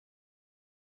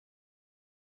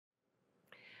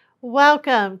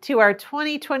Welcome to our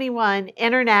 2021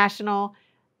 International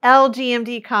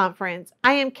LGMD Conference.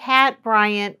 I am Kat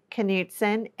Bryant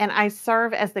Knutson, and I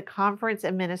serve as the conference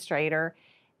administrator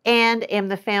and am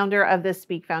the founder of the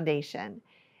Speak Foundation.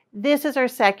 This is our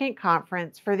second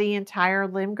conference for the entire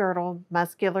Limb-Girdle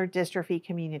Muscular Dystrophy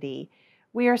community.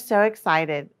 We are so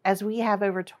excited as we have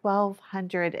over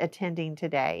 1,200 attending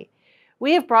today.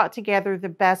 We have brought together the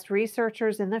best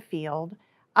researchers in the field,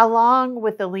 along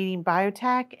with the leading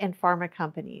biotech and pharma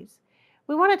companies.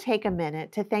 We want to take a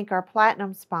minute to thank our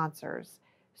platinum sponsors,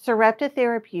 Sarepta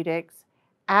Therapeutics,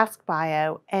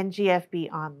 AskBio, and GFB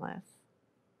OnList.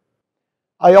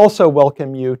 I also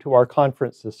welcome you to our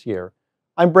conference this year.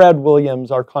 I'm Brad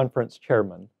Williams, our conference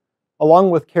chairman. Along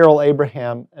with Carol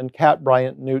Abraham and Kat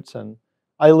Bryant Knutson,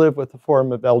 I live with the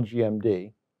form of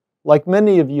LGMD. Like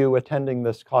many of you attending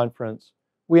this conference,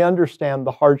 we understand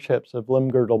the hardships of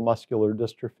limb-girdle muscular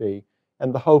dystrophy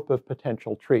and the hope of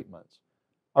potential treatments.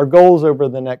 Our goals over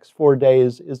the next 4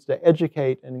 days is to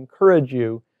educate and encourage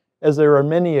you, as there are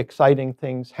many exciting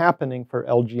things happening for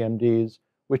LGMDs,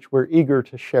 which we're eager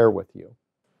to share with you.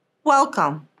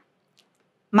 Welcome.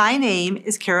 My name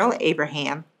is Carol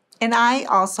Abraham, and I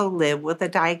also live with a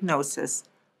diagnosis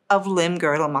of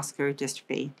limb-girdle muscular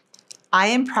dystrophy. I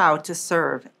am proud to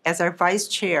serve as our vice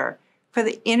chair for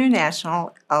the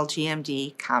International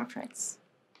LGMD Conference.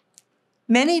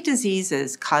 Many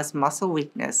diseases cause muscle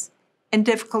weakness and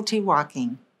difficulty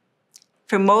walking.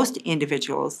 For most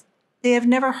individuals, they have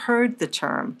never heard the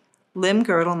term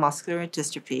limb-girdle muscular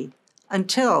dystrophy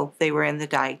until they were in the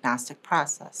diagnostic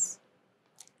process.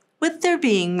 With there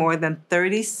being more than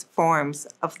 30 forms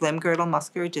of limb-girdle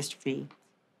muscular dystrophy,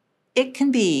 it can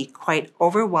be quite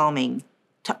overwhelming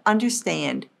to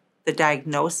understand the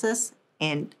diagnosis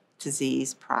and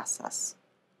disease process.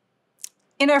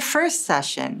 In our first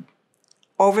session,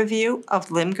 Overview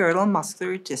of Limb-Girdle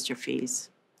Muscular Dystrophies,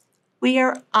 we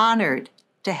are honored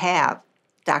to have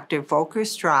Dr. Volker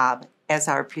Straub as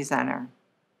our presenter.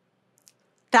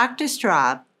 Dr.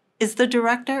 Straub is the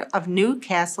director of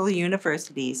Newcastle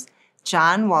University's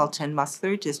John Walton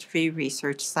Muscular Dystrophy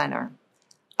Research Center,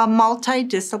 a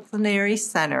multidisciplinary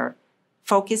center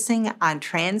focusing on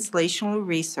translational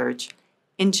research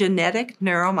in genetic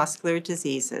neuromuscular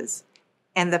diseases,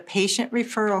 and the Patient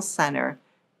Referral Center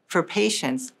for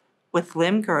patients with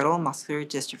limb-girdle muscular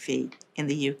dystrophy in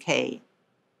the UK.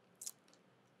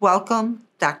 Welcome,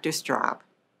 Dr. Straub.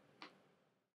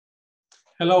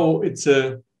 Hello, it's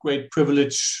a great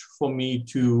privilege for me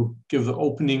to give the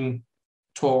opening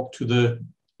talk to the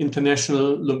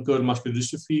International Limb-Girdle Muscular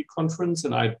Dystrophy Conference,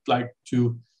 and I'd like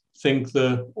to thank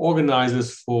the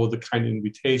organizers for the kind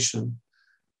invitation.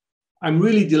 I'm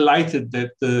really delighted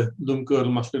that the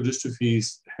Limb-Girdle Muscular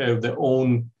Dystrophies have their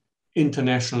own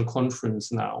international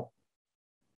conference now.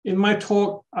 In my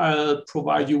talk, I'll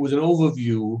provide you with an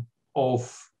overview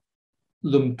of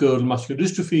Limb-Girdle Muscular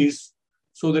Dystrophies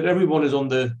so that everyone is on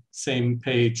the same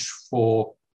page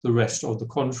for the rest of the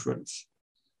conference.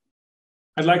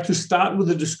 I'd like to start with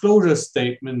a disclosure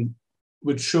statement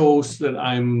which shows that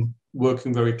I'm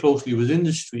working very closely with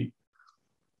industry.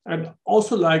 I'd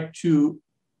also like to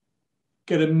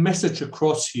get a message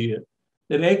across here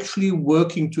that actually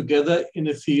working together in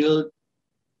a field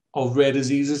of rare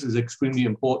diseases is extremely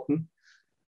important.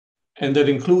 And that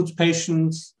includes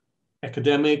patients,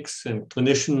 academics, and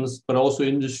clinicians, but also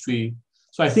industry.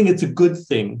 So I think it's a good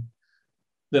thing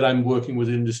that I'm working with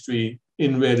industry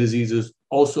in rare diseases,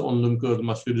 also on limb-girdle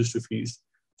muscular dystrophies.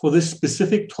 For this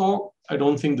specific talk, I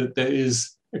don't think that there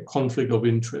is a conflict of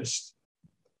interest.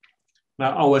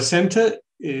 Now, our center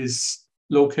is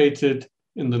located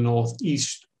in the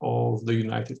northeast of the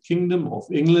United Kingdom of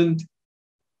England.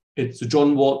 It's the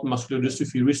John Walton Muscular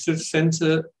Dystrophy Research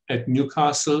Center at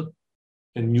Newcastle,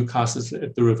 and Newcastle's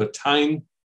at the River Tyne.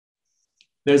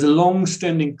 There's a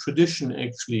long-standing tradition,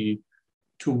 actually,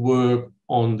 to work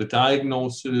on the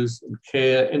diagnosis and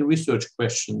care and research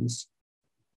questions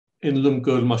in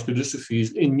limb-girdle muscular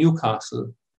dystrophies in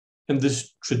Newcastle. And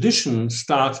this tradition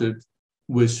started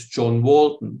with John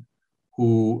Walton,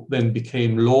 who then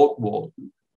became Lord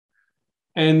Walton.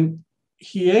 And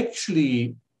he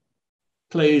actually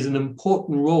plays an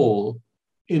important role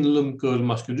in limb-girdle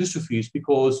muscular dystrophies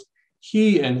because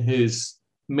he and his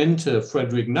mentor,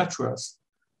 Frederick Nattrass,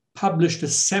 published a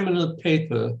seminal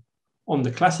paper on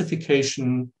the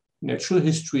classification, natural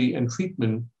history, and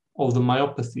treatment of the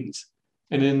myopathies.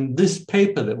 And in this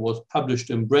paper that was published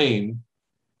in Brain,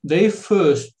 they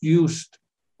first used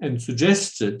and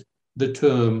suggested the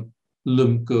term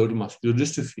limb-girdle muscular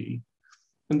dystrophy.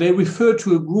 And they referred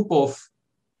to a group of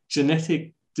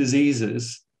genetic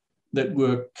diseases that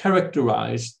were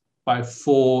characterized by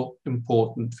 4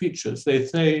 important features. They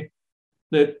say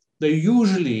that they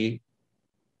usually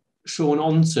show an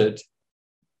onset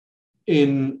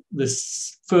in the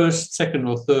first, second,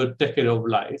 or third decade of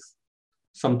life,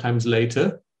 sometimes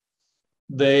later.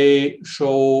 They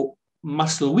show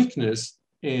muscle weakness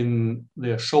in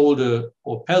their shoulder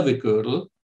or pelvic girdle.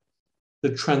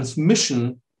 The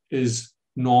transmission is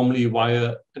normally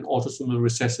via an autosomal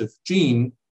recessive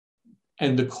gene,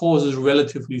 and the cause is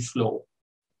relatively slow.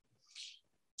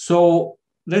 So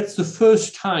that's the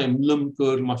first time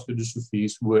limb-girdle muscular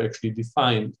dystrophies were actually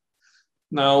defined.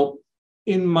 Now,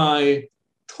 in my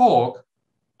talk,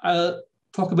 I'll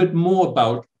talk a bit more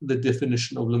about the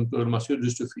definition of limb-girdle muscular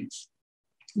dystrophies,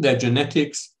 their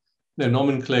genetics, their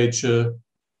nomenclature,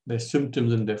 their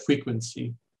symptoms, and their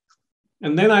frequency.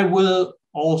 And then I will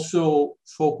also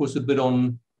focus a bit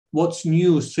on what's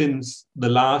new since the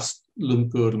last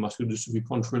Limb-Girdle Muscular Dystrophy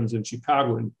Conference in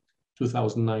Chicago in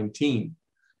 2019.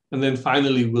 And then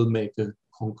finally, we'll make a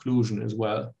conclusion as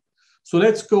well. So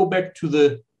let's go back to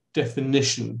the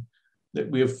definition that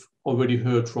we have already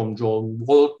heard from John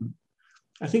Walton.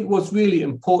 I think what's really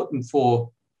important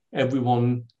for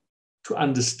everyone to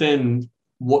understand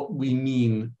what we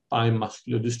mean by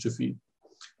muscular dystrophy.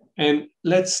 And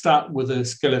let's start with a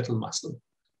skeletal muscle.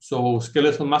 So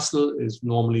skeletal muscle is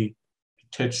normally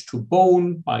attached to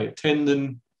bone by a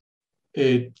tendon.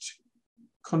 It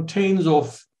contains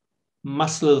of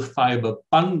muscle fiber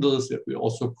bundles that we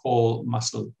also call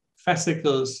muscle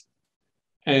fascicles.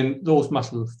 And those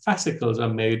muscle fascicles are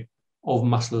made of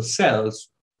muscle cells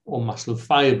or muscle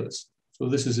fibers. So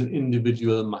this is an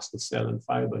individual muscle cell and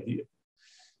fiber here.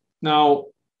 Now,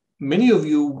 many of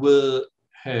you will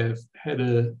have had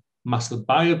a muscle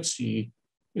biopsy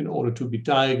in order to be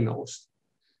diagnosed.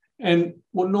 And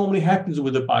what normally happens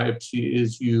with a biopsy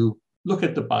is you look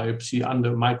at the biopsy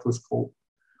under a microscope,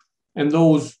 and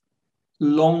those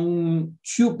long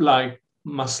tube-like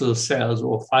muscle cells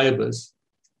or fibers,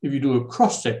 if you do a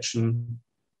cross-section,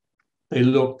 they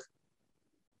look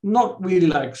not really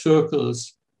like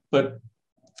circles, but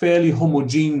fairly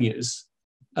homogeneous.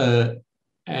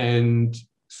 And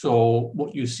so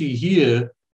what you see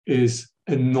here is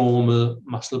a normal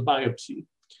muscle biopsy.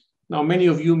 Now, many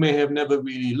of you may have never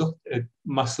really looked at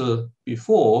muscle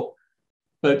before,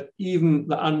 but even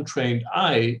the untrained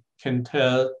eye can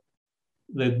tell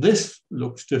that this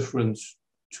looks different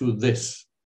to this.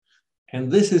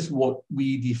 And this is what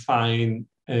we define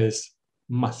as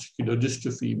muscular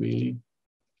dystrophy, really.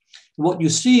 What you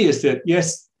see is that,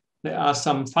 yes, there are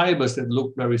some fibers that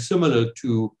look very similar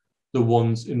to the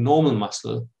ones in normal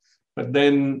muscle, but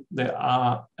then there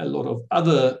are a lot of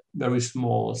other very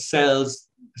small cells.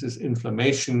 This is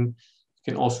inflammation.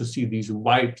 You can also see these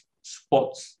white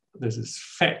spots. This is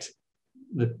fat.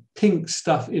 The pink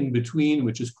stuff in between,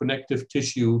 which is connective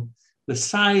tissue. The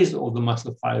size of the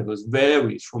muscle fibers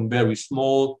varies from very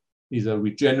small. These are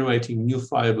regenerating new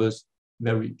fibers,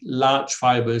 very large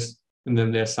fibers. And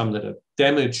then there are some that are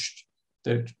damaged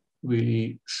that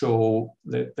really show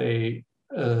that they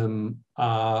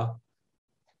are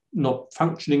not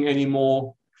functioning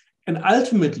anymore. And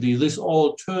ultimately, this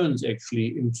all turns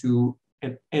actually into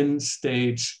an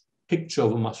end-stage picture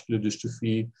of a muscular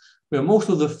dystrophy, where most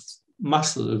of the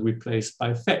muscle is replaced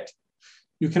by fat.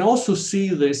 You can also see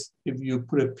this if you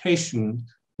put a patient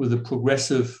with a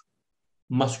progressive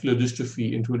muscular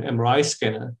dystrophy into an MRI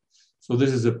scanner. So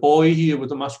this is a boy here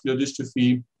with a muscular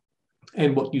dystrophy.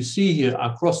 And what you see here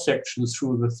are cross-sections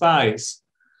through the thighs.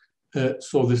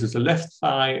 So this is the left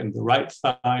thigh and the right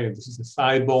thigh, and this is the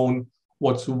thigh bone.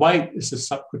 What's white is the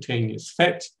subcutaneous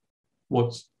fat.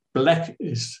 What's black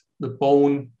is the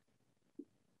bone.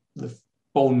 The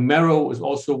bone marrow is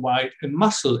also white, and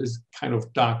muscle is kind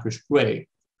of darkish gray.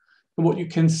 And what you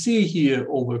can see here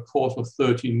over a course of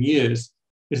 13 years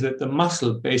is that the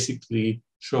muscle basically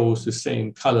shows the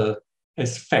same color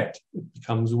as fat. It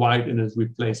becomes white and is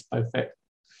replaced by fat.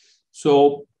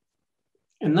 So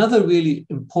another really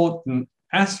important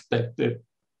aspect that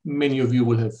many of you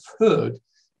will have heard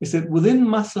is that within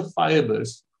muscle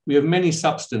fibers, we have many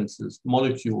substances,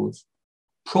 molecules,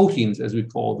 proteins, as we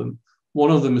call them.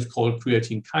 One of them is called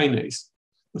creatine kinase.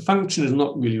 The function is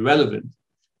not really relevant,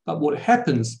 but what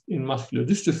happens in muscular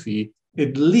dystrophy,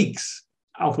 it leaks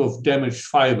out of damaged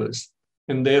fibers,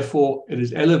 and therefore it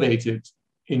is elevated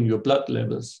in your blood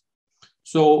levels.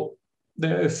 So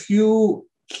there are a few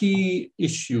key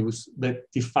issues that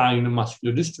define a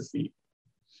muscular dystrophy.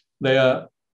 They are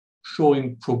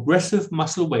showing progressive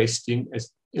muscle wasting,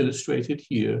 as illustrated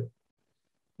here.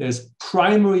 There's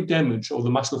primary damage of the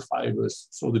muscle fibers,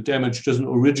 so the damage doesn't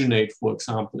originate, for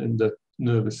example, in the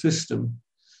nervous system.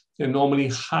 There are normally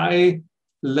high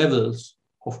levels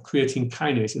of creatine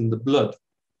kinase in the blood.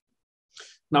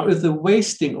 Now, if the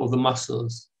wasting of the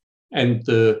muscles and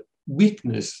the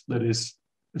weakness that is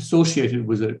associated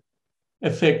with it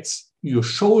affects your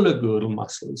shoulder girdle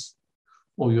muscles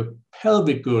or your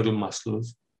pelvic girdle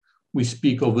muscles, we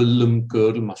speak of a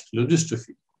limb-girdle muscular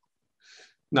dystrophy.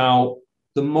 Now,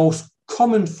 the most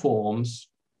common forms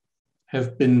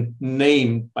have been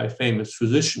named by famous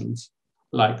physicians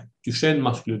like Duchenne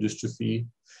muscular dystrophy,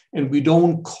 and we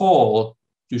don't call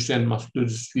Duchenne muscular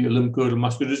dystrophy a limb-girdle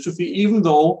muscular dystrophy, even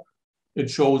though it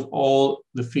shows all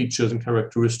the features and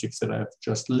characteristics that I have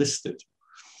just listed.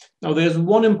 Now, there's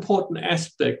one important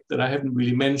aspect that I haven't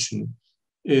really mentioned,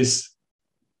 is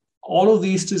all of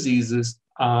these diseases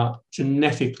are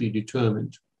genetically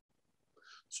determined.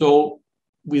 So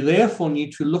we therefore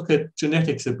need to look at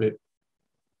genetics a bit,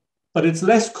 but it's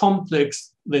less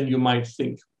complex than you might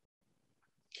think.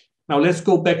 Now let's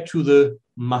go back to the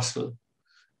muscle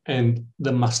and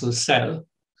the muscle cell.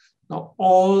 Now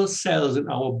all cells in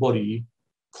our body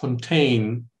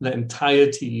contain the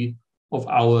entirety of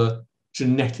our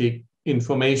genetic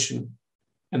information,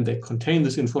 and they contain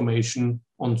this information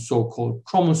on so-called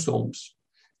chromosomes.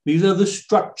 These are the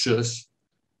structures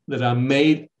that are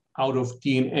made out of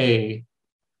DNA,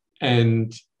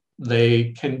 and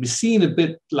they can be seen a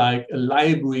bit like a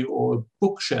library or a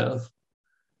bookshelf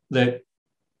that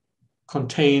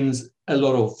contains a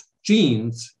lot of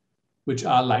genes, which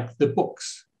are like the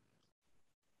books.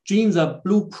 Genes are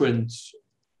blueprints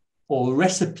or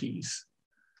recipes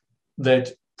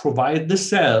that provide the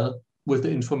cell with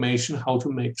the information how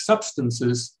to make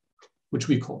substances, which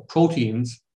we call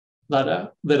proteins, that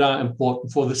are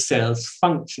important for the cell's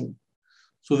function.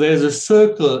 So there's a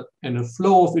circle and a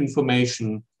flow of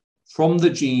information from the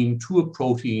gene to a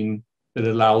protein that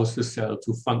allows the cell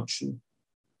to function.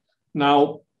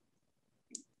 Now,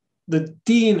 the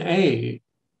DNA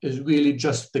is really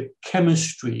just the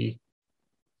chemistry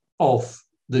of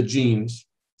the genes.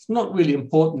 It's not really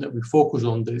important that we focus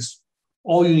on this.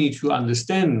 All you need to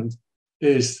understand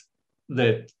is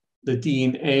that the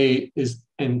DNA is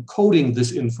encoding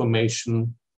this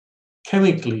information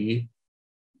chemically,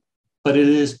 but it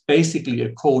is basically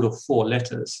a code of 4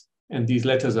 letters. And these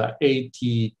letters are A,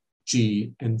 T,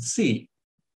 G, and C.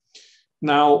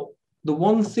 Now, the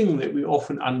one thing that we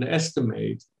often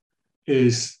underestimate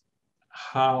is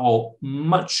how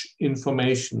much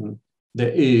information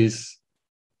there is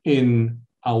in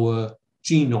our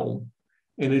genome.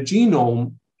 And a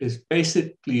genome is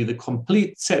basically the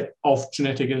complete set of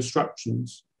genetic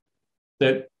instructions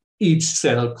that each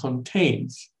cell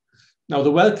contains. Now,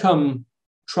 the Wellcome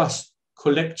Trust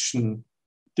Collection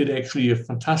did actually a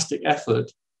fantastic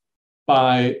effort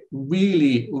by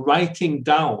really writing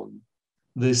down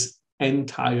this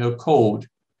entire code.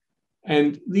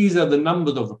 And these are the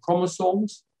numbers of the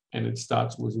chromosomes, and it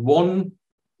starts with 1,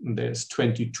 and there's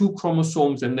 22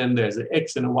 chromosomes, and then there's an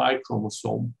X and a Y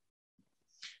chromosome.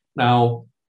 Now,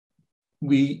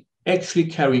 we actually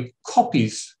carry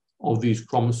copies of these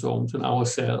chromosomes in our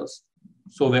cells.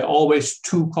 So there are always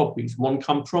 2 copies. One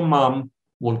comes from mom,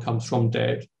 one comes from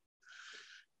dad.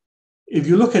 If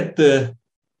you look at the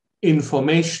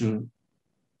information,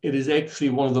 it is actually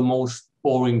one of the most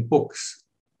boring books.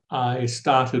 I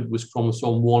started with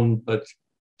chromosome 1, but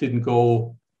didn't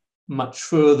go much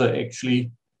further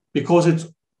actually, because it's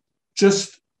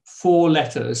just 4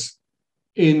 letters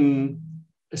in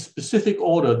a specific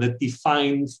order that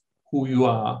defines who you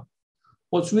are.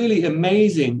 What's really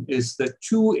amazing is that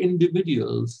 2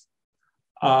 individuals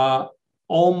are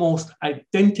almost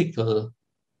identical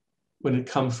when it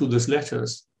comes to these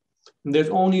letters. And there's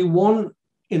only 1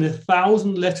 in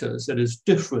 1,000 letters that is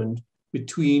different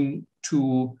between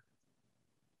 2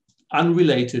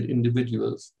 unrelated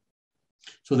individuals.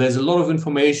 So there's a lot of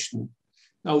information.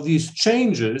 Now, these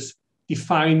changes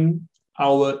define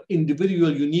our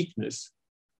individual uniqueness.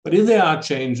 But if there are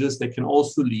changes, they can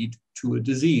also lead to a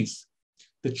disease.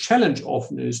 The challenge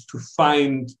often is to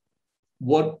find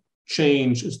what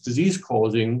change is disease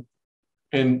causing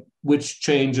and which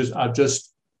changes are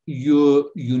just your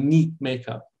unique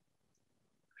makeup.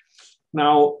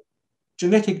 Now,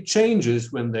 genetic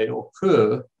changes, when they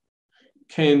occur,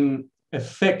 can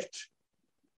affect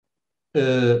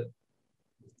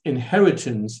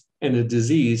inheritance and a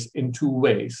disease in 2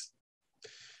 ways.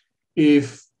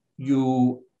 If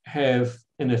you have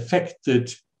an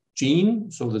affected gene,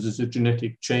 so this is a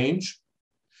genetic change,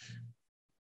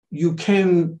 you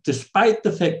can, despite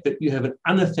the fact that you have an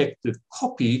unaffected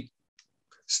copy,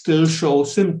 still show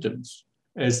symptoms,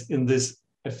 as in this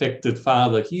affected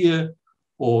father here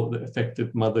or the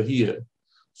affected mother here.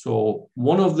 So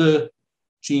one of the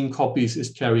gene copies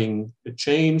is carrying a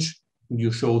change,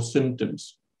 you show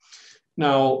symptoms.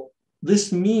 Now,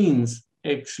 this means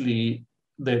actually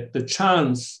that the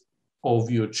chance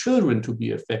of your children to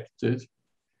be affected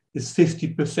is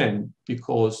 50%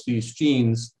 because these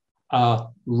genes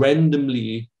are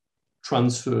randomly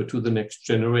transferred to the next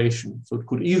generation. So it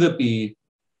could either be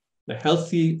the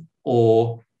healthy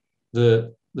or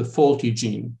the faulty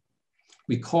gene.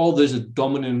 We call this a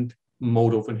dominant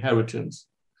mode of inheritance.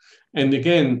 And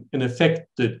again, an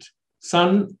affected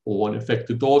son or an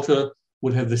affected daughter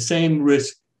would have the same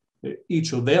risk that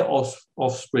each of their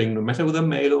offspring, no matter whether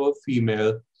male or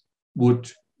female,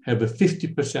 would have a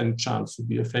 50% chance to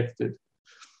be affected.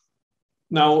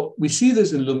 Now, we see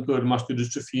this in limb-girdle muscular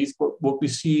dystrophies, but what we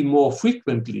see more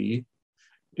frequently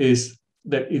is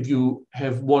that if you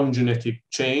have one genetic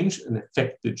change, an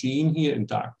affected gene here in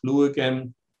dark blue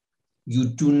again, you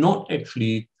do not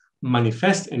actually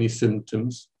manifest any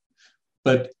symptoms,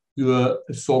 but you are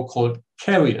a so-called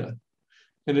carrier.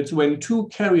 And it's when two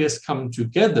carriers come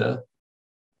together,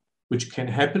 which can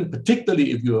happen,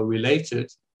 particularly if you are related,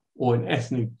 or in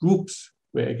ethnic groups,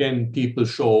 where again, people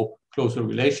show closer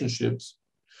relationships.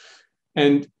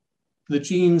 And the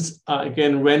genes are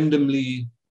again randomly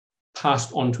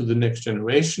passed on to the next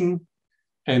generation.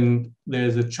 And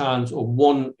there's a chance of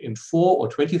 1 in 4 or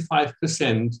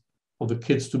 25% of the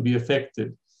kids to be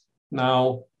affected.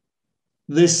 Now,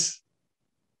 this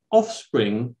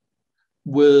offspring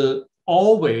will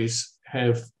always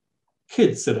have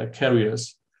kids that are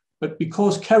carriers, but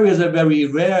because carriers are very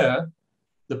rare,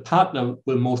 the partner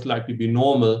will most likely be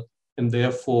normal, and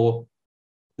therefore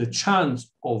the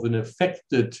chance of an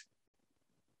affected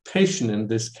patient in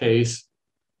this case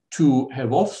to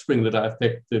have offspring that are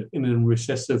affected in a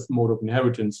recessive mode of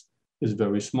inheritance is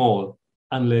very small,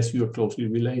 unless you are closely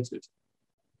related.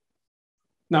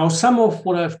 Now, some of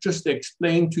what I've just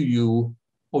explained to you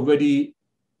already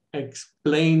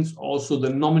explains also the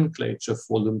nomenclature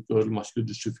for limb-girdle muscular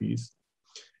dystrophies.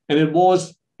 And it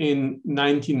was in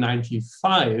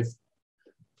 1995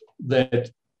 that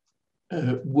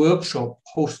a workshop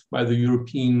hosted by the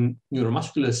European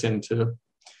Neuromuscular Center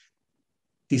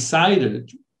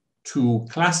decided to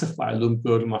classify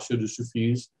limb-girdle muscular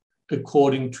dystrophies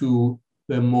according to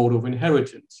their mode of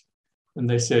inheritance. And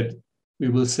they said, we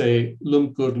will say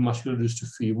limb-girdle muscular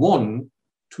dystrophy 1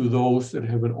 to those that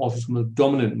have an autosomal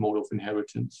dominant mode of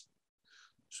inheritance.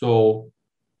 So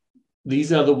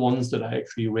these are the ones that are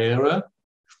actually rarer.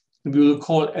 And we will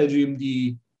call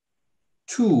LGMD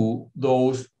 2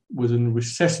 those with a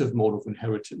recessive mode of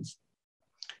inheritance.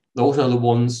 Those are the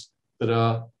ones that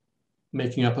are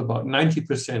making up about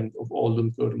 90% of all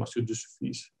limb-girdle muscular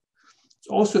dystrophies. It's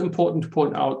also important to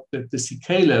point out that the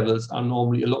CK levels are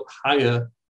normally a lot higher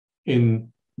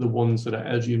in the ones that are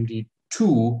LGMD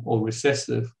 2 or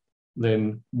recessive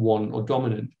than 1 or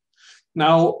dominant.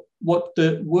 Now, what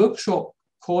the workshop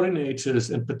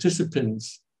coordinators and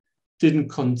participants didn't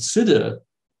consider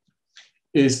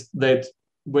is that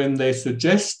when they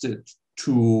suggested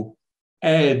to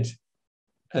add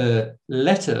a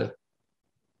letter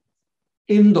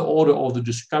in the order of the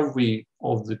discovery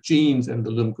of the genes and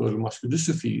the limb-girdle muscular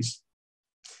dystrophies,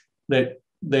 that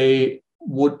they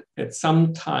would at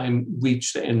some time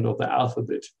reach the end of the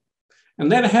alphabet.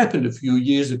 And that happened a few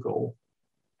years ago.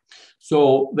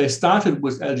 So they started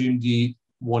with LGMD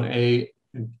 1A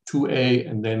and 2A,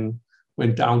 and then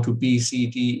went down to B, C,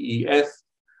 D, E, F.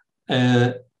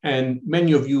 And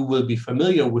many of you will be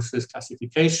familiar with this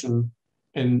classification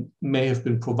and may have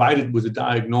been provided with a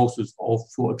diagnosis of,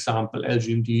 for example,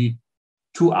 LGMD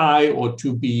 2I or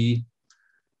 2B.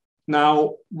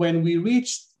 Now, when we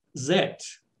reached Z,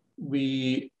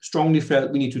 we strongly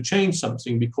felt we need to change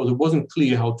something because it wasn't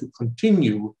clear how to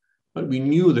continue, but we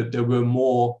knew that there were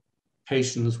more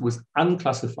patients with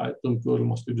unclassified limb-girdle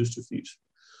muscular dystrophies.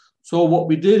 So what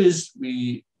we did is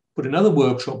we put another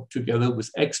workshop together with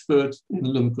experts in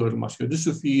limb-girdle muscular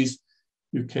dystrophies.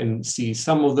 You can see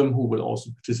some of them who will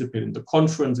also participate in the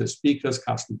conference as speakers,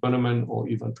 Carsten Bönnemann or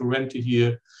Ivan Torrente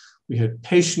here. We had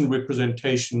patient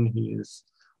representation. He is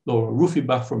Laura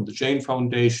Ruffibach from the Jane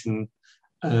Foundation.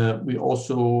 We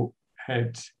also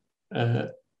had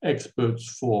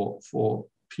experts for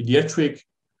pediatric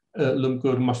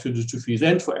limb-girdle muscular dystrophies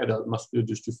and for adult muscular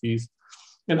dystrophies.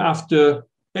 And after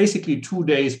basically 2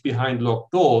 days behind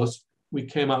locked doors, we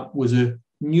came up with a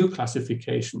new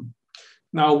classification.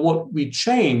 Now, what we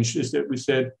changed is that we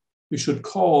said we should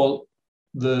call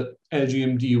the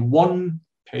LGMD1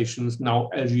 patients now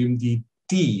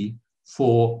LGMD-D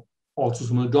for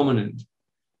autosomal dominant,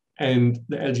 and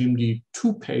the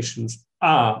LGMD2 patients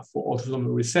are for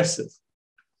autosomal recessive.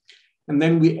 And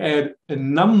then we add a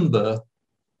number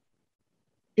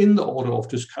in the order of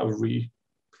discovery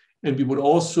And we would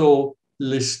also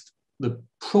list the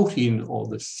protein or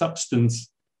the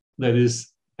substance that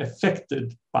is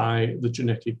affected by the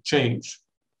genetic change.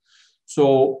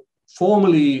 So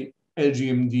formerly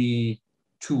LGMD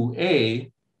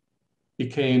 2A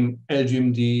became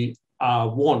LGMD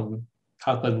R1,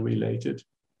 Calpain related.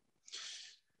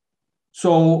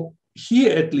 So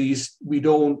here at least, we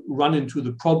don't run into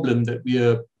the problem that we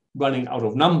are running out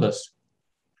of numbers.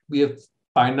 We have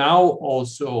by now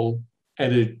also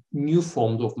added new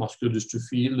forms of muscular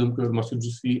dystrophy, limb-girdle muscular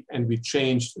dystrophy, and we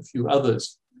changed a few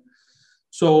others.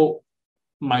 So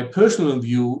my personal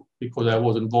view, because I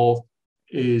was involved,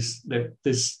 is that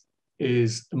this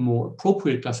is a more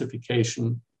appropriate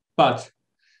classification, but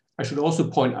I should also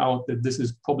point out that this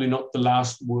is probably not the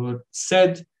last word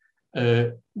said.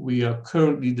 We are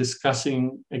currently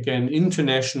discussing, again,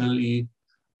 internationally,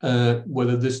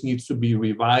 whether this needs to be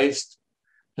revised,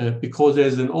 because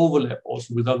there's an overlap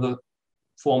also with other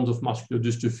forms of muscular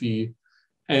dystrophy.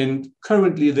 And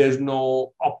currently, there's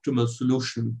no optimal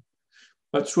solution.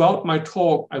 But throughout my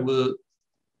talk, I will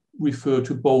refer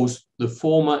to both the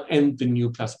former and the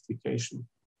new classification.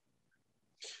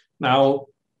 Now,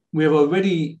 we have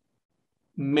already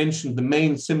mentioned the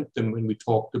main symptom when we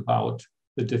talked about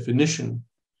the definition.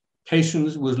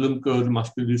 Patients with limb-girdle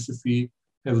muscular dystrophy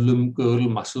have limb-girdle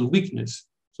muscle weakness.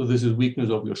 So this is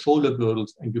weakness of your shoulder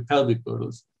girdles and your pelvic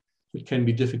girdles. It can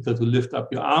be difficult to lift up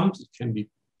your arms. It can be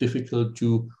difficult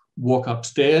to walk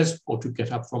upstairs or to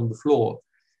get up from the floor.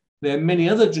 There are many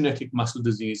other genetic muscle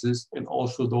diseases, and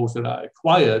also those that are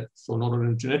acquired, so not on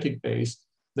a genetic base,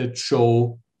 that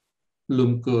show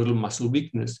limb-girdle muscle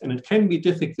weakness. And it can be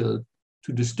difficult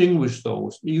to distinguish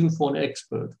those, even for an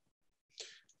expert.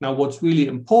 Now, what's really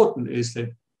important is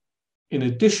that in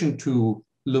addition to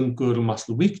limb-girdle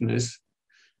muscle weakness,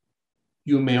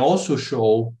 you may also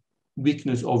show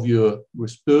weakness of your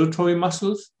respiratory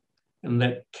muscles, and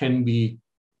that can be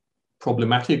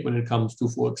problematic when it comes to,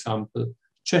 for example,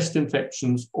 chest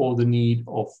infections or the need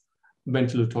of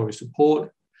ventilatory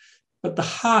support. But the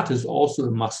heart is also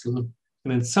a muscle,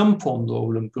 and in some forms of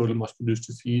limb-girdle muscular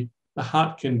dystrophy, the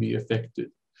heart can be affected.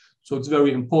 So it's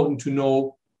very important to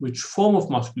know which form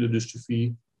of muscular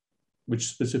dystrophy, which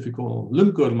specific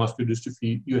limb-girdle muscular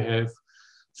dystrophy you have,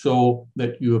 so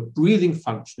that your breathing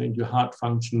function and your heart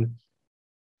function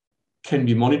can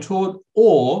be monitored,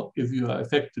 or if you are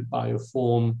affected by a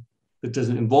form that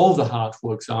doesn't involve the heart,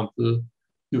 for example,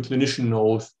 your clinician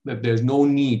knows that there's no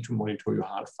need to monitor your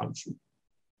heart function.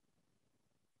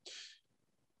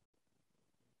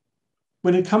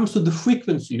 When it comes to the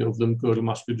frequency of limb-girdle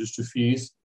muscular dystrophies,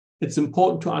 it's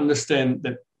important to understand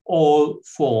that all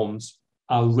forms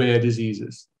are rare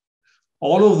diseases.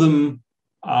 All of them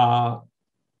are,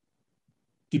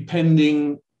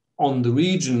 depending on the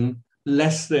region,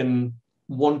 less than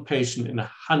one patient in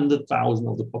 100,000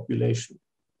 of the population.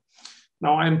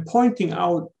 Now, I'm pointing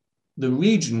out the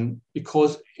region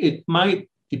because it might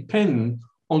depend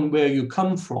on where you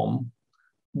come from,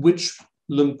 which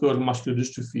limb-girdle muscular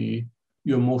dystrophy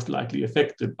you're most likely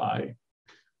affected by.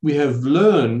 We have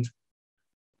learned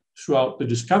throughout the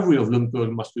discovery of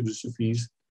limb-girdle muscular dystrophies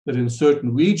that in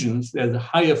certain regions there's a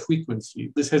higher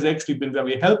frequency. This has actually been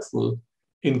very helpful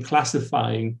in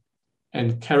classifying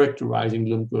and characterizing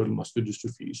limb-girdle muscular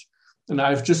dystrophies. And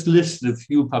I've just listed a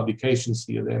few publications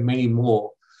here. There are many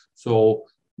more. So,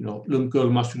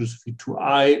 limb-girdle muscular dystrophy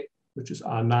 2I, which is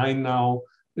R9 now,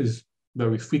 is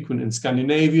very frequent in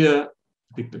Scandinavia,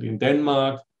 particularly in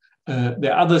Denmark.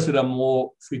 There are others that are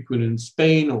more frequent in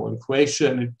Spain or in Croatia,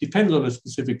 and it depends on a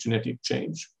specific genetic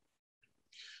change.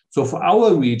 So for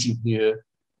our region here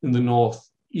in the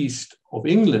northeast of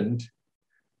England,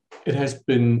 it has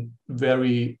been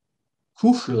very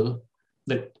crucial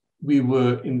that we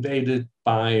were invaded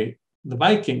by the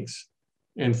Vikings.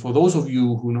 And for those of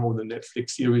you who know the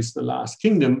Netflix series, The Last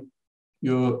Kingdom,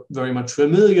 you're very much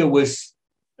familiar with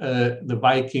the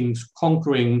Vikings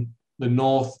conquering the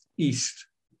northeast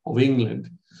of England.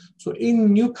 So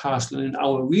in Newcastle, in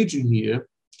our region here,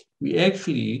 we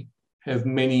actually have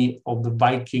many of the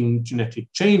Viking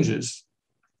genetic changes.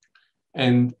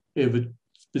 And if a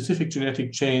specific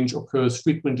genetic change occurs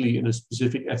frequently in a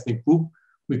specific ethnic group,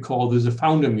 we call this a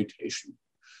founder mutation.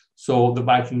 So the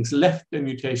Vikings left their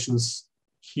mutations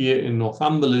here in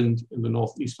Northumberland, in the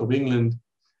northeast of England,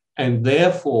 and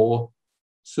therefore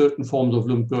certain forms of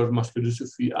limb-girdle muscular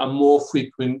dystrophy are more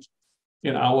frequent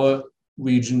in our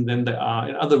region than they are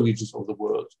in other regions of the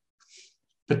world,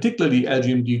 particularly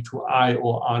LGMD2I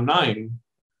or R9,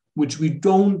 which we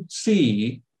don't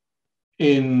see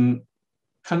in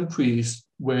countries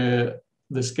where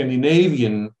the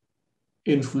Scandinavian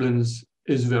influence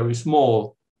is very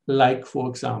small, like, for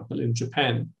example, in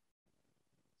Japan.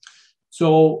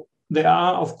 So there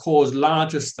are, of course,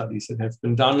 larger studies that have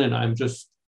been done, and I'm just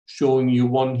showing you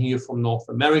one here from North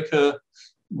America,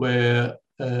 where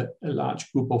a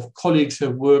large group of colleagues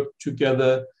have worked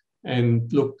together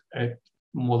and looked at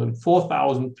more than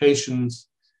 4,000 patients,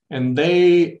 and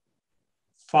they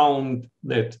found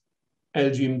that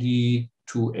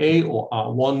LGMD2A or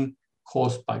R1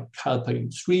 caused by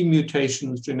Calpain 3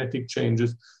 mutations, genetic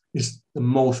changes, is the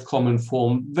most common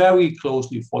form, very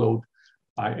closely followed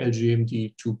by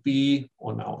LGMD2B,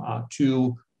 or now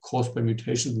R2, caused by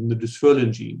mutations in the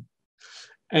dysferlin gene.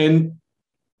 And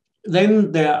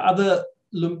then there are other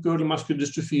limb-girdle muscular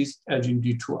dystrophies,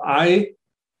 LGMD2I,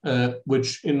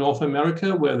 which in North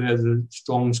America, where there's a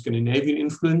strong Scandinavian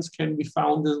influence, can be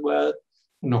found as well,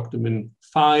 Noctamin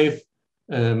 5.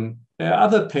 There are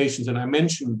other patients, and I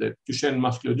mentioned that Duchenne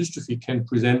muscular dystrophy can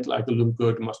present like a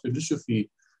limb-girdle muscular dystrophy,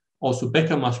 also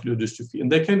Becker muscular dystrophy,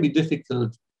 and they can be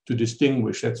difficult to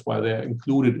distinguish. That's why they're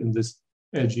included in this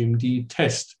LGMD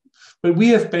test. But we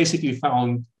have basically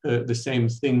found the same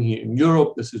thing here in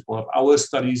Europe. This is one of our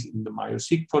studies in the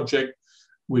MyoSeq project,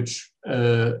 which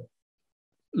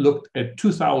looked at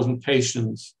 2,000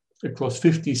 patients across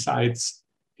 50 sites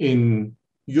in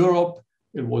Europe.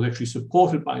 It was actually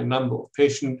supported by a number of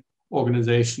patient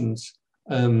organizations,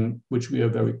 which we are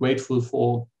very grateful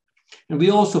for. And we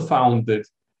also found that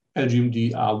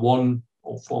LGMD1,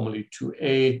 or formerly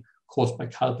 2A, caused by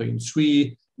Calpain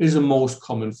 3, is the most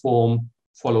common form,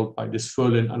 followed by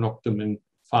dysferlin, Noctamin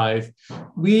 5.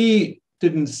 We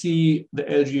didn't see the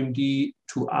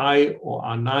LGMD2I or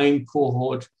R9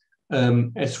 cohort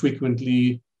as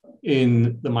frequently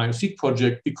in the MyoSeq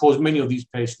project because many of these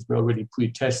patients were already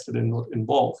pre-tested and not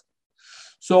involved.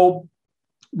 So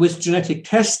with genetic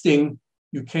testing,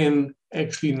 you can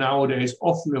actually nowadays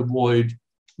often avoid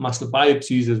muscle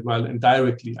biopsies as well and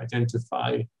directly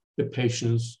identify the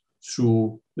patients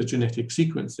through the genetic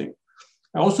sequencing.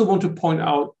 I also want to point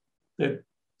out that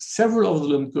several of the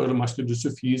limb-girdle muscular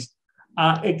dystrophies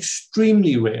are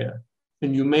extremely rare,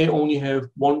 and you may only have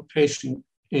one patient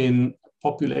in a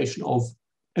population of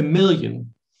 1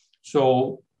 million.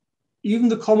 So even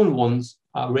the common ones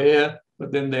are rare,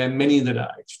 but then there are many that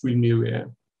are extremely rare.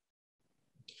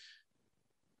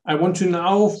 I want to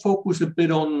now focus a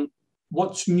bit on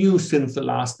what's new since the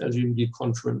last LGMD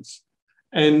conference.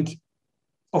 And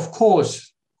of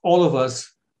course, all of us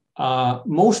are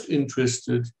most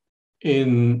interested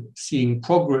in seeing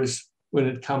progress when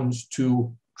it comes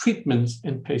to treatments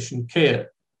and patient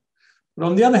care. But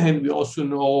on the other hand, we also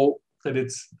know that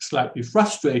it's slightly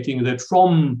frustrating that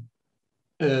from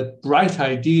a bright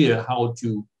idea how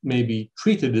to maybe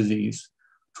treat a disease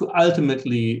to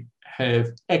ultimately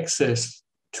have access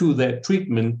to that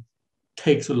treatment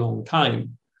takes a long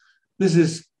time. This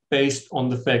is based on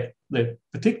the fact that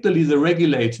particularly the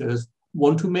regulators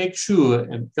want to make sure,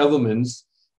 and governments,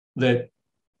 that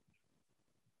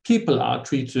people are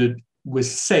treated with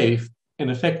safe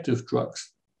and effective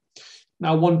drugs.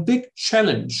 Now, one big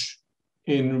challenge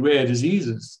in rare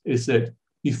diseases is that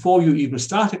before you even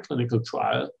start a clinical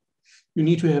trial, you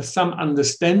need to have some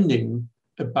understanding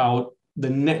about the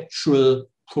natural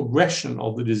progression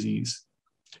of the disease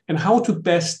and how to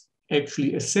best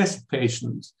actually assess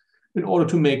patients in order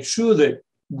to make sure that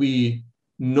we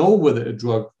know whether a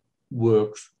drug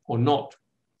works or not.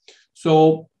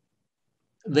 So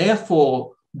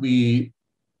therefore, we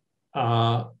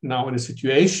are now in a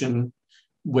situation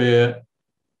where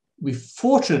we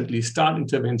fortunately start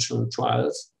interventional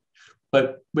trials,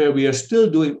 but where we are still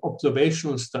doing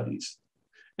observational studies.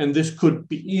 And this could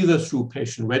be either through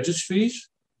patient registries,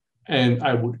 and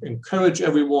I would encourage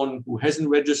everyone who hasn't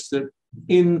registered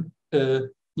in a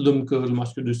limb-girdle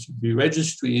muscular dystrophy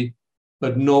registry,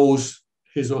 but knows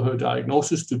his or her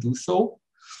diagnosis to do so.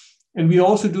 And we're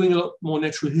also doing a lot more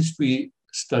natural history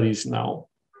studies now.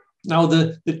 Now,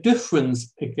 the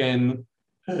difference, again,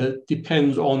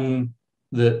 depends on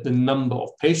the number of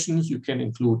patients. You can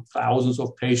include thousands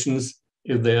of patients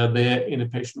if they are there in a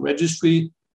patient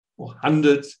registry, or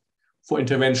hundreds. For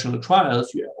interventional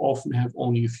trials, you often have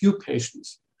only a few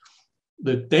patients.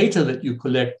 The data that you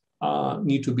collect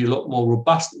need to be a lot more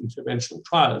robust in interventional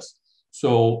trials.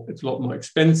 So it's a lot more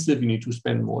expensive. You need to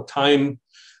spend more time.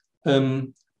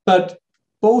 But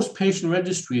both patient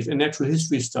registries and natural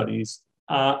history studies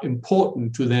are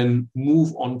important to then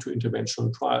move on to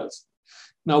interventional trials.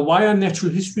 Now, why are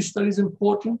natural history studies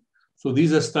important? So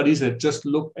these are studies that just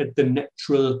look at the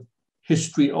natural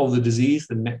history of the disease,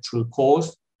 the natural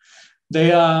cause.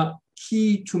 They are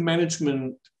key to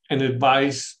management and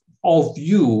advice of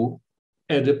you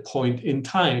at a point in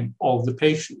time of the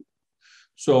patient.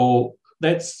 So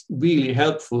that's really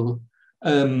helpful.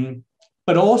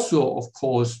 But also, of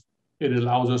course, It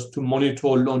allows us to monitor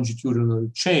longitudinal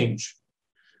change.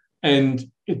 And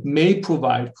it may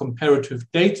provide comparative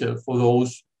data for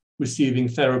those receiving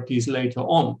therapies later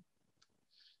on.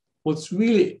 What's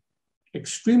really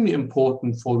extremely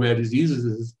important for rare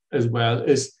diseases as well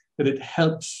is that it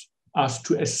helps us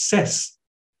to assess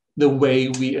the way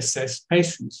we assess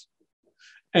patients.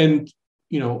 And,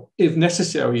 if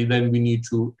necessary, then we need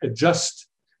to adjust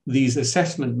these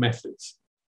assessment methods.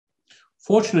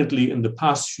 Fortunately, in the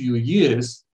past few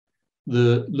years,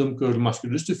 the limb-girdle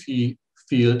muscular dystrophy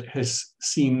field has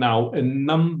seen now a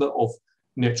number of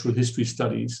natural history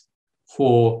studies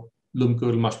for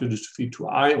limb-girdle muscular dystrophy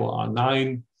 2I or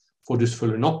R9, for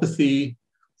dysphyllinopathy,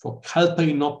 for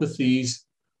calpainopathies,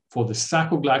 for the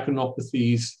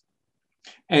sarcoglycanopathies.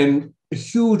 And a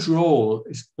huge role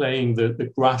is playing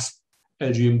the GRASP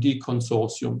LGMD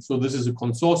consortium. So this is a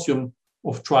consortium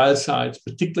of trial sites,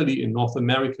 particularly in North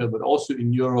America, but also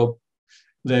in Europe,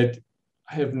 that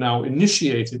have now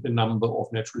initiated a number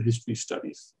of natural history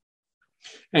studies.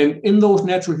 And in those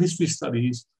natural history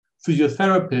studies,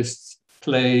 physiotherapists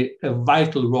play a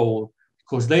vital role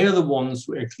because they are the ones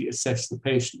who actually assess the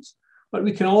patients. But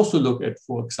we can also look at,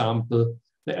 for example,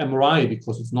 the MRI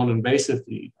because it's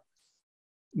non-invasively.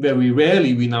 Very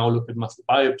rarely we now look at muscle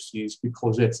biopsies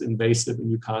because it's invasive and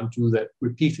you can't do that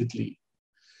repeatedly.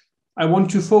 I want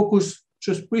to focus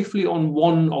just briefly on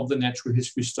one of the natural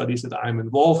history studies that I'm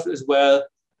involved as well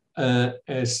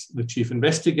as the chief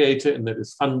investigator, and that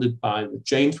is funded by the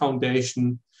Jane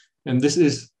Foundation. And this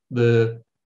is the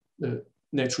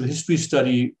natural history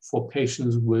study for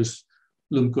patients with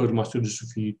limb-girdle muscular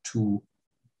dystrophy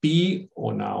 2B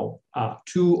or now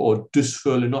R2 or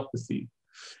dysphyllinopathy.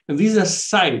 And these are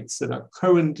sites that are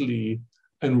currently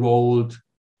enrolled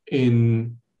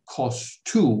in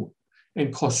COS2.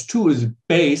 And COS2 is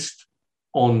based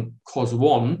on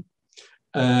COS1,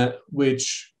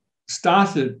 which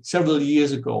started several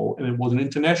years ago. And it was an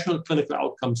international clinical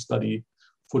outcome study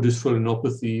for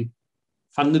dysphyllinopathy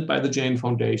funded by the Jane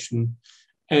Foundation.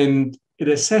 And it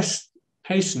assessed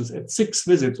patients at 6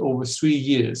 visits over 3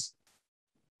 years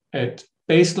at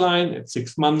baseline, at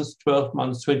 6 months, 12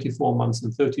 months, 24 months,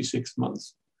 and 36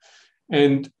 months.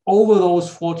 And over those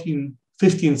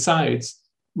 15 sites,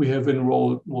 we have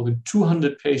enrolled more than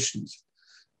 200 patients.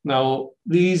 Now,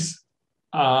 these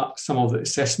are some of the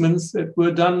assessments that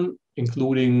were done,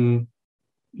 including,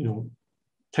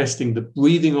 testing the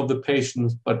breathing of the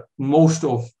patients, but most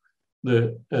of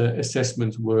the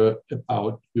assessments were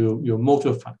about your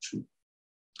motor function.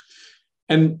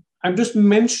 And I'm just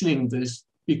mentioning this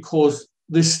because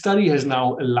this study has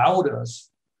now allowed us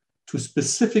to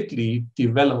specifically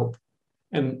develop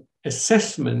an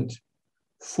assessment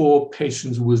for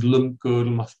patients with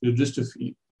limb-girdle muscular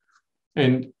dystrophy.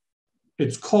 And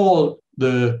it's called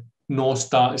the North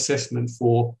Star Assessment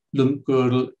for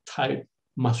Limb-Girdle Type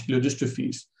Muscular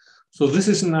Dystrophies. So this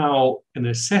is now an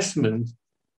assessment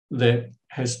that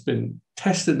has been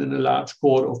tested in a large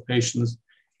cohort of patients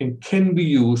and can be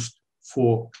used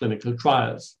for clinical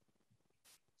trials.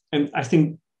 And I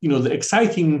think, the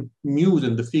exciting news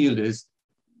in the field is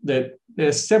that there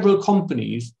are several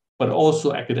companies, but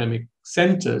also academic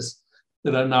centers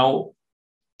that are now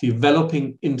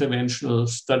developing interventional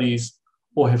studies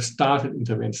or have started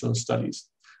interventional studies.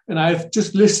 And I've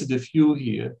just listed a few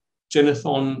here: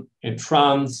 Genethon in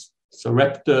France,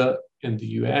 Sarepta in the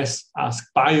US,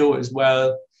 AskBio as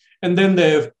well. And then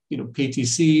they have,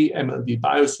 PTC, MLB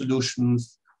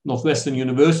Biosolutions, Northwestern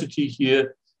University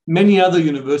here. Many other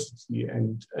university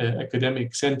and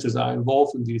academic centers are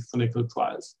involved in these clinical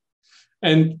trials.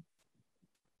 And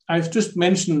I've just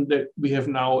mentioned that we have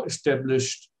now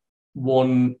established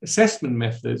one assessment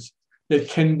method that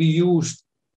can be used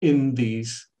in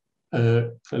these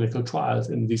clinical trials,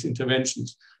 in these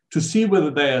interventions, to see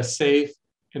whether they are safe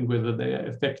and whether they are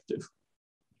effective.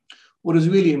 What is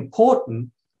really important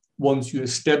once you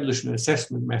establish an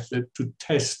assessment method to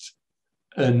test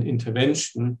an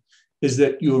intervention is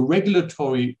that your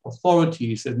regulatory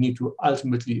authorities that need to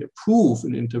ultimately approve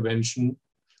an intervention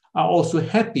are also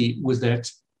happy with that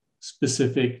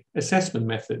specific assessment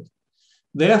method.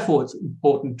 Therefore, it's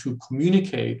important to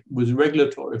communicate with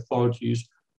regulatory authorities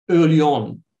early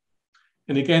on.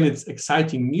 And again, it's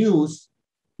exciting news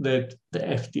that the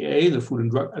FDA, the Food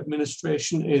and Drug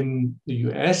Administration in the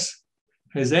US,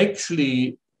 has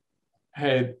actually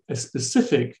had a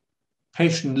specific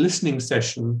patient listening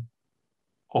session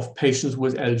of patients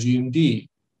with LGMD.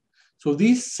 So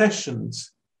these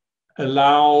sessions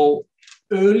allow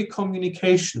early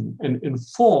communication and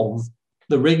inform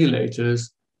the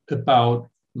regulators about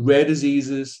rare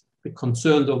diseases, the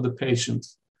concerns of the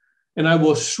patients. And I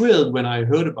was thrilled when I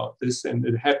heard about this, and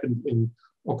it happened in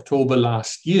October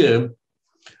last year,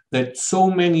 that so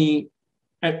many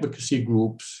advocacy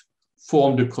groups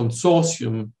formed a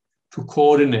consortium to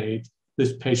coordinate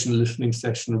this patient listening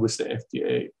session with the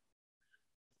FDA.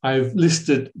 I've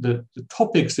listed the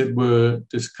topics that were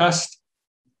discussed.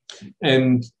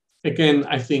 And again,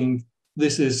 I think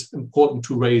this is important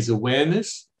to raise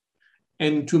awareness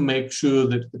and to make sure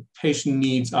that the patient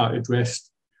needs are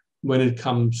addressed when it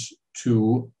comes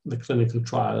to the clinical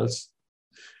trials.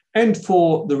 And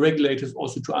for the regulators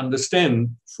also to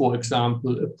understand, for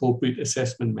example, appropriate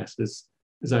assessment methods,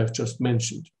 as I've just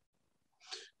mentioned.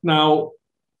 Now,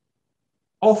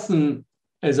 often,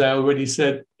 as I already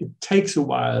said, it takes a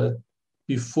while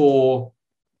before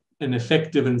an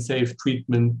effective and safe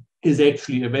treatment is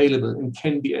actually available and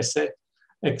can be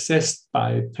accessed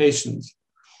by patients.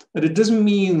 But it doesn't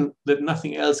mean that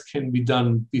nothing else can be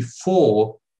done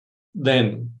before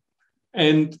then.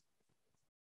 And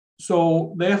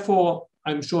so therefore,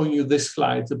 I'm showing you this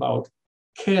slide about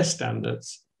care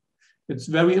standards. It's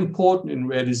very important in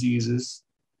rare diseases,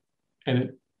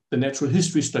 and the natural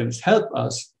history studies help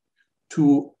us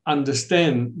to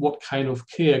understand what kind of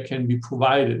care can be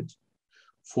provided.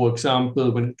 For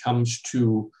example, when it comes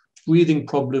to breathing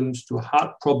problems, to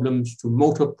heart problems, to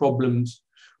motor problems,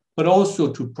 but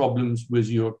also to problems with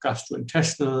your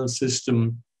gastrointestinal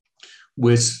system,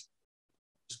 with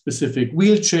specific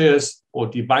wheelchairs or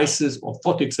devices,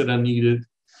 orthotics that are needed.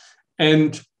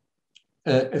 And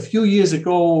a few years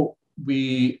ago,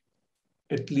 we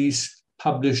at least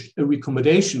published a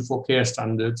recommendation for care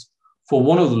standards for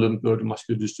one of the limb-girdle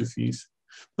muscular dystrophies,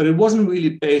 but it wasn't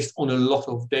really based on a lot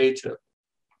of data.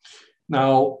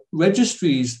 Now,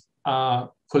 registries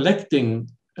are collecting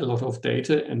a lot of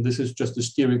data, and this is just the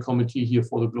steering committee here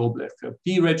for the Global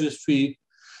FKP registry.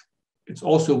 It's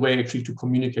also a way actually to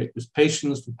communicate with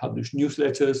patients, to publish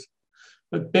newsletters.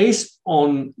 But based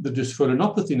on the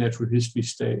dysferlinopathy natural history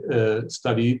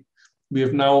study, we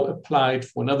have now applied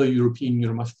for another European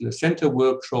Neuromuscular Center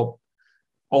workshop,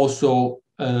 also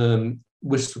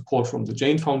with support from the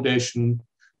Jane Foundation,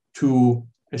 to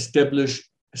establish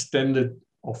a standard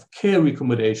of care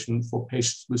recommendation for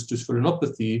patients with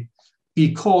dysferlinopathy,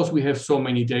 because we have so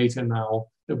many data now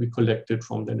that we collected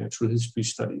from the natural history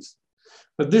studies.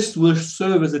 But this will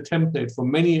serve as a template for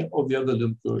many of the other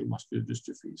limb-girdle muscular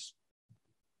dystrophies.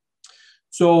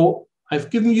 So I've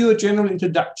given you a general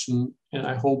introduction, and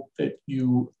I hope that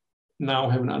you now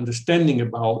have an understanding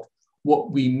about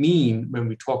what we mean when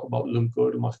we talk about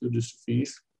limb-girdle muscular dystrophies,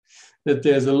 that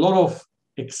there's a lot of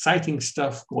exciting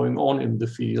stuff going on in the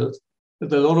field,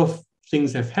 that a lot of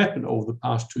things have happened over the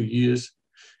past 2 years.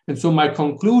 And so my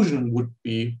conclusion would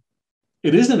be,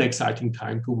 it is an exciting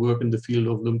time to work in the field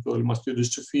of limb-girdle muscular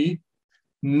dystrophy.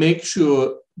 Make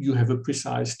sure you have a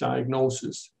precise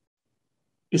diagnosis.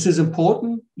 Is this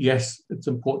important? Yes, it's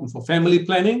important for family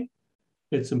planning.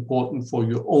 It's important for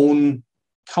your own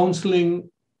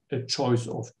counseling, a choice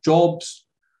of jobs,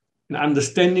 an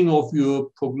understanding of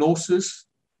your prognosis,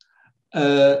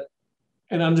 an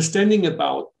understanding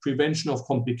about prevention of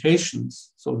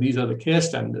complications. So these are the care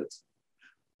standards.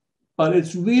 But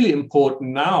it's really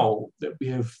important now that we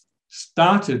have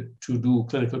started to do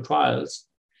clinical trials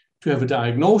to have a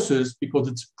diagnosis, because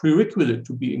it's a prerequisite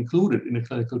to be included in a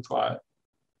clinical trial,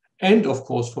 and of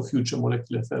course for future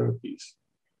molecular therapies.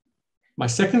 My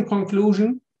second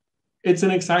conclusion, it's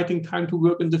an exciting time to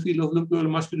work in the field of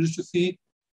limb-girdle muscular dystrophy.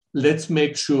 Let's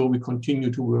make sure we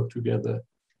continue to work together.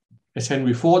 As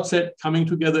Henry Ford said, coming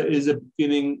together is a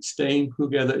beginning, staying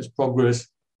together is progress,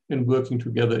 and working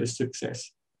together is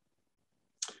success.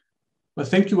 Well,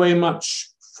 thank you very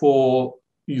much for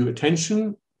your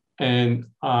attention, and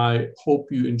I hope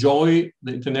you enjoy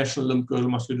the International Limb-Girdle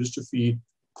Muscular Dystrophy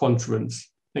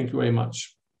Conference. Thank you very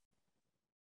much.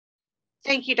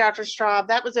 Thank you, Dr. Straub.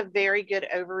 That was a very good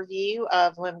overview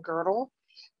of limb-girdle.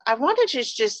 I wanted to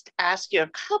just ask you a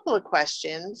couple of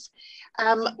questions.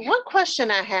 One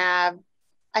question I have,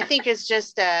 I think is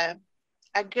just a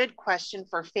good question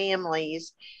for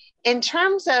families. In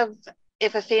terms of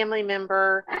if a family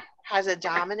member has a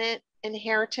dominant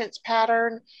inheritance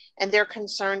pattern and they're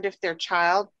concerned if their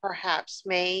child perhaps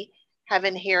may have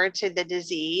inherited the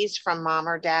disease from mom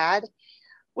or dad,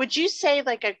 would you say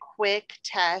like a quick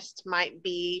test might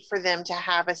be for them to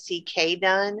have a CK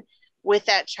done with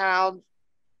that child?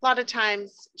 A lot of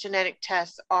times genetic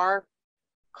tests are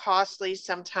costly.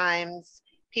 Sometimes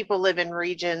people live in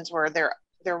regions where they're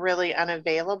really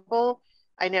unavailable.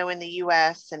 I know in the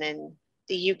US and in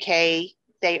the UK,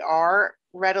 they are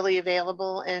readily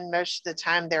available, and most of the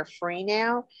time they're free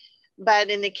now. But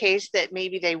in the case that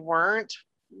maybe they weren't,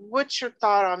 what's your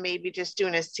thought on maybe just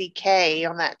doing a CK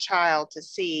on that child to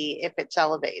see if it's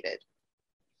elevated?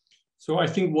 So I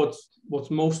think what's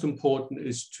most important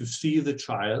is to see the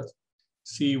child,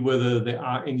 see whether there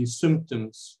are any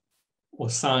symptoms or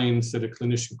signs that a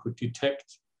clinician could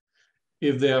detect.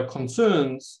 If there are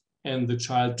concerns and the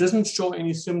child doesn't show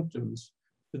any symptoms,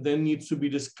 it then needs to be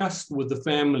discussed with the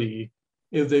family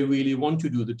if they really want to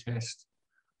do the test.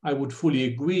 I would fully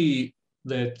agree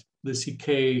that the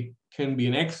CK can be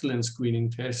an excellent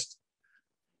screening test.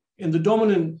 In the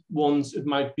dominant ones, it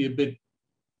might be a bit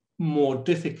more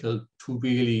difficult to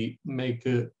really make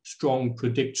a strong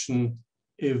prediction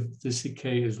if the CK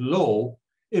is low.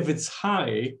 If it's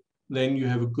high, then you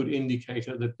have a good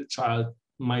indicator that the child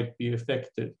might be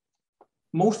affected.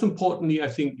 Most importantly, I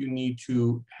think you need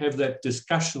to have that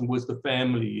discussion with the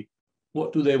family.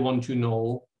 What do they want to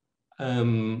know?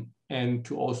 And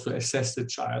to also assess the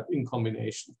child in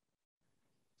combination.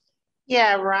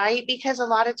 Yeah, right. Because a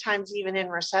lot of times, even in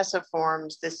recessive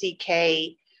forms, the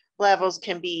CK levels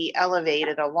can be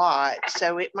elevated a lot.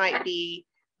 So it might be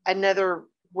another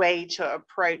way to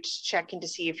approach checking to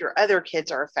see if your other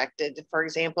kids are affected. For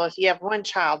example, if you have one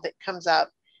child that comes up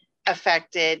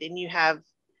affected and you have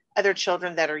other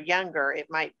children that are younger, it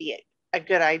might be a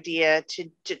good idea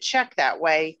to check that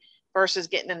way versus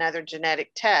getting another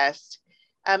genetic test.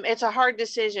 It's a hard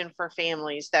decision for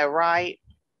families though, right?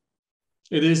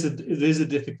 It is a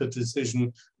difficult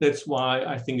decision. That's why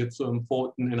I think it's so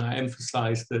important, and I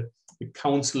emphasize the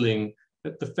counseling,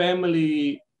 that the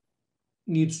family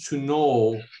needs to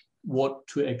know what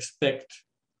to expect,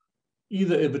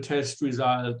 either if a test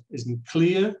result isn't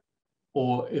clear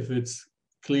or if it's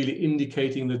clearly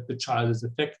indicating that the child is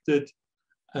affected.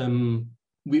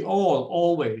 We all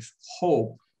always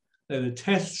hope that a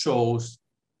test shows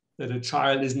that a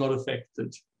child is not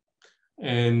affected.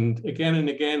 And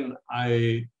again,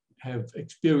 I have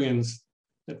experienced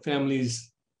that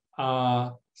families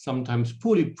are sometimes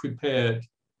poorly prepared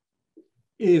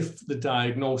if the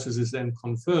diagnosis is then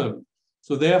confirmed.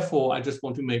 So therefore, I just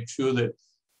want to make sure that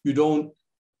you don't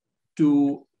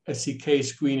do a CK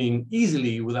screening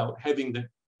easily without having the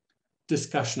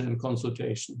discussion and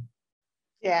consultation.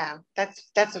 Yeah,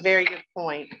 that's a very good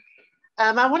point.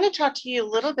 I want to talk to you a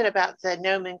little bit about the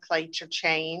nomenclature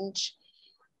change.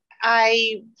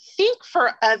 I think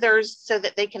for others, so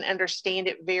that they can understand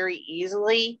it very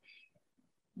easily,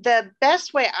 the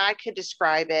best way I could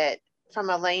describe it from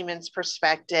a layman's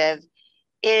perspective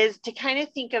is to kind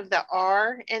of think of the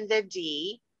R and the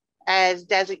D as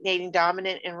designating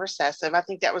dominant and recessive. I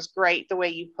think that was great the way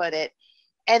you put it.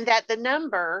 And that the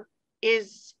number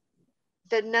is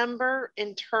the number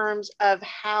in terms of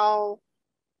how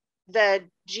the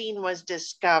gene was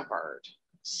discovered.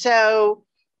 So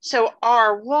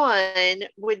R1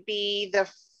 would be the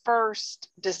first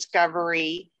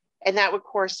discovery, and that would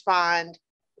correspond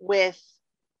with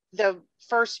the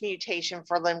first mutation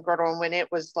for limb-girdle and when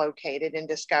it was located and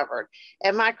discovered.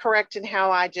 Am I correct in how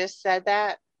I just said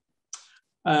that?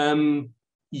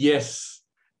 Yes,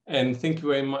 and thank you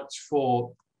very much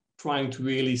for trying to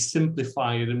really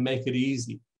simplify it and make it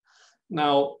easy.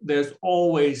 Now, there's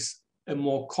always a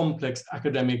more complex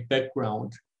academic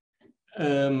background.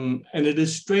 And it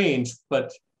is strange,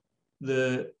 but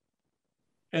the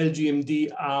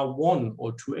LGMD R1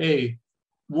 or 2A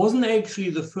wasn't actually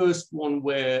the first one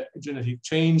where a genetic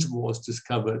change was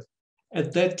discovered.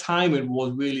 At that time, it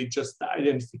was really just the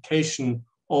identification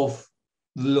of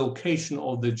the location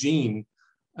of the gene.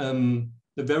 The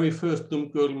very first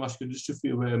Limb-Girdle Muscular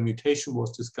Dystrophy where a mutation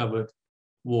was discovered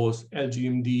was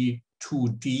LGMD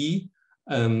 2D.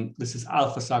 This is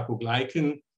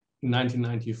alpha-sarcoglycan in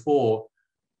 1994.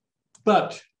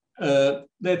 But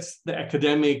that's the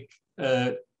academic,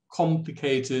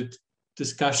 complicated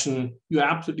discussion. You're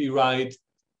absolutely right.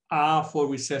 R for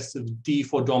recessive, D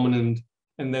for dominant,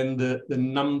 and then the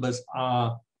numbers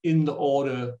are in the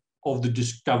order of the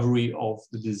discovery of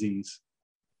the disease.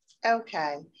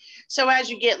 Okay. So as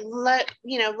you get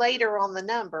later on the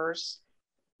numbers,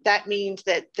 that means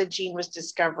that the gene was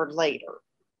discovered later.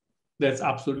 That's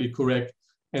absolutely correct.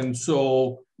 And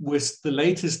so with the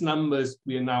latest numbers,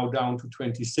 we are now down to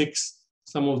 26.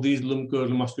 Some of these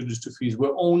limb-girdle muscular dystrophies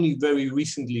were only very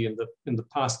recently in the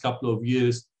past couple of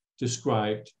years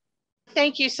described.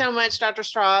 Thank you so much, Dr.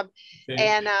 Straub. Okay.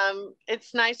 And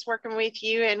it's nice working with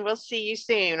you, and we'll see you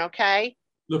soon, okay?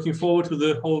 Looking forward to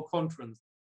the whole conference.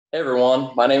 Hey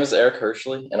everyone, my name is Aric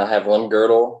Hershley, and I have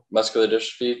limb-girdle muscular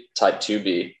dystrophy type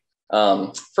 2B.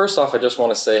 First off, I just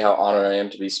want to say how honored I am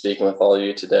to be speaking with all of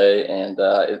you today, and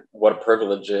what a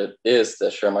privilege it is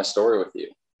to share my story with you.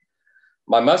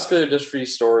 My muscular dystrophy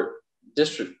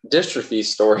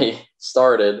story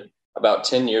started about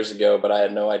 10 years ago, but I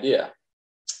had no idea.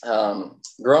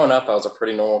 Growing up, I was a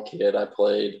pretty normal kid. I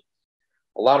played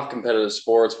a lot of competitive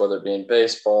sports, whether it be in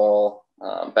baseball,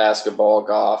 basketball,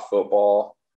 golf,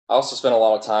 football. I also spent a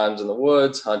lot of times in the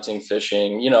woods, hunting,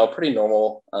 fishing, pretty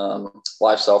normal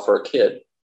lifestyle for a kid.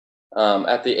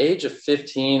 At the age of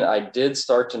 15, I did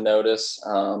start to notice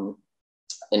a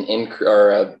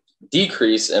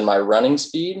decrease in my running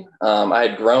speed. I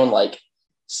had grown like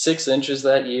 6 inches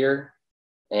that year,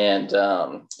 and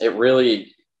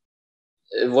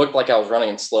it looked like I was running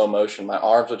in slow motion. My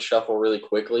arms would shuffle really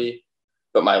quickly,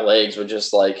 but my legs would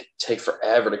just like take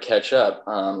forever to catch up.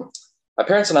 My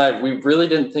parents and I, we really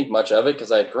didn't think much of it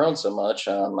because I had grown so much.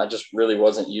 I just really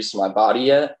wasn't used to my body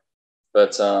yet.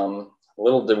 But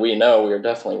little did we know, we were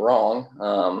definitely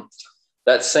wrong.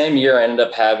 That same year, I ended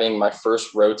up having my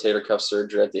first rotator cuff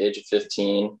surgery at the age of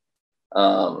 15,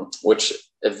 which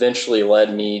eventually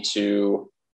led me to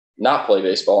not play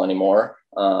baseball anymore.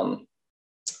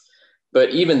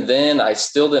 But even then, I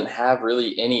still didn't have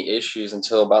really any issues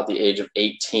until about the age of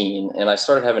 18. And I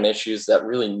started having issues that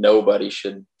really nobody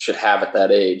should have at that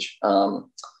age.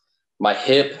 My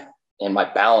hip and my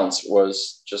balance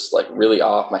was just like really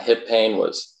off. My hip pain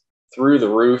was through the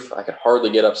roof. I could hardly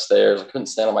get upstairs. I couldn't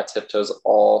stand on my tiptoes at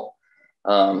all.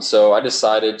 So I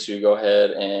decided to go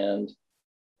ahead and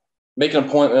make an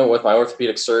appointment with my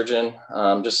orthopedic surgeon,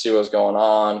 just see what was going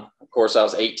on. Of course, I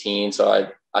was 18, so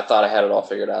I thought I had it all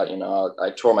figured out.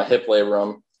 I tore my hip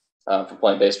labrum from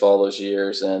playing baseball those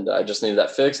years, and I just needed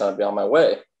that fixed, and I'd be on my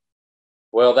way.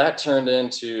 Well, that turned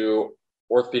into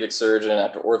orthopedic surgeon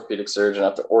after orthopedic surgeon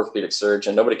after orthopedic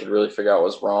surgeon. Nobody could really figure out what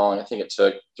was wrong. I think it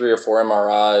took 3 or 4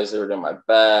 MRIs. They were doing my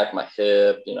back, my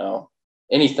hip,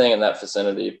 anything in that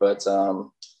vicinity. But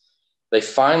they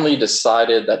finally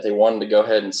decided that they wanted to go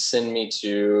ahead and send me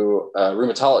to a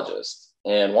rheumatologist.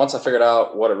 And once I figured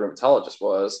out what a rheumatologist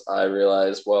was, I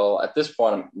realized, well, at this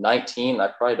point, I'm 19. I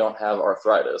probably don't have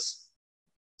arthritis.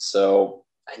 So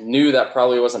I knew that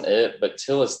probably wasn't it. But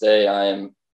till this day, I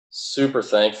am super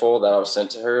thankful that I was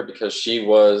sent to her, because she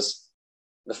was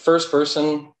the first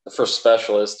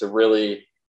specialist to really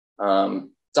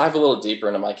dive a little deeper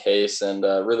into my case and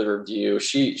really review.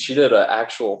 She did an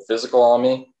actual physical on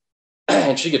me,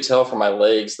 and she could tell from my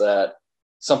legs that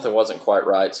something wasn't quite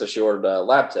right. So she ordered a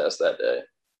lab test that day.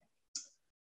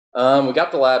 We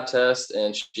got the lab test,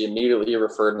 and she immediately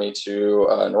referred me to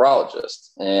a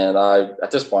neurologist. And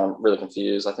at this point, I'm really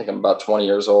confused. I think I'm about 20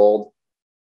 years old.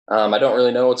 I don't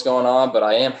really know what's going on, but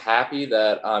I am happy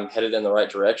that I'm headed in the right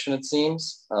direction, it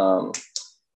seems.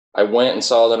 I went and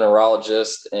saw the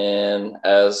neurologist, and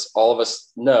as all of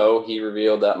us know, he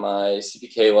revealed that my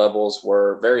CPK levels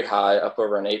were very high, up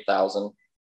over an 8,000.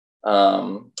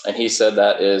 And he said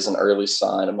that is an early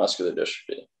sign of muscular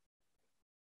dystrophy.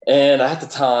 And at the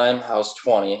time, I was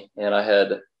 20, and I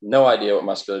had no idea what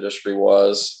muscular dystrophy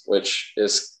was, which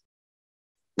is,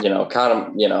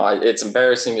 it's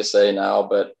embarrassing to say now,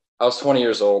 but I was 20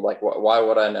 years old. Like, why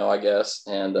would I know, I guess?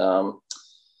 And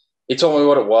he told me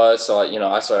what it was. So,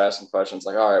 I started asking questions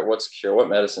like, all right, what's Cure? What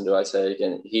medicine do I take?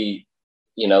 And he,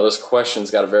 those questions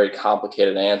got a very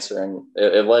complicated answer, and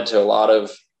it led to a lot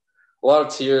of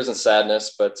tears and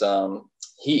sadness. But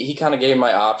he kind of gave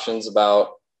my options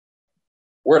about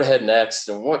where to head next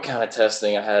and what kind of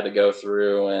testing I had to go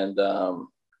through. And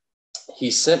he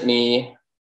sent me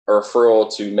a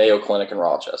referral to Mayo Clinic in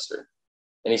Rochester.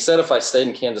 And he said if I stayed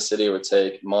in Kansas City, it would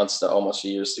take months to almost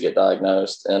years to get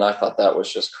diagnosed. And I thought that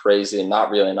was just crazy and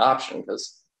not really an option,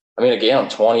 because, again, I'm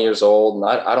 20 years old,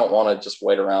 and I don't want to just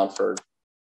wait around for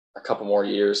a couple more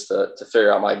years to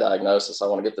figure out my diagnosis. I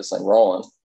want to get this thing rolling.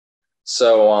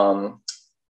 So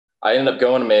I ended up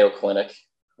going to Mayo Clinic,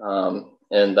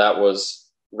 and that was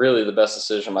really the best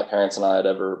decision my parents and I had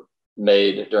ever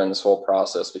made during this whole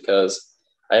process, because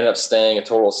I ended up staying a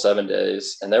total of 7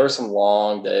 days, and there were some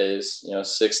long days,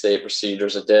 6 to 8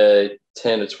 procedures a day,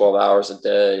 10 to 12 hours a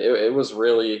day. It was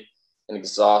really an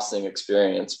exhausting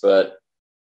experience, but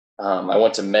I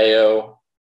went to Mayo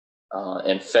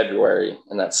in February,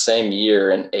 and that same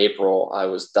year in April, I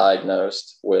was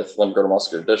diagnosed with Limb-Girdle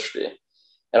Muscular Dystrophy.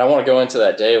 And I want to go into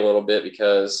that day a little bit,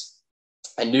 because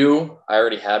I knew I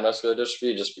already had muscular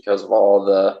dystrophy just because of all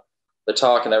the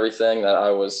talk and everything that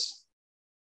I was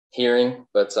hearing,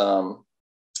 but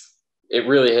it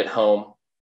really hit home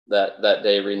that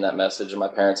day reading that message, and my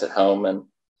parents at home, and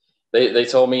they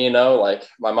told me, like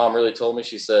my mom really told me,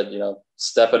 she said,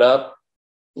 step it up,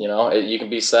 you can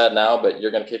be sad now, but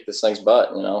you're going to kick this thing's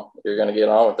butt, you're going to get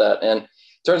on with that. And it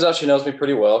turns out she knows me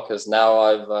pretty well, because now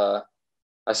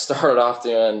I started off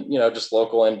doing, just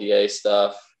local MDA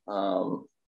stuff,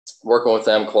 working with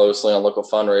them closely on local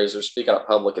fundraisers, speaking at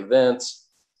public events,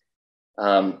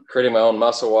 creating my own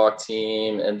muscle walk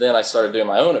team. And then I started doing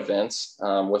my own events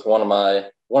with one of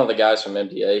one of the guys from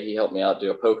MDA, he helped me out do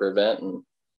a poker event. And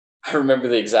I remember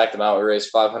the exact amount. We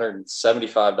raised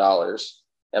 $575.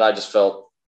 And I just felt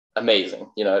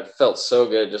amazing. You know, it felt so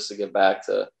good just to give back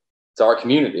to our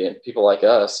community and people like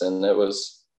us. And it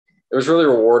was really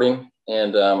rewarding.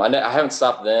 And I haven't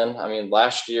stopped then. I mean,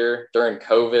 last year during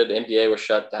COVID, MDA was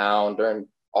shut down. During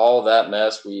all that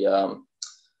mess,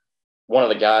 one of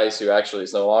the guys who actually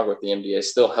is no longer with the MDA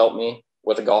still helped me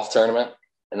with a golf tournament.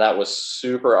 And that was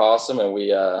super awesome. And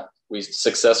we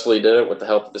successfully did it with the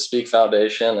help of the Speak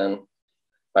Foundation and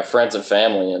my friends and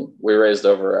family. And we raised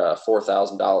over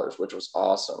 $4,000, which was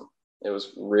awesome. It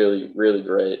was really, really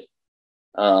great.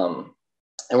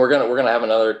 And we're gonna have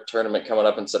another tournament coming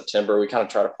up in September. We kind of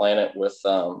try to plan it with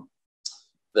the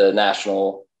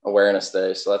National Awareness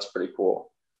Day, so that's pretty cool.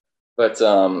 But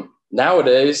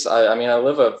nowadays, I mean, I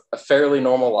live a fairly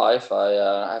normal life.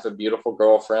 I have a beautiful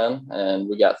girlfriend, and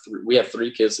we have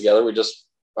 3 kids together. We just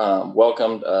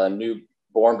welcomed a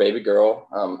newborn baby girl,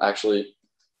 actually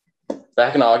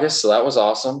back in August, so that was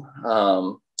awesome.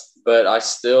 But I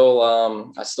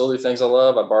still do things I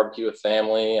love. I barbecue with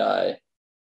family. I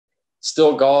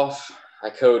still golf. I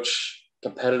coach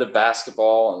competitive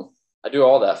basketball, and I do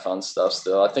all that fun stuff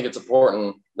still. I think it's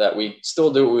important that we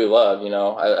still do what we love, you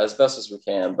know, as best as we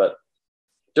can. But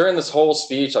during this whole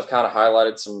speech, I've kind of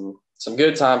highlighted some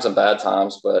good times and bad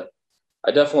times, but I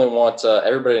definitely want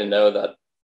everybody to know that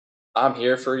I'm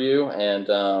here for you, and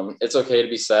it's okay to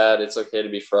be sad. It's okay to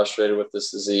be frustrated with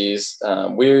this disease.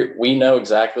 We know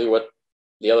exactly what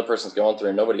the other person's going through,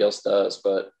 and nobody else does,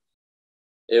 but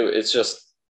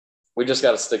we just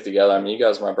got to stick together. I mean, you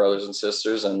guys are my brothers and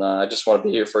sisters, and I just want to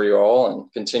be here for you all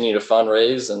and continue to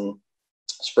fundraise and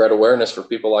spread awareness for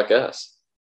people like us.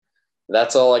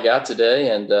 That's all I got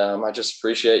today, and I just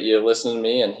appreciate you listening to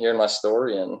me and hearing my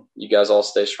story, and you guys all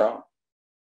stay strong.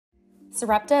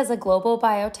 Sarepta is a global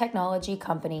biotechnology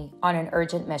company on an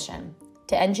urgent mission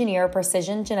to engineer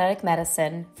precision genetic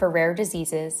medicine for rare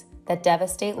diseases that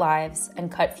devastate lives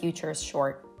and cut futures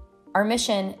short. Our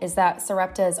mission is that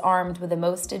Sarepta is armed with the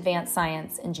most advanced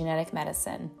science in genetic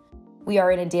medicine. We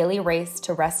are in a daily race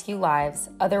to rescue lives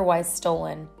otherwise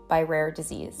stolen by rare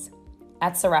disease.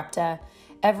 At Sarepta,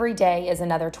 every day is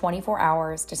another 24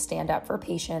 hours to stand up for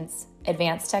patients,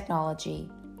 advance technology,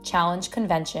 challenge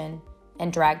convention,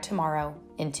 and drag tomorrow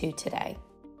into today.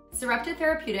 Sarepta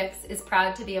Therapeutics is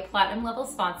proud to be a platinum-level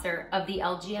sponsor of the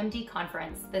LGMD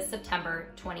Conference this September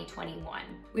 2021.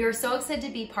 We are so excited to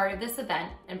be part of this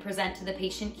event and present to the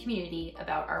patient community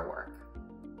about our work.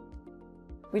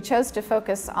 We chose to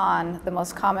focus on the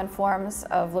most common forms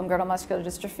of limb-girdle muscular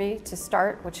dystrophy to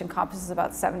start, which encompasses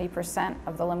about 70%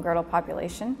 of the limb-girdle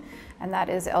population, and that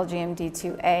is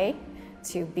LGMD2A,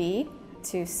 2B,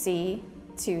 2C,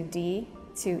 2D,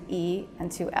 2E,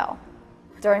 and 2L.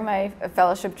 During my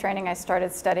fellowship training, I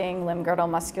started studying limb-girdle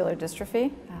muscular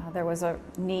dystrophy. There was a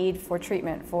need for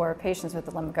treatment for patients with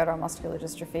the limb-girdle muscular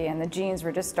dystrophy, and the genes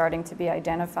were just starting to be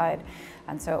identified.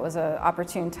 And so it was an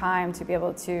opportune time to be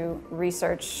able to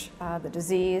research the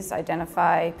disease,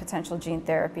 identify potential gene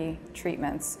therapy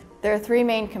treatments. There are 3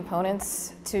 main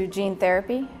components to gene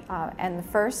therapy, and the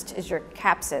first is your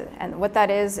capsid. And what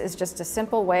that is just a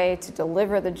simple way to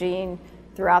deliver the gene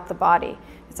throughout the body.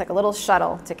 It's like a little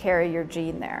shuttle to carry your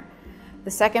gene there.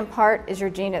 The second part is your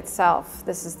gene itself.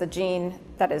 This is the gene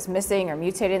that is missing or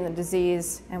mutated in the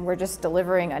disease, and we're just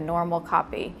delivering a normal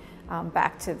copy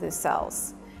back to the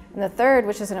cells. And the third,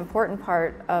 which is an important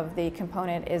part of the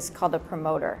component, is called a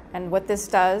promoter. And what this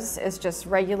does is just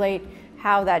regulate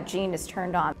how that gene is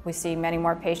turned on. We see many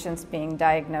more patients being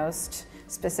diagnosed.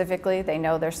 Specifically, they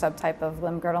know their subtype of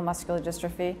limb-girdle muscular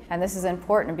dystrophy. And this is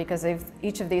important because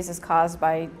each of these is caused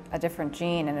by a different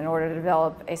gene. And in order to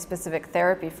develop a specific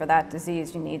therapy for that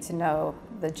disease, you need to know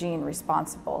the gene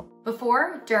responsible.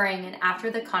 Before, during, and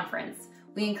after the conference,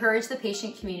 we encourage the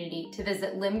patient community to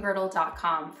visit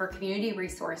limb-girdle.com for community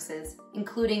resources,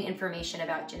 including information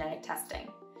about genetic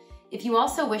testing. If you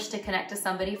also wish to connect to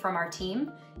somebody from our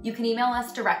team, you can email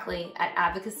us directly at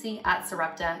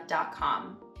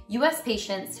advocacy@sarepta.com. U.S.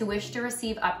 patients who wish to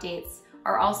receive updates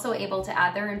are also able to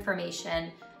add their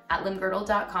information at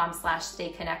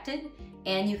limb-girdle.com/stay-connected,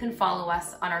 and you can follow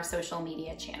us on our social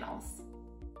media channels.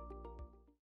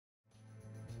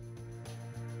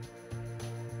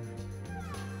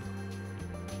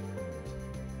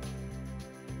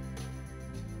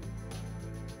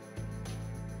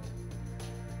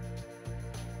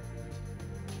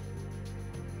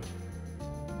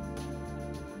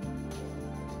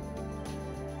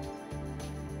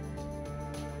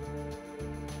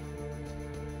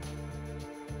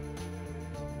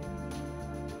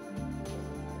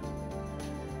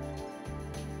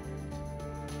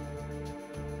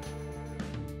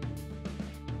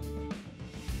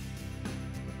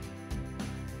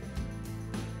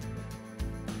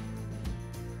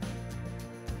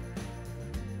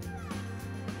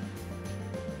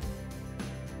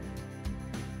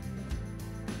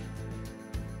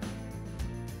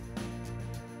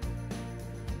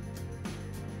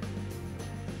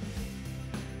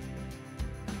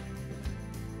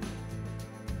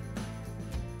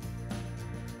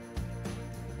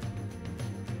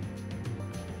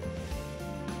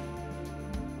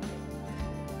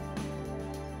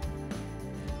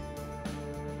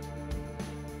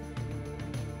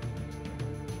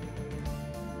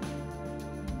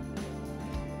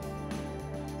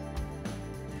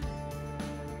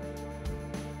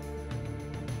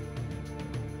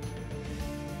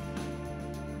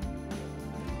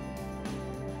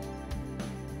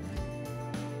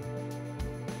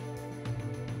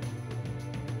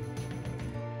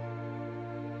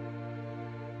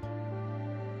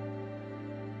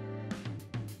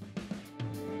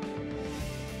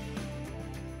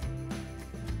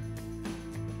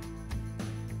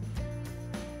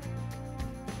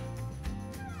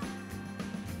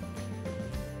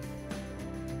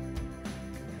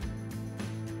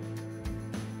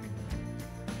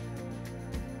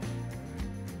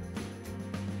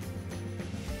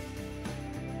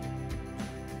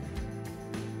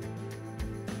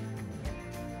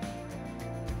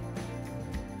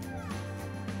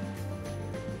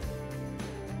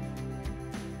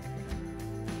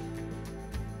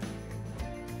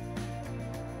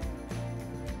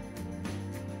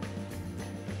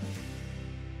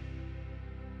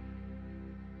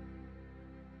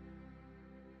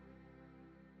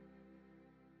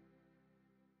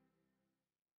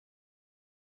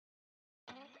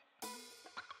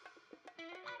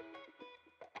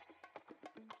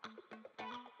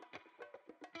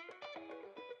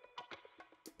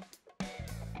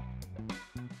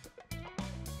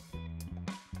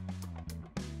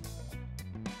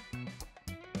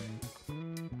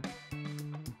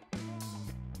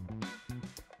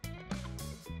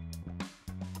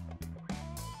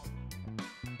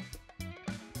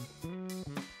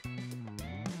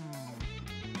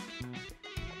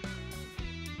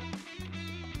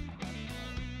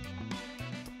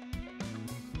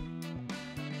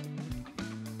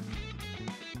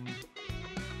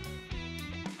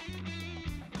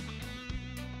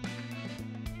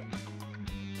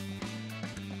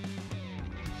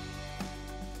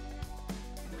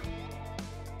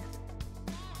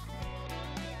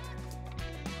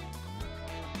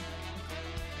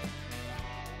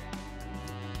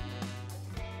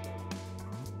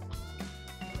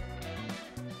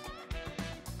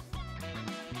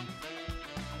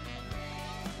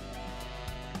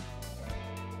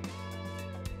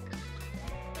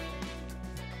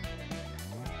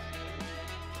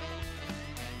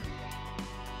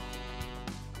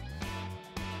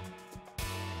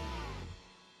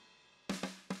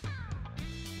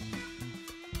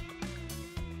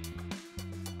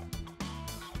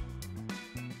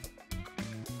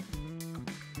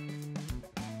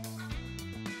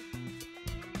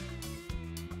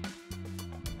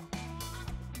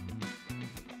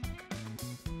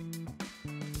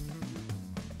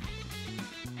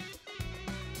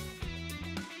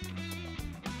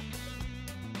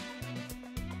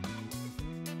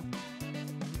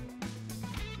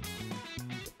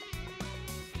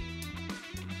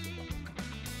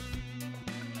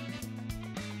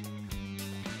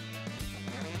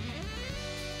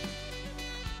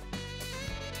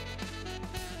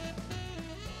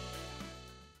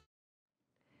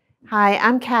 Hi,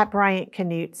 I'm Kat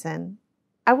Bryant-Knutson.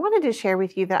 I wanted to share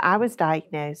with you that I was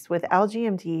diagnosed with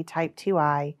LGMD type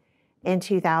 2I in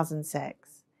 2006.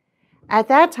 At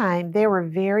that time, there were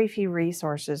very few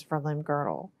resources for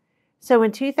limb-girdle. So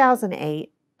in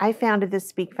 2008, I founded the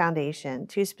Speak Foundation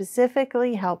to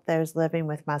specifically help those living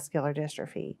with muscular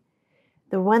dystrophy.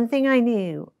 The one thing I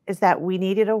knew is that we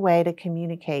needed a way to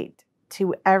communicate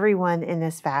to everyone in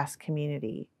this vast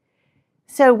community.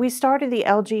 So we started the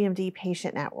LGMD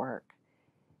Patient Network.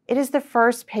 It is the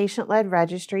first patient-led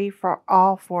registry for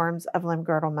all forms of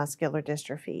limb-girdle muscular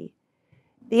dystrophy.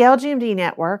 The LGMD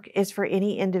Network is for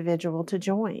any individual to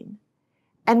join.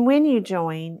 And when you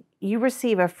join, you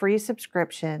receive a free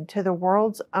subscription to the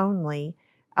world's only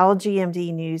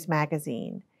LGMD news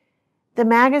magazine. The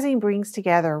magazine brings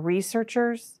together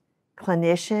researchers,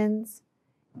 clinicians,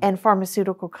 and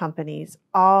pharmaceutical companies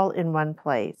all in one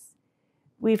place.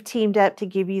 We've teamed up to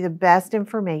give you the best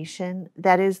information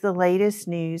that is the latest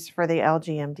news for the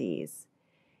LGMDs.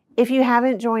 If you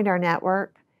haven't joined our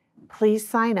network, please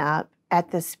sign up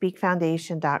at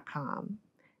thespeakfoundation.com.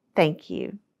 Thank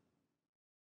you.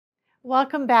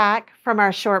 Welcome back from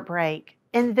our short break.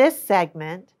 In this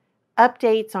segment,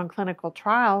 updates on clinical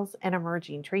trials and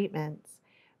emerging treatments,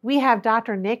 we have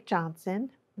Dr. Nick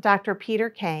Johnson, Dr. Peter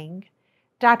Kang,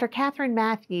 Dr. Katherine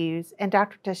Mathews, and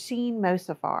Dr. Tahseen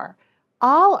Mozaffar.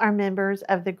 All are members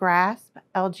of the GRASP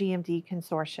LGMD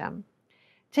Consortium.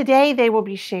 Today, they will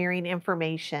be sharing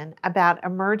information about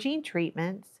emerging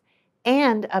treatments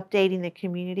and updating the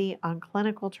community on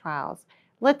clinical trials.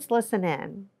 Let's listen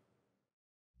in.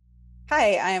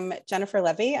 Hi, I'm Jennifer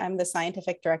Levy. I'm the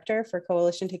Scientific Director for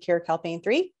Coalition to Cure Calpain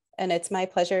 3, and it's my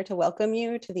pleasure to welcome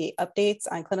you to the Updates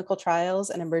on Clinical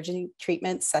Trials and Emerging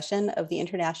Treatments session of the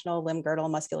International Limb-Girdle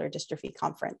Muscular Dystrophy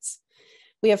Conference.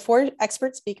 We have 4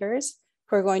 expert speakers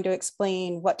who are going to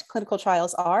explain what clinical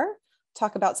trials are,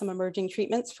 talk about some emerging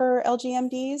treatments for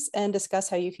LGMDs, and discuss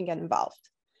how you can get involved.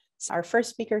 So our first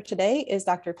speaker today is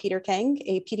Dr. Peter Kang,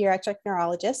 a pediatric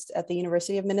neurologist at the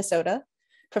University of Minnesota,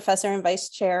 professor and vice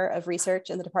chair of research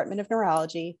in the Department of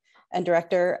Neurology, and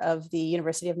director of the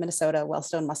University of Minnesota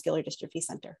Wellstone Muscular Dystrophy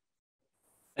Center.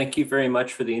 Thank you very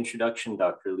much for the introduction,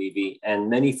 Dr. Levy, and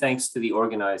many thanks to the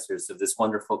organizers of this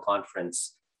wonderful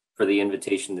conference for the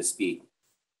invitation to speak.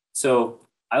 So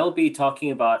I'll be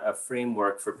talking about a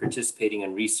framework for participating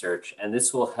in research, and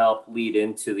this will help lead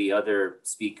into the other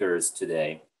speakers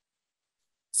today.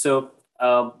 So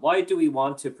why do we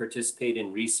want to participate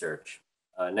in research?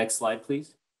 Next slide,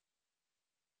 please.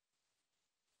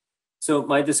 So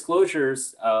my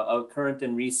disclosures of current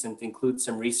and recent include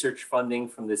some research funding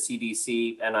from the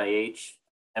CDC, NIH,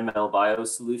 ML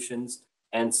Biosolutions,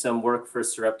 and some work for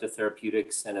Sarepta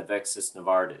Therapeutics and Avexis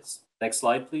Novartis. Next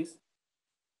slide, please.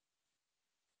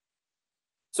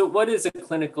 So what is a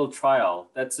clinical trial?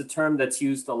 That's a term that's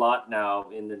used a lot now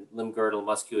in the limb-girdle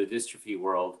muscular dystrophy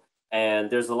world. And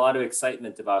there's a lot of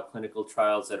excitement about clinical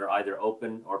trials that are either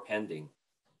open or pending.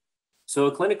 So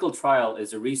a clinical trial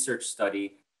is a research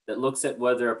study that looks at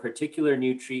whether a particular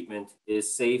new treatment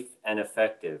is safe and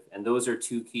effective. And those are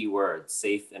 2 key words,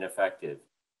 safe and effective.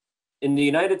 In the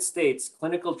United States,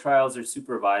 clinical trials are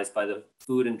supervised by the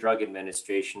Food and Drug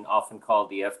Administration, often called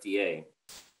the FDA.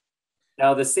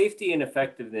 Now, the safety and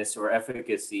effectiveness or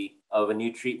efficacy of a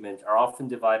new treatment are often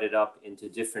divided up into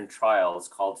different trials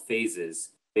called phases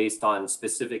based on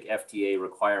specific FDA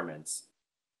requirements.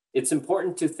 It's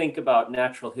important to think about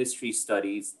natural history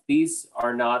studies. These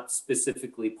are not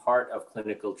specifically part of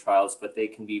clinical trials, but they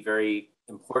can be very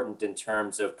important in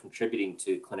terms of contributing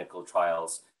to clinical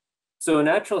trials. So a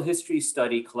natural history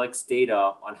study collects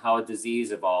data on how a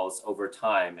disease evolves over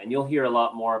time, and you'll hear a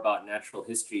lot more about natural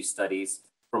history studies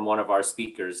from one of our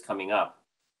speakers coming up.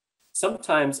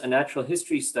 Sometimes a natural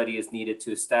history study is needed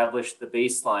to establish the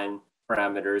baseline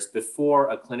parameters before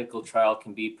a clinical trial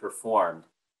can be performed.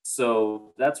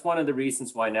 So that's one of the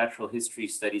reasons why natural history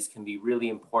studies can be really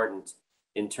important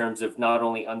in terms of not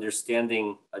only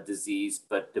understanding a disease,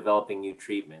 but developing new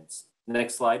treatments.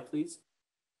 Next slide, please.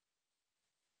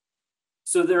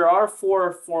 So there are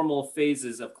 4 formal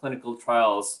phases of clinical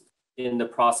trials in the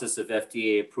process of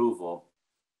FDA approval.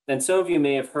 And some of you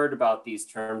may have heard about these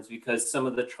terms because some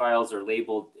of the trials are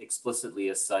labeled explicitly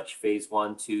as such, phase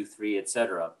 1, 2, 3,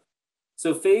 etc.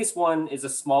 So phase 1 is a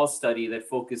small study that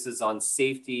focuses on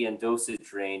safety and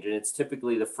dosage range, and it's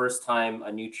typically the first time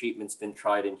a new treatment's been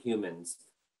tried in humans.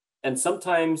 And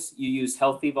sometimes you use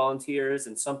healthy volunteers,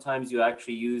 and sometimes you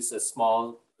actually use a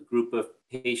small group of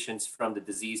patients from the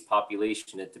disease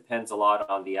population. It depends a lot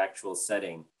on the actual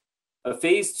setting. A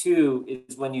phase 2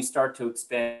 is when you start to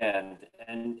expand,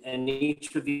 and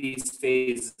each of these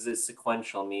phases is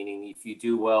sequential, meaning if you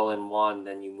do well in one,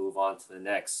 then you move on to the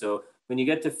next. So when you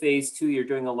get to phase 2, you're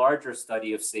doing a larger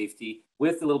study of safety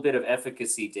with a little bit of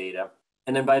efficacy data.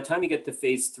 And then by the time you get to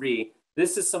phase 3,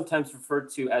 this is sometimes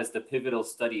referred to as the pivotal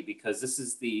study because this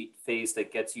is the phase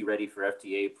that gets you ready for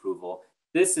FDA approval.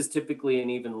 This is typically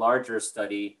an even larger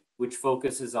study which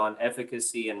focuses on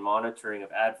efficacy and monitoring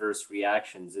of adverse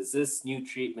reactions. Is this new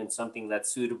treatment something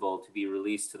that's suitable to be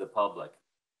released to the public?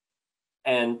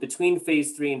 And between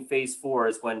phase 3 and phase 4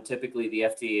 is when typically the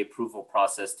FDA approval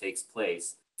process takes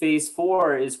place. Phase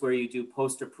 4 is where you do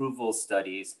post-approval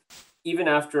studies. Even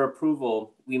after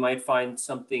approval, we might find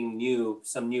something new,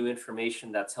 some new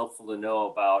information that's helpful to know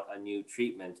about a new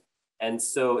treatment. And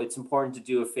so it's important to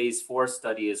do a phase 4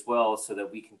 study as well so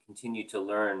that we can continue to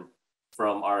learn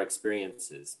from our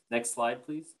experiences. Next slide,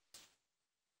 please.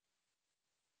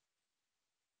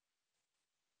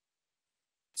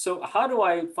 So how do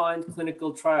I find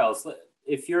clinical trials?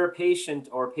 If you're a patient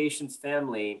or a patient's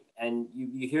family and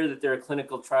you hear that there are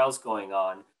clinical trials going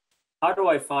on, how do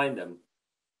I find them?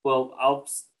 Well,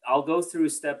 I'll go through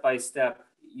step by step.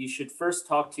 You should first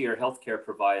talk to your healthcare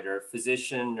provider,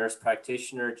 physician, nurse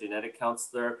practitioner, genetic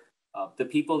counselor, the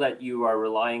people that you are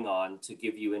relying on to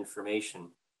give you information.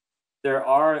 There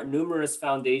are numerous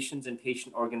foundations and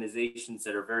patient organizations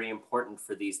that are very important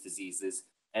for these diseases,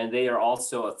 and they are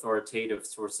also authoritative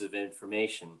sources of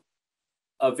information.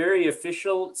 A very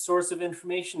official source of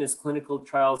information is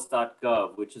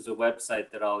clinicaltrials.gov, which is a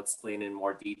website that I'll explain in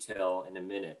more detail in a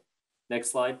minute. Next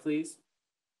slide, please.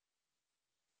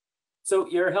 So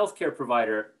you're a healthcare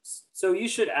provider. So you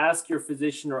should ask your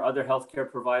physician or other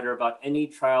healthcare provider about any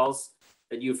trials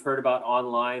that you've heard about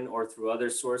online or through other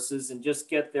sources and just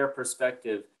get their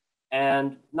perspective.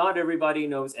 And not everybody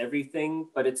knows everything,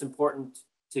 but it's important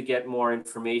to get more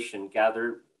information,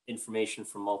 gather information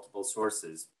from multiple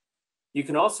sources. You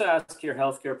can also ask your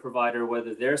healthcare provider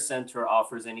whether their center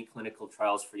offers any clinical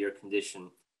trials for your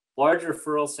condition. Large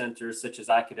referral centers, such as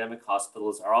academic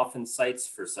hospitals, are often sites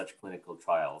for such clinical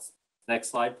trials. Next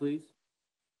slide, please.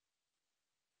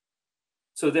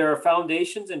 So there are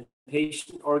foundations and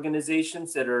patient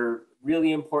organizations that are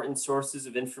really important sources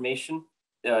of information.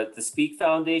 The SPEAK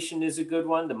Foundation is a good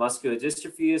one, the Muscular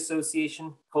Dystrophy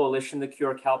Association, Coalition to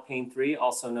Cure Calpain 3,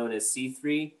 also known as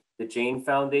C3, the Jane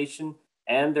Foundation,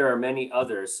 and there are many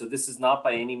others. So this is not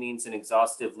by any means an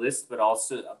exhaustive list,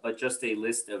 but just a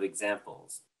list of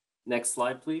examples. Next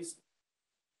slide, please.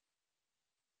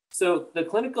 So the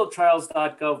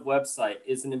clinicaltrials.gov website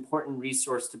is an important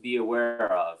resource to be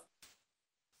aware of.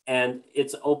 And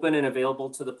it's open and available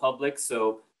to the public.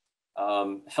 So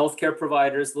healthcare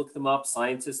providers look them up,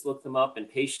 scientists look them up, and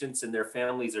patients and their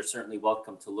families are certainly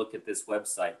welcome to look at this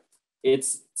website.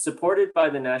 It's supported by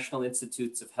the National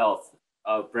Institutes of Health,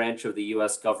 a branch of the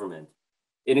US government.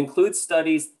 It includes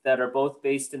studies that are both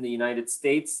based in the United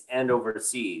States and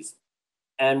overseas.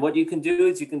 And what you can do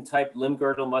is you can type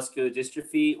limb-girdle muscular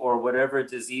dystrophy or whatever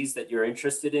disease that you're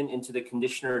interested in into the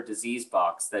condition or disease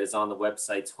box that is on the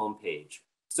website's homepage.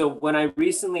 So when I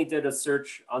recently did a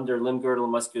search under limb-girdle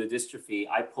muscular dystrophy,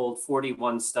 I pulled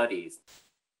 41 studies.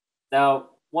 Now,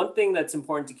 one thing that's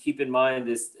important to keep in mind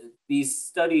is these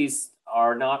studies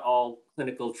are not all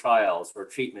clinical trials or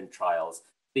treatment trials.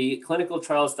 The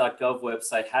clinicaltrials.gov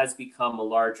website has become a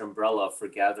large umbrella for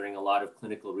gathering a lot of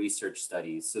clinical research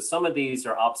studies. So some of these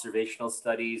are observational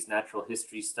studies, natural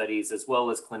history studies, as well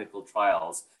as clinical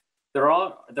trials. There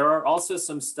are also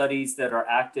some studies that are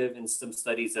active and some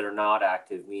studies that are not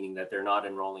active, meaning that they're not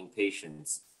enrolling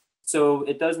patients. So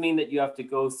it does mean that you have to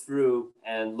go through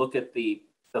and look at the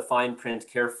fine print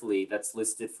carefully that's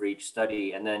listed for each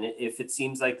study. And then if it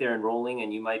seems like they're enrolling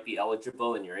and you might be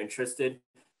eligible and you're interested,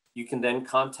 you can then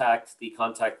contact the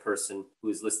contact person who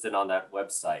is listed on that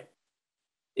website.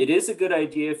 It is a good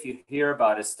idea if you hear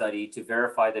about a study to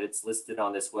verify that it's listed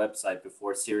on this website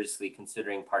before seriously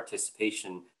considering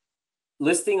participation.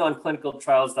 Listing on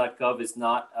clinicaltrials.gov is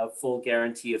not a full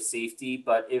guarantee of safety,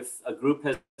 but if a group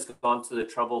has gone to the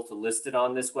trouble to list it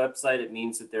on this website, it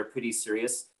means that they're pretty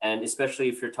serious. And especially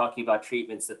if you're talking about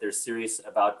treatments, that they're serious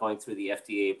about going through the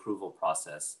FDA approval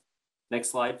process. Next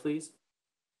slide, please.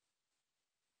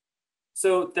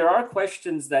 So there are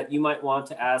questions that you might want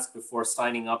to ask before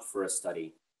signing up for a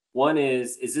study. One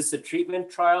is this a treatment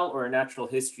trial or a natural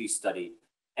history study?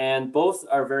 And both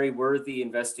are very worthy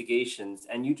investigations.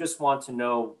 And you just want to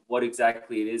know what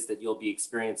exactly it is that you'll be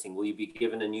experiencing. Will you be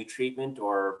given a new treatment,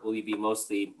 or will you be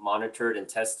mostly monitored and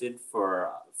tested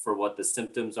for what the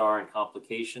symptoms are and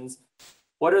complications?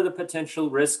 What are the potential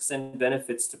risks and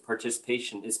benefits to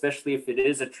participation, especially if it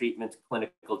is a treatment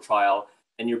clinical trial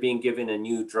and you're being given a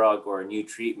new drug or a new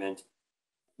treatment?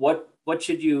 What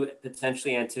should you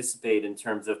potentially anticipate in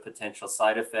terms of potential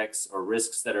side effects or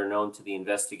risks that are known to the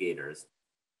investigators?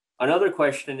 Another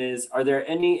question is, are there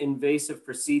any invasive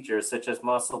procedures such as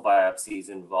muscle biopsies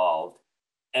involved?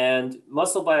 And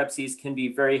muscle biopsies can be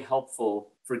very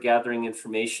helpful for gathering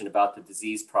information about the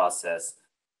disease process.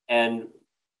 And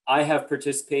I have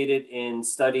participated in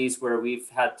studies where we've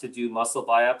had to do muscle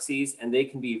biopsies, and they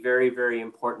can be very, very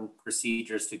important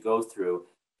procedures to go through.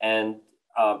 And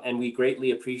we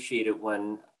greatly appreciate it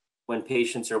when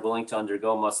patients are willing to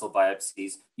undergo muscle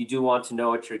biopsies. You do want to know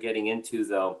what you're getting into,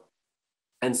 though.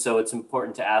 And so it's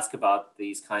important to ask about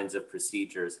these kinds of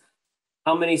procedures.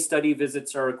 How many study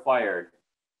visits are required?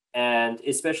 And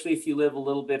especially if you live a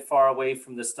little bit far away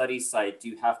from the study site, do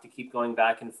you have to keep going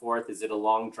back and forth? Is it a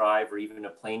long drive or even a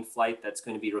plane flight that's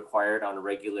going to be required on a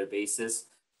regular basis?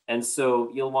 And so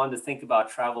you'll want to think about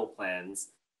travel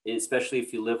plans, especially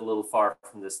if you live a little far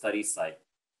from the study site.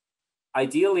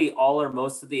 Ideally, all or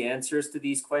most of the answers to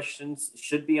these questions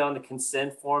should be on the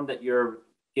consent form that you're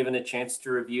given a chance to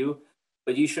review,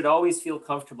 but you should always feel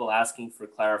comfortable asking for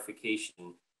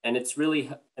clarification. And it's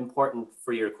really important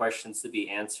for your questions to be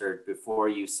answered before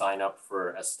you sign up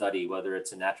for a study, whether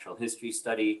it's a natural history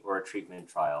study or a treatment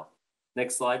trial.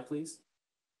 Next slide, please.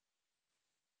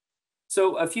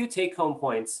 So a few take-home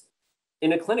points.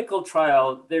 In a clinical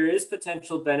trial, there is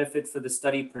potential benefit for the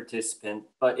study participant,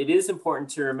 but it is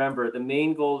important to remember the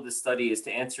main goal of the study is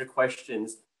to answer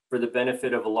questions for the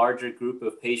benefit of a larger group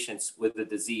of patients with the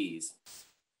disease.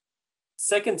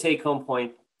 Second take-home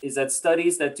point is that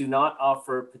studies that do not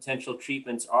offer potential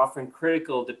treatments are often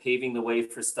critical to paving the way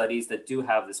for studies that do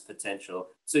have this potential.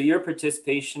 So your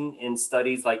participation in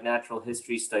studies like natural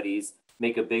history studies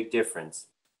make a big difference.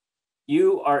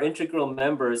 You are integral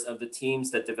members of the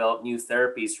teams that develop new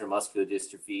therapies for muscular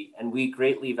dystrophy, and we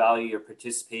greatly value your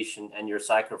participation and your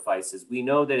sacrifices. We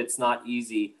know that it's not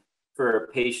easy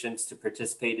for patients to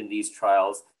participate in these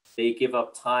trials. They give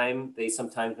up time, they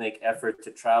sometimes make effort to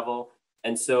travel.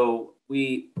 And so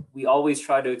we always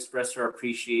try to express our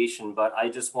appreciation, but I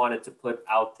just wanted to put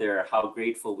out there how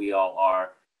grateful we all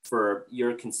are for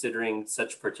your considering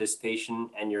such participation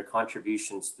and your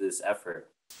contributions to this effort.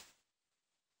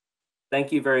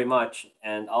 Thank you very much,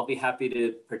 and I'll be happy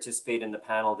to participate in the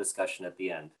panel discussion at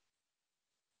the end.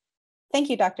 Thank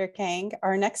you, Dr. Kang.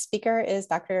 Our next speaker is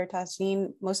Dr.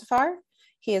 Tahseen Mozaffar.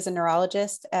 He is a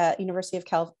neurologist at University of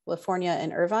California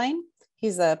in Irvine.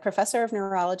 He's a professor of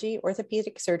neurology,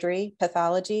 orthopedic surgery,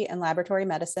 pathology, and laboratory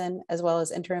medicine, as well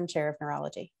as interim chair of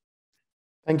neurology.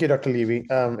 Thank you, Dr. Levy.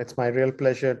 It's my real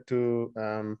pleasure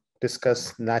to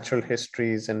discuss natural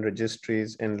histories and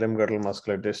registries in limb-girdle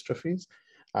muscular dystrophies.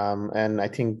 And I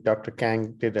think Dr.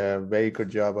 Kang did a very good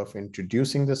job of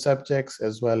introducing the subjects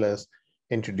as well as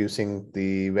introducing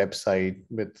the website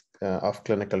of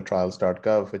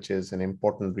clinicaltrials.gov, which is an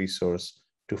important resource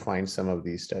to find some of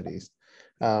these studies.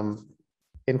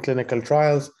 In clinical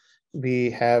trials,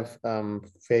 we have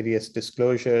various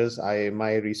disclosures.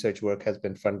 My research work has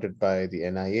been funded by the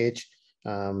NIH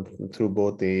through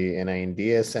both the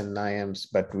NINDS and NIAMS,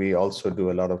 but we also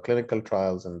do a lot of clinical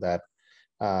trials, and that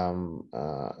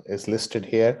is listed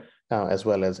here, as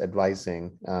well as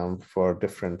advising for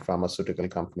different pharmaceutical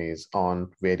companies on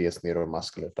various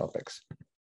neuromuscular topics.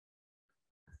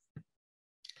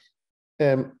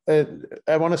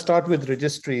 I want to start with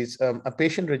registries. A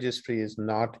patient registry is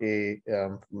not a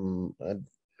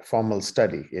formal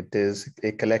study. It is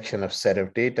a collection of set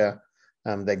of data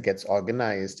that gets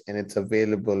organized, and it's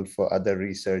available for other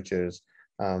researchers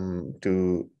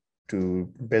to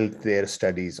build their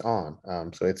studies on.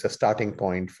 So it's a starting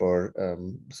point for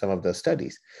some of the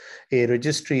studies. A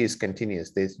registry is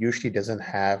continuous. This usually doesn't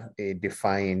have a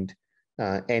defined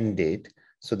end date,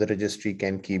 so the registry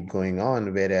can keep going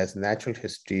on, whereas natural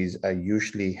histories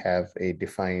usually have a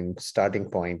defined starting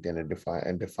point and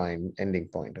a defined ending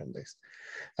point on this.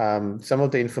 Some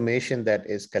of the information that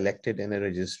is collected in a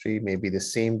registry may be the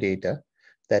same data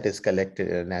that is collected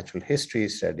in a natural history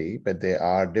study, but there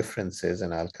are differences,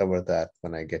 and I'll cover that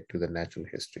when I get to the natural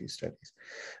history studies.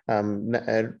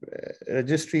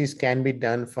 Registries can be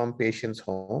done from patients'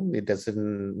 home. It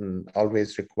doesn't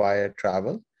always require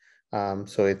travel.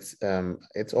 So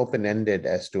it's open-ended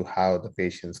as to how the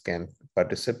patients can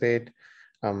participate.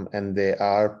 And there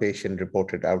are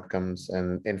patient-reported outcomes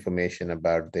and information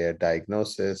about their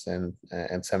diagnosis and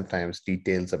sometimes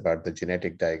details about the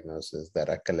genetic diagnosis that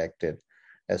are collected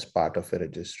as part of a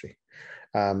registry.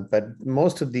 But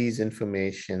most of these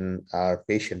information are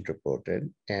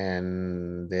patient-reported,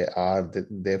 and they are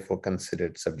therefore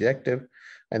considered subjective.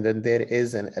 And then there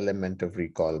is an element of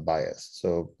recall bias.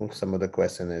 So some of the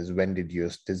question is, when did your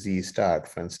disease start?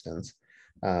 For instance,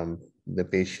 the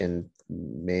patient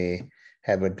may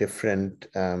have a different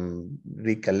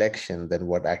recollection than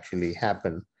what actually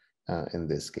happened in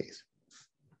this case.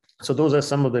 So those are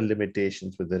some of the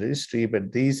limitations with the registry,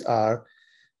 but these are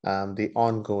the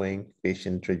ongoing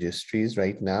patient registries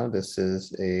right now. This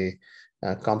is a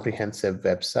comprehensive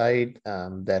website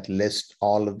that lists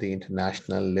all of the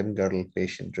international limb-girdle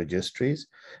patient registries,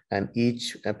 and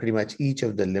pretty much each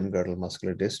of the limb-girdle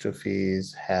muscular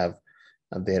dystrophies have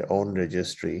their own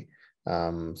registry.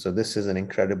 So this is an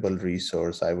incredible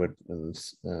resource. I would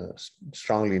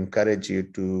strongly encourage you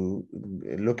to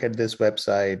look at this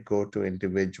website, go to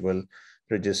individual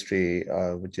registry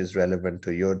which is relevant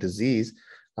to your disease,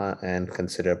 and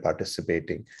consider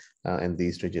participating in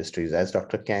these registries. As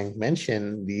Dr. Kang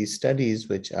mentioned, these studies,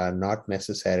 which are not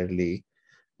necessarily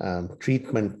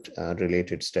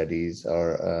treatment-related studies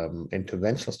or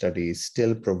interventional studies,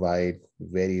 still provide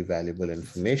very valuable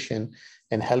information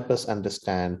and help us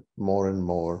understand more and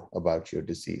more about your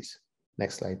disease.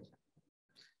 Next slide.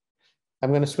 I'm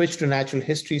going to switch to natural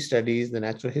history studies. The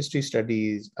natural history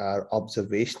studies are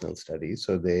observational studies.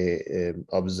 So they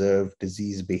observe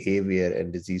disease behavior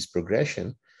and disease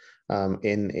progression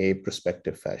in a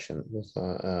prospective fashion.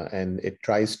 And it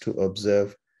tries to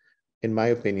observe, in my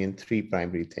opinion, three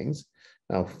primary things.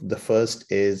 Now, the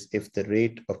first is if the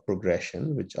rate of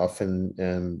progression, which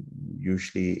often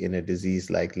usually in a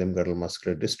disease like limb-girdle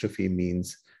muscular dystrophy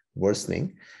means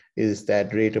worsening, is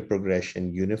that rate of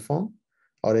progression uniform,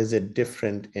 or is it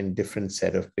different in different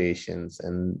set of patients?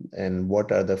 And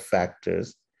what are the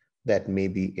factors that may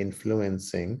be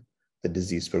influencing the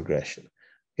disease progression?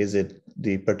 Is it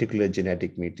the particular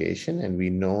genetic mutation? And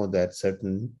we know that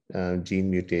certain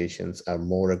gene mutations are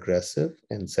more aggressive,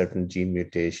 and certain gene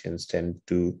mutations tend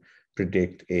to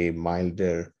predict a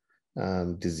milder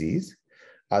disease.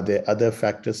 Are there other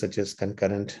factors such as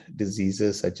concurrent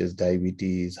diseases, such as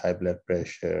diabetes, high blood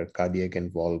pressure, cardiac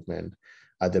involvement?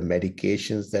 Are there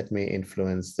medications that may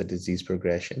influence the disease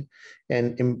progression?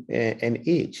 And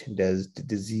age, does the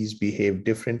disease behave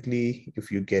differently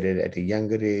if you get it at a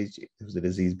younger age? Does the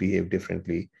disease behave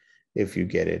differently if you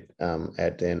get it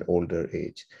at an older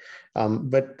age?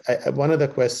 But one of the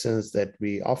questions that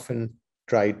we often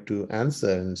try to answer,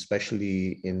 and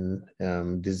especially in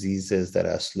diseases that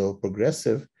are slow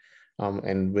progressive,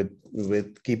 and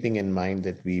with keeping in mind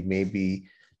that we may be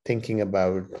thinking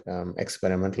about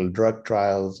experimental drug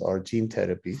trials or gene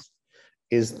therapies,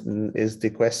 is the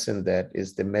question that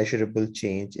is the measurable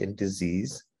change in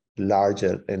disease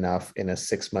larger enough in a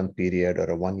 6-month period or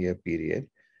a 1-year period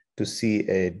to see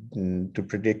to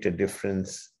predict a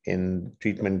difference in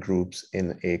treatment groups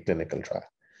in a clinical trial?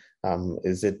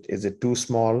 Is it too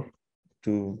small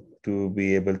to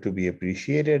be able to be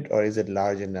appreciated, or is it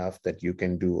large enough that you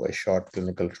can do a short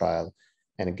clinical trial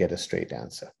and get a straight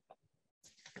answer?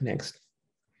 Next.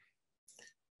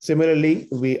 Similarly,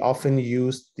 we often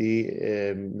use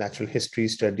the natural history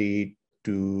study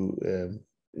to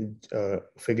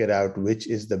figure out which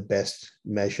is the best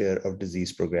measure of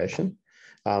disease progression.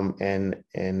 And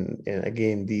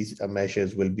again, these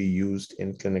measures will be used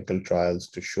in clinical trials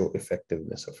to show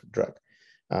effectiveness of a drug.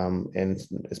 And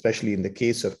especially in the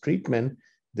case of treatment,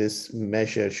 this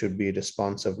measure should be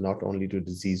responsive not only to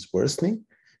disease worsening,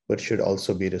 but should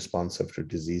also be responsive to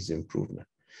disease improvement.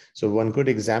 So one good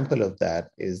example of that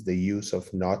is the use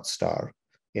of North Star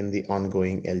in the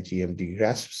ongoing LGMD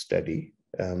GRASP study.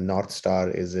 North Star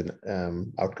is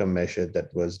an outcome measure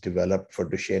that was developed for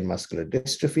Duchenne muscular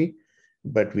dystrophy,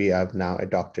 but we have now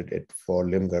adopted it for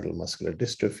limb-girdle muscular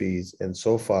dystrophies. And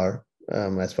so far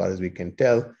as we can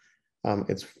tell,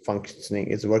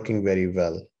 it's working very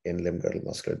well in limb-girdle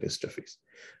muscular dystrophies.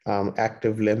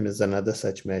 Active limb is another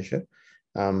such measure.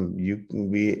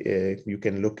 You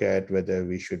can look at whether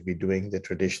we should be doing the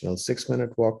traditional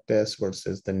 6-minute walk test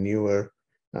versus the newer,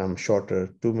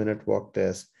 shorter 2-minute walk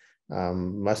test,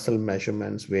 muscle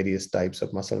measurements, various types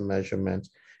of muscle measurements.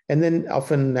 And then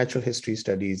often natural history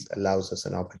studies allows us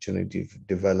an opportunity to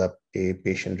develop a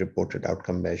patient-reported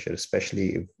outcome measure,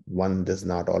 especially if one does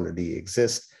not already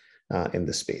exist in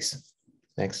the space.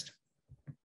 Next.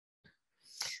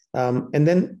 And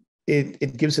then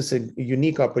it gives us a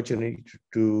unique opportunity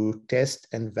to test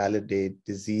and validate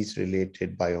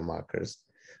disease-related biomarkers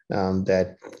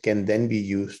that can then be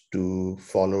used to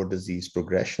follow disease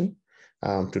progression,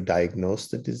 to diagnose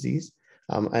the disease,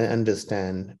 and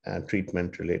understand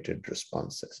treatment-related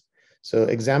responses. So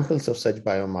examples of such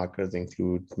biomarkers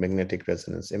include magnetic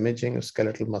resonance imaging of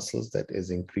skeletal muscles that is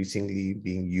increasingly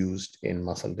being used in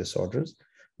muscle disorders,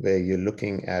 where you're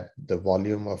looking at the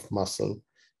volume of muscle,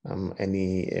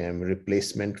 any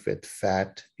replacement with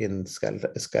fat in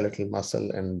skeletal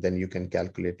muscle, and then you can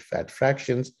calculate fat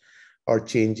fractions or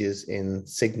changes in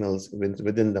signals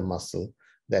within the muscle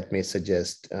that may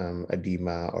suggest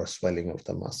edema or swelling of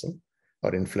the muscle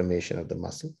or inflammation of the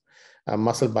muscle.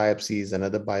 Muscle biopsy is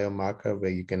another biomarker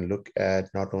where you can look at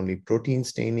not only protein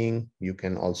staining, you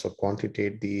can also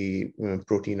quantitate the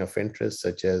protein of interest,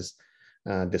 such as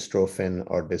dystrophin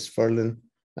or dysferlin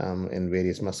in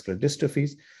various muscular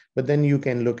dystrophies. But then you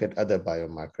can look at other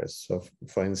biomarkers. So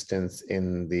for instance,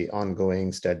 in the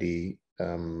ongoing study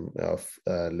of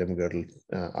Limb-Girdle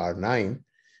R9,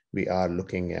 we are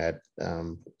looking at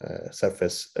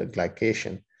surface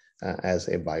glycation as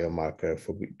a biomarker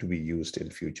to be used in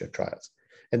future trials.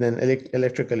 And then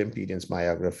electrical impedance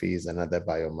myography is another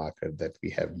biomarker that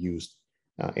we have used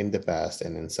in the past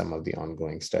and in some of the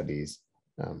ongoing studies.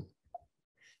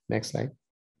 Next slide.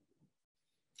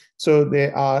 So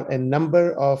there are a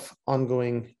number of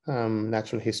ongoing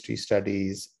natural history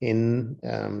studies in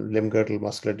limb-girdle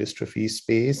muscular dystrophy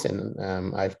space,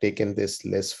 and I've taken this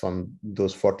list from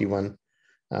those 41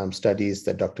 studies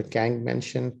that Dr. Kang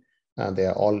mentioned. They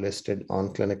are all listed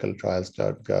on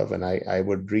clinicaltrials.gov, and I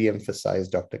would re-emphasize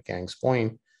Dr. Kang's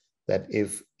point that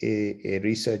if a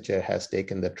researcher has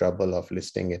taken the trouble of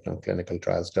listing it on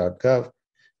clinicaltrials.gov,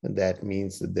 that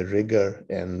means that the rigor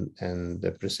and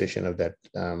the precision of that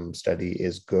study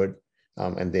is good,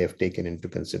 and they have taken into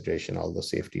consideration all the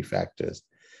safety factors.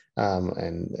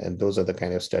 And those are the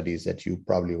kind of studies that you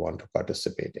probably want to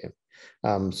participate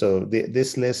in. So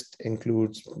this list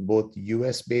includes both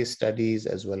US-based studies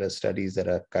as well as studies that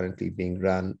are currently being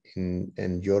run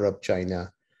in Europe,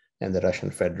 China, and the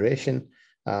Russian Federation.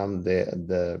 Some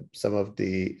of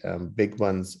the big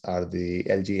ones are the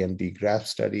LGMD graph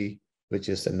study, which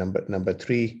is the number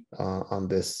 3 on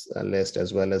this list,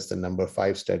 as well as the number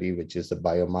 5 study, which is the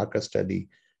biomarker study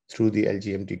through the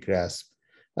LGMD grasp.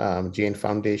 Jane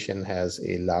Foundation has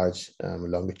a large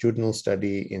longitudinal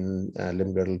study in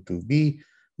Limb-Girdle 2B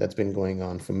that's been going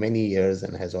on for many years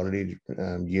and has already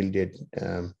yielded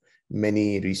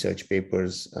many research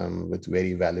papers with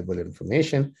very valuable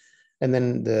information. And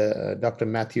then the Dr.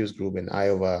 Mathews group in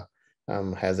Iowa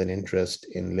has an interest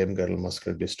in limb-girdle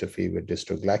muscular dystrophy with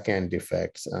dystroglycan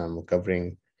defects,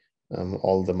 covering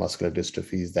all the muscular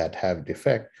dystrophies that have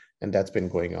defect. And that's been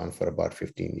going on for about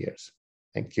 15 years.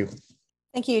 Thank you.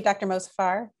 Thank you, Dr.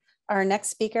 Mozaffar. Our next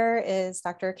speaker is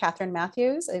Dr. Katherine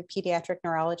Mathews, a pediatric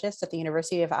neurologist at the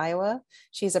University of Iowa.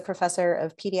 She's a professor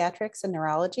of pediatrics and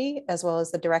neurology, as well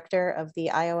as the director of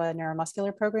the Iowa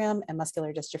Neuromuscular Program and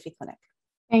Muscular Dystrophy Clinic.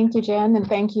 Thank you, Jen, and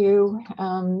thank you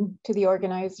to the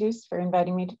organizers for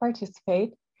inviting me to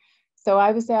participate. So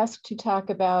I was asked to talk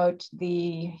about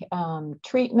the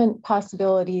treatment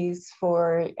possibilities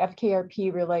for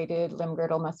FKRP-related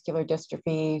limb-girdle muscular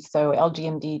dystrophy, so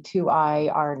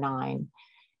LGMD2I R9.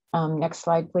 Next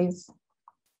slide, please.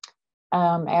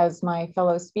 As my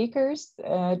fellow speakers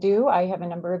do, I have a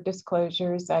number of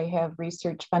disclosures. I have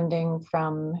research funding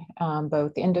from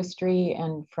both industry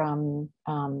and from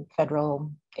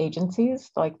federal agencies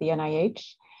like the NIH.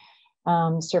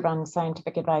 Serve on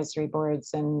scientific advisory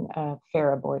boards and a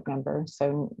FARA board member,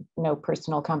 so no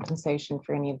personal compensation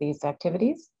for any of these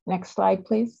activities. Next slide,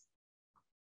 please.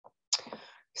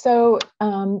 So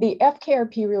the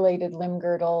FKRP-related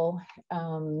limb-girdle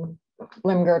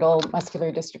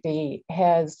muscular dystrophy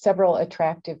has several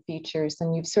attractive features,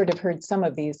 and you've sort of heard some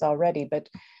of these already, but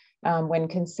when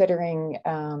considering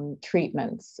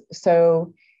treatments.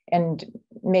 So, and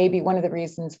maybe one of the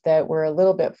reasons that we're a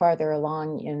little bit farther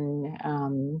along in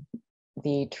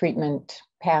the treatment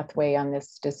pathway on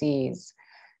this disease.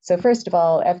 So first of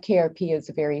all, FKRP is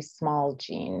a very small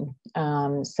gene.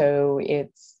 So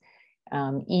it's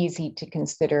easy to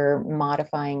consider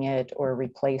modifying it or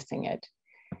replacing it.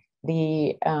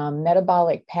 The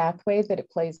metabolic pathway that it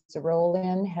plays a role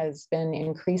in has been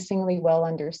increasingly well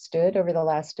understood over the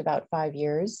last about 5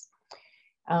 years.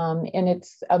 And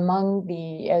it's among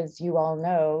the, as you all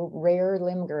know, rare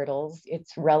limb girdles.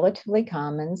 It's relatively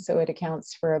common, so it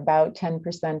accounts for about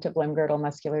 10% of limb-girdle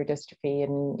muscular dystrophy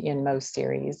in most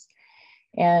series.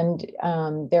 And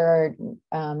there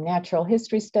are natural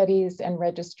history studies and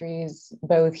registries,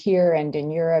 both here and in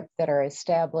Europe, that are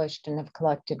established and have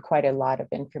collected quite a lot of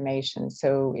information.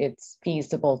 So it's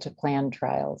feasible to plan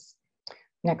trials.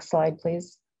 Next slide,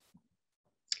 please.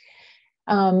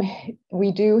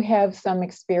 We do have some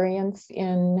experience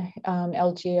in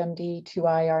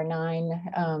LGMD2I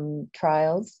R9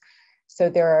 trials. So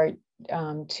there are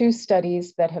two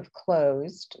studies that have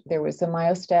closed. There was a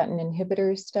myostatin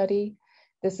inhibitor study.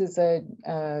 This is a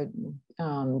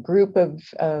group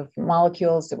of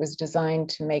molecules that was designed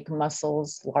to make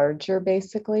muscles larger,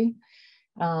 basically.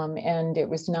 And it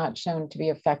was not shown to be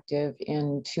effective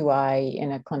in 2I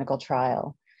in a clinical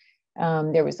trial.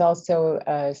 There was also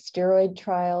a steroid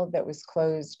trial that was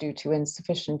closed due to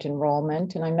insufficient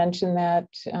enrollment. And I mentioned that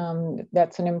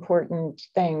that's an important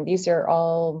thing. These are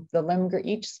all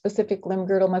each specific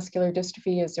limb-girdle muscular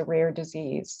dystrophy is a rare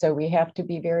disease. So we have to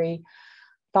be very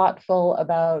thoughtful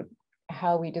about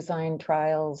how we design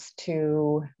trials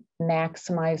to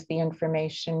maximize the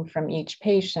information from each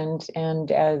patient. And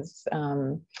as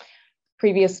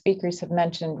previous speakers have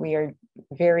mentioned, we are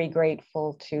very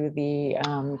grateful to the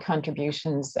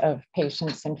contributions of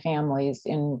patients and families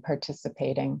in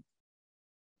participating.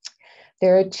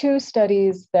 There are two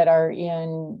studies that are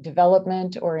in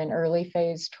development or in early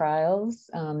phase trials.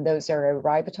 Those are a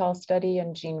ribitol study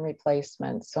and gene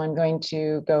replacement. So I'm going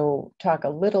to go talk a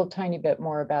little tiny bit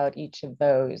more about each of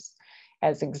those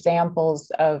as examples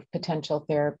of potential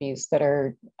therapies that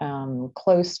are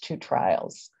close to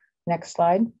trials. Next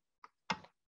slide.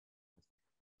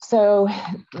 So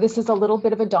this is a little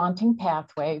bit of a daunting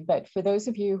pathway, but for those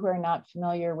of you who are not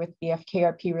familiar with the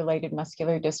FKRP-related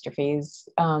muscular dystrophies,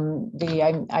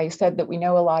 I said that we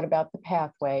know a lot about the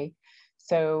pathway.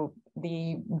 So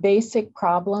the basic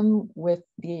problem with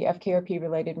the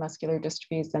FKRP-related muscular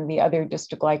dystrophies and the other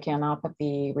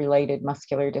dystoglycanopathy-related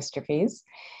muscular dystrophies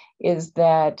is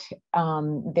that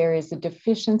there is a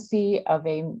deficiency of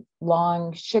a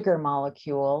long sugar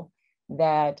molecule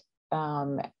that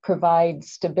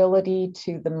provides stability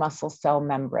to the muscle cell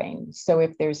membrane. So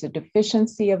if there's a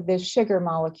deficiency of this sugar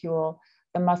molecule,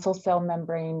 the muscle cell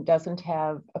membrane doesn't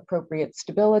have appropriate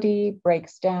stability,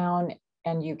 breaks down,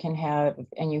 and you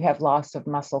have loss of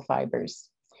muscle fibers.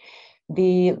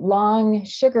 The long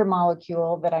sugar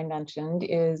molecule that I mentioned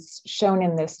is shown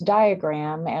in this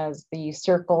diagram as the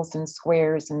circles and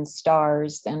squares and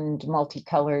stars and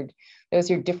multicolored. Those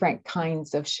are different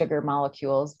kinds of sugar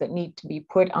molecules that need to be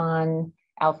put on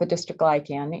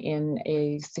alpha-dystroglycan in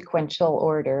a sequential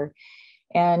order.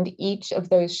 And each of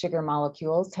those sugar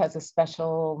molecules has a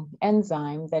special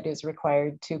enzyme that is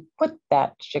required to put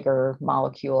that sugar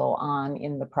molecule on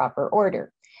in the proper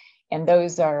order. And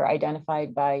those are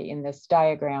identified in this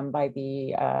diagram by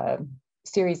the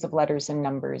series of letters and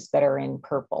numbers that are in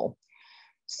purple.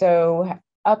 So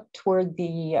up toward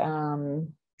the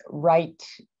right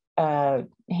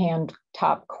hand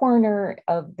top corner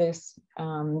of this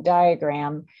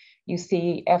diagram, you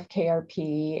see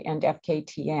FKRP and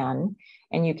FKTN,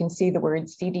 and you can see the word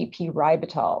CDP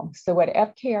ribitol. So what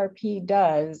FKRP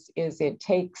does is it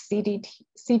takes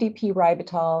CDP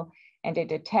ribitol and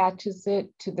it attaches it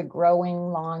to the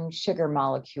growing long sugar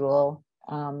molecule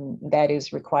that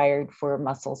is required for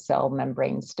muscle cell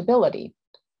membrane stability.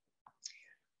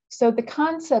 So the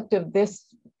concept of this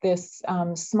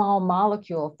small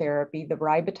molecule therapy, the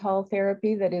ribitol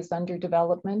therapy that is under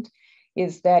development,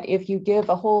 is that if you give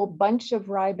a whole bunch of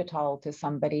ribitol to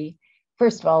somebody,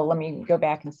 first of all, let me go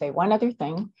back and say one other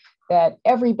thing, that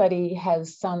everybody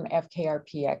has some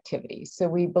FKRP activity. So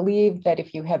we believe that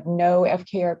if you have no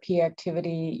FKRP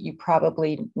activity, you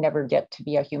probably never get to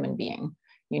be a human being.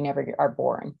 You never are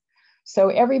born. So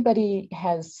everybody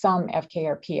has some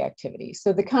FKRP activity.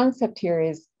 So the concept here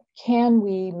is, can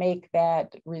we make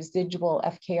that residual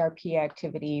FKRP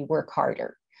activity work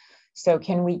harder? So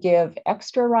can we give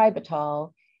extra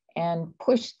ribitol and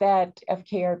push that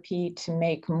FKRP to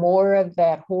make more of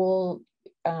that whole,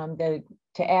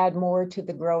 to add more to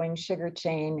the growing sugar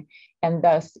chain and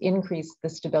thus increase the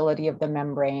stability of the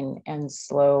membrane and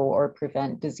slow or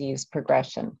prevent disease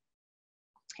progression?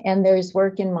 And there's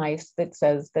work in mice that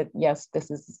says that, yes,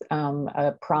 this is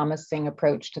a promising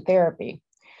approach to therapy.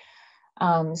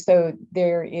 So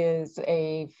there is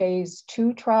a phase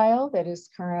 2 trial that is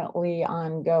currently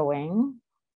ongoing.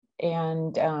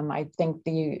 And I think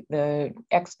the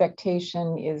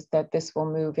expectation is that this will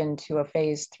move into a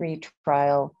phase 3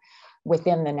 trial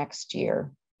within the next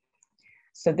year.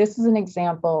 So this is an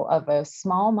example of a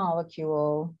small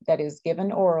molecule that is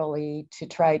given orally to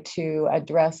try to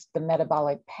address the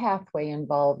metabolic pathway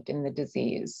involved in the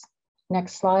disease.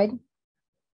 Next slide.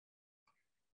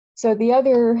 So the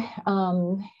other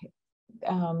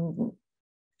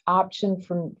option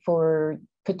for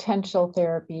potential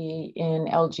therapy in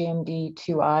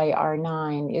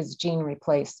LGMD2I/R9 is gene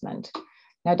replacement.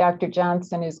 Now, Dr.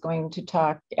 Johnson is going to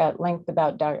talk at length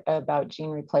about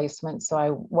gene replacement, so I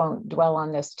won't dwell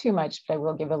on this too much, but I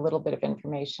will give a little bit of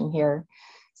information here.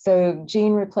 So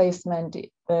gene replacement,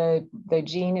 The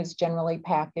gene is generally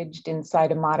packaged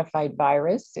inside a modified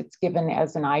virus. It's given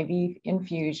as an IV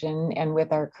infusion, and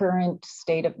with our current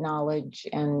state of knowledge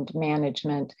and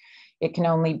management, it can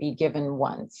only be given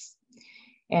once.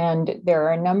 And there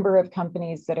are a number of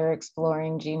companies that are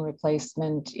exploring gene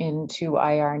replacement into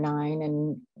IR9,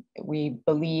 and we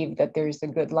believe that there's a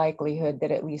good likelihood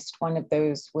that at least one of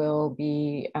those will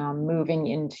be moving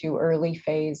into early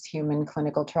phase human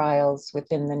clinical trials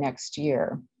within the next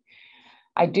year.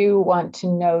 I do want to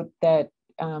note that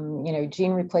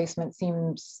gene replacement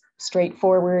seems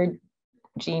straightforward.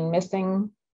 Gene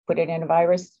missing, put it in a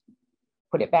virus,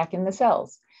 put it back in the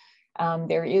cells.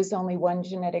 There is only one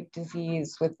genetic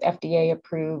disease with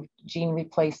FDA-approved gene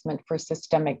replacement for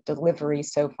systemic delivery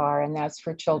so far, and that's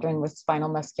for children with spinal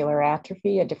muscular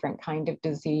atrophy, a different kind of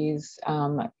disease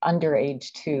under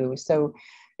age 2. So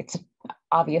it's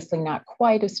obviously not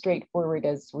quite as straightforward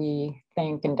as we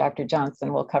think, and Dr.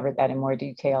 Johnson will cover that in more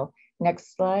detail.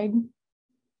 Next slide.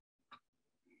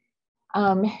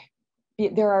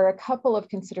 There are a couple of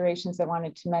considerations I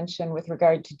wanted to mention with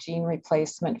regard to gene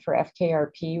replacement for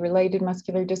FKRP-related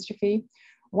muscular dystrophy.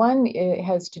 One, it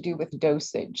has to do with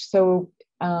dosage. So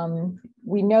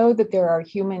we know that there are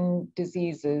human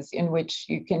diseases in which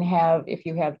you can have, if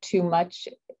you have too much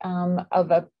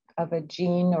of a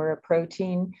gene or a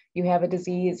protein, you have a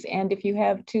disease, and if you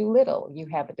have too little, you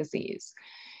have a disease.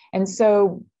 And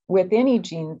so with any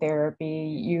gene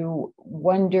therapy, you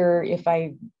wonder, if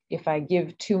I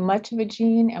give too much of a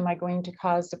gene, am I going to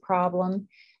cause a problem?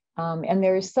 And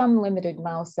there is some limited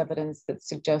mouse evidence that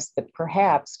suggests that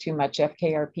perhaps too much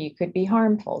FKRP could be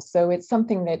harmful. So it's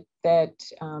something that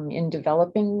in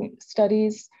developing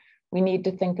studies, we need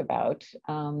to think about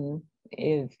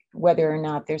whether or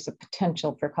not there's a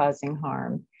potential for causing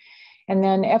harm. And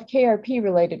then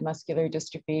FKRP-related muscular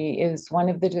dystrophy is one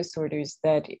of the disorders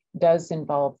that does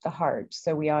involve the heart.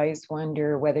 So we always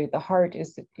wonder whether the heart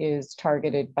is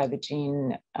targeted by the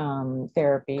gene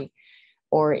therapy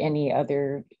or any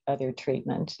other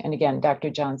treatment. And again, Dr.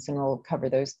 Johnson will cover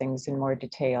those things in more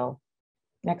detail.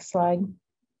 Next slide.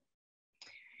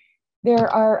 There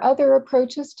are other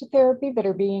approaches to therapy that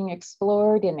are being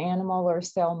explored in animal or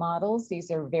cell models. These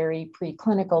are very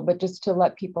preclinical, but just to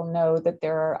let people know that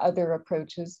there are other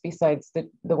approaches besides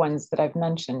the ones that I've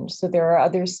mentioned. So there are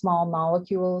other small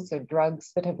molecules or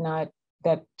drugs that have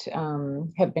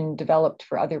been developed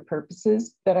for other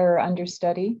purposes that are under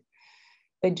study.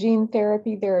 The gene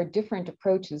therapy, there are different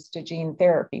approaches to gene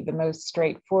therapy. The most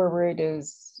straightforward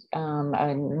is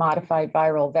a modified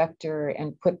viral vector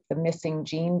and put the missing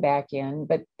gene back in,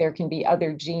 but there can be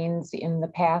other genes in the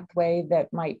pathway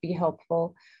that might be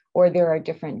helpful, or there are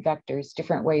different vectors,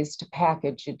 different ways to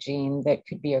package a gene that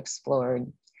could be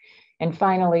explored. And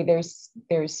finally, there's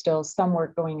still some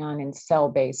work going on in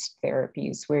cell-based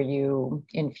therapies where you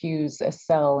infuse a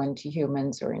cell into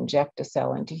humans or inject a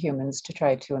cell into humans to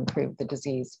try to improve the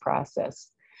disease process.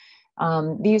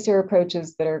 These are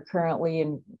approaches that are currently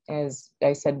in, as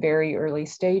I said, very early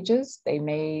stages. They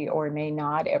may or may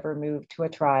not ever move to a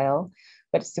trial,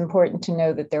 but it's important to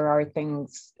know that there are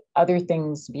other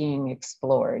things being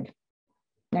explored.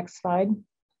 Next slide.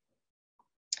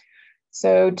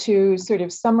 So to sort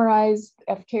of summarize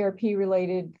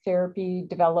FKRP-related therapy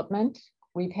development,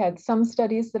 we've had some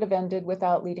studies that have ended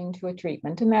without leading to a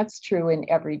treatment, and that's true in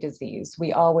every disease.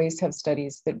 We always have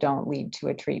studies that don't lead to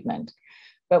a treatment.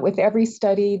 But with every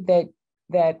study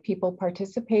that people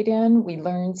participate in, we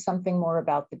learn something more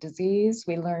about the disease.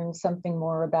 We learn something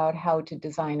more about how to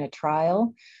design a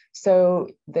trial. So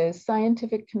the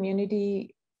scientific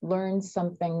community learns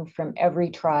something from every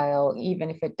trial,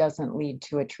 even if it doesn't lead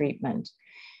to a treatment.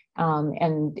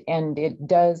 And it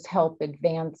does help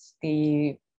advance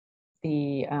the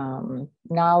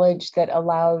knowledge that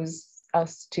allows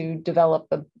us to develop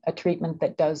a treatment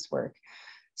that does work.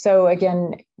 So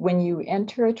again, when you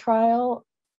enter a trial,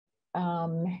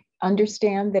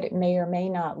 understand that it may or may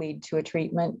not lead to a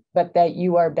treatment, but that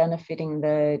you are benefiting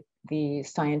the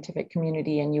scientific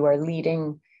community and you are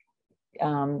leading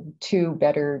to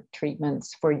better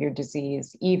treatments for your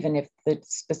disease, even if the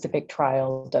specific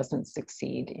trial doesn't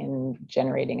succeed in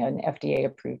generating an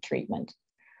FDA-approved treatment.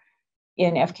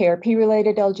 In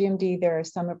FKRP-related LGMD, there are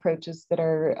some approaches that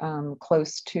are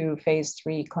close to phase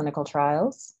 3 clinical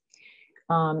trials.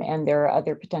 And there are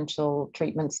other potential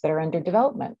treatments that are under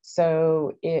development.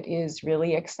 So it is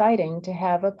really exciting to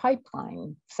have a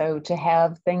pipeline. So to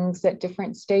have things at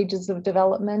different stages of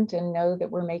development and know that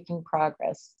we're making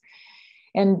progress.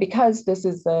 And because this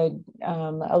is a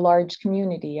large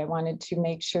community, I wanted to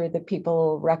make sure that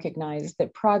people recognize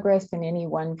that progress in any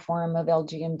one form of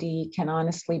LGMD can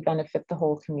honestly benefit the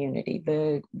whole community.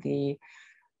 The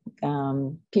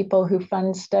people who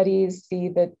fund studies see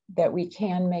that we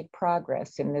can make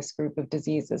progress in this group of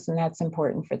diseases, and that's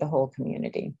important for the whole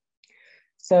community.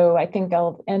 So I think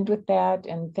I'll end with that,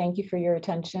 and thank you for your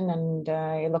attention, and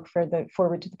I look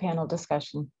forward to the panel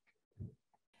discussion.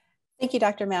 Thank you,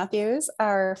 Dr. Mathews.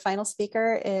 Our final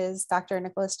speaker is Dr.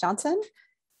 Nicholas Johnson.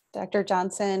 Dr.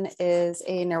 Johnson is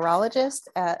a neurologist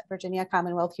at Virginia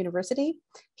Commonwealth University.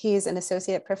 He's an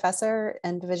associate professor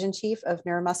and division chief of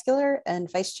neuromuscular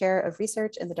and vice chair of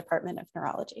research in the Department of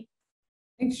Neurology.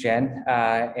 Thanks, Jen.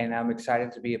 And I'm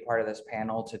excited to be a part of this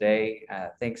panel today.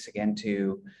 Thanks again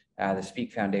to the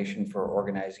Speak Foundation for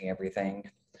organizing everything.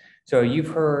 So you've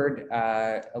heard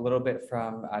a little bit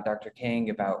from Dr. Kang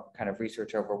about kind of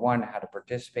research over one, how to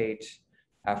participate,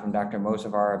 from Dr.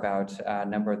 Mozaffar about a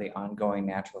number of the ongoing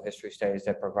natural history studies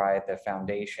that provide the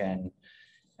foundation.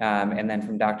 And then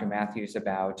from Dr. Mathews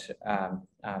about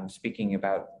speaking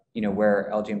about, where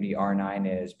LGMD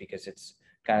R9 is, because it's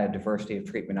got a diversity of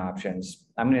treatment options.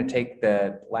 I'm going to take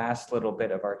the last little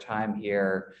bit of our time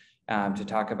here to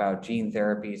talk about gene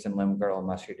therapies and limb-girdle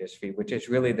muscular dystrophy, which is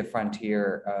really the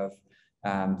frontier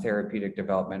of therapeutic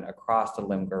development across the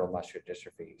limb-girdle muscular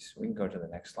dystrophies. We can go to the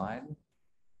next slide.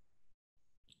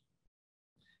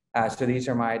 So these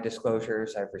are my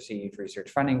disclosures. I've received research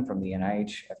funding from the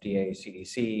NIH, FDA,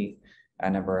 CDC, a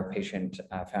number of patient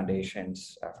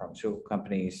foundations, pharmaceutical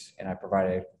companies, and I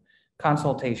provided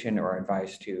consultation or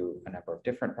advice to a number of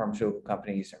different pharmaceutical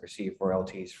companies and receive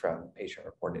royalties from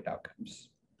patient-reported outcomes.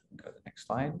 Go to the next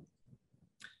slide.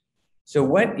 So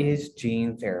what is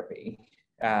gene therapy?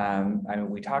 I mean,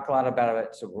 we talk a lot about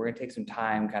it, so we're going to take some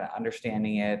time kind of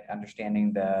understanding it,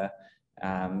 understanding the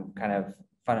kind of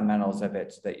fundamentals of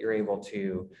it so that you're able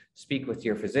to speak with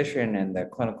your physician and the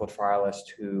clinical trialist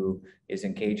who is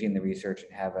engaging the research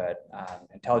and have an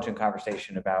intelligent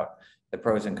conversation about the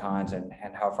pros and cons and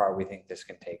how far we think this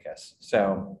can take us.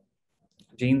 So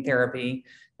gene therapy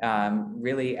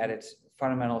really at its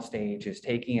fundamental stage is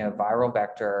taking a viral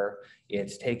vector,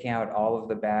 it's taking out all of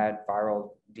the bad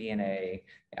viral DNA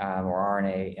or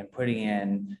RNA and putting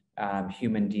in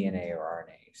human DNA or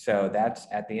RNA. So that's,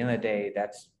 at the end of the day,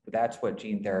 that's what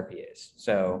gene therapy is.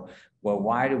 So, well,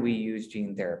 why do we use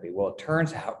gene therapy? Well, it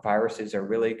turns out viruses are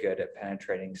really good at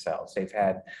penetrating cells. They've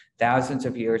had thousands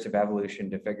of years of evolution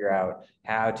to figure out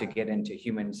how to get into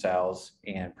human cells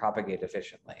and propagate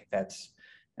efficiently. That's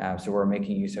so we're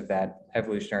making use of that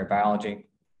evolutionary biology.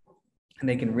 And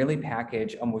they can really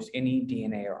package almost any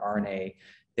DNA or RNA.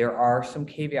 There are some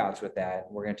caveats with that.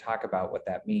 We're going to talk about what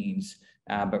that means,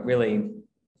 but really,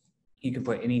 you can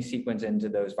put any sequence into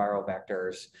those viral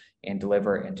vectors and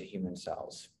deliver it into human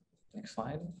cells. Next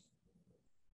slide.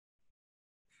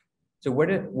 So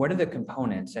what are the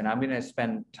components? And I'm going to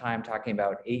spend time talking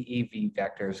about AAV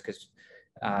vectors because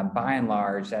by and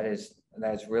large, that is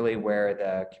really where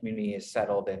the community is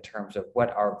settled in terms of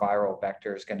what our viral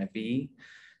vector is going to be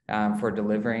for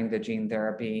delivering the gene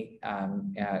therapy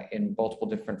in multiple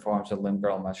different forms of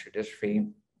limb-girdle muscular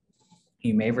dystrophy.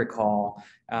 You may recall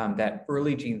that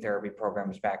early gene therapy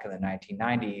programs back in the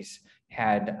 1990s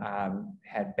had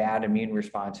bad immune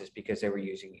responses because they were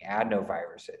using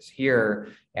adenoviruses. Here,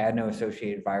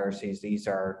 adeno-associated viruses, these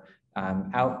are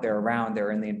out there around, they're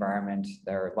in the environment,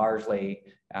 they're largely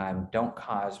don't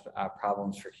cause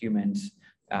problems for humans.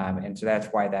 And so that's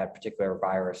why that particular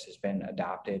virus has been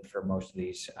adopted for most of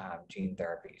these gene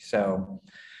therapies. So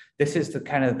this is the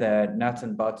kind of the nuts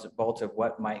and bolts of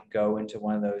what might go into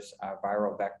one of those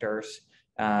viral vectors.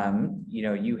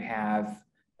 You have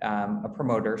a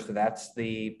promoter, so that's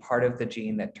the part of the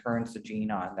gene that turns the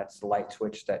gene on. That's the light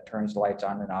switch that turns the lights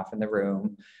on and off in the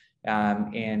room.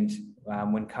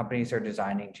 When companies are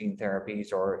designing gene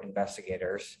therapies or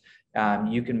investigators,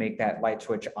 you can make that light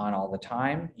switch on all the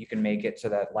time. You can make it so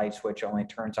that light switch only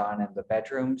turns on in the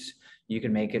bedrooms. You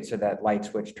can make it so that light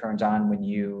switch turns on when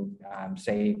you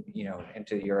say,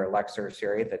 into your Alexa or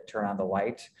Siri that turn on the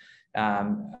light.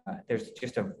 There's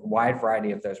just a wide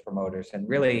variety of those promoters. And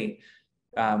really,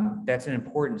 that's an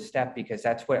important step because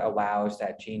that's what allows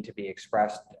that gene to be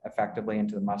expressed effectively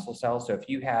into the muscle cells. So if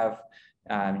you have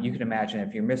you can imagine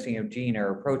if you're missing a gene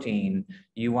or a protein,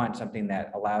 you want something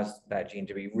that allows that gene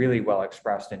to be really well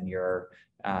expressed in your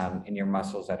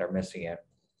muscles that are missing it.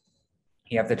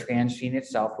 You have the transgene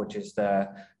itself, which is the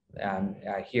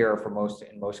here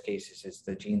in most cases is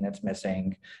the gene that's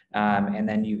missing, and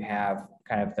then you have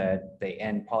kind of the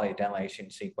end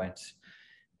polyadenylation sequence.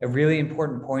 A really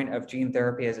important point of gene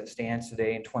therapy as it stands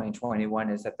today in 2021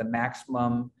 is that the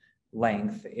maximum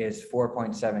length is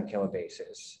 4.7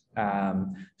 kilobases.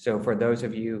 So for those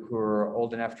of you who are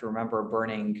old enough to remember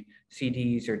burning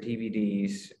CDs or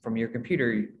DVDs from your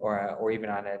computer or even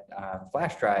on a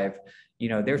flash drive, you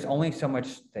know, there's only so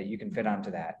much that you can fit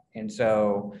onto that. And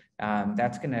so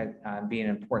that's going to be an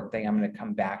important thing. I'm going to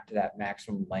come back to that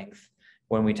maximum length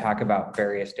when we talk about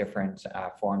various different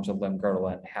forms of limb-girdle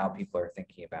and how people are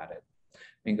thinking about it.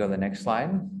 We can go to the next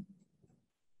slide.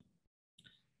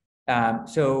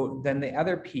 So then the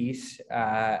other piece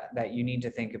that you need to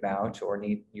think about, or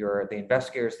the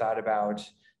investigators thought about,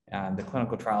 the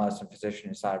clinical trialists and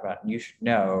physicians thought about, and you should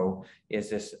know, is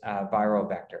this viral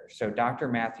vector. So Dr.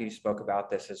 Mathews spoke about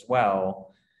this as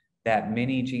well, that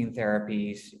many gene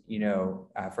therapies, you know,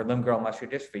 for limb-girdle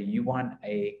muscular dystrophy, you want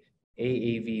a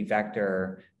AAV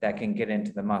vector that can get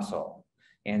into the muscle.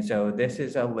 And so this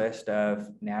is a list of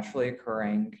naturally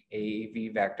occurring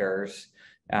AAV vectors.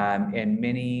 And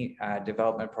many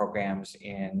development programs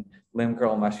in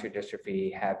limb-girdle muscular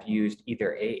dystrophy have used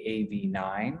either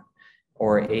AAV9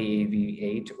 or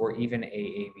AAV8 or even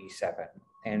AAV7.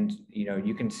 And you know,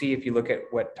 you can see if you look at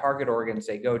what target organs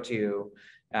they go to,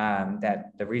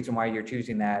 that the reason why you're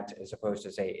choosing that as opposed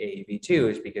to say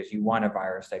AAV2 is because you want a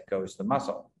virus that goes to the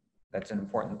muscle. That's an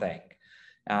important thing.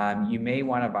 You may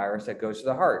want a virus that goes to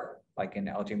the heart, like in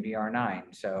LGMDR9.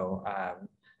 So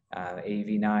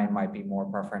AAV9 might be more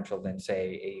preferential than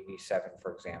say AAV7,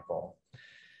 for example.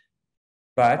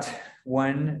 But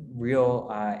one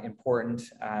real important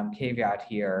caveat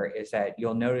here is that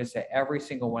you'll notice that every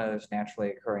single one of those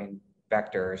naturally occurring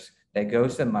vectors that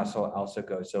goes to the muscle also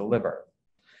goes to the liver.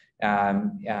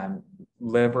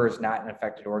 Liver is not an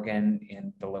affected organ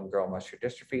in the limb-girdle muscular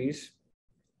dystrophies.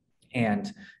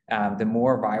 And the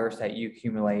more virus that you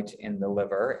accumulate in the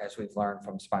liver, as we've learned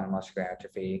from spinal muscular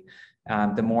atrophy,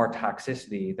 the more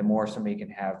toxicity, the more somebody can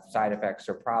have side effects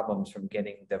or problems from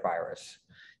getting the virus.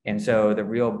 And so the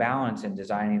real balance in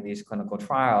designing these clinical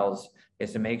trials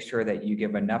is to make sure that you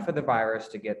give enough of the virus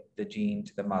to get the gene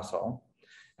to the muscle,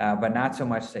 but not so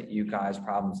much that you cause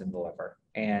problems in the liver.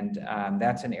 And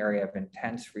that's an area of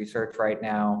intense research right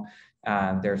now.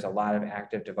 There's a lot of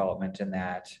active development in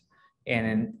that.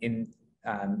 And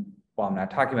while I'm not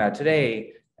talking about it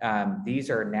today, these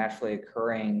are naturally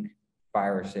occurring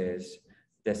viruses.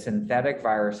 The synthetic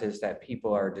viruses that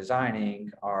people are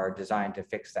designing to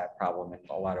fix that problem in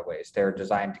a lot of ways. They're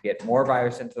designed to get more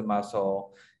virus into the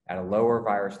muscle at a lower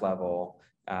virus level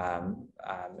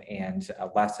and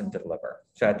less into the liver.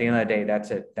 So at the end of the day,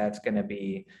 that's going to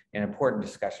be an important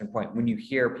discussion point. When you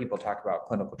hear people talk about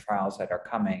clinical trials that are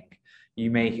coming, you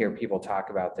may hear people talk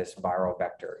about this viral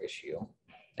vector issue.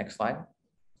 Next slide.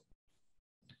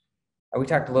 We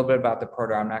talked a little bit about the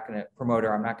promoter.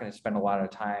 I'm not going to spend a lot of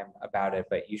time about it,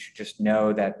 but you should just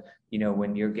know that, you know,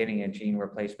 when you're getting a gene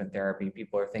replacement therapy,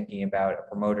 people are thinking about a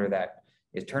promoter that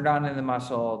is turned on in the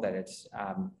muscle, that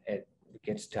it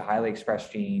gets to highly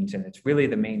expressed genes, and it's really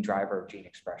the main driver of gene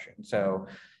expression. So,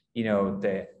 you know,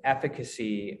 the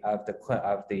efficacy of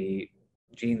the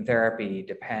gene therapy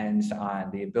depends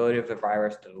on the ability of the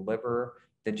virus to deliver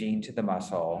the gene to the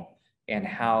muscle and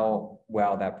how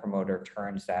well that promoter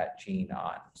turns that gene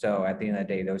on. So at the end of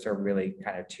the day, those are really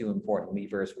kind of two important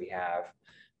levers we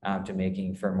have to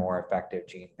making for more effective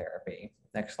gene therapy.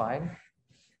 Next slide.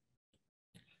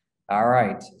 All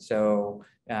right, so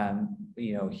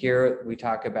you know, here we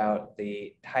talk about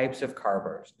the types of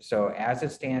carvers. So as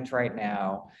it stands right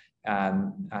now,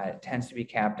 it tends to be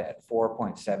capped at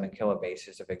 4.7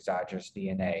 kilobases of exogenous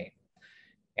DNA.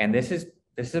 And this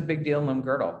is a big deal in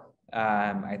limb-girdle.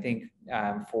 I think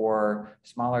for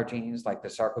smaller genes like the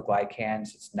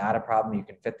sarcoglycans, it's not a problem. You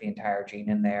can fit the entire gene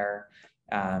in there.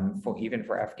 Even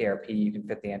for FKRP, you can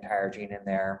fit the entire gene in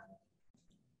there.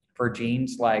 For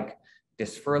genes like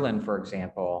dysferlin, for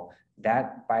example,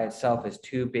 that by itself is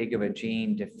too big of a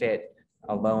gene to fit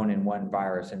alone in one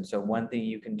virus. And so one thing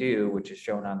you can do, which is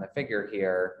shown on the figure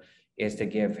here, is to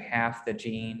give half the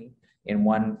gene in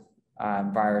one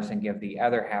virus and give the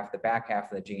other half, the back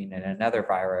half of the gene, in another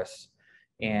virus.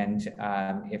 And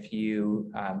if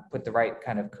you put the right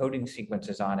kind of coding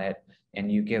sequences on it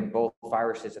and you give both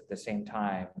viruses at the same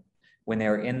time, when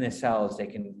they're in the cells, they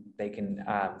can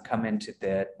come into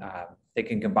the, they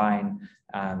can combine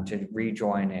to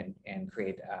rejoin and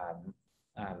create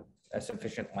a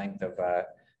sufficient length of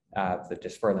the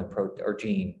dysferlin protein or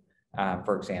gene,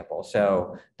 for example.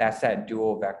 So that's that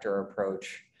dual vector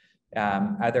approach.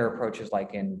 Other approaches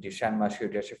like in Duchenne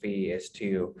muscular dystrophy is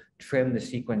to trim the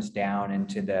sequence down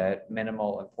into the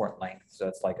minimal important length. So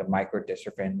it's like a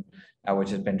microdystrophin,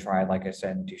 which has been tried, like I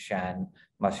said, in Duchenne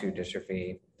muscular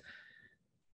dystrophy.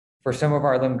 For some of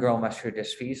our limb-girdle muscular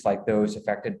dystrophies, like those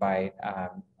affected by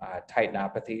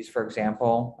titinopathies, for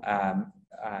example,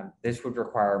 this would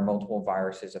require multiple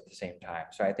viruses at the same time.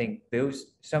 So I think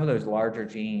some of those larger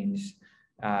genes,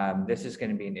 this is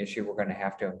going to be an issue we're going to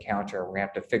have to encounter. We're going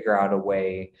to have to figure out a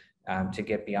way to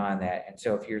get beyond that. And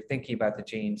so if you're thinking about the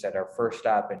genes that are first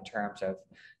up in terms of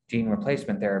gene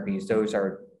replacement therapies, those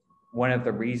are one of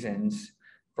the reasons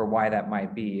for why that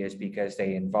might be is because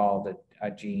they involve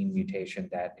a gene mutation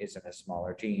that is in a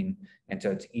smaller gene. And so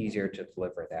it's easier to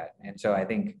deliver that. And so I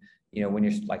think, when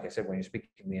you're, like I said, when you're speaking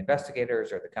to the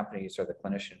investigators or the companies or the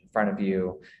clinician in front of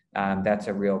you, that's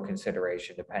a real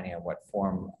consideration depending on what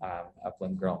form of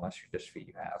limb-girdle muscular dystrophy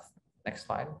you have. Next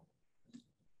slide.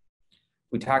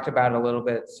 We talked about a little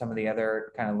bit some of the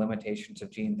other kind of limitations of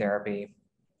gene therapy.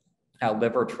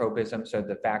 Liver tropism, so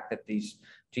the fact that these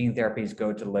gene therapies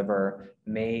go to liver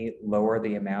may lower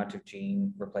the amount of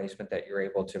gene replacement that you're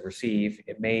able to receive.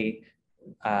 It may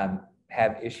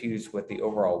have issues with the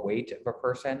overall weight of a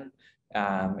person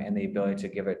and the ability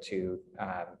to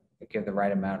give the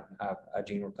right amount of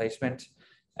gene replacement.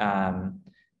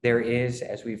 There is,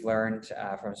 as we've learned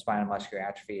from spinal muscular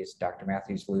atrophy, as Dr.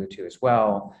 Mathews alluded to as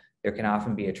well, there can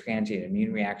often be a transient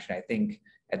immune reaction. I think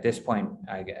at this point,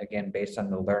 again, based on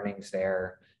the learnings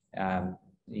there,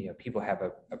 people have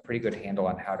a pretty good handle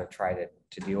on how to try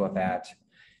to deal with that.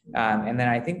 And then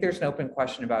I think there's an open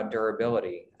question about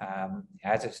durability.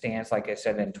 As it stands, like I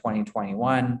said, in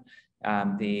 2021,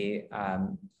 the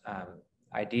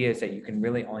idea is that you can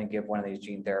really only give one of these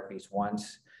gene therapies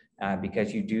once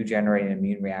because you do generate an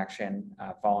immune reaction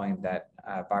following that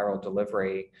viral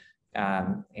delivery.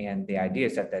 And the idea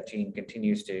is that that gene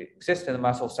continues to exist in the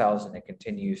muscle cells and it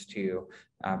continues to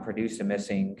produce a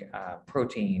missing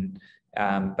protein.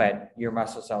 But your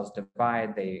muscle cells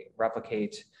divide, they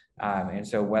replicate. And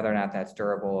so whether or not that's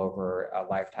durable over a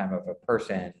lifetime of a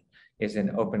person is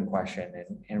an open question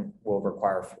and will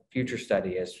require future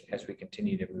study as we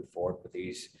continue to move forward with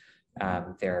these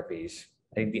therapies.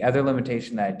 I think the other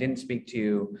limitation that I didn't speak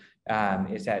to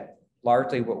is that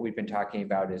largely what we've been talking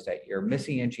about is that you're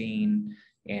missing a gene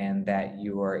and that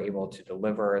you are able to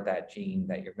deliver that gene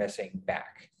that you're missing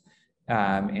back.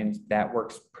 And that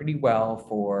works pretty well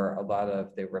for a lot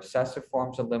of the recessive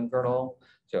forms of limb-girdle,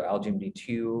 so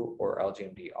LGMD2 or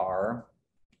LGMDR.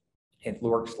 It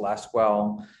works less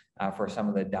well for some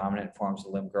of the dominant forms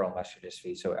of limb-girdle muscular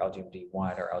dystrophy, so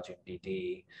LGMD1 or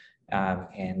LGMDD.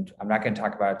 And I'm not going to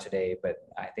talk about it today, but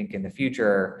I think in the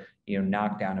future,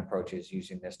 knockdown approaches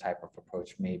using this type of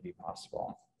approach may be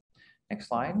possible. Next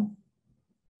slide.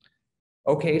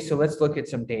 Okay, so let's look at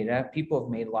some data. People have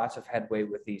made lots of headway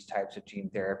with these types of gene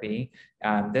therapy.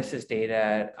 This is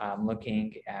data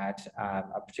looking at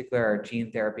a particular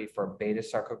gene therapy for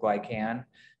beta-sarcoglycan.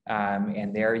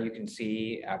 And there you can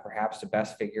see perhaps the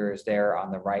best figure is there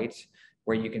on the right,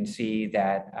 where you can see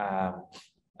that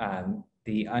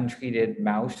the untreated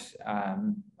mouse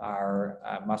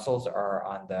muscles are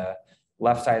on the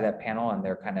left side of that panel and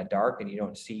they're kind of dark and you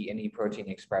don't see any protein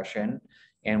expression.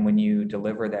 And when you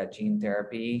deliver that gene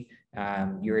therapy,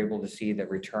 you're able to see the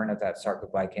return of that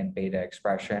sarcoglycan beta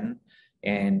expression.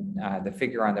 And the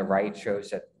figure on the right shows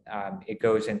that it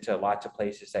goes into lots of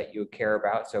places that you care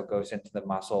about. So it goes into the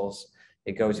muscles,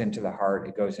 it goes into the heart,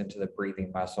 it goes into the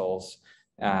breathing muscles.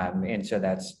 And so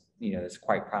that's, that's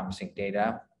quite promising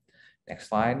data. Next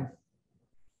slide.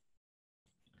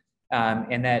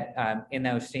 And that in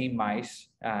those same mice,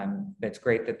 that's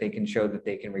great that they can show that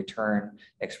they can return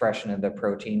expression of the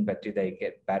protein, but do they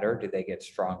get better? Do they get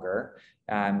stronger?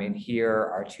 And here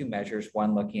are two measures,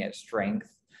 one looking at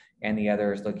strength and the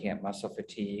other is looking at muscle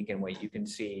fatigue. And what you can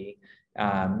see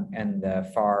in the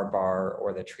far bar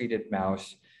or the treated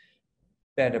mouse,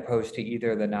 that opposed to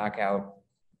either the knockout,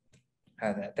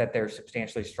 that they're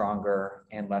substantially stronger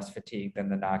and less fatigued than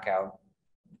the knockout,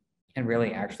 and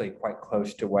really actually quite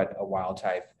close to what a wild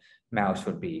type mouse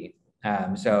would be.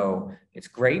 So it's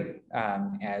great,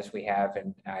 as we have,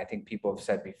 and I think people have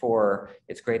said before,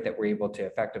 it's great that we're able to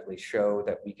effectively show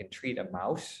that we can treat a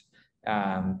mouse.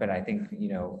 But I think,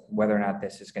 whether or not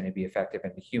this is going to be effective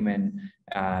in the human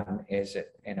is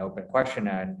an open question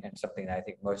and something that I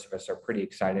think most of us are pretty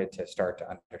excited to start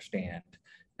to understand.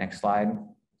 Next slide.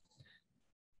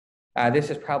 This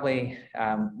is probably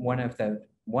one of,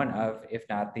 if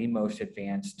not the most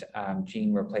advanced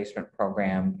gene replacement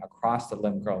program across the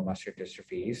limb-girdle muscular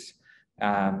dystrophies.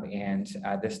 And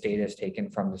this data is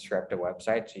taken from the Sarepta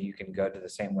website, so you can go to the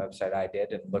same website I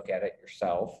did and look at it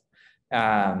yourself.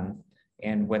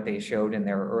 And what they showed in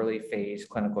their early phase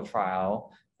clinical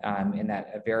trial, in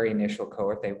that a very initial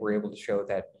cohort, they were able to show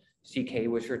that CK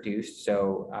was reduced.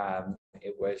 So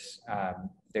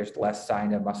there's less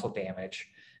sign of muscle damage.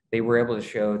 They were able to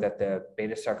show that the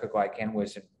beta-sarcoglycan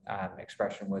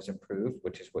expression was improved,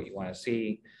 which is what you want to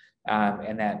see,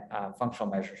 and that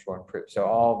functional measures were improved. So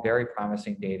all very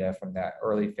promising data from that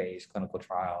early phase clinical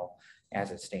trial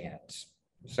as it stands.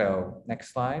 So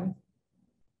next slide.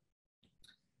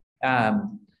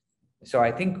 So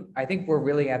I think we're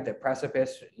really at the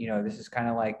precipice. This is kind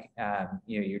of like,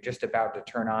 you're just about to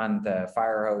turn on the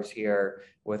fire hose here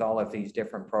with all of these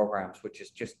different programs, which is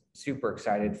just super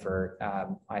excited for,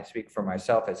 I speak for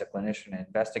myself as a clinician and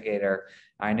investigator.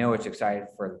 I know it's exciting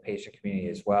for the patient community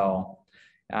as well.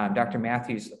 Dr.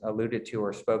 Mathews alluded to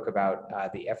or spoke about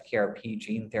the FKRP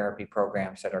gene therapy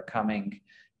programs that are coming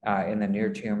in the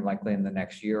near term, likely in the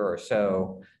next year or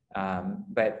so.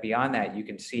 But beyond that, you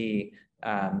can see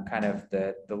kind of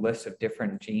the list of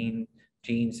different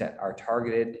genes that are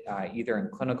targeted either in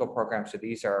clinical programs. So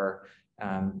these are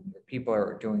people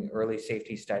are doing early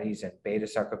safety studies in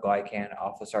beta-sarcoglycan,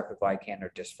 alpha-sarcoglycan,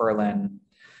 or dysferlin.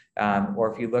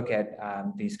 Or if you look at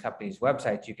these companies'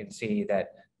 websites, you can see that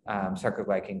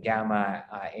sarcoglycan gamma,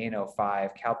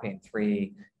 ANO5, calpain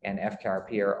 3, and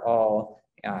FKRP are all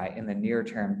in the near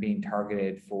term being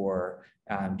targeted for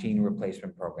gene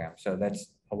replacement programs. So that's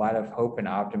a lot of hope and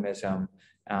optimism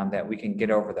that we can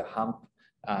get over the hump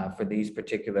for these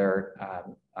particular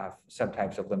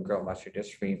subtypes of limb-girdle muscular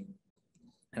dystrophy.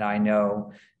 And I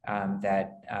know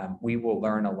that we will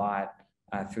learn a lot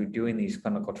through doing these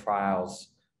clinical trials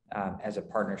as a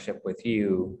partnership with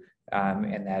you,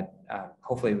 and that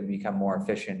hopefully we become more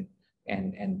efficient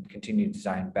and continue to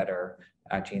design better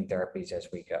gene therapies as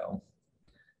we go.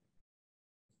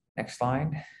 Next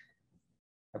slide.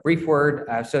 A brief word.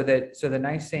 So the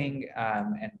nice thing,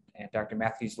 and Dr.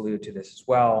 Mathews alluded to this as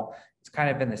well, it's kind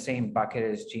of in the same bucket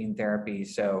as gene therapy.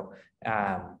 So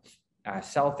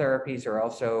cell therapies are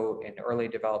also in early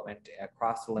development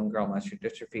across the limb-girdle muscular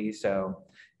dystrophy. So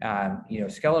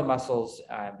skeletal muscles,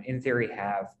 in theory,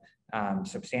 have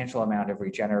substantial amount of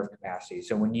regenerative capacity.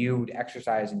 So when you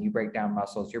exercise and you break down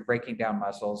muscles, you're breaking down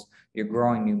muscles, you're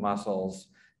growing new muscles.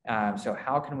 So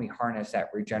how can we harness that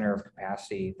regenerative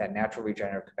capacity, that natural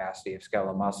regenerative capacity of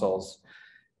skeletal muscles?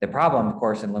 The problem, of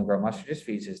course, in limb-girdle muscular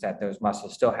dystrophies is that those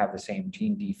muscles still have the same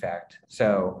gene defect.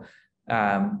 So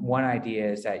one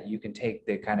idea is that you can take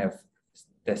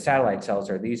the satellite cells,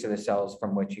 or these are the cells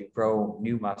from which you grow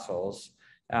new muscles,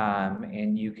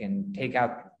 and you can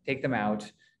take them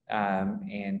out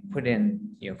and put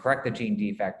in, correct the gene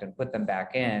defect and put them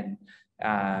back in,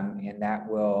 and that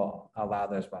will allow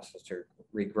those muscles to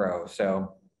regrow.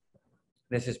 So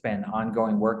this has been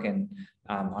ongoing work in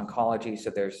oncology. So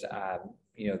there's a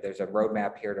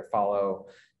roadmap here to follow.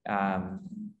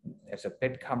 It's a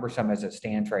bit cumbersome as it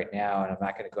stands right now, and I'm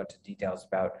not going to go into details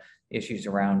about issues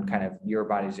around kind of your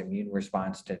body's immune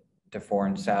response to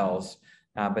foreign cells.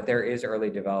 But there is early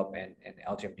development in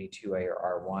LGMD2A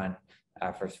or R1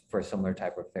 for a similar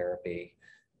type of therapy.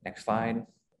 Next slide.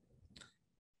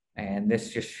 And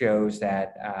this just shows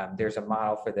that there's a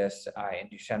model for this in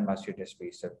Duchenne muscular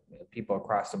dystrophy. So people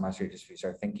across the muscular dystrophies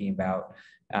are thinking about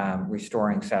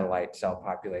restoring satellite cell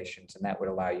populations, and that would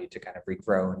allow you to kind of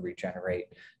regrow and regenerate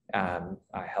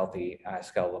a healthy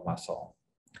skeletal muscle.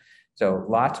 So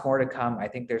lots more to come. I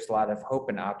think there's a lot of hope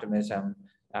and optimism.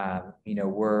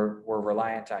 We're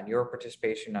reliant on your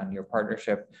participation, on your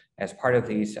partnership as part of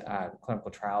these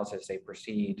clinical trials as they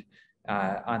proceed.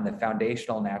 On the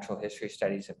foundational natural history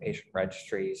studies and patient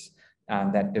registries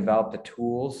that develop the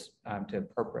tools to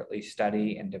appropriately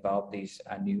study and develop these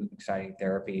new exciting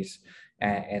therapies.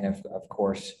 And of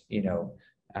course,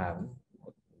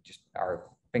 just our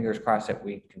fingers crossed that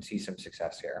we can see some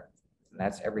success here. And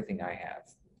that's everything I have.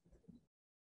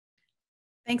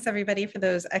 Thanks, everybody, for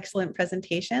those excellent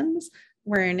presentations.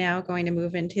 We're now going to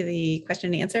move into the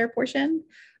question and answer portion.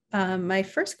 My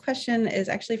first question is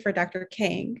actually for Dr.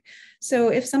 Kang. So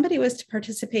if somebody was to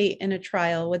participate in a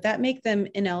trial, would that make them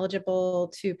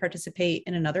ineligible to participate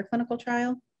in another clinical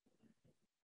trial?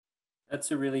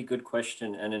 That's a really good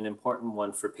question and an important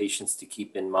one for patients to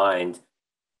keep in mind.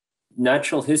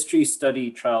 Natural history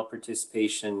study trial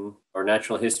participation or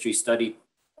natural history study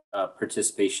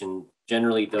participation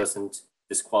generally doesn't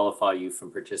disqualify you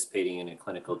from participating in a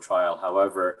clinical trial.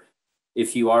 However,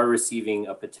 if you are receiving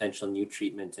a potential new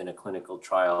treatment in a clinical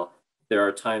trial, there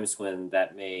are times when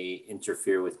that may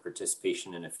interfere with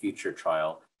participation in a future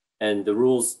trial. And the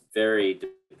rules vary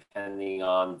depending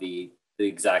on the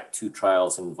exact two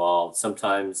trials involved.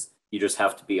 Sometimes you just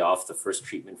have to be off the first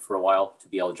treatment for a while to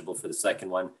be eligible for the second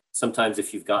one. Sometimes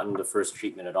if you've gotten the first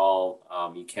treatment at all,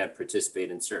 you can't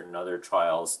participate in certain other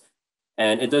trials.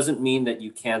 And it doesn't mean that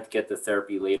you can't get the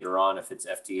therapy later on if it's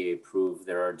FDA approved.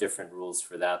 There are different rules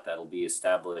for that that'll be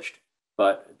established.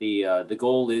 But the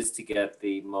goal is to get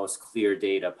the most clear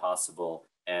data possible.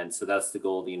 And so that's the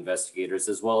goal of the investigators,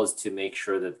 as well as to make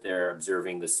sure that they're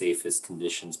observing the safest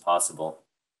conditions possible.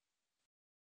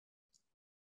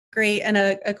 Great. And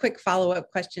a quick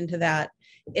follow-up question to that.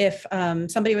 If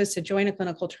somebody was to join a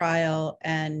clinical trial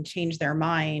and change their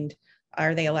mind,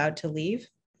 are they allowed to leave?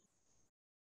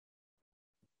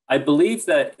 I believe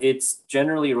that it's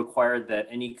generally required that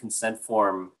any consent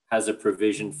form has a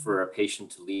provision for a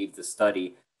patient to leave the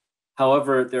study.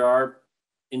 However, there are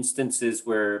instances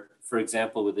where, for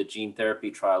example, with a gene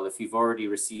therapy trial, if you've already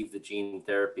received the gene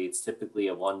therapy, it's typically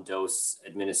a one-dose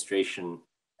administration,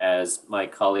 as my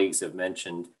colleagues have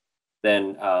mentioned.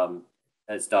 Then,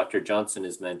 as Dr. Johnson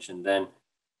has mentioned,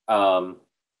 you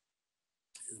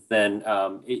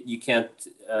can't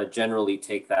generally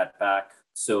take that back.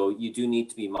 So you do need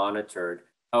to be monitored.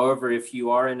 However, if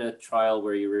you are in a trial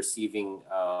where you're receiving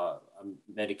a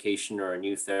medication or a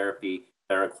new therapy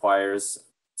that requires,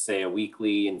 say, a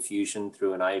weekly infusion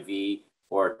through an IV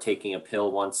or taking a pill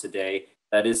once a day,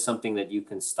 that is something that you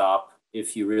can stop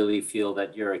if you really feel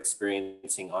that you're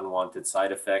experiencing unwanted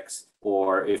side effects,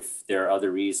 or if there are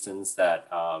other reasons that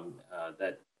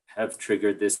that have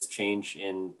triggered this change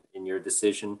in your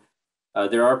decision.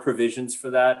 There are provisions for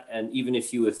that. And even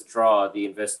if you withdraw, the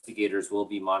investigators will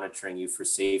be monitoring you for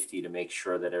safety to make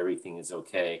sure that everything is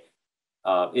okay.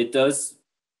 It does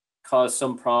cause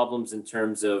some problems in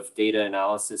terms of data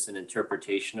analysis and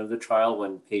interpretation of the trial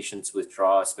when patients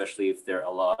withdraw, especially if a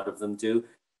lot of them do.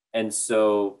 And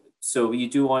so you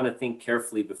do want to think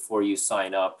carefully before you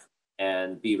sign up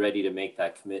and be ready to make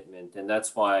that commitment. And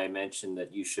that's why I mentioned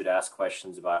that you should ask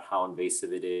questions about how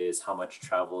invasive it is, how much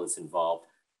travel is involved,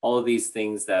 all of these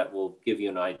things that will give you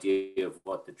an idea of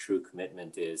what the true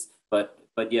commitment is. But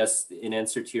yes, in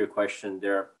answer to your question,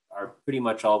 there are pretty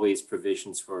much always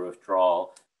provisions for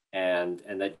withdrawal, and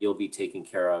that you'll be taken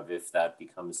care of if that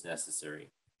becomes necessary.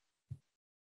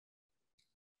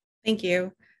 Thank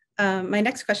you. My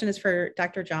next question is for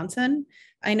Dr. Johnson.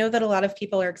 I know that a lot of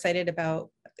people are excited about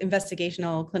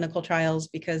investigational clinical trials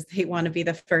because they want to be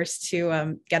the first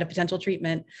to get a potential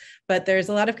treatment, but there's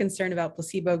a lot of concern about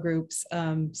placebo groups.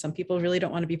 Some people really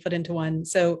don't want to be put into one.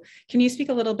 So can you speak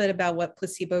a little bit about what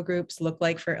placebo groups look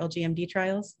like for LGMD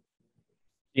trials?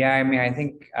 Yeah, I mean, I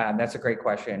think that's a great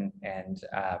question, and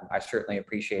I certainly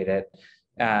appreciate it.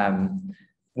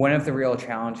 One of the real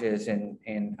challenges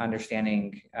in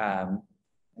understanding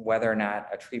whether or not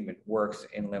a treatment works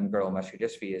in limb-girdle muscular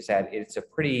dystrophy is that it's a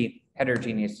pretty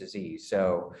heterogeneous disease.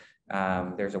 So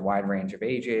there's a wide range of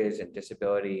ages and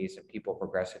disabilities, and people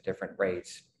progress at different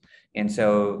rates. And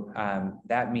so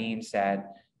that means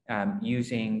that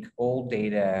using old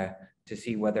data to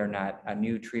see whether or not a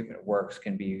new treatment works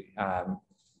can be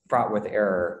fraught with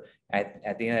error.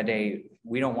 At the end of the day,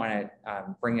 we don't want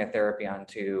to bring a therapy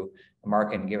onto a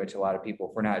market and give it to a lot of people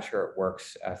if we're not sure it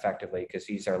works effectively, because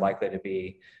these are likely to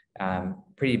be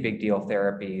pretty big deal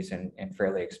therapies and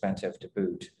fairly expensive to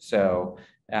boot. So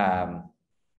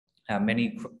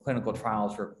many clinical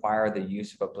trials require the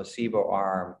use of a placebo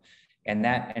arm, and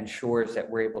that ensures that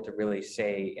we're able to really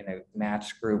say in a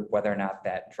matched group whether or not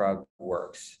that drug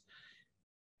works.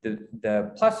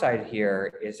 The plus side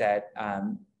here is that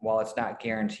while it's not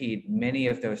guaranteed, many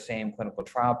of those same clinical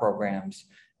trial programs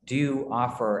do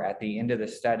offer at the end of the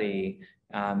study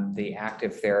the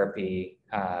active therapy.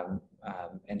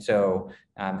 And so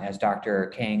as Dr.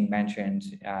 Kang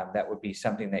mentioned, that would be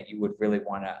something that you would really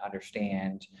want to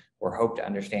understand or hope to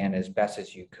understand as best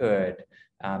as you could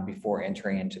before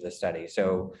entering into the study.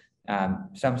 So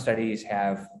some studies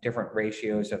have different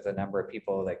ratios of the number of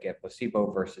people that get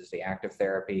placebo versus the active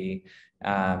therapy.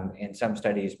 And some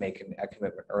studies make a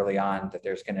commitment early on that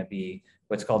there's going to be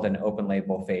what's called an open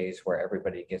label phase where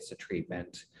everybody gets the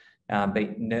treatment.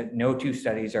 But no two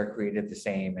studies are created the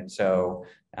same. And so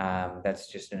that's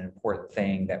just an important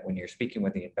thing that when you're speaking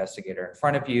with the investigator in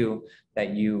front of you, that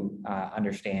you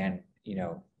understand,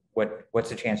 what's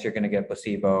the chance you're going to get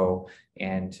placebo,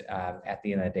 and at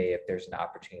the end of the day, if there's an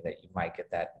opportunity that you might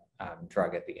get that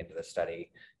drug at the end of the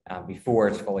study before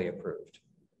it's fully approved.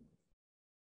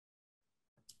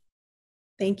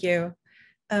 Thank you.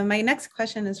 My next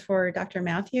question is for Dr.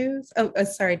 Mathews. Oh,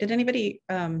 sorry, did anybody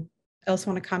else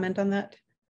want to comment on that?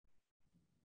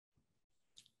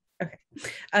 Okay.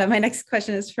 My next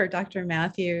question is for Dr.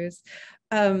 Mathews.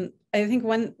 I think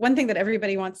one thing that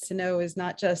everybody wants to know is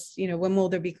not just, when will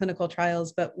there be clinical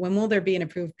trials, but when will there be an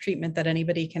approved treatment that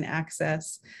anybody can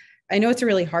access? I know it's a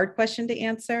really hard question to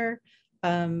answer,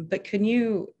 but can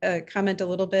you comment a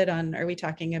little bit on, are we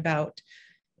talking about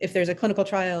if there's a clinical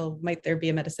trial, might there be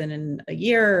a medicine in a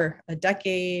year, a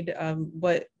decade?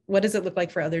 What does it look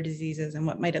like for other diseases, and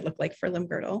what might it look like for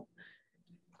limb-girdle?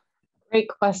 Great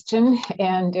question.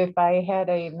 And if I had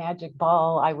a magic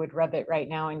ball, I would rub it right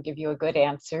now and give you a good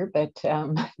answer, but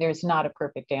there's not a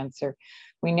perfect answer.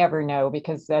 We never know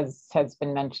because, as has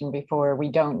been mentioned before, we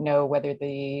don't know whether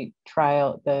the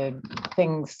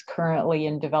things currently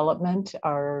in development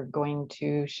are going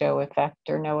to show effect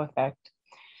or no effect.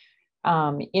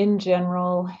 In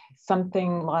general,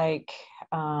 something like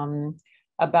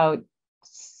about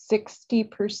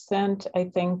 60%,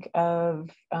 I think, of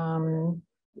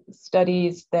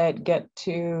studies that get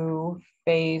to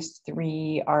phase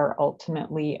 3 are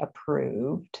ultimately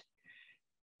approved.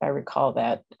 If I recall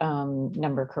that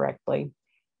number correctly.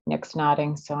 Nick's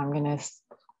nodding, so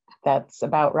that's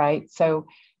about right. So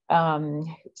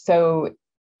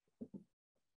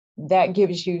that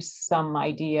gives you some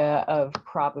idea of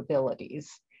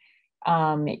probabilities.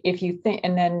 If you think,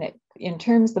 and then in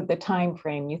terms of the time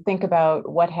frame, you think about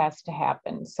what has to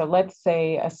happen. So let's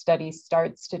say a study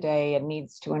starts today and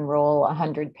needs to enroll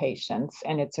 100 patients,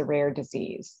 and it's a rare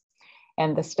disease.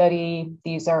 And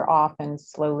these are often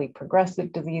slowly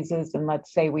progressive diseases. And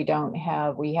let's say we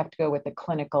have to go with a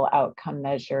clinical outcome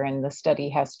measure, and the study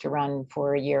has to run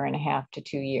for 1.5 to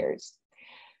 2 years.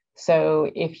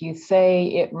 So if you say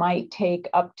it might take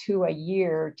up to a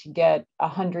year to get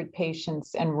 100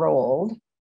 patients enrolled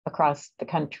across the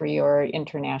country or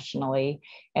internationally,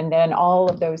 and then all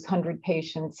of those 100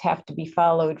 patients have to be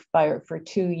followed for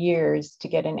 2 years to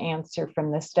get an answer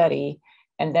from the study,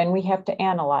 and then we have to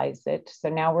analyze it. So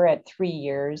now we're at 3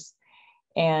 years,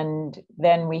 and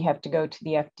then we have to go to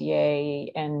the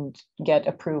FDA and get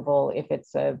approval if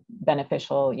it's a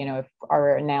beneficial, if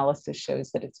our analysis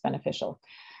shows that it's beneficial.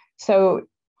 So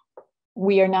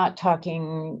we are not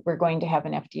talking, we're going to have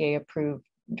an FDA approved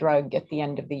drug at the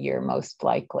end of the year, most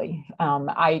likely.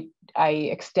 I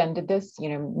extended this,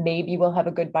 maybe we'll have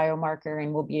a good biomarker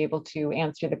and we'll be able to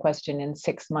answer the question in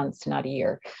 6 months, not a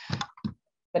year.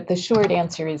 But the short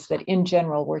answer is that in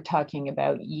general, we're talking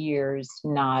about years,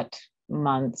 not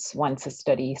months, once a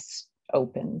study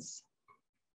opens.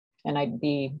 And I'd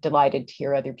be delighted to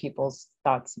hear other people's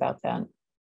thoughts about that.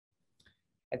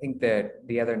 I think that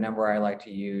the other number I like to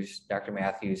use, Dr.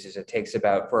 Mathews, is it takes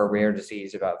for a rare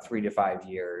disease, about 3 to 5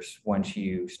 years once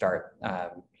you start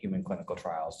human clinical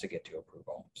trials to get to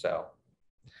approval. So,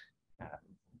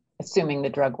 assuming the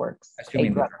drug works.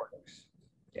 Assuming the drug works,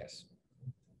 yes.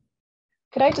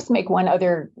 Could I just make one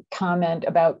other comment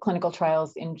about clinical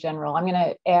trials in general? I'm going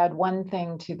to add one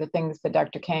thing to the things that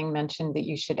Dr. Kang mentioned that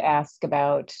you should ask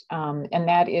about, and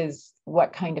that is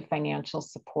what kind of financial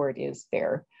support is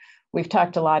there? We've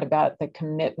talked a lot about the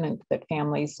commitment that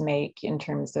families make in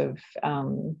terms of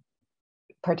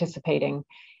participating,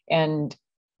 and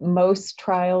most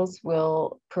trials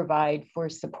will provide for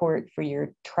support for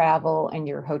your travel and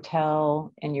your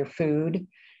hotel and your food,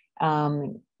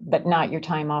 but not your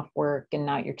time off work and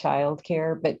not your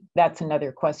childcare. But that's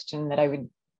another question that I would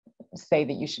say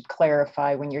that you should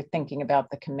clarify when you're thinking about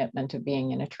the commitment of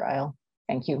being in a trial.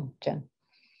 Thank you, Jen.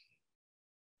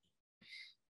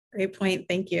 Great point,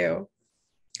 thank you.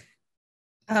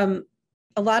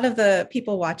 A lot of the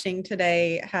people watching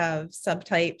today have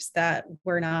subtypes that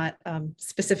were not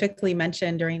specifically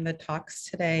mentioned during the talks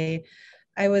today.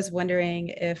 I was wondering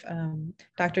if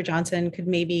Dr. Johnson could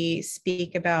maybe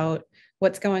speak about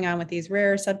what's going on with these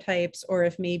rare subtypes, or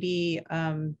if maybe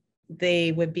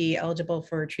they would be eligible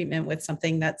for treatment with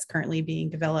something that's currently being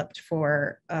developed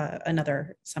for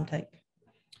another subtype.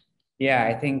 Yeah,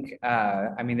 I think,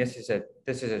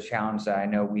 this is a challenge that I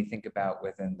know we think about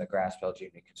within the GRASP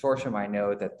LGMD Consortium. I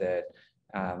know that the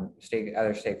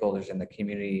other stakeholders in the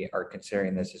community are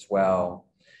considering this as well.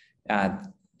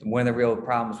 One of the real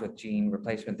problems with gene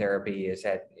replacement therapy is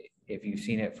that if you've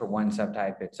seen it for one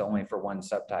subtype, it's only for one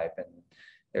subtype. And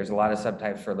there's a lot of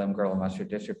subtypes for limb-girdle muscular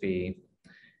dystrophy.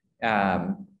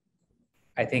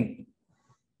 I think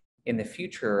in the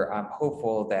future, I'm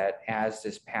hopeful that as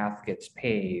this path gets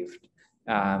paved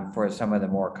for some of the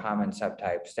more common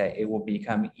subtypes, that it will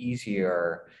become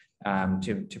easier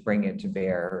to bring it to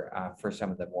bear for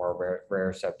some of the more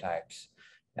rare subtypes.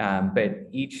 But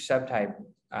each subtype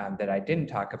that I didn't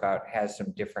talk about has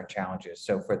some different challenges.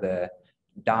 So for the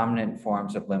dominant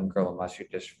forms of limb-girdle muscular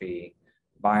dystrophy,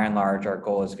 by and large, our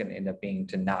goal is going to end up being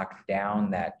to knock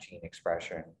down that gene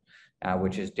expression,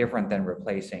 which is different than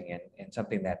replacing, and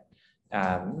something that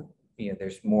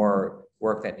there's more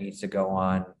work that needs to go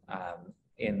on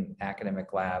in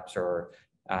academic labs or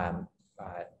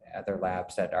other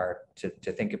labs that are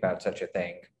to think about such a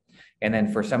thing. And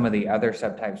then for some of the other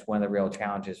subtypes, one of the real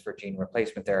challenges for gene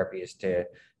replacement therapy is to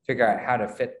figure out how to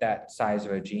fit that size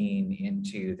of a gene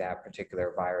into that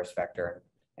particular virus vector.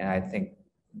 And I think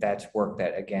that's work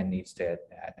that, again, needs to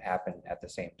happen at the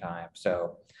same time.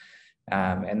 So,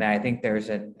 and I think there's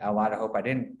a lot of hope. I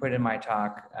didn't put in my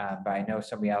talk, but I know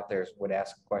somebody out there would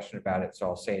ask a question about it, so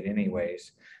I'll say it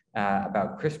anyways,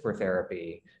 about CRISPR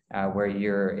therapy, where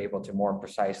you're able to more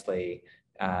precisely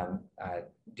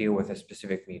deal with a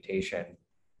specific mutation.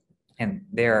 And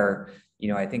there,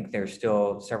 I think there's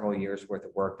still several years worth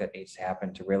of work that needs to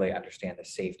happen to really understand the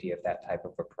safety of that type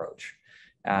of approach.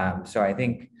 So I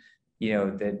think,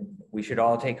 that we should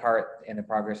all take heart in the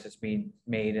progress that's being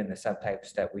made in the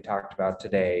subtypes that we talked about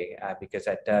today, because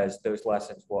those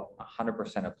lessons will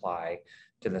 100% apply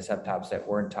to the subtypes that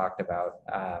weren't talked about.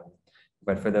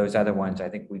 But for those other ones, I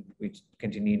think we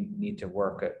need to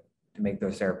work to make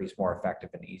those therapies more effective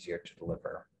and easier to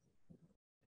deliver.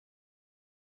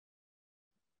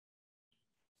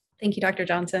 Thank you, Dr.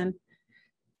 Johnson.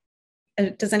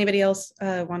 Does anybody else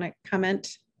want to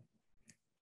comment?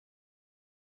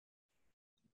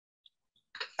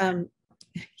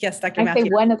 Yes, Dr. Mathews. I'd say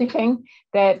one other thing,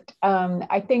 that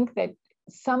I think that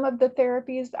some of the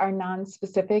therapies are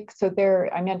non-specific. So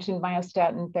I mentioned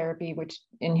myostatin therapy,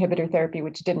 inhibitor therapy,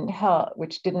 which didn't help,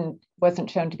 wasn't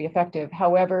shown to be effective.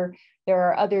 However, there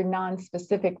are other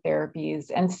non-specific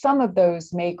therapies, and some of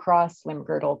those may cross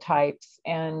limb-girdle types.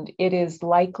 And it is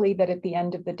likely that at the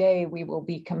end of the day, we will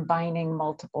be combining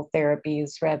multiple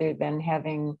therapies rather than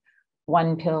having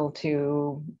one pill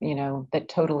that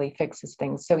totally fixes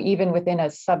things. So even within a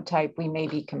subtype, we may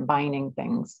be combining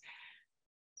things.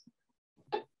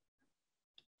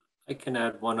 I can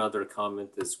add one other comment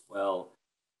as well.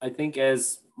 I think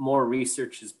as more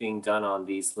research is being done on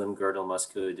these limb-girdle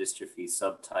muscular dystrophy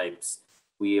subtypes,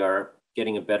 we are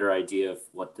getting a better idea of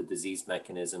what the disease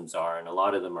mechanisms are, and a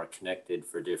lot of them are connected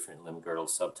for different limb-girdle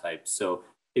subtypes. So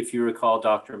if you recall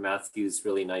Dr. Mathews'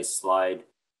 really nice slide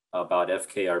about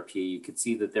FKRP, you could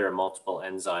see that there are multiple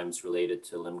enzymes related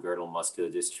to limb-girdle muscular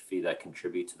dystrophy that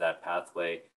contribute to that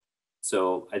pathway.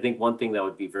 So I think one thing that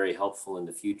would be very helpful in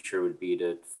the future would be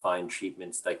to find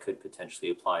treatments that could potentially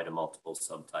apply to multiple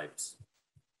subtypes.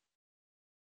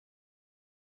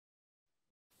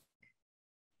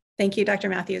 Thank you, Dr.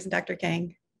 Mathews and Dr.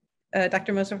 Kang.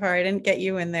 Dr. Mozaffar, I didn't get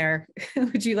you in there.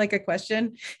 Would you like a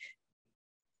question?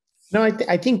 No,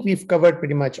 I think we've covered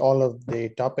pretty much all of the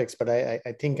topics, but I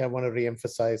think I want to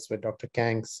reemphasize what Dr.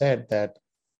 Kang said, that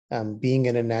being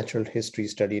in a natural history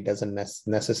study doesn't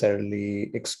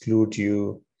necessarily exclude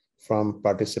you from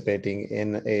participating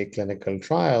in a clinical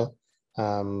trial.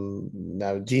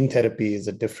 Now, gene therapy is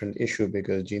a different issue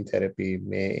because gene therapy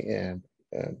may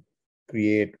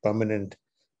create permanent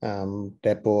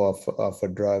depot of a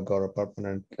drug or a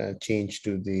permanent change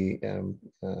to the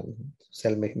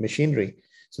cell machinery.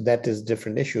 So that is a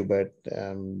different issue, but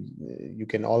you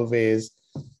can always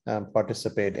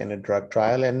participate in a drug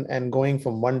trial, and going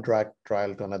from one drug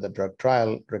trial to another drug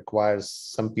trial requires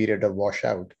some period of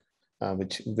washout,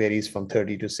 which varies from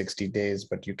 30 to 60 days,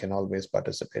 but you can always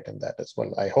participate in that as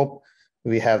well. I hope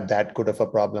we have that good of a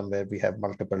problem where we have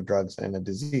multiple drugs and a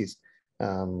disease.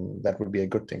 That would be a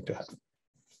good thing to have.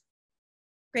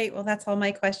 Great, well, that's all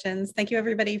my questions. Thank you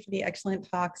everybody for the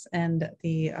excellent talks and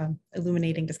the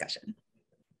illuminating discussion.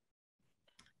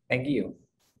 Thank you.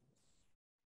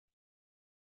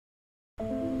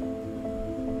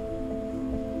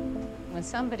 When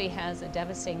somebody has a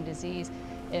devastating disease,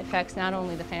 it affects not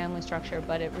only the family structure,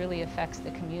 but it really affects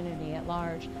the community at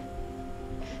large.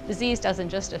 Disease doesn't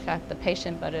just affect the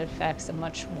patient, but it affects a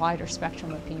much wider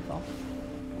spectrum of people.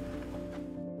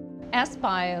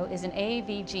 S-Bio is an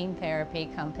AAV gene therapy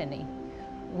company.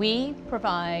 We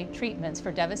provide treatments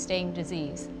for devastating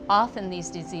disease. Often these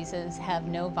diseases have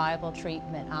no viable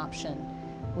treatment option.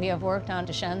 We have worked on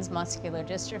Duchenne's muscular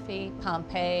dystrophy,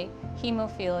 Pompe,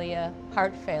 hemophilia,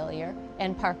 heart failure,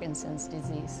 and Parkinson's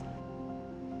disease.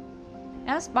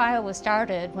 S-Bio was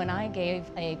started when I gave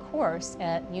a course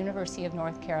at University of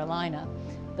North Carolina.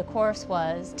 The course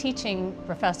was teaching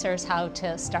professors how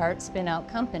to start spin-out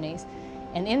companies,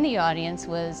 and in the audience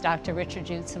was Dr. Richard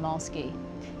Jude Samolsky.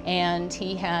 And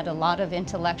he had a lot of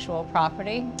intellectual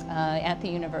property at the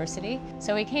university.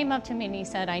 So he came up to me and he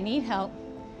said, I need help,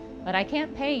 but I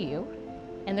can't pay you.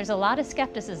 And there's a lot of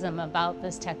skepticism about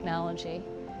this technology.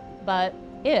 But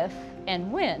if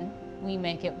and when we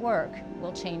make it work,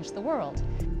 we'll change the world.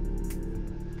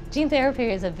 Gene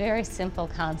therapy is a very simple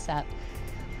concept.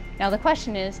 Now the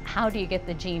question is, how do you get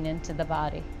the gene into the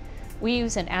body? We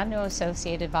use an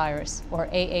adeno-associated virus, or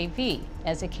AAV,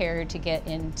 as a carrier to get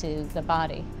into the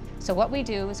body. So what we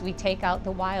do is we take out the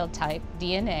wild type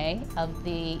DNA of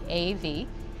the AAV,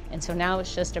 and so now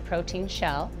it's just a protein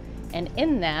shell, And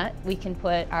in that, we can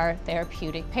put our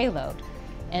therapeutic payload.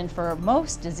 And for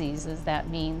most diseases, that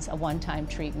means a one-time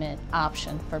treatment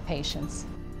option for patients.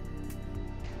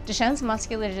 Duchenne's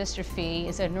muscular dystrophy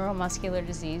is a neuromuscular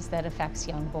disease that affects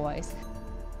young boys.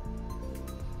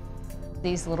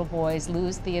 These little boys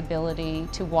lose the ability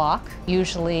to walk,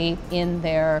 usually in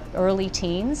their early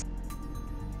teens.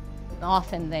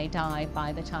 Often they die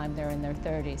by the time they're in their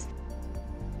 30s.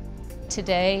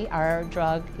 Today, our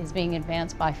drug is being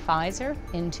advanced by Pfizer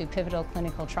into pivotal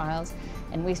clinical trials,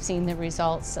 and we've seen the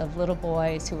results of little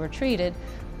boys who were treated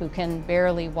who can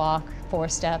barely walk 4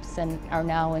 steps and are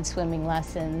now in swimming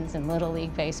lessons and Little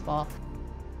League baseball.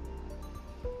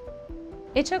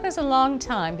 It took us a long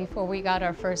time before we got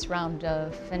our first round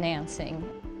of financing.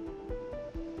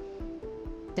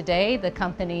 Today, the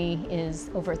company is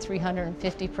over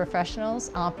 350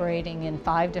 professionals operating in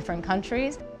 5 different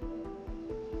countries.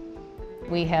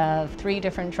 We have 3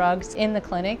 different drugs in the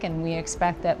clinic, and we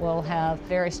expect that we'll have a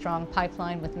very strong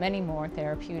pipeline with many more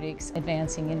therapeutics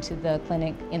advancing into the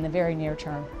clinic in the very near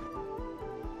term.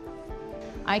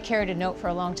 I carried a note for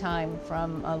a long time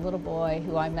from a little boy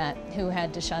who I met who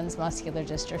had Duchenne's muscular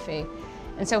dystrophy.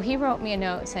 And so he wrote me a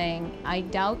note saying, I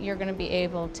doubt you're going to be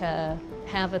able to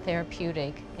have a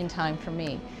therapeutic in time for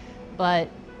me, but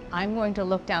I'm going to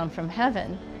look down from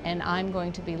heaven and I'm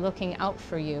going to be looking out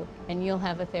for you, and you'll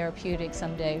have a therapeutic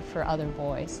someday for other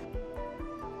boys.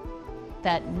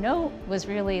 That note was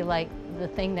really like the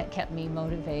thing that kept me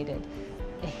motivated.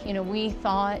 You know, we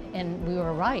thought, and we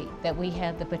were right, that we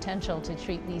had the potential to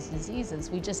treat these diseases.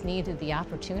 We just needed the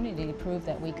opportunity to prove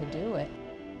that we could do it.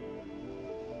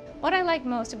 What I like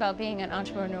most about being an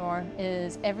entrepreneur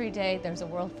is every day there's a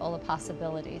world full of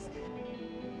possibilities.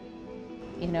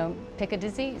 You know, pick a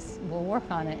disease, we'll work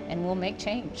on it, and we'll make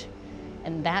change.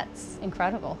 And that's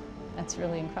incredible. That's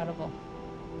really incredible.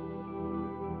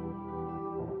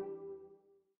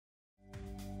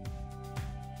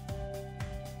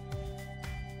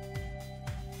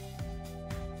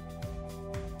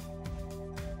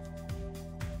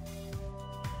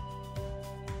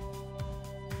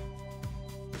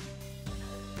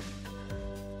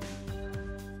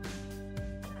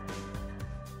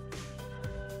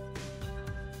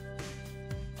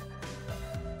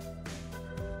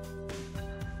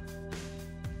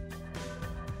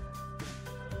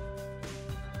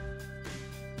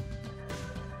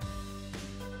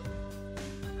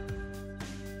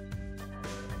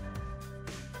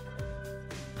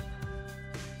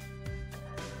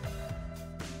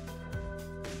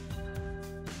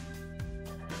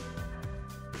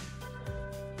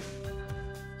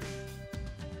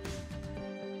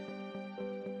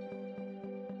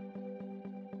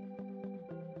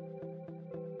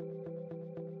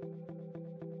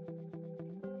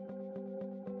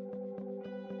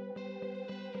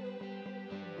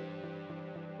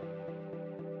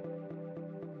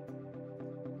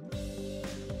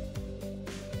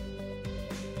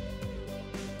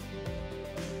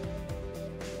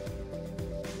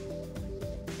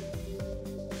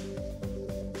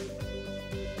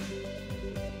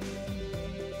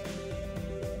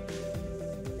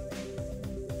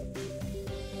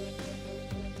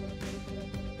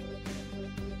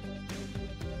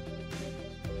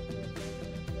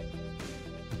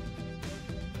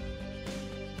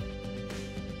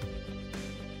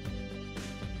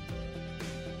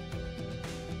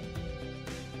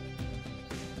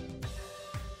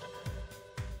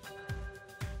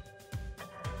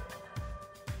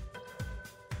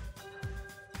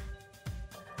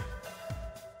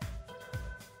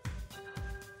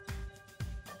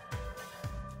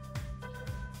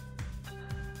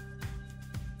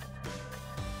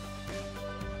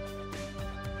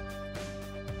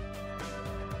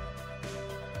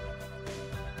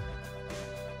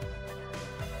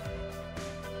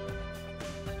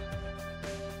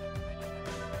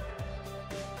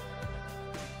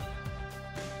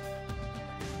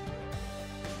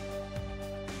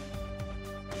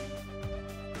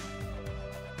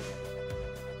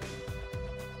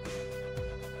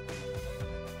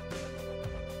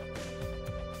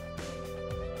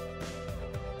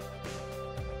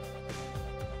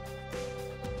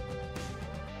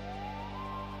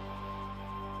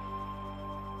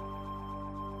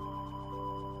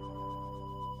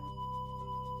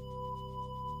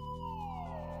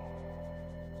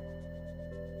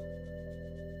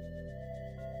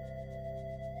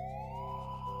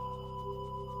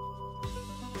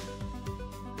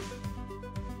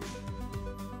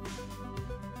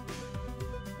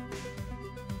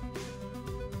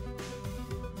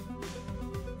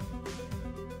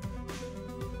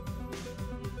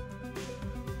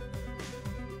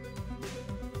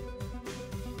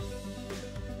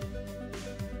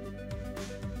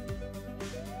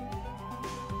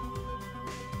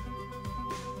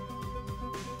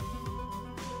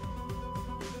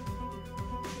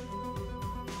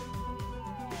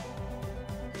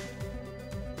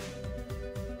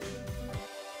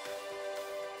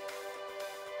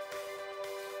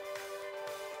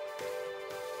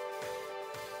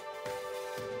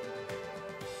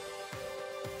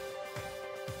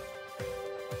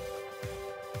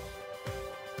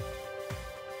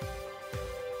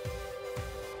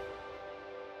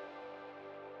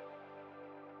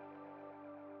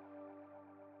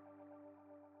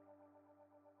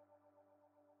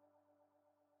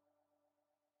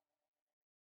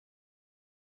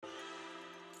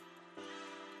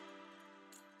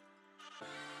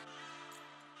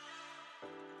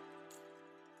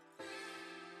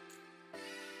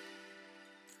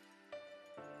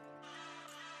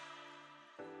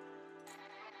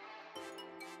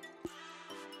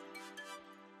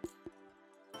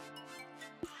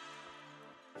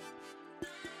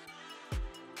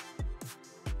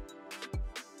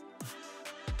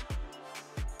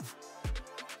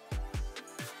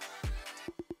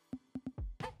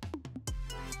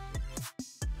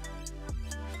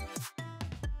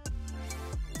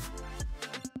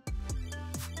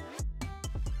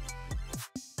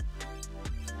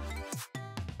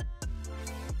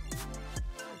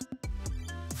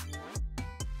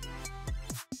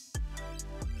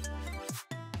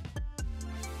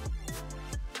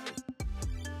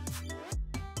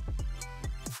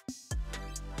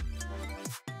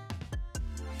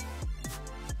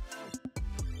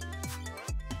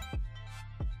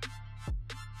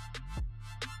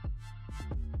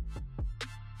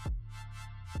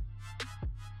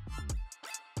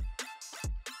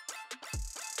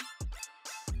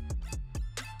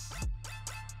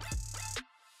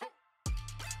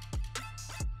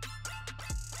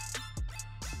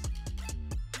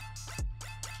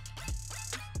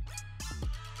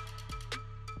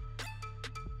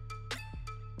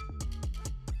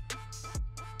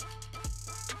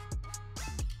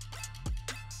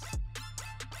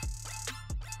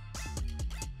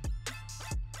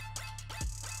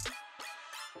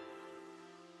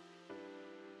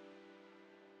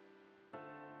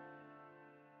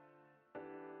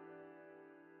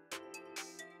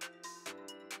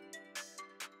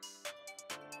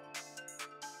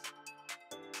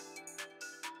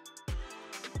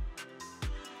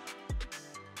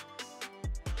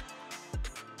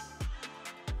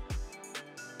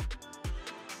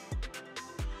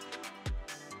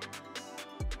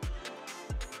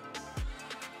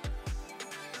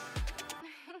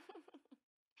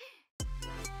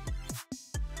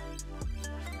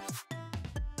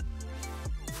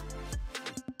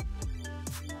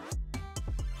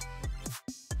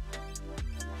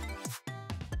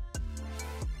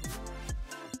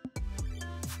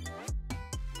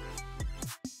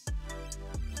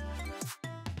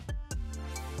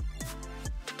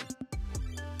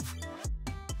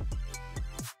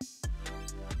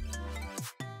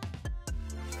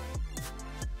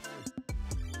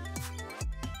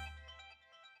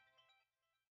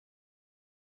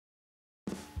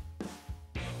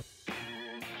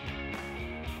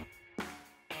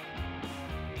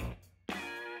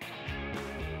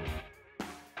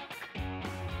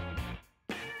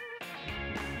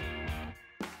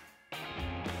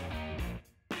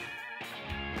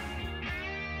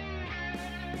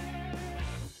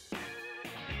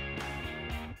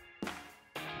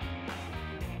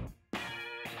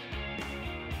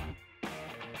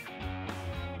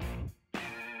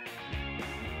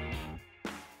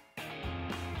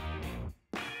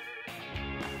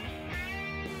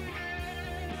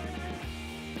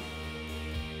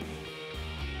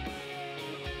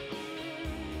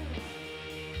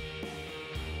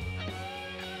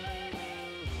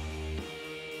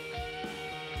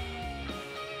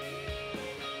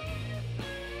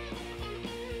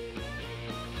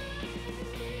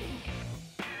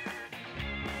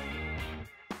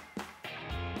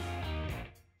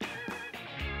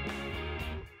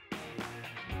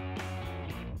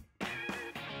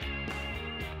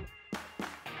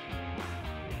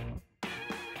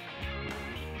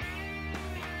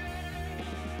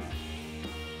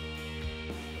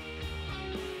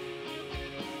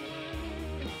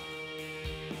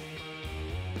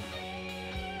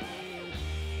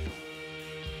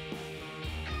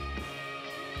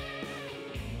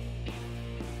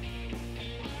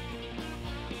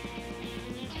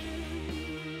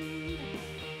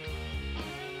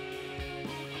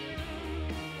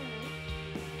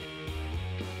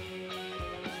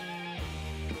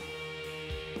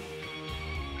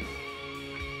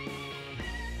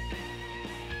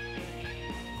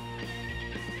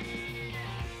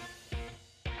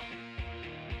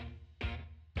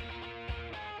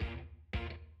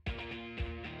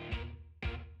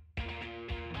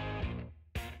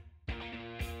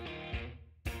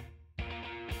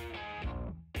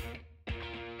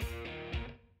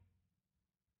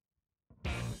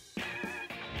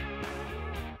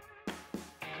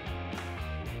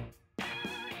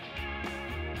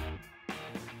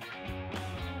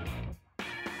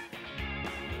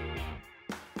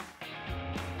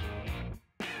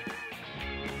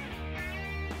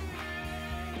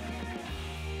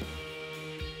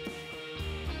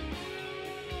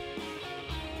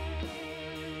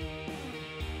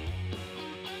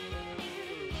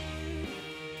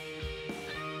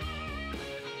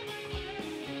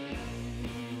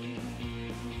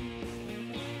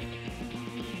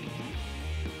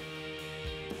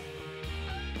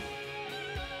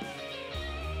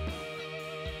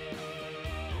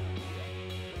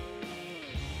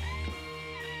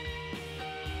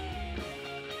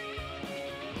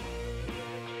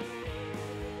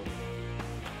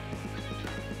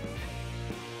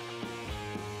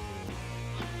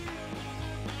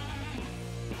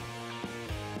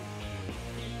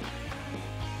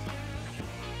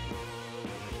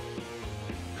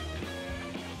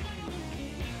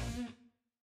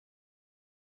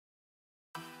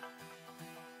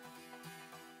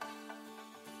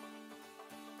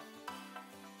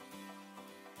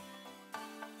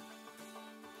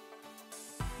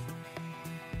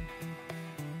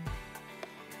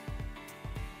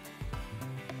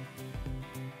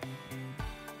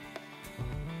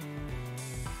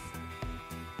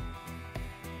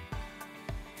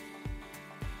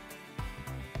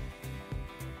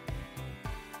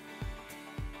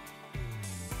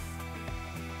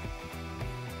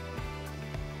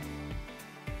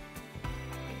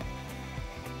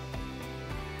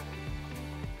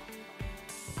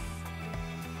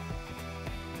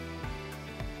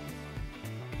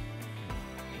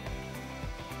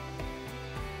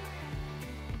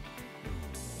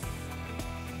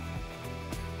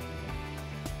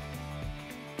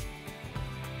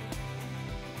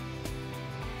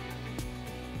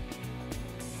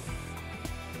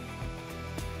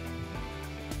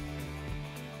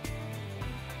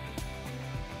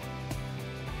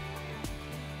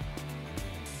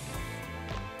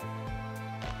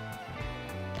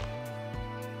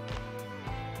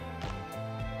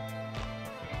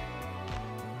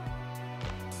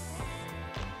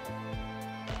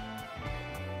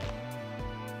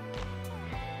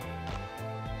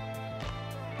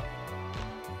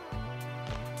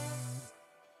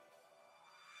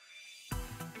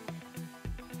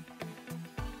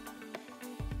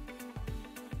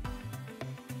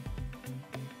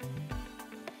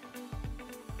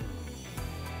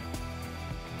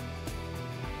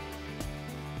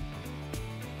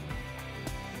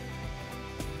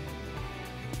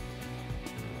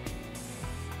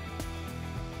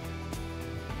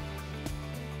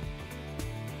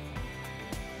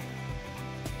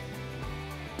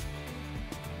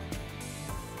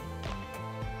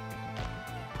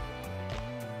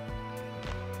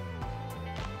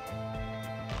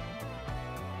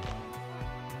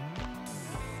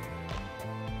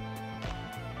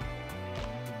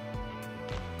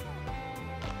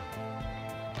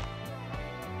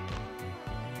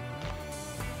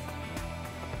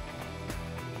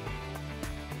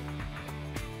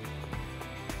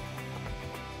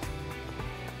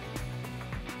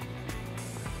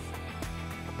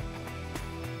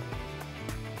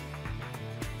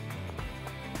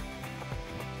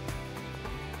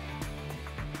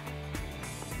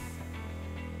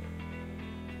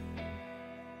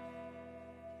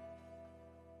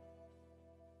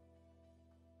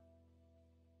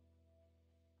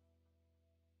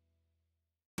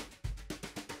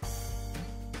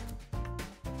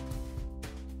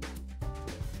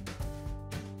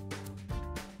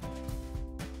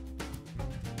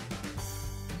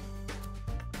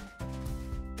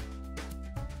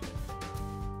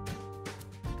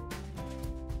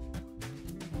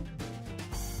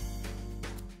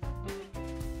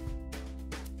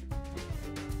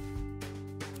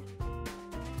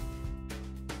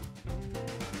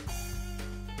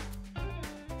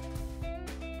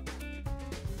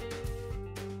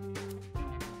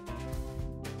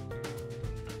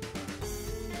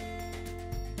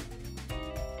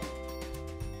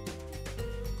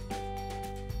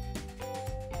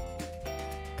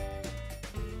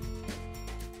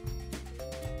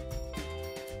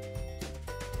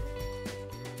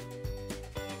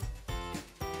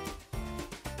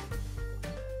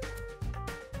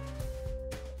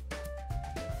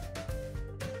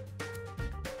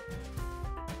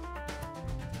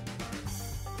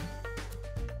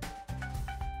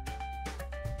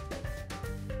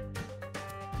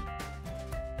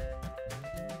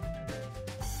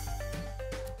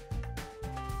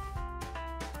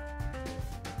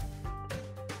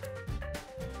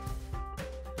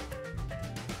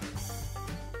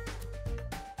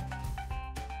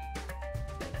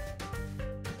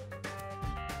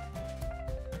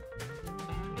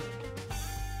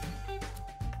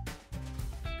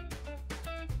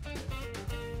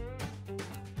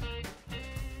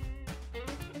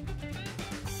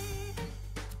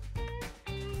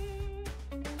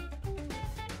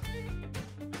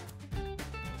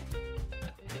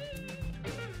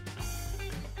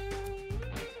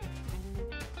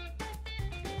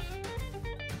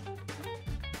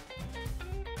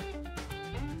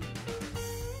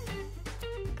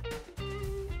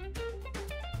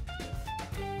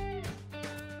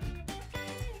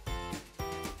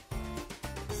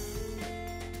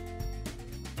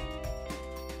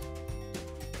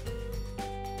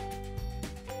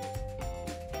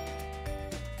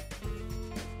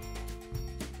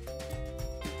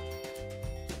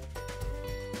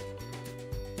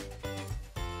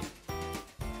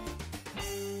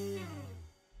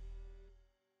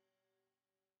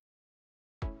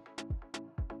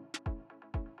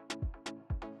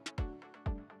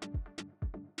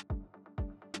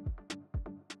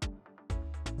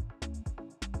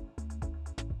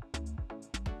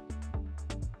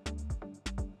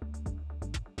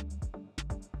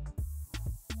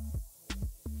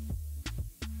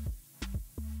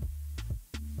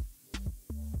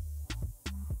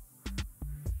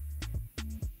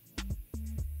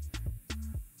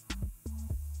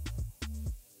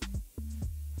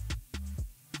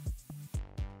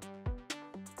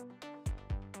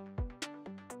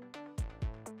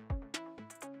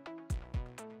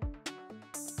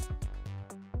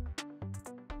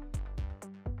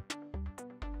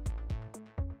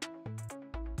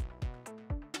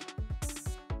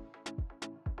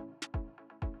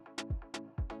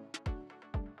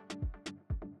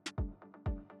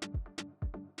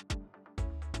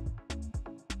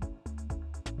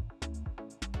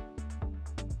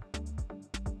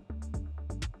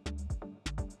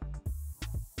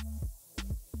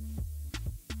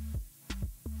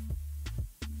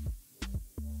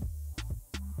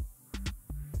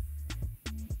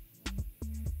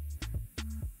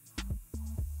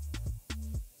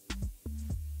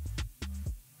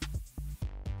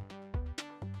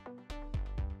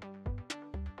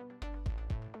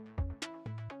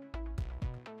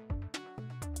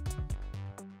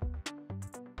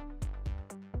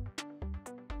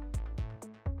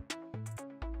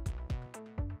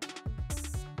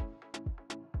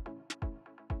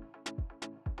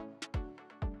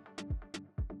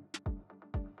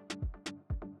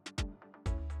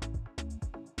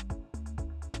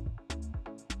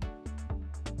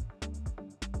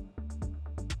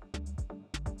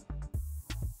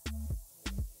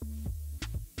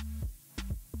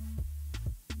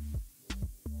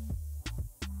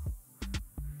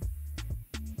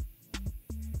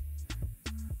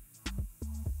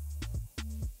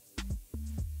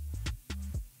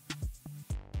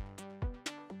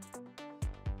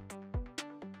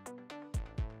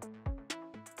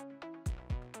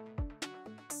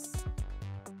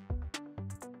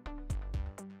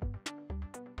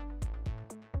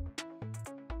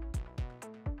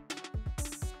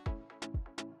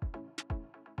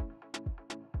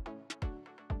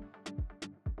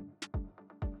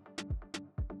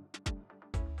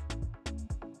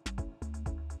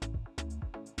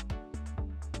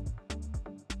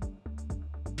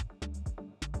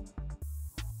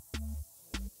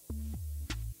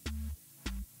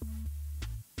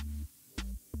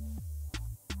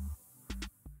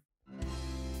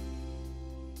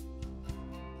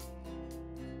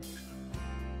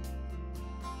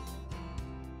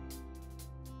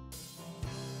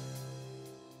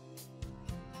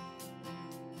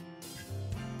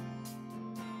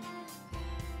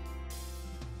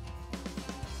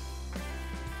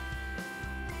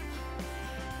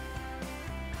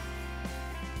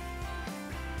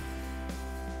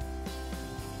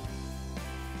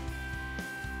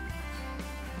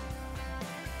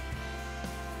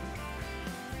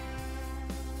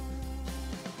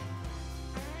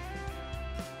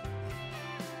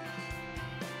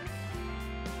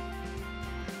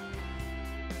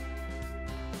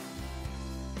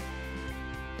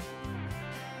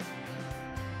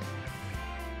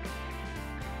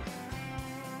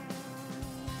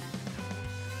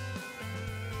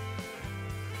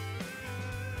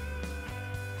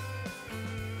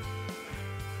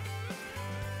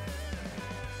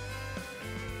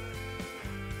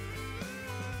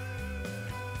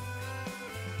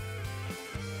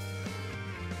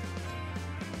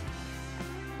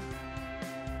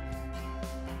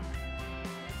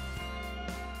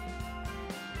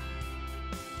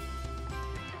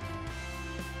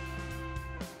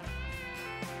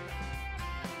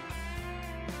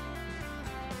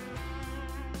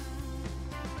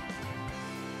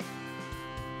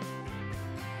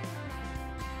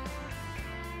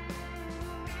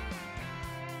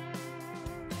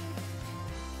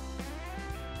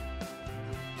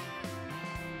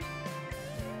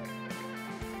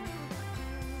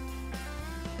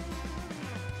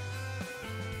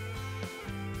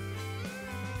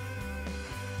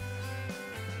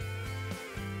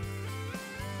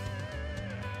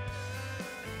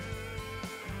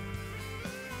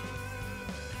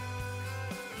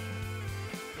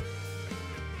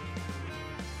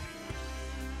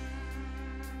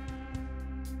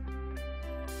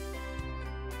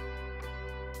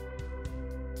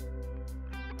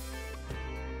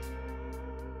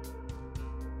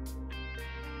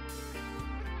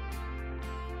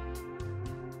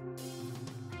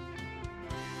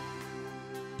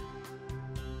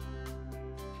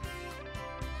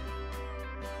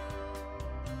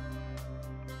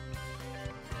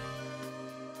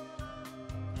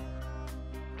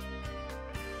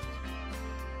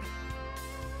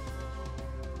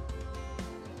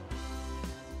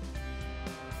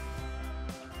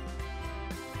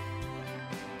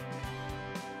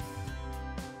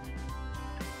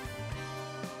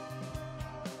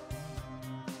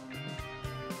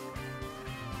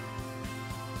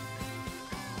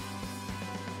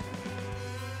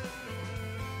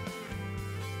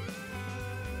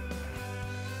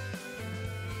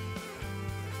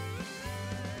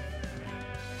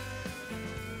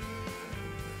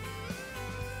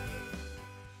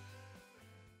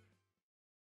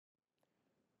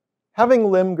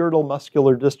 Having limb-girdle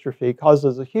muscular dystrophy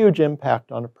causes a huge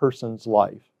impact on a person's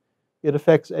life. It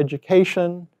affects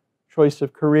education, choice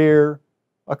of career,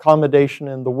 accommodation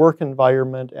in the work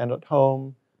environment and at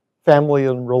home, family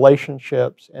and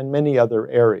relationships, and many other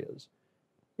areas.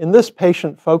 In this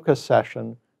patient focus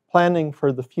session, Planning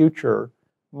for the Future,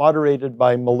 moderated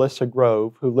by Melissa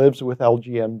Grove, who lives with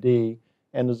LGMD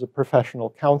and is a professional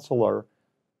counselor,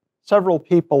 several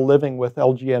people living with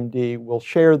LGMD will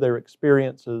share their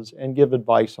experiences and give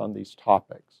advice on these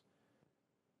topics.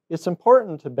 It's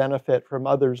important to benefit from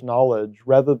others' knowledge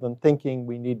rather than thinking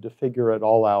we need to figure it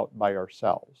all out by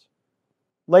ourselves.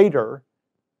 Later,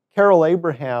 Carol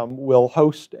Abraham will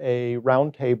host a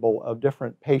roundtable of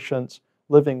different patients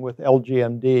living with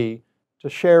LGMD to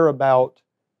share about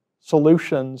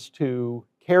solutions to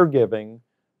caregiving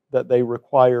that they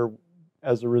require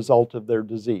as a result of their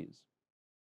disease.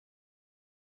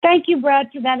 Thank you, Brad,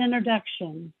 for that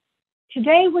introduction.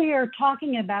 Today we are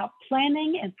talking about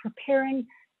planning and preparing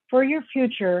for your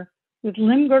future with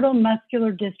limb-girdle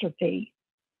muscular dystrophy.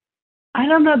 I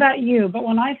don't know about you, but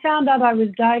when I found out I was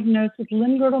diagnosed with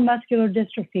limb-girdle muscular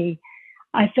dystrophy,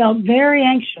 I felt very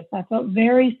anxious. I felt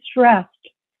very stressed.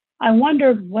 I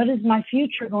wondered, what is my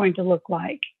future going to look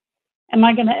like? Am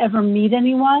I going to ever meet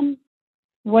anyone?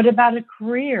 What about a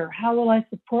career? How will I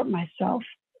support myself?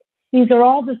 These are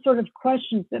all the sort of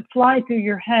questions that fly through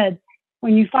your head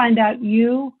when you find out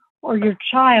you or your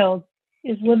child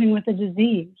is living with a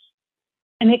disease.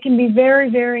 And it can be very,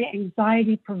 very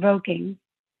anxiety provoking.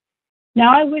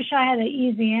 Now, I wish I had an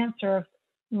easy answer of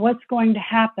what's going to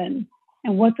happen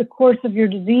and what the course of your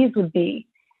disease would be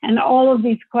and all of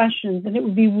these questions. And it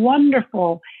would be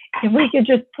wonderful if we could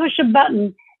just push a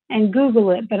button and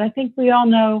Google it. But I think we all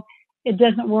know it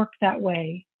doesn't work that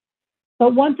way.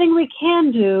 But one thing we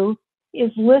can do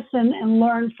is listen and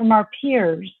learn from our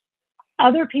peers,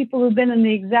 other people who've been in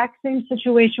the exact same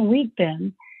situation we've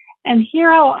been, and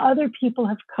hear how other people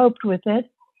have coped with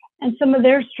it and some of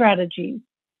their strategies.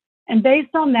 And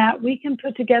based on that, we can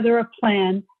put together a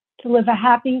plan to live a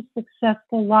happy,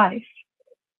 successful life.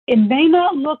 It may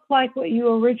not look like what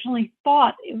you originally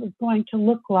thought it was going to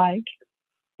look like,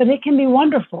 but it can be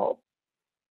wonderful.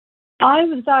 I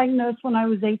was diagnosed when I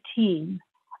was 18.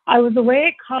 I was away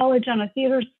at college on a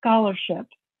theater scholarship,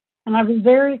 and I was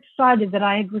very excited that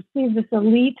I had received this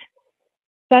elite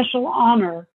special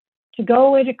honor to go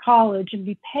away to college and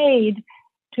be paid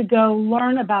to go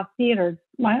learn about theater,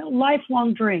 my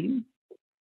lifelong dream.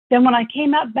 Then when I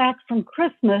came out back from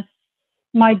Christmas,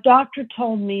 my doctor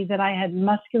told me that I had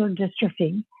muscular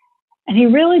dystrophy. And he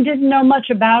really didn't know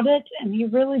much about it, and he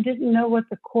really didn't know what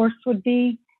the course would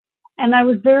be. And I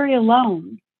was very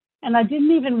alone. And I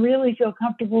didn't even really feel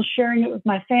comfortable sharing it with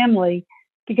my family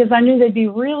because I knew they'd be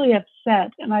really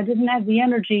upset, and I didn't have the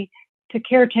energy to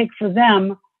caretake for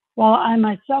them while I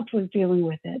myself was dealing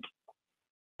with it.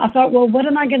 I thought, well, what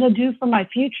am I going to do for my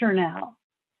future now?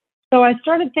 So I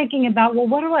started thinking about, well,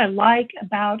 what do I like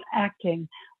about acting?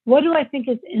 What do I think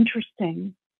is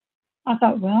interesting? I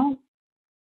thought, well,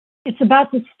 it's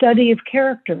about the study of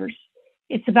characters.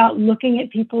 It's about looking at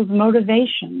people's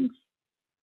motivations.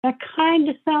 That kind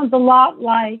of sounds a lot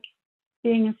like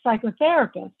being a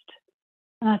psychotherapist.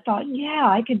 And I thought, yeah,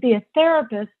 I could be a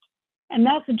therapist, and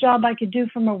that's a job I could do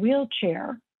from a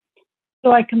wheelchair.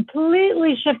 So I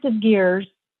completely shifted gears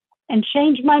and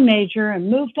changed my major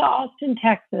and moved to Austin,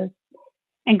 Texas,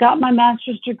 and got my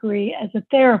master's degree as a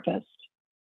therapist.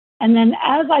 And then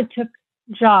as I took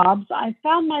jobs, I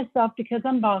found myself, because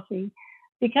I'm bossy,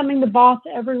 becoming the boss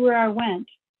everywhere I went.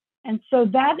 And so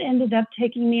that ended up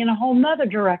taking me in a whole nother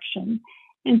direction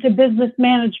into business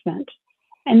management.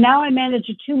 And now I manage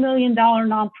a $2 million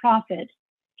nonprofit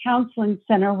counseling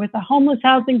center with a homeless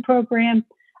housing program.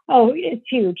 Oh, it's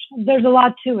huge. There's a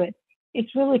lot to it.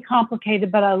 It's really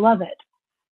complicated, but I love it.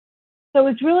 So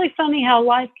it's really funny how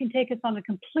life can take us on a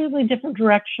completely different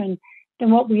direction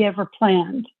than what we ever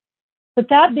planned. But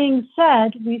that being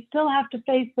said, we still have to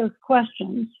face those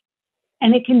questions,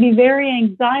 and it can be very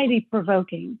anxiety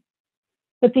provoking.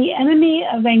 But the enemy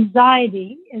of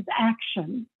anxiety is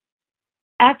action.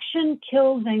 Action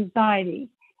kills anxiety.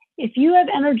 If you have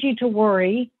energy to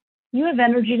worry, you have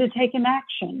energy to take an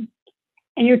action.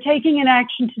 And you're taking an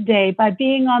action today by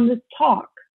being on this talk.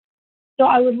 So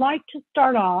I would like to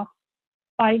start off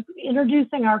by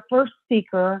introducing our first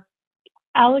speaker,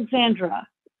 Alexandra.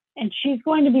 And she's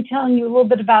going to be telling you a little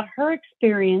bit about her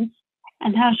experience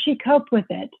and how she coped with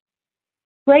it.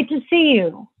 Great to see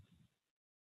you.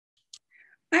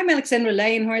 I'm Alexandra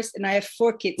Leijenhorst, and I have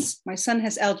 4 kids. My son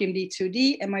has LGMD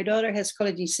 2D, and my daughter has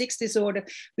collagen 6 disorder,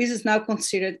 which is now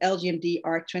considered LGMD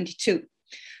R22.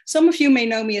 Some of you may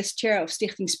know me as chair of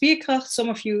Stichting Spierkracht, some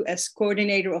of you as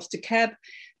coordinator of the CAB,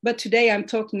 but today I'm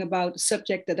talking about a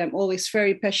subject that I'm always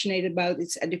very passionate about,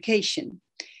 it's education.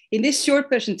 In this short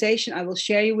presentation, I will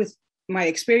share you with my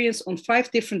experience on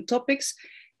 5 different topics,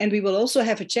 and we will also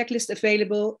have a checklist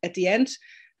available at the end,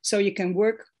 so you can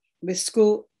work with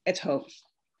school at home.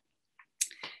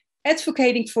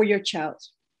 Advocating for your child.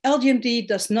 LGMD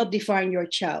does not define your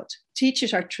child.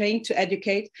 Teachers are trained to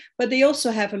educate, but they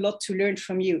also have a lot to learn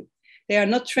from you. They are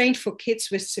not trained for kids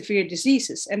with severe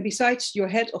diseases. And besides your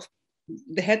head of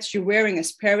the hats you're wearing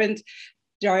as parent,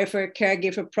 driver,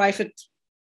 caregiver, private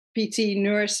PT,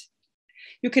 nurse,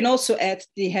 you can also add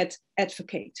the head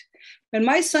advocate. When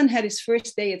my son had his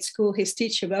first day at school, his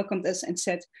teacher welcomed us and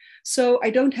said, "So I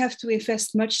don't have to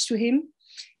invest much to him?"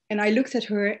 And I looked at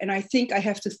her, and I think I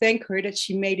have to thank her that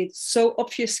she made it so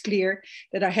obvious clear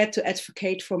that I had to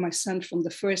advocate for my son from the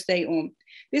first day on.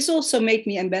 This also made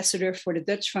me ambassador for the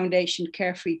Dutch foundation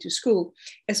Carefree to School,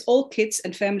 as all kids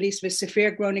and families with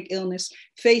severe chronic illness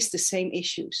face the same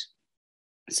issues.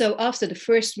 So after the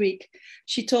first week,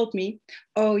 she told me,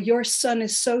 "Oh, your son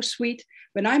is so sweet.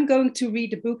 When I'm going to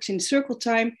read the books in circle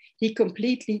time, he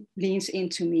completely leans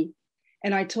into me."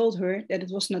 And I told her that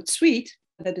it was not sweet,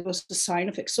 that it was a sign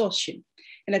of exhaustion.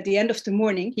 And at the end of the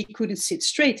morning, he couldn't sit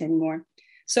straight anymore.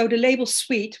 So the label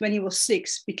sweet when he was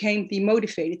 6 became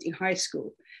demotivated in high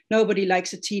school. Nobody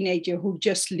likes a teenager who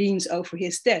just leans over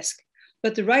his desk.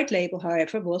 But the right label,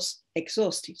 however, was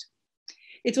exhausted.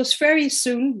 It was very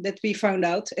soon that we found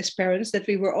out as parents that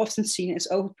we were often seen as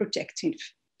overprotective.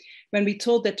 When we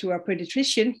told that to our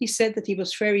pediatrician, he said that he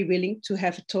was very willing to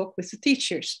have a talk with the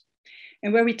teachers.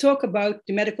 And where we talk about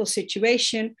the medical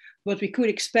situation, what we could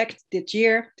expect that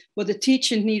year, what the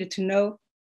teacher needed to know,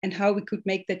 and how we could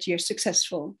make that year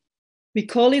successful. We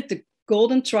call it the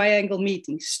Golden Triangle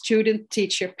meeting, student,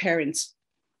 teacher, parents.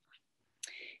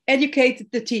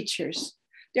 Educate the teachers.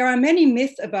 There are many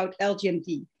myths about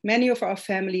LGMD. Many of our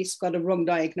families got a wrong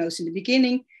diagnosis in the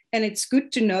beginning, and it's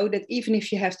good to know that even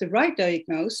if you have the right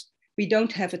diagnosis, we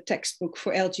don't have a textbook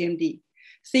for LGMD.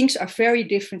 Things are very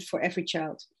different for every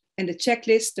child. And the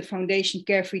checklist the Foundation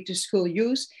Carefree to School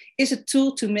use is a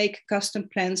tool to make custom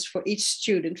plans for each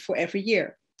student for every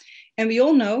year. And we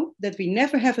all know that we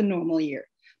never have a normal year,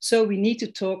 so we need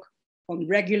to talk on a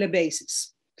regular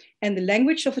basis. And the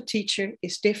language of a teacher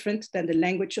is different than the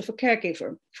language of a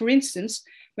caregiver. For instance,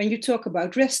 when you talk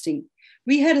about resting,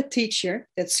 we had a teacher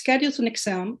that scheduled an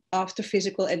exam after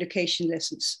physical education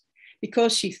lessons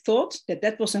because she thought that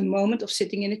that was a moment of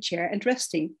sitting in a chair and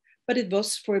resting. But it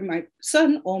was for my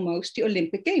son almost the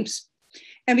Olympic Games.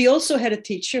 And we also had a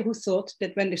teacher who thought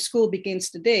that when the school begins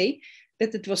the day,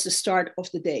 that it was the start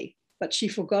of the day. But she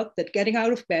forgot that getting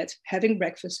out of bed, having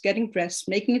breakfast, getting dressed,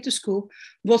 making it to school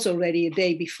was already a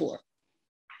day before.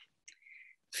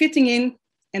 Fitting in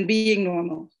and being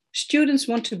normal. Students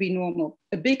want to be normal.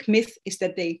 A big myth is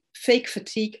that they fake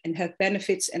fatigue and have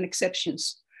benefits and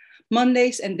exceptions.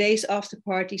 Mondays and days after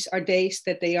parties are days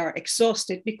that they are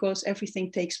exhausted because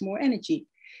everything takes more energy.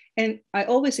 And I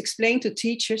always explain to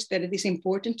teachers that it is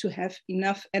important to have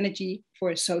enough energy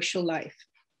for a social life.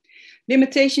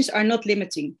 Limitations are not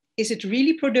limiting. Is it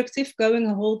really productive going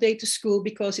a whole day to school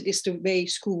because it is the way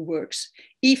school works,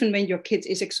 even when your kid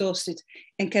is exhausted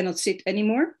and cannot sit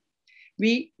anymore?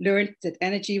 We learned that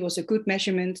energy was a good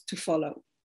measurement to follow.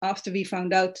 After we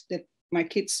found out that my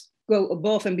kids go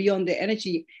above and beyond their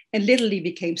energy and literally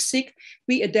became sick,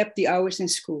 we adapt the hours in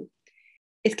school.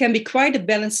 It can be quite a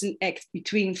balancing act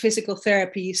between physical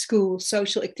therapy, school,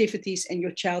 social activities, and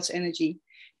your child's energy.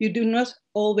 You do not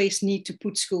always need to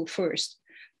put school first,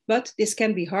 but this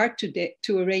can be hard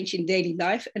to arrange in daily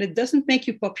life, and it doesn't make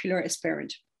you popular as a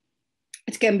parent.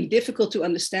 It can be difficult to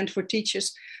understand for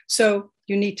teachers, so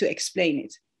you need to explain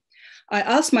it. I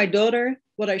asked my daughter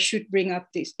what I should bring up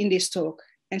in this talk,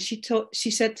 and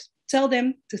she said, tell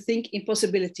them to think in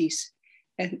possibilities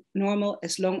and normal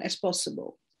as long as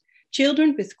possible.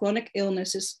 Children with chronic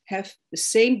illnesses have the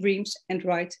same dreams and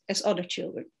rights as other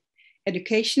children.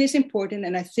 Education is important,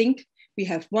 and I think we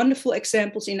have wonderful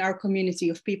examples in our community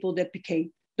of people that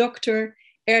became doctor,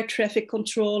 air traffic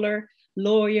controller,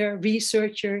 lawyer,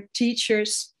 researcher,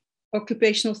 teachers,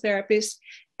 occupational therapists.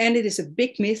 And it is a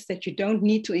big myth that you don't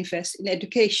need to invest in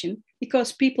education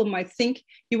because people might think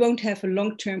you won't have a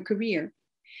long-term career.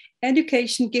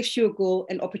 Education gives you a goal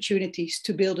and opportunities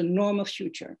to build a normal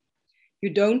future. You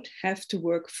don't have to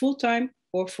work full-time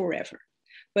or forever,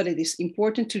 but it is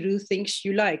important to do things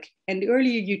you like. And the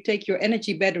earlier you take your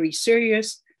energy battery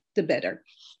serious, the better.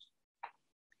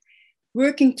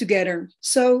 Working together.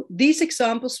 So these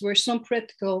examples were some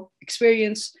practical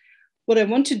experience. What I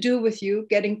want to do with you,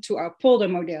 getting to our polder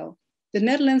model. The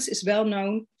Netherlands is well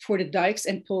known for the dikes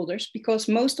and polders because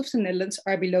most of the Netherlands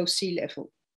are below sea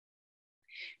level.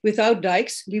 Without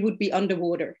dikes, we would be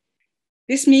underwater.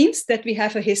 This means that we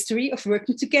have a history of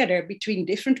working together between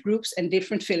different groups and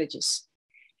different villages.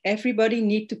 Everybody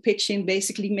needs to pitch in,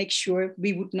 basically make sure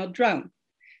we would not drown.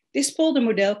 This polder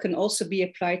model can also be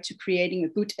applied to creating a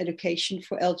good education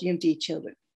for LGMD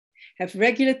children. Have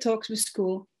regular talks with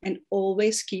school and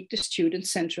always keep the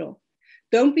students central.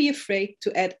 Don't be afraid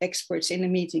to add experts in a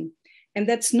meeting. And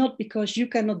that's not because you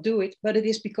cannot do it, but it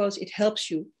is because it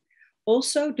helps you.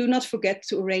 Also, do not forget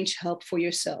to arrange help for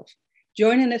yourself.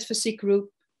 Join an advocacy group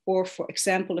or, for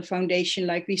example, a foundation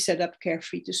like we set up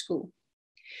Carefree to School.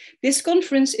 This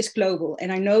conference is global, and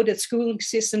I know that schooling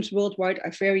systems worldwide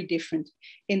are very different.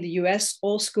 In the US,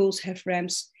 all schools have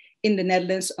ramps. In the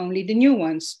Netherlands, only the new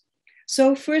ones.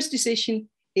 So first decision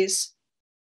is,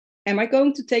 am I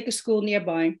going to take a school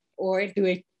nearby, or do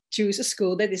I choose a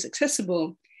school that is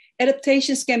accessible?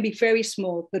 Adaptations can be very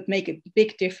small, but make a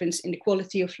big difference in the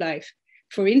quality of life.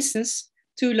 For instance,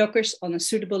 2 lockers on a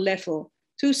suitable level,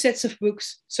 2 sets of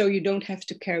books so you don't have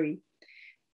to carry.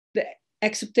 The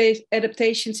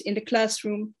adaptations in the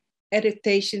classroom,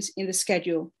 adaptations in the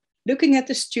schedule, looking at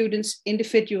the students'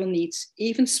 individual needs,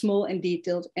 even small and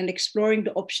detailed, and exploring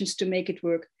the options to make it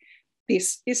work.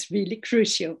 This is really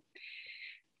crucial.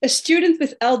 A student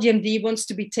with LGMD wants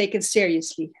to be taken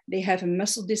seriously. They have a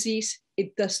muscle disease.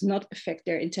 It does not affect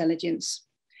their intelligence.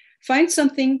 Find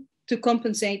something to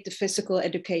compensate the physical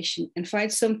education and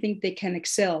find something they can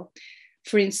excel.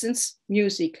 For instance,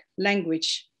 music,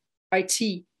 language,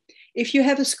 IT. If you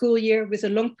have a school year with a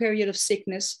long period of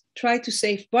sickness, try to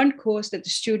save one course that the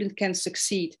student can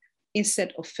succeed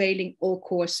instead of failing all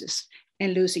courses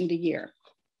and losing the year.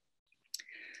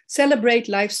 Celebrate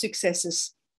life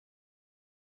successes.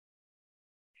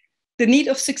 The need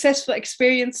of successful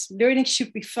experience, learning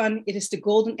should be fun. It is the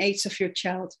golden age of your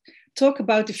child. Talk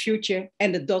about the future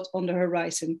and the dot on the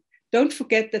horizon. Don't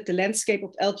forget that the landscape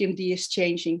of LGMD is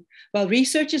changing. While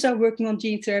researchers are working on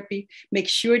gene therapy, make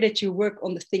sure that you work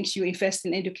on the things you invest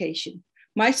in education.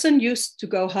 My son used to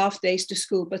go half days to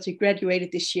school, but he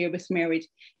graduated this year with merit.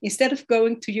 Instead of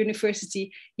going to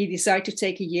university, he decided to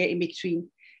take a year in between.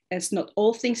 As not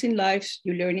all things in life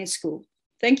you learn in school.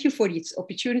 Thank you for this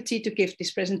opportunity to give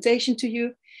this presentation to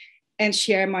you and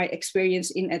share my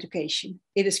experience in education.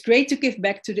 It is great to give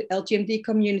back to the LGMD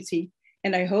community,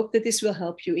 and I hope that this will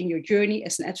help you in your journey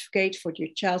as an advocate for your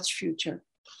child's future.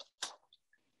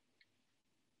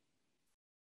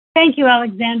 Thank you,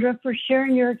 Alexandra, for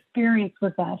sharing your experience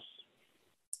with us.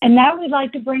 And now we'd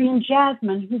like to bring in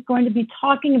Jasmine, who's going to be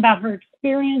talking about her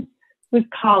experience with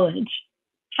college.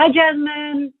 Hi,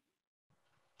 Jasmine.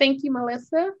 Thank you,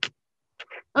 Melissa.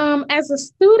 As a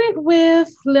student with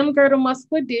Limb-Girdle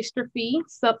Muscular Dystrophy,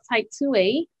 subtype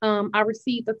 2A, I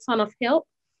received a ton of help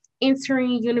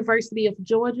entering University of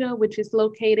Georgia, which is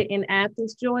located in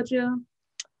Athens, Georgia.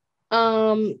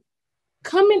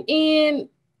 Coming in,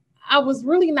 I was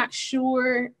really not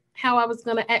sure how I was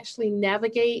going to actually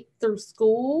navigate through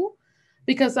school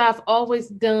because I've always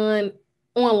done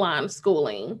online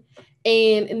schooling.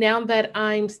 And now that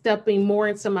I'm stepping more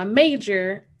into my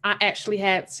major, I actually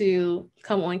had to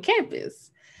come on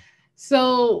campus.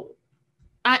 So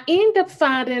I end up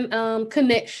finding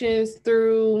connections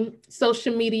through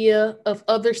social media of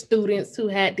other students who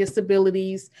had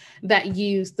disabilities that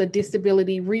used the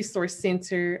Disability Resource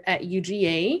Center at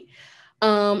UGA.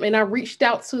 And I reached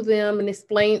out to them and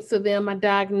explained to them my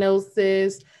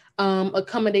diagnosis,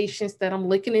 accommodations that I'm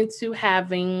looking into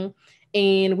having.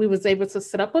 And we was able to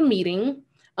set up a meeting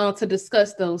to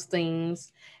discuss those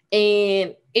things.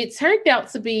 And it turned out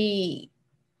to be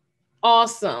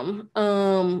awesome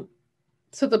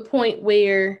to the point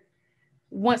where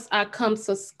once I come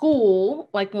to school,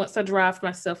 like once I drive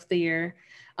myself there,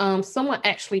 someone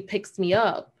actually picks me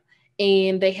up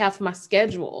and they have my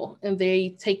schedule and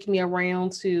they take me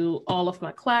around to all of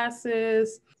my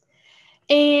classes.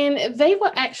 And they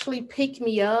will actually pick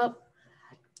me up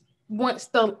once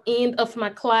the end of my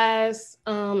class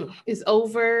is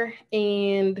over,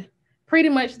 and pretty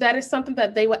much that is something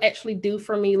that they will actually do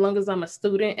for me as long as I'm a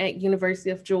student at University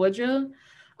of Georgia.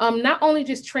 Not only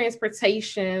just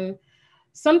transportation,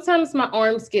 sometimes my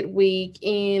arms get weak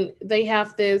and they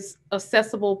have this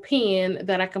accessible pen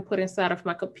that I can put inside of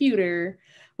my computer,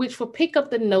 which will pick up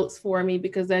the notes for me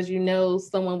because as you know,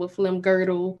 someone with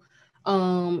limb-girdle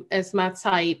as my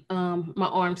type, my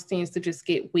arms tends to just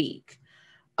get weak.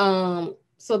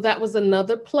 So that was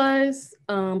another plus,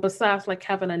 besides like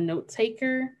having a note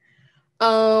taker.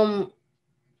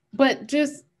 But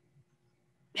just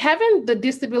having the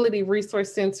Disability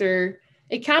Resource Center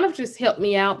it kind of just helped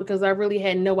me out because I really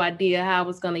had no idea how I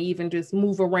was going to even just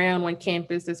move around on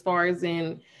campus as far as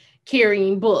in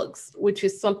carrying books, which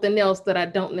is something else that I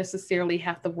don't necessarily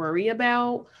have to worry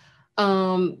about.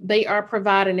 They are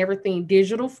providing everything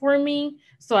digital for me,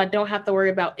 so I don't have to worry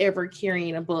about ever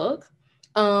carrying a book.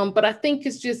 But I think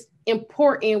it's just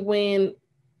important when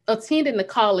attending the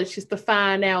college is to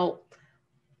find out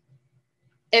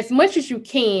as much as you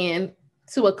can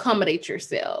to accommodate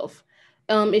yourself.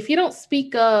 If you don't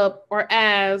speak up or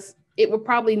ask, it will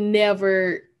probably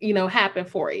never, happen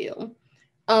for you.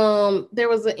 There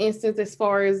was an instance as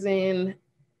far as in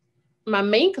my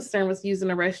main concern was using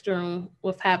the restroom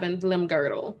with having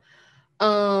limb-girdle.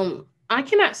 I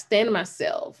cannot stand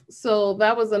myself. So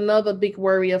that was another big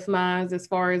worry of mine as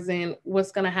far as in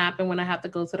what's going to happen when I have to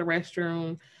go to the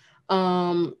restroom.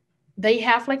 They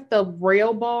have like the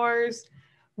rail bars,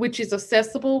 which is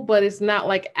accessible, but it's not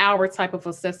like our type of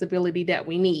accessibility that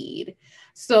we need.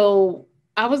 So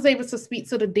I was able to speak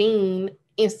to the dean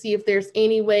and see if there's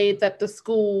any way that the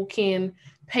school can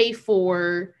pay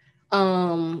for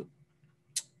a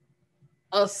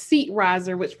seat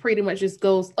riser, which pretty much just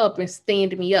goes up and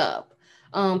stand me up.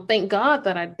 Thank God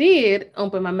that I did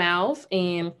open my mouth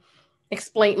and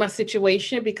explain my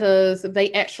situation, because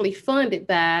they actually funded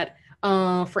that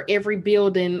for every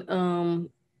building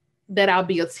that I'll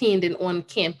be attending on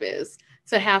campus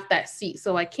to have that seat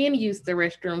so I can use the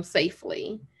restroom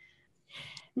safely.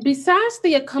 Besides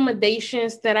the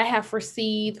accommodations that I have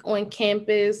received on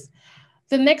campus,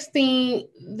 the next thing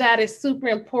that is super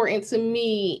important to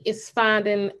me is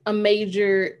finding a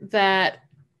major that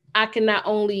I can not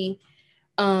only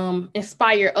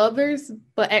inspire others,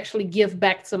 but actually give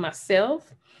back to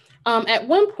myself. At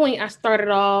one point, I started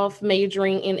off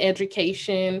majoring in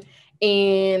education,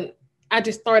 and I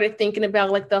just started thinking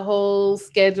about like the whole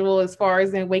schedule as far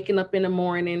as in waking up in the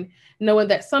morning, knowing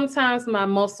that sometimes my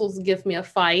muscles give me a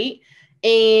fight,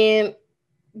 and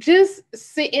just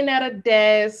sitting at a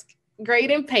desk,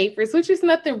 grading papers, which is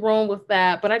nothing wrong with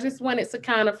that. But I just wanted to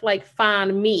kind of like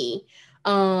find me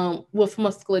with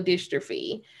muscular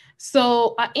dystrophy.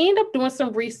 So I end up doing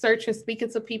some research and speaking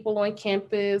to people on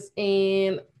campus,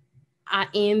 and I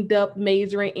end up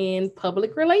majoring in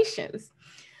public relations.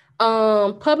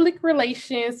 Public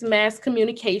relations, mass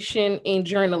communication, and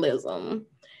journalism.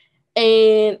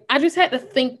 And I just had to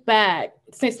think back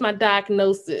since my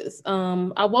diagnosis.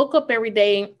 I woke up every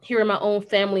day hearing my own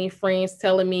family and friends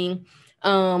telling me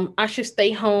I should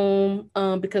stay home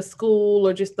because school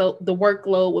or just the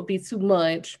workload would be too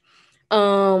much.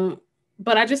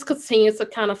 But I just continued to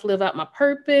kind of live out my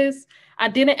purpose. I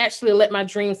didn't actually let my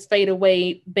dreams fade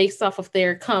away based off of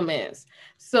their comments.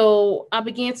 So I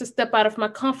began to step out of my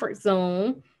comfort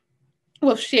zone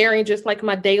with sharing just like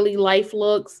my daily life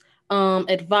looks,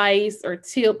 advice or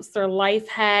tips or life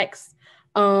hacks,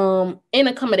 and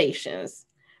accommodations.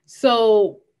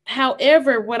 So,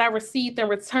 however, what I received in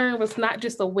return was not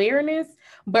just awareness,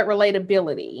 but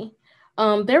relatability.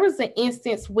 There was an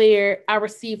instance where I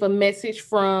received a message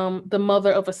from the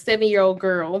mother of a 7-year-old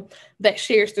girl that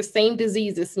shares the same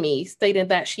disease as me, stating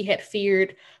that she had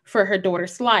feared for her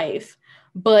daughter's life.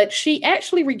 But she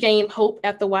actually regained hope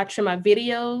after watching my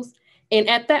videos. And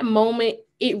at that moment,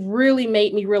 it really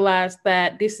made me realize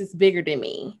that this is bigger than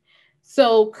me.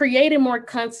 So creating more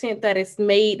content that is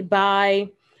made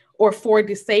by or for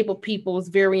disabled people is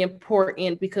very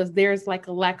important, because there's like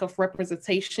a lack of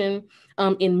representation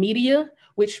in media,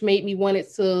 which made me want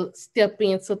to step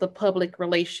into the public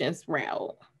relations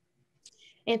route.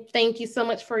 And thank you so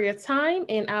much for your time.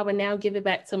 And I will now give it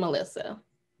back to Melissa.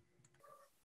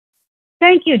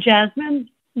 Thank you, Jasmine.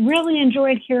 Really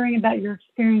enjoyed hearing about your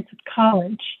experience at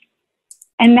college.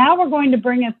 And now we're going to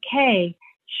bring up Kay.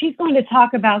 She's going to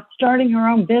talk about starting her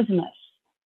own business.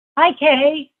 Hi,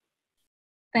 Kay.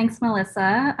 Thanks,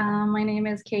 Melissa. My name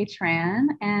is Kay Tran,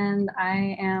 and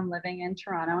I am living in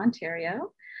Toronto,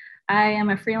 Ontario. I am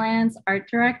a freelance art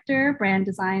director, brand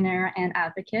designer, and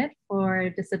advocate for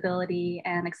disability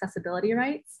and accessibility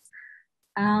rights.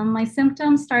 My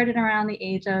symptoms started around the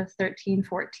age of 13,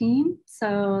 14,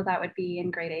 so that would be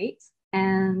in grade 8.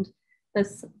 And the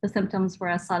symptoms were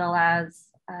as subtle as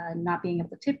not being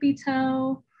able to tippy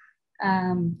toe,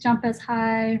 jump as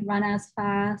high, run as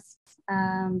fast,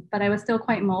 but I was still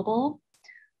quite mobile.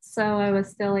 So I was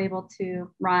still able to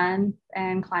run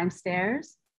and climb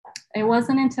stairs. It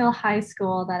wasn't until high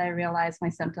school that I realized my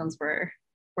symptoms were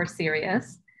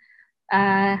serious.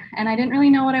 And I didn't really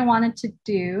know what I wanted to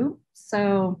do.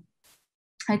 So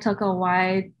I took a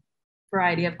wide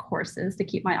variety of courses to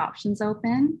keep my options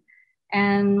open.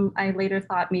 And I later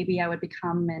thought maybe I would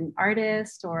become an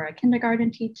artist or a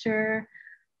kindergarten teacher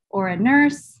or a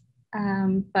nurse.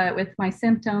 But with my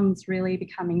symptoms really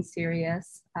becoming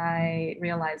serious, I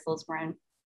realized those weren't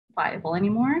viable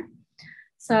anymore.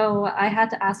 So I had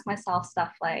to ask myself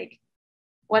stuff like,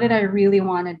 what did I really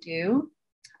want to do?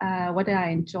 What did I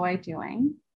enjoy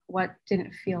doing? What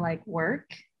didn't feel like work?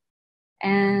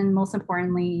 And most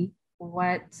importantly,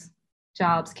 what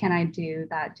jobs can I do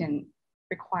that didn't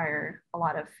require a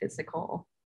lot of physical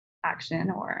action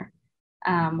or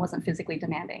wasn't physically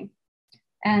demanding?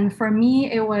 And for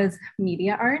me, it was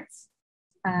media arts.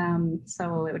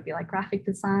 So it would be like graphic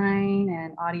design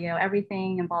and audio,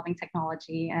 everything involving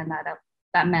technology. And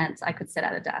that meant I could sit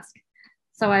at a desk.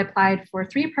 So I applied for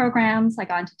 3 programs. I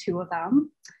got into 2 of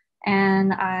them.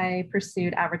 And I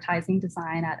pursued advertising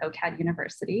design at OCAD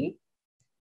University.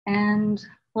 And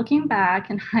looking back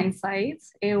in hindsight,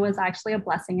 it was actually a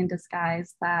blessing in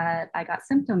disguise that I got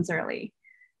symptoms early.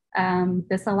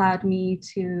 This allowed me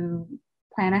to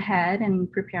plan ahead and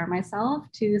prepare myself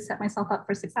to set myself up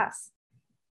for success.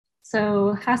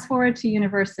 So fast forward to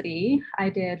university, I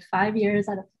did 5 years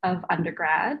of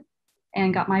undergrad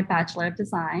and got my Bachelor of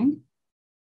Design.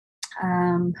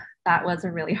 That was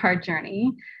a really hard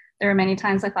journey. There were many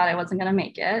times I thought I wasn't gonna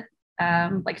make it,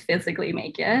 like physically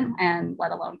make it, and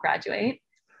let alone graduate.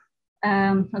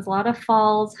 There was a lot of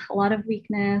falls, a lot of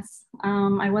weakness.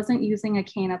 I wasn't using a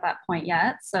cane at that point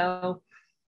yet, so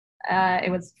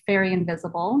it was very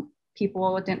invisible.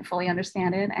 People didn't fully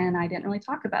understand it, and I didn't really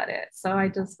talk about it. So I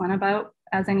just went about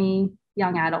as any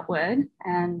young adult would,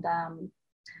 and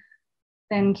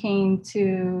then came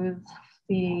to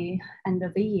the end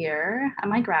of the year at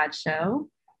my grad show.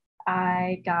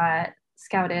 I got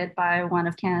scouted by one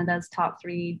of Canada's top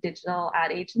 3 digital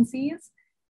ad agencies,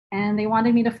 and they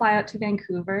wanted me to fly out to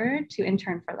Vancouver to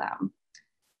intern for them.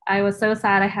 I was so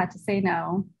sad I had to say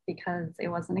no because it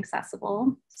wasn't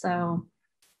accessible. So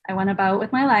I went about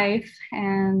with my life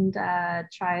and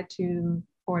tried to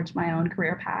forge my own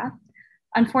career path.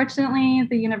 Unfortunately,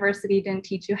 the university didn't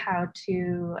teach you how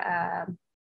to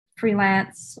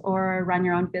freelance or run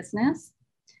your own business.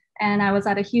 And I was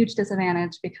at a huge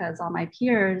disadvantage because all my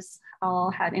peers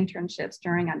all had internships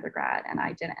during undergrad and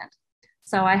I didn't.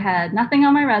 So I had nothing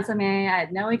on my resume, I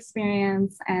had no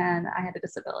experience, and I had a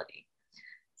disability.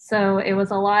 So it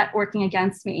was a lot working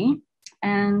against me.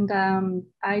 And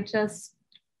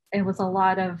it was a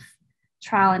lot of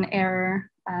trial and error,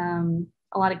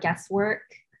 a lot of guesswork,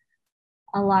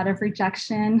 a lot of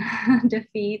rejection,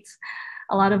 defeat,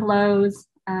 a lot of lows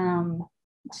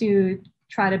to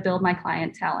try to build my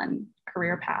clientele and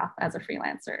career path as a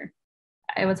freelancer.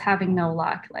 I was having no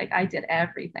luck. Like I did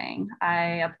everything.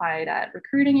 I applied at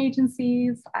recruiting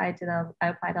agencies. I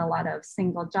applied a lot of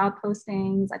single job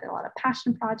postings. I did a lot of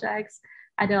passion projects.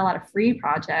 I did a lot of free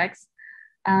projects,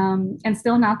 and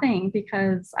still nothing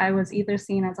because I was either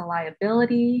seen as a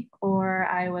liability or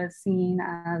I was seen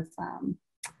as,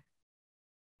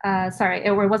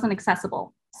 it wasn't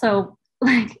accessible. So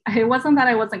like, it wasn't that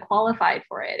I wasn't qualified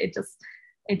for it.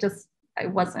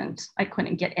 I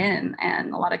couldn't get in,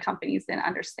 and a lot of companies didn't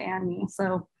understand me.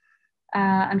 So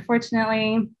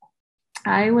unfortunately,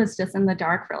 I was just in the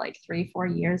dark for like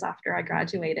 3-4 years after I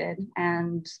graduated.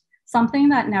 And something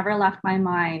that never left my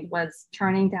mind was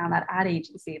turning down that ad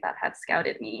agency that had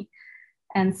scouted me.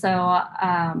 And so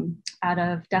out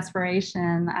of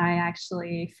desperation, I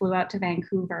actually flew out to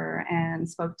Vancouver and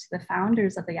spoke to the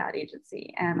founders of the ad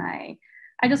agency. And I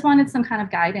just wanted some kind of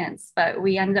guidance, but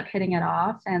we ended up hitting it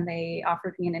off and they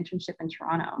offered me an internship in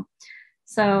Toronto.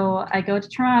 So I go to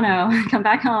Toronto, come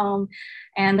back home,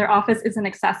 and their office isn't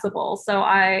accessible. So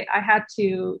I had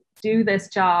to do this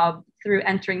job through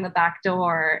entering the back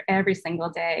door every single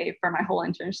day for my whole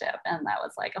internship. And that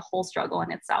was like a whole struggle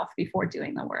in itself before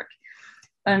doing the work.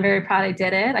 But I'm very proud I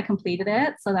did it. I completed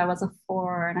it. So that was a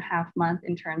 4.5-month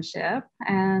internship,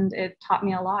 and it taught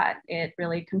me a lot. It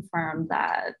really confirmed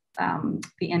that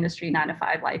the industry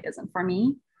 9-to-5 life isn't for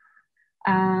me.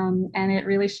 And it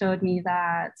really showed me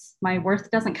that my worth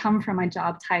doesn't come from my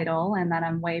job title and that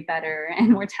I'm way better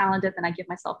and more talented than I give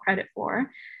myself credit for.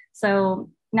 So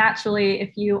naturally,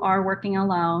 if you are working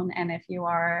alone and if you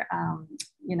are,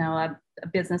 a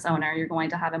business owner, you're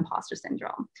going to have imposter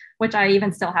syndrome, which I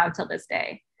even still have till this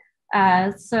day.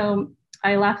 So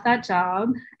I left that job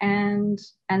and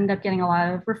ended up getting a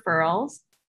lot of referrals,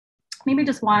 maybe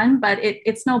just one, but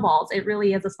it snowballs. It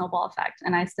really is a snowball effect.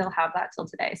 And I still have that till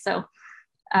today. So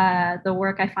the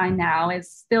work I find now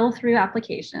is still through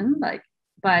application,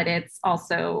 but it's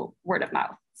also word of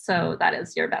mouth. So that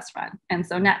is your best friend. And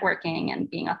so networking and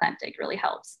being authentic really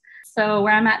helps. So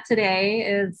where I'm at today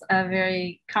is a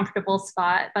very comfortable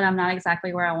spot, but I'm not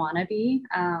exactly where I want to be.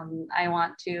 I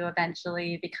want to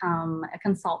eventually become a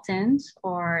consultant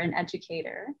or an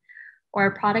educator. or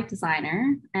a product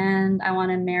designer, and I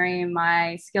want to marry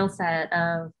my skill set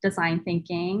of design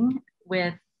thinking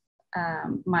with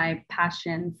my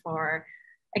passion for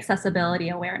accessibility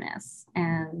awareness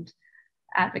and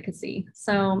advocacy.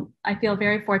 So I feel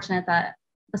very fortunate that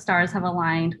the stars have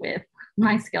aligned with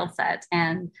my skill set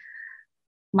and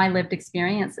my lived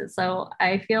experiences. So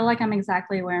I feel like I'm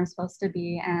exactly where I'm supposed to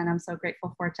be, and I'm so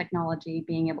grateful for technology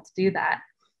being able to do that.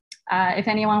 If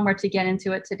anyone were to get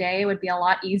into it today, it would be a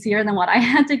lot easier than what I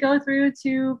had to go through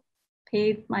to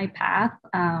pave my path.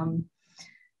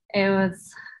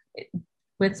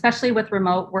 Especially with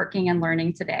remote working and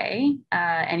learning today,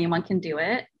 anyone can do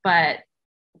it. But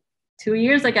 2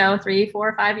 years ago, 3,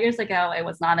 4, 5 years ago, it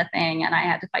was not a thing. And I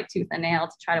had to fight tooth and nail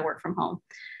to try to work from home.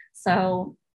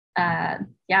 So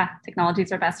yeah, technology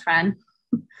is our best friend.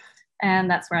 And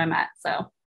that's where I'm at.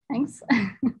 So thanks.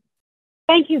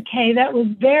 Thank you, Kay. That was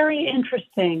very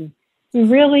interesting. We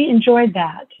really enjoyed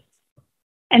that.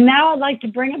 And now I'd like to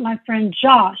bring up my friend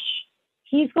Josh.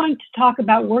 He's going to talk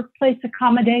about workplace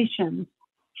accommodations.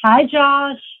 Hi,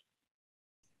 Josh.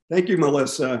 Thank you,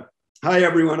 Melissa. Hi,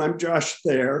 everyone. I'm Josh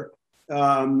Thayer.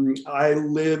 I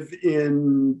live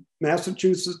in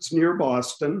Massachusetts near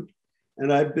Boston,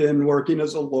 and I've been working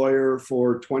as a lawyer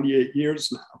for 28 years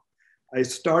now. I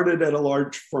started at a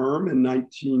large firm in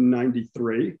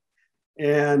 1993,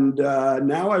 and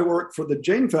now I work for the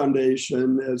Jane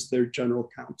Foundation as their general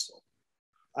counsel.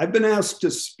 I've been asked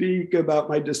to speak about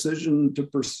my decision to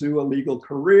pursue a legal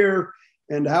career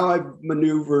and how I've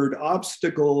maneuvered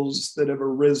obstacles that have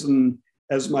arisen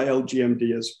as my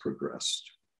LGMD has progressed.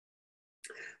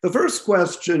 The first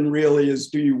question really is,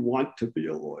 do you want to be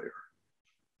a lawyer?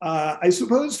 I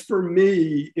suppose for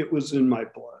me, it was in my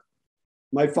blood.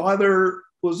 My father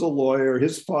was a lawyer,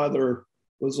 his father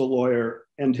was a lawyer,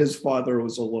 and his father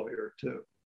was a lawyer too.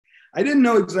 I didn't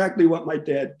know exactly what my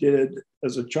dad did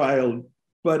as a child,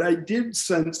 but I did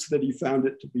sense that he found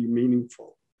it to be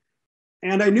meaningful.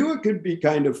 And I knew it could be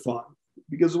kind of fun,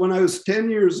 because when I was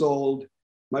 10 years old,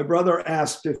 my brother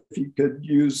asked if he could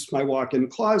use my walk-in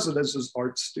closet as his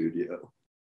art studio.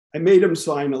 I made him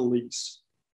sign a lease,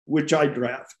 which I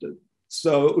drafted.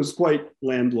 So it was quite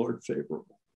landlord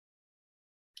favorable.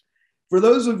 For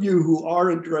those of you who are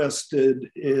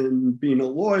interested in being a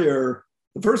lawyer,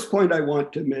 the first point I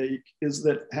want to make is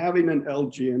that having an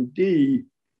LGMD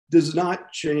does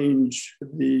not change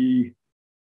the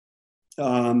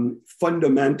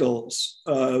fundamentals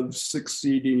of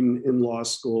succeeding in law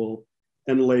school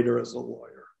and later as a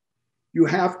lawyer. You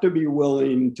have to be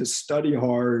willing to study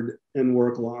hard and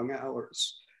work long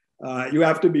hours. You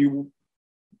have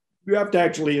to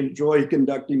actually enjoy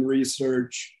conducting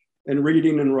research and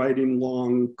reading and writing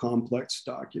long, complex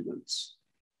documents.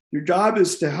 Your job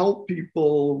is to help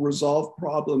people resolve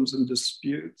problems and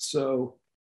disputes. So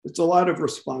it's a lot of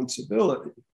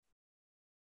responsibility,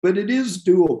 but it is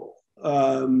doable.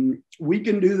 We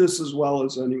can do this as well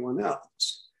as anyone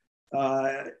else.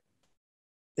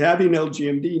 Having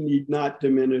LGMD need not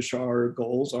diminish our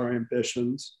goals, our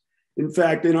ambitions. In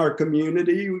fact, in our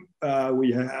community,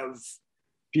 we have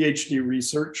PhD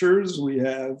researchers, we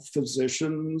have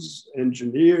physicians,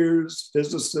 engineers,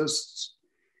 physicists.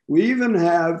 We even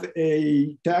have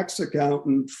a tax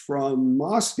accountant from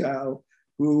Moscow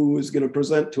who is going to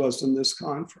present to us in this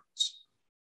conference.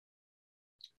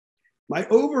 My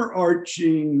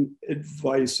overarching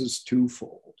advice is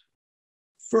twofold.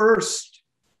 First,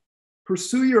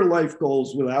 pursue your life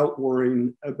goals without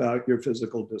worrying about your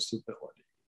physical disability.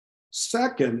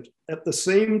 Second, at the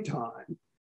same time,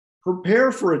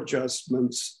 prepare for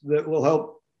adjustments that will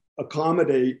help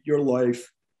accommodate your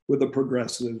life with a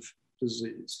progressive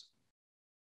disease.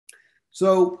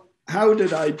 So, how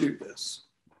did I do this?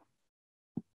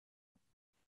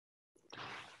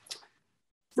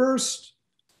 First,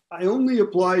 I only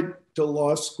applied to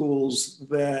law schools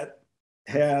that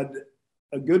had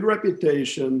a good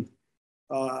reputation,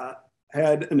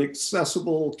 had an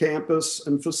accessible campus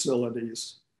and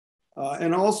facilities,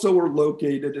 and also were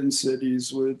located in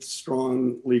cities with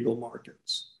strong legal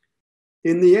markets.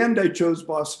 In the end, I chose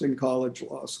Boston College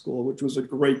Law School, which was a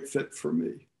great fit for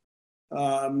me.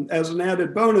 As an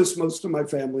added bonus, most of my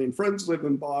family and friends live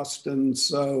in Boston,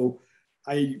 so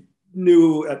I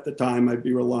knew at the time I'd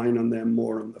be relying on them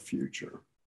more in the future.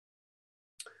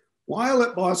 While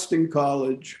at Boston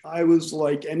College, I was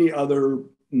like any other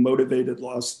motivated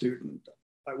law student.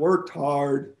 I worked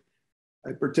hard.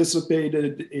 I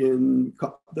participated in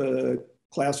the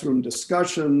classroom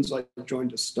discussions. I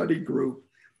joined a study group.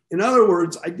 In other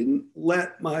words, I didn't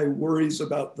let my worries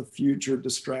about the future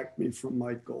distract me from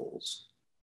my goals.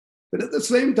 But at the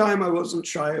same time, I wasn't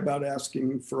shy about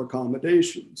asking for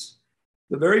accommodations.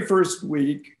 The very first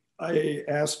week, I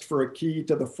asked for a key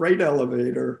to the freight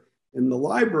elevator in the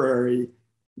library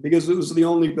because it was the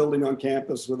only building on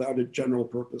campus without a general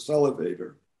purpose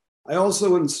elevator. I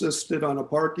also insisted on a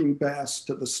parking pass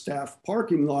to the staff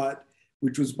parking lot,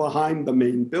 which was behind the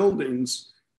main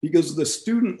buildings, because the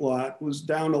student lot was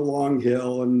down a long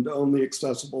hill and only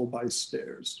accessible by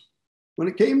stairs. When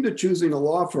it came to choosing a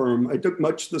law firm, I took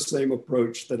much the same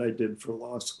approach that I did for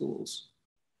law schools.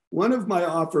 One of my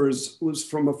offers was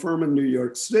from a firm in New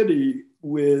York City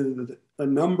with a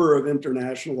number of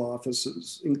international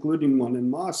offices, including one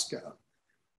in Moscow.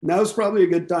 Now's probably a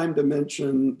good time to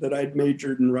mention that I'd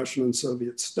majored in Russian and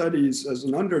Soviet studies as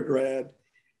an undergrad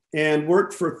and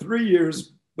worked for 3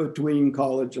 years between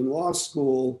college and law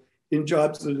school in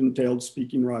jobs that entailed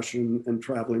speaking Russian and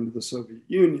traveling to the Soviet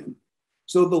Union.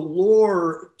 So the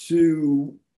lure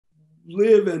to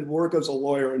live and work as a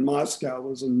lawyer in Moscow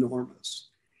was enormous.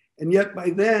 And yet by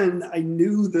then, I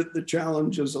knew that the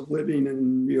challenges of living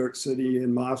in New York City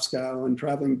and Moscow and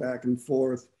traveling back and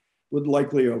forth would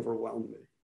likely overwhelm me.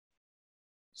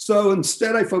 So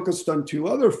instead, I focused on 2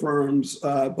 other firms,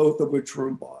 both of which were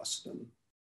in Boston.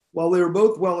 While they were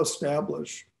both well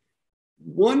established,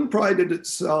 one prided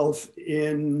itself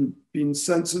in being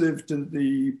sensitive to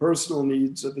the personal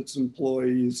needs of its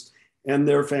employees and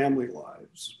their family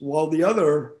lives, while the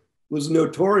other was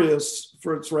notorious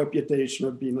for its reputation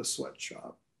of being a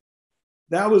sweatshop.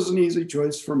 That was an easy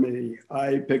choice for me.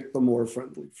 I picked the more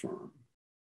friendly firm.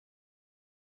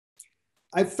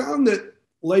 I found that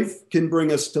life can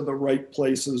bring us to the right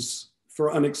places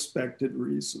for unexpected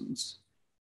reasons.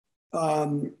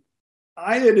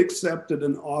 I had accepted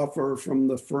an offer from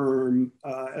the firm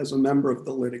as a member of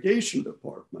the litigation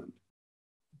department,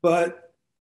 but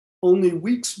only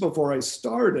weeks before I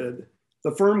started,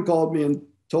 the firm called me and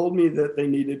told me that they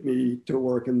needed me to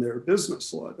work in their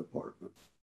business law department.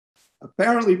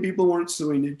 Apparently, people weren't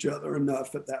suing each other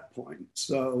enough at that point.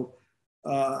 So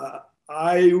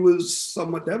I was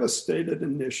somewhat devastated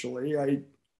initially. I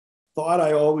thought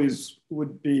I always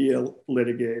would be a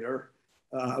litigator,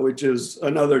 which is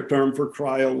another term for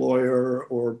trial lawyer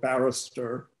or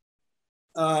barrister.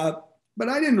 But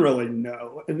I didn't really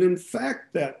know. And in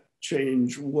fact, that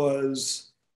change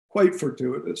was quite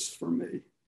fortuitous for me.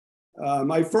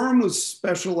 My firm was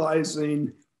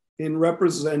specializing in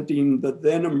representing the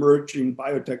then emerging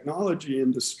biotechnology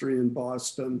industry in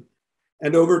Boston.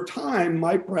 And over time,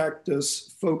 my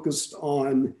practice focused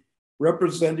on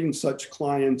representing such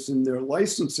clients in their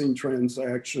licensing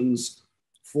transactions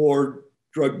for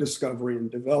drug discovery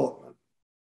and development.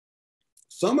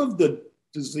 Some of the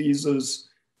diseases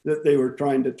that they were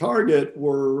trying to target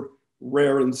were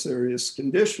rare and serious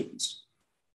conditions.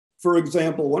 For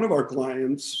example, one of our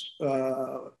clients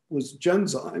was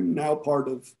Genzyme, now part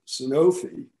of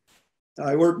Sanofi.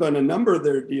 I worked on a number of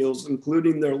their deals,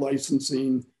 including their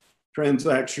licensing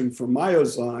transaction for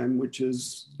Myozyme, which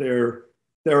is their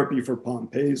therapy for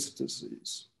Pompe's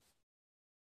disease.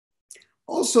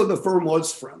 Also, the firm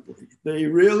was friendly. They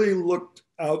really looked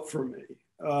out for me.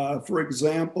 For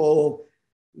example,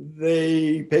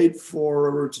 they paid for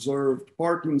a reserved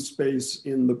parking space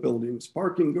in the building's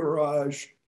parking garage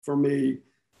for me.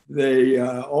 They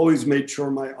always made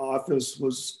sure my office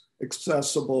was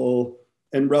accessible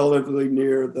and relatively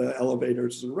near the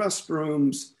elevators and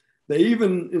restrooms. They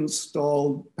even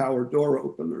installed power door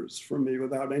openers for me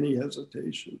without any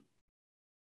hesitation.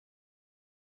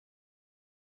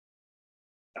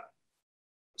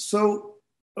 So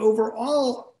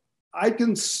overall, I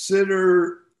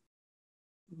consider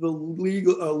the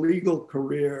legal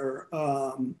career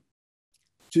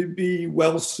to be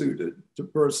well suited to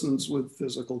persons with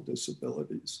physical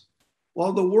disabilities.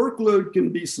 While the workload can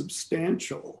be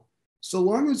substantial, so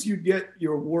long as you get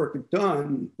your work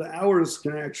done, the hours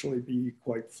can actually be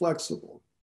quite flexible.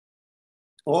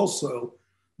 Also,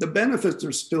 the benefits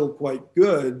are still quite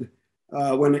good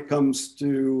when it comes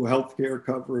to healthcare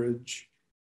coverage,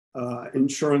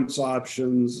 insurance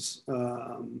options,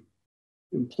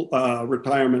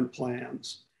 retirement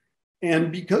plans.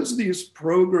 And because these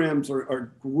programs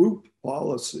are group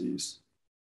policies,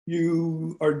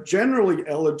 you are generally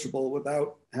eligible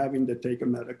without having to take a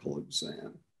medical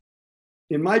exam.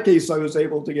 In my case, I was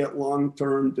able to get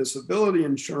long-term disability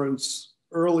insurance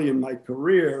early in my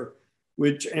career,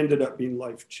 which ended up being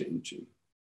life-changing.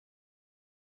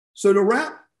 So to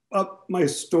wrap up my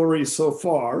story so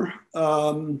far,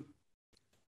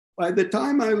 by the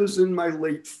time I was in my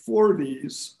late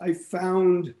 40s, I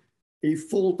found a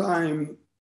full-time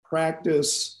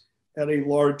practice at a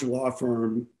large law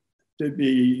firm to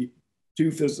be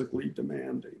too physically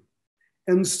demanding.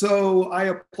 And so I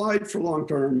applied for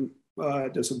long-term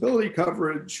disability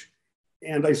coverage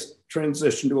and I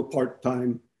transitioned to a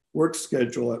part-time work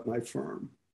schedule at my firm.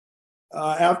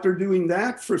 After doing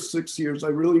that for 6 years, I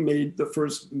really made the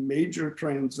first major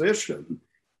transition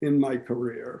in my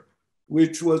career,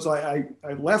 which was I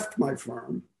left my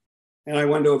firm and I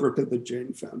went over to the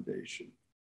Jane Foundation.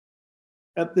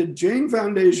 At the Jane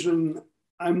Foundation,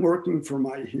 I'm working for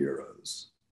my heroes.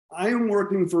 I am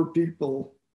working for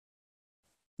people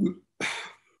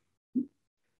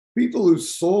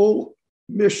whose sole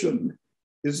mission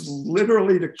is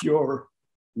literally to cure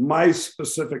my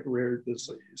specific rare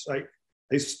disease.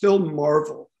 I still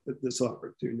marvel at this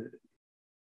opportunity.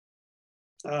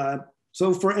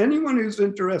 So for anyone who's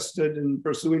interested in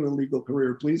pursuing a legal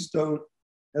career, please don't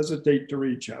hesitate to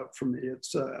reach out for me.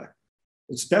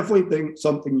 It's definitely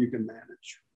something you can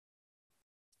manage.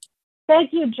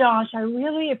 Thank you, Josh. I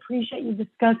really appreciate you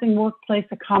discussing workplace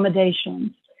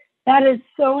accommodations. That is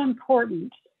so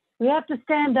important. We have to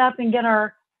stand up and get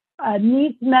our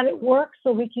needs met at work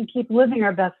so we can keep living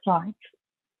our best life.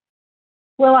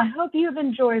 Well, I hope you've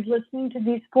enjoyed listening to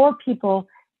these 4 people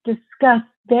discuss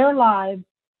their lives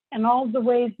and all the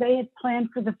ways they had planned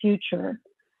for the future.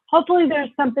 Hopefully there's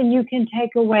something you can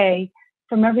take away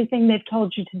from everything they've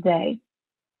told you today.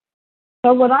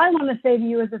 But what I want to say to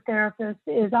you as a therapist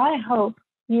is I hope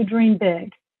you dream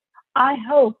big. I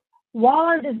hope while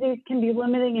our disease can be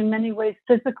limiting in many ways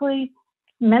physically,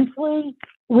 mentally,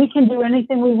 we can do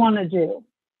anything we want to do.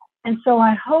 And so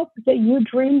I hope that you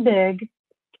dream big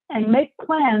and make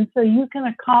plans so you can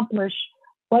accomplish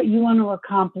what you want to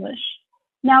accomplish.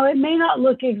 Now, it may not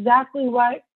look exactly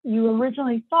what you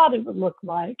originally thought it would look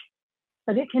like,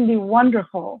 but it can be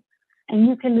wonderful. And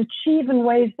you can achieve in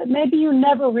ways that maybe you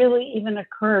never really even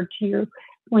occurred to you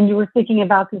when you were thinking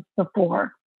about this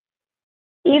before.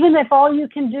 Even if all you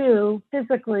can do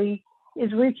physically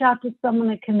is reach out to someone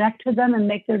and connect to them and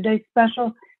make their day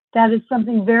special, that is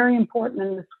something very important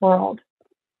in this world.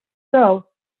 So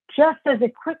just as a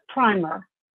quick primer,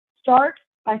 start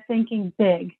by thinking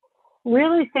big.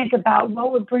 Really think about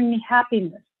what would bring me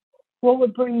happiness, what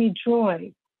would bring me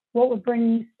joy, what would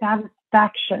bring me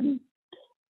satisfaction.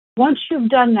 Once you've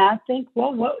done that, think,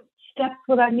 well, what steps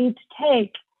would I need to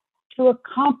take to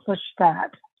accomplish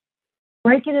that?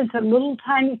 Break it into little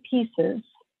tiny pieces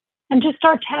and just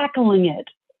start tackling it.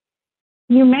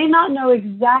 You may not know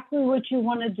exactly what you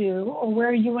want to do or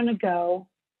where you want to go,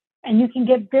 and you can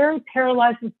get very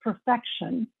paralyzed with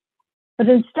perfection. But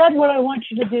instead, what I want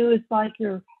you to do is like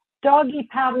you're doggy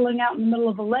paddling out in the middle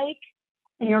of a lake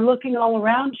and you're looking all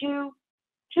around you.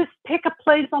 Just pick a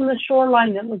place on the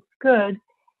shoreline that looks good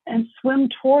and swim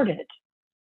toward it.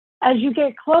 As you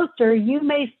get closer, you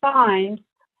may find,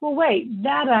 well, wait,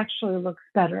 that actually looks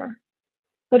better.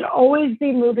 But always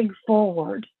be moving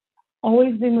forward.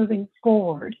 Always be moving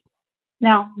forward.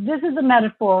 Now, this is a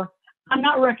metaphor. I'm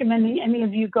not recommending any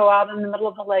of you go out in the middle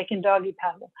of the lake and doggy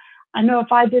paddle. I know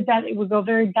if I did that, it would go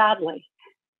very badly.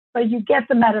 But you get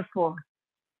the metaphor.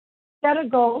 Set a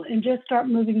goal and just start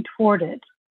moving toward it.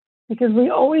 Because we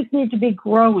always need to be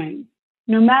growing,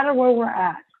 no matter where we're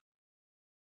at.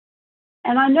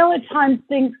 And I know at times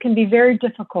things can be very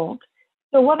difficult.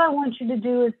 So what I want you to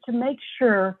do is to make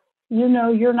sure you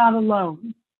know you're not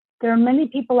alone. There are many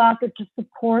people out there to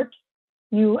support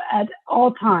you at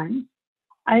all times.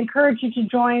 I encourage you to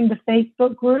join the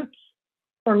Facebook groups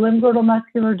for Limb-Girdle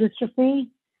Muscular Dystrophy.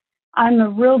 I'm a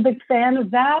real big fan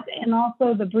of that, and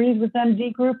also the Breathe with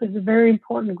MD group is a very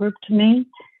important group to me.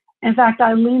 In fact,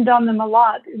 I leaned on them a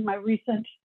lot in my recent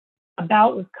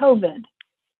bout with COVID.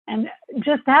 And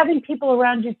just having people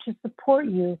around you to support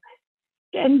you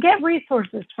and get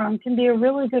resources from can be a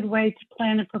really good way to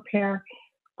plan and prepare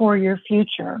for your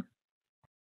future.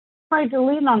 Try to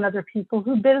lean on other people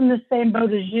who've been in the same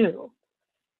boat as you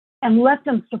and let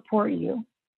them support you.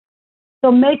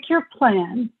 So make your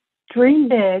plan, dream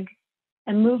big,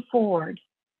 and move forward.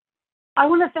 I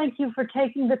want to thank you for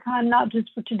taking the time, not just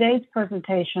for today's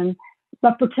presentation,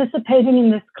 but participating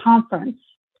in this conference.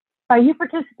 By you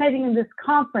participating in this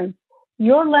conference,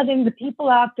 you're letting the people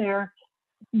out there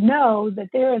know that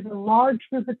there is a large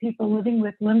group of people living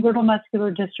with limb-girdle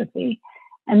muscular dystrophy.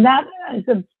 And that is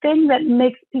a thing that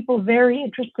makes people very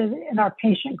interested in our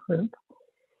patient group.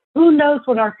 Who knows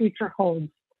what our future holds?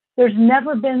 There's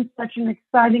never been such an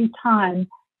exciting time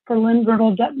for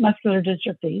limb-girdle muscular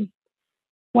dystrophy.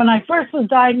 When I first was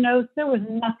diagnosed, there was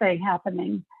nothing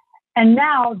happening. And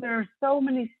now there are so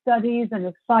many studies and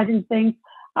exciting things.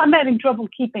 I'm having trouble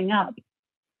keeping up.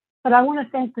 But I want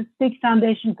to thank the Speak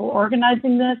Foundation for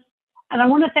organizing this. And I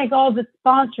want to thank all the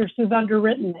sponsors who've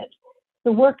underwritten it.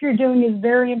 The work you're doing is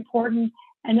very important,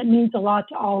 and it means a lot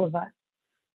to all of us.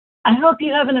 I hope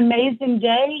you have an amazing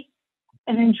day.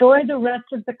 and enjoy the rest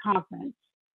of the conference.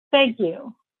 Thank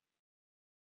you.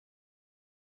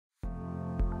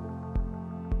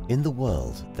 In the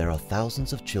world, there are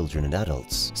thousands of children and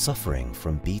adults suffering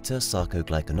from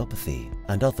beta-sarcoglycanopathy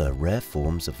and other rare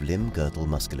forms of limb-girdle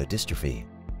muscular dystrophy.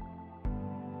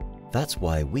 That's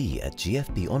why we at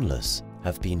GFB Onlus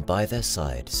have been by their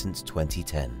side since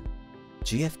 2010.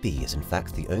 GFB is in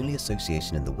fact the only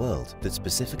association in the world that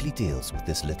specifically deals with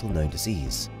this little-known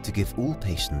disease to give all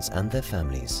patients and their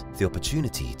families the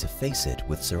opportunity to face it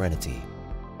with serenity.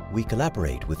 We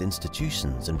collaborate with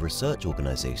institutions and research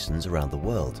organizations around the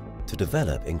world to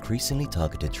develop increasingly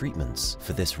targeted treatments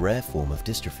for this rare form of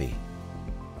dystrophy.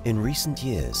 In recent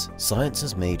years, science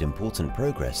has made important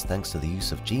progress thanks to the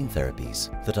use of gene therapies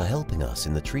that are helping us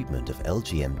in the treatment of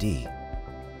LGMD.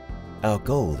 Our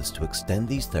goal is to extend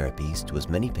these therapies to as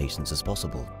many patients as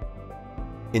possible.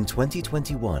 In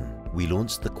 2021, we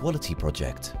launched the Quality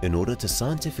Project in order to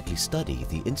scientifically study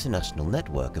the international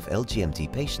network of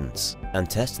LGMD patients and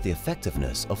test the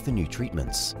effectiveness of the new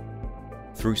treatments.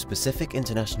 Through specific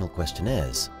international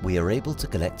questionnaires, we are able to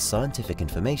collect scientific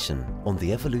information on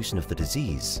the evolution of the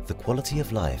disease, the quality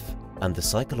of life, and the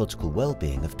psychological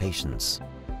well-being of patients.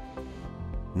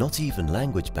 Not even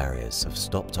language barriers have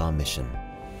stopped our mission.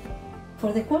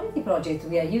 For the Quality Project,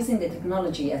 we are using the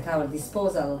technology at our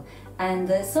disposal, and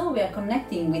so we are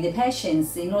connecting with the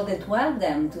patients in order to help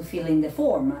them to fill in the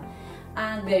form.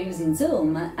 And we are using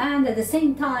Zoom, and at the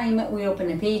same time we open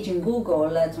a page in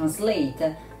Google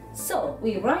Translate. So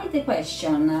we write the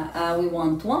question we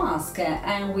want to ask,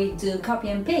 and we do copy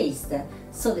and paste,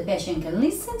 so the patient can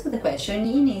listen to the question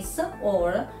in his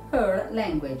or her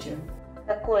language.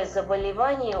 Какое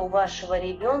заболевание у вашего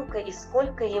ребенка и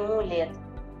сколько ему лет?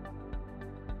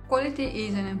 Quality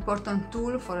is an important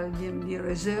tool for LGMD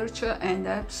research and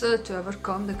helps to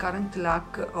overcome the current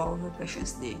lack of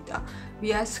patients' data.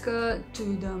 We ask to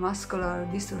the Muscular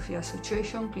Dystrophy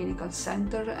Association, Clinical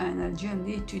Center, and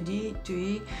LGMD 2D,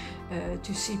 2E,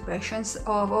 2C patients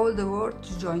of all the world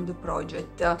to join the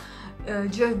project.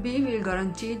 GFB will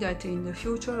guarantee that in the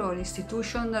future all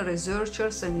institutions,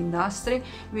 researchers and industry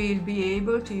will be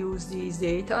able to use these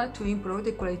data to improve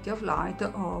the quality of life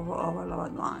of our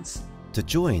loved ones. To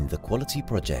join the Quality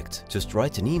Project, just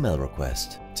write an email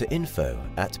request to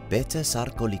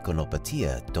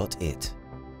info@beta-sarcoglycanopatia.it.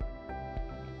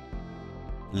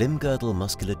 Limb-girdle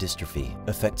muscular dystrophy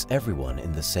affects everyone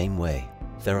in the same way.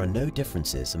 There are no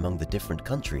differences among the different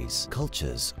countries,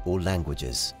 cultures, or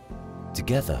languages.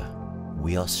 Together,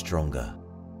 we are stronger.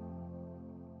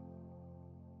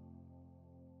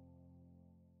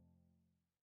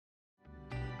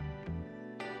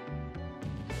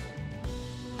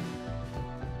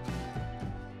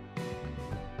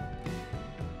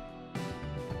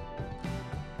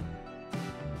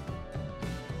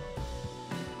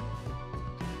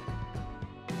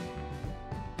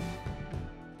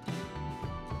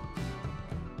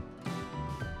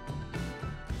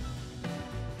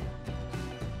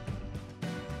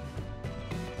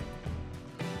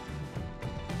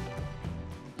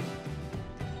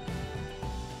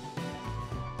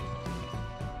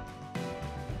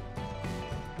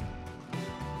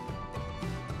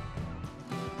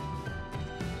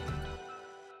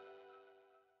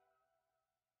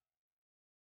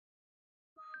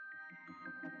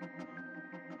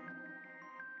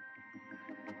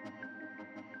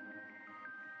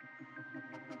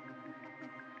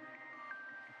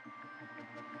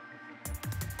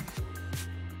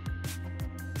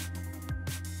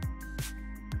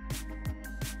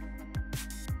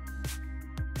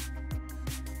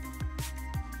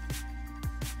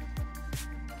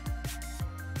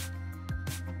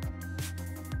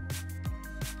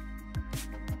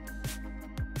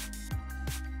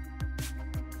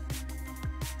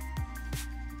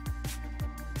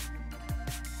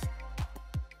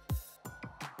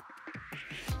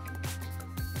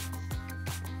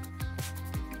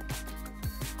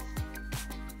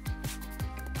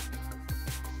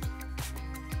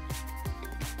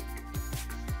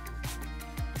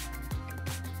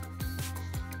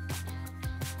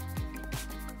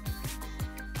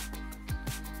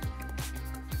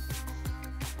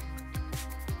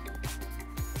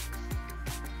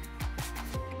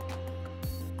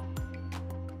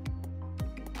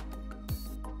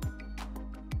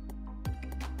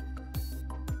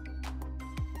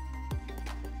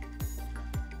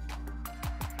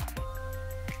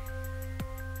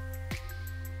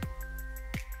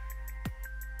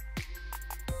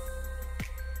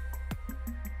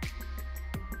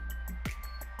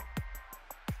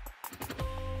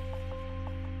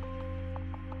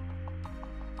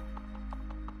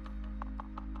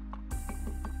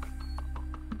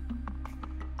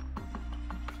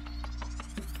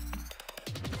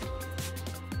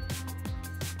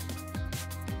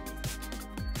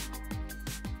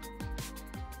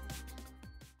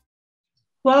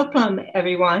 Welcome,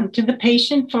 everyone, to the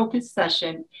patient-focused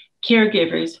session,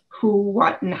 Caregivers, Who,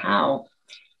 What, and How.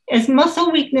 As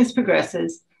muscle weakness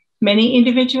progresses, many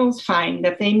individuals find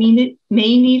that they may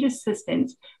need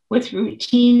assistance with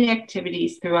routine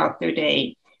activities throughout their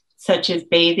day, such as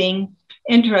bathing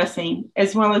and dressing,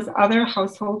 as well as other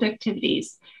household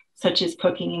activities, such as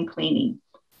cooking and cleaning.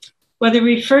 Whether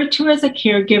referred to as a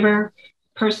caregiver,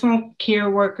 personal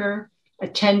care worker,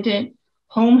 attendant,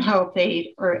 home health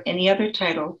aide, or any other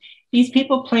title, these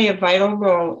people play a vital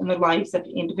role in the lives of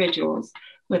individuals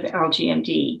with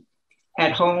LGMD,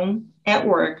 at home, at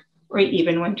work, or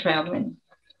even when traveling.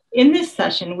 In this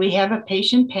session, we have a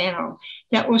patient panel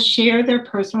that will share their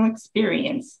personal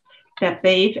experience that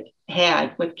they've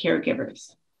had with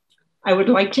caregivers. I would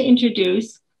like to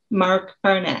introduce Mark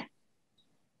Barnett.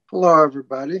 Hello,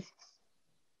 everybody.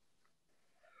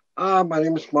 My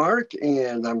name is Mark,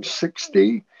 and I'm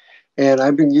 60. And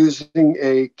I've been using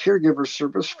a caregiver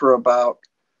service for about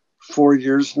 4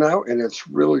 years now, and it's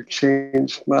really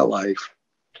changed my life.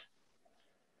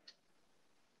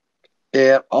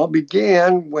 It all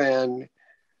began when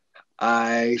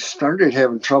I started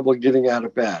having trouble getting out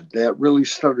of bed. That really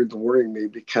started worrying me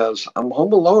because I'm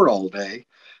home alone all day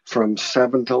from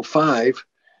 7 till 5.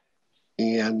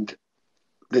 And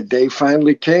the day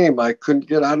finally came, I couldn't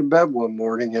get out of bed one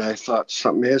morning, and I thought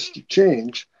something has to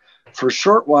change. For a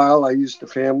short while, I used a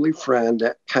family friend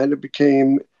that kind of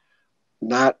became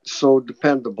not so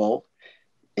dependable.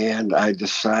 And I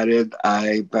decided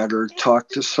I better talk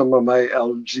to some of my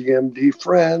LGMD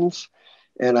friends.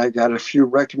 And I got a few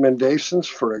recommendations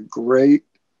for a great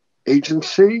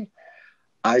agency.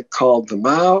 I called them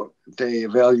out. They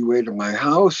evaluated my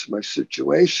house, my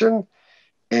situation.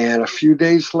 And a few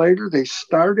days later, they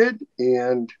started,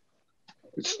 and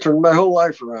it's turned my whole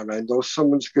life around. I know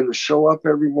someone's going to show up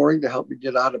every morning to help me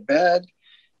get out of bed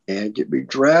and get me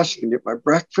dressed and get my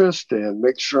breakfast and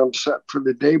make sure I'm set for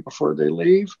the day before they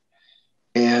leave.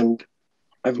 And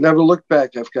I've never looked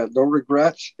back. I've got no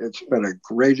regrets. It's been a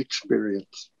great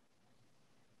experience.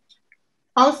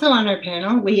 Also on our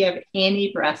panel, we have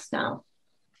Annie Brestow.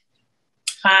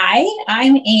 Hi,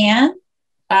 I'm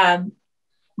Ann.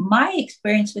 My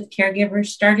experience with caregivers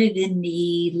started in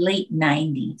the late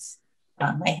 90s.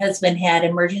 My husband had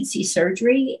emergency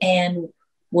surgery and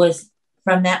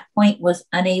from that point was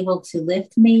unable to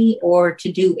lift me or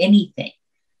to do anything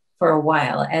for a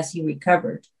while as he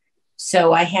recovered.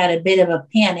 So I had a bit of a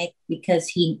panic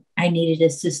because I needed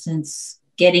assistance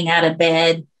getting out of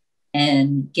bed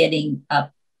and getting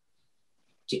up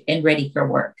and ready for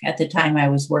work. At the time I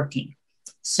was working.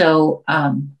 So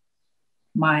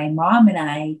my mom and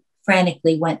I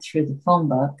frantically went through the phone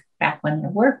book back when there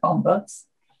were phone books.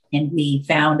 And we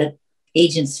found an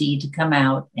agency to come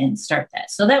out and start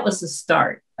that. So that was the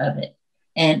start of it.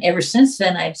 And ever since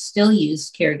then, I've still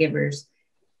used caregivers,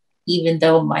 even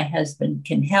though my husband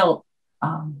can help,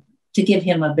 to give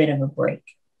him a bit of a break.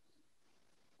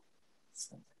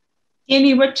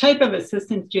 Annie, what type of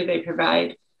assistance do they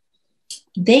provide?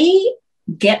 They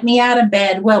get me out of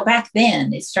bed. Well, back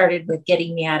then, it started with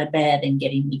getting me out of bed and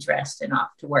getting me dressed and off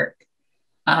to work.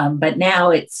 But now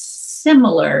it's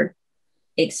similar,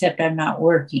 except I'm not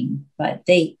working, but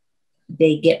they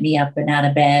get me up and out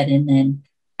of bed. And then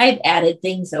I've added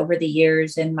things over the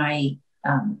years and my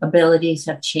abilities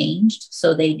have changed.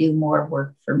 So they do more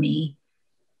work for me,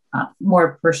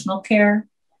 more personal care.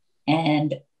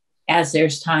 And as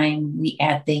there's time, we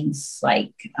add things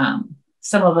like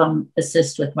some of them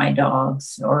assist with my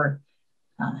dogs or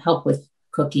help with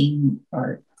cooking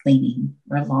or cleaning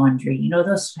or laundry,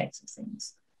 those types of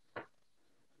things.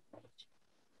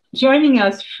 Joining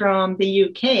us from the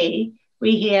UK,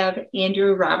 we have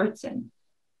Andrew Robertson.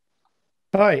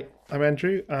 Hi, I'm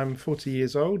Andrew. I'm 40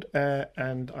 years old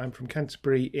and I'm from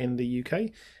Canterbury in the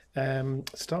UK.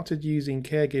 Started using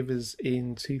caregivers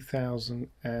in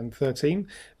 2013,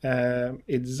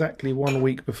 exactly 1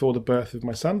 week before the birth of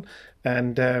my son.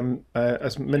 And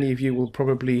as many of you will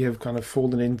probably have kind of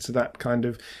fallen into that kind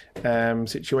of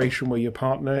situation where your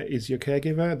partner is your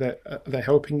caregiver, that they're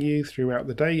helping you throughout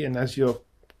the day. And as your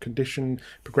condition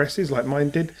progresses, like mine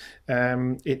did,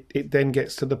 it then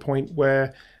gets to the point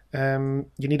where you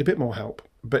need a bit more help,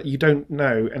 but you don't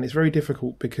know. And it's very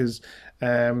difficult because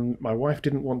my wife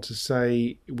didn't want to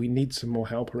say we need some more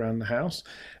help around the house.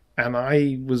 And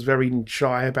I was very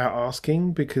shy about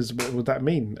asking because what would that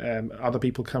mean? Other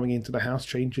people coming into the house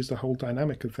changes the whole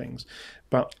dynamic of things.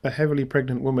 But a heavily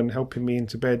pregnant woman helping me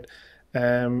into bed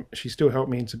she still helped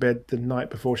me into bed the night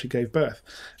before she gave birth.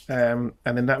 And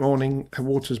then that morning, her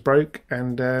waters broke,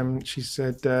 and she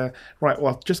said, right, well,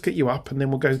 I'll just get you up, and then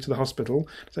we'll go to the hospital.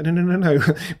 I said, no,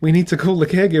 we need to call the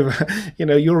caregiver.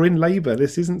 You're in labour.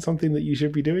 This isn't something that you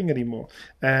should be doing anymore.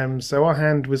 So our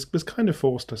hand was kind of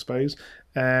forced, I suppose.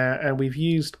 And we've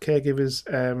used caregivers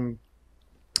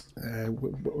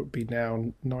what would be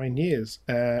now 9 years,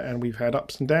 and we've had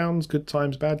ups and downs, good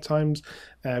times, bad times.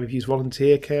 We've used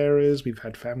volunteer carers, we've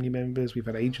had family members, we've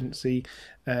had agency,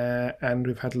 and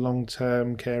we've had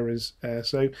long-term carers.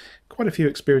 So quite a few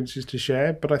experiences to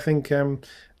share, but I think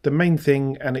the main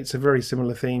thing, and it's a very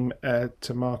similar theme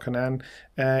to Mark and Anne,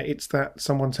 it's that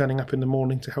someone turning up in the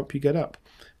morning to help you get up.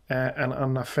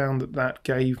 And I found that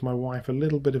gave my wife a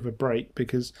little bit of a break,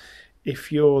 because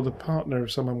if you're the partner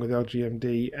of someone with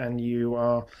LGMD and you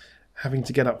are having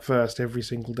to get up first every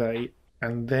single day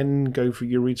and then go through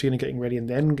your routine of getting ready and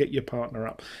then get your partner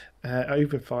up,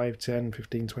 over 5, 10,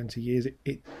 15, 20 years,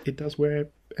 it does wear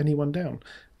anyone down.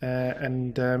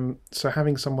 So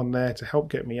having someone there to help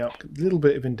get me up, a little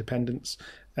bit of independence,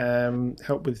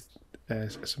 help with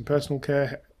some personal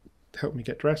care, help me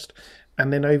get dressed,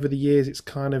 and then over the years it's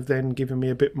kind of then given me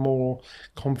a bit more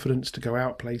confidence to go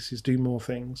out places, do more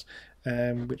things,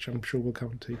 which I'm sure we'll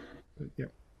come to. But, yeah.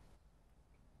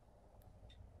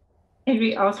 And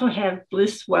we also have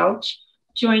Bliss Welch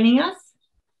joining us.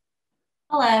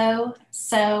 Hello.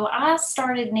 So I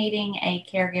started needing a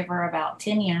caregiver about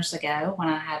 10 years ago when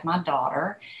I had my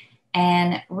daughter.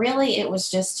 And really it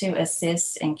was just to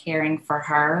assist in caring for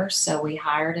her. So we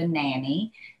hired a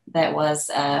nanny that was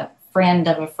a friend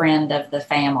of the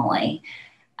family.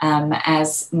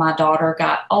 As my daughter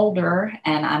got older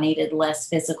and I needed less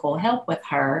physical help with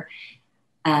her,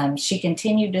 she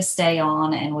continued to stay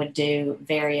on and would do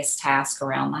various tasks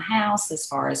around the house as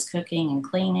far as cooking and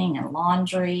cleaning and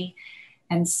laundry.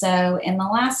 And so in the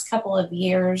last couple of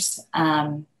years,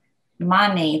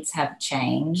 my needs have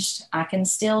changed. I can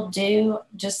still do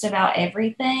just about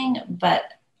everything,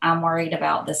 but I'm worried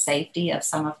about the safety of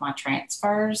some of my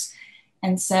transfers.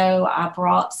 And so I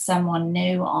brought someone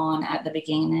new on at the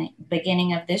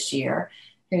beginning of this year,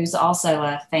 who's also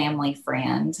a family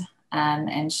friend.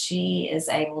 And she is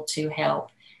able to help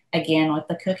again with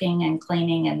the cooking and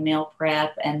cleaning and meal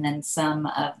prep, and then some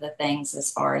of the things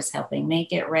as far as helping me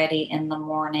get ready in the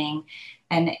morning.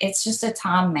 And it's just a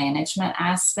time management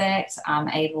aspect. I'm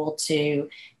able to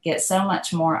get so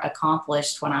much more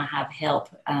accomplished when I have help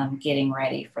getting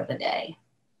ready for the day.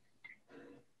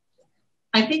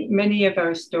 I think many of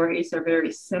our stories are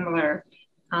very similar.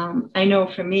 I know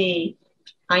for me,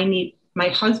 my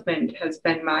husband has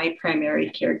been my primary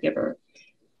caregiver,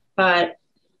 but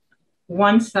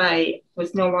once I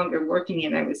was no longer working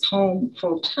and I was home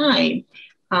full time,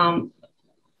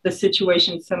 the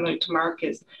situation similar to Mark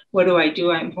is, what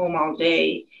do? I'm home all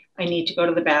day. I need to go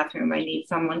to the bathroom. I need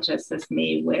someone to assist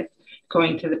me with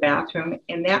going to the bathroom.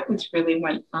 And that was really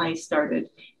when I started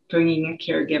bringing a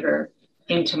caregiver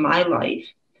into my life.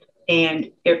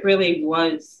 And it really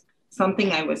was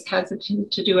something I was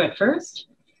hesitant to do at first.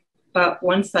 But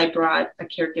once I brought a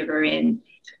caregiver in,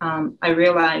 I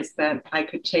realized that I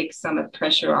could take some of the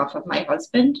pressure off of my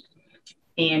husband.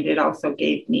 And it also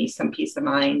gave me some peace of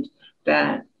mind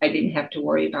that I didn't have to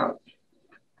worry about,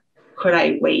 could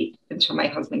I wait until my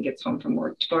husband gets home from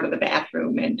work to go to the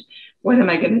bathroom? And what am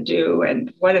I going to do?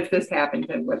 And what if this happens?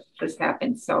 And what if this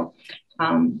happens? So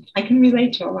I can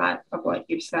relate to a lot of what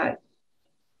you've said.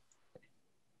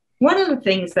 One of the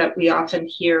things that we often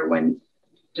hear when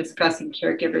discussing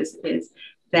caregivers is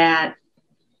that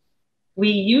we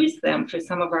use them for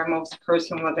some of our most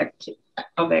personal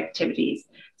of activities,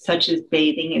 such as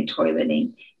bathing and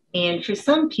toileting. And for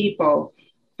some people,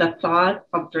 the thought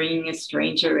of bringing a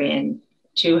stranger in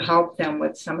to help them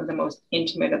with some of the most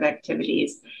intimate of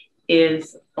activities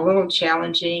is a little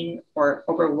challenging or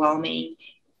overwhelming.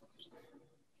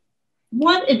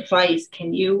 What advice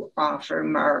can you offer,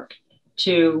 Mark,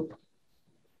 to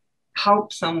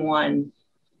help someone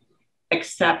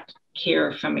accept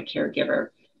care from a caregiver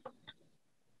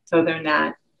so they're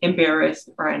not embarrassed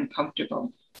or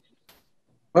uncomfortable?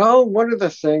 Well, one of the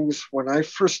things when I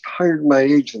first hired my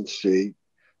agency,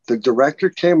 the director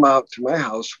came out to my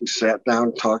house. We sat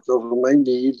down, talked over my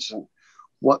needs and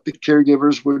what the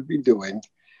caregivers would be doing.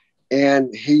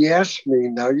 And he asked me,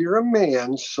 now you're a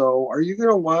man, so are you going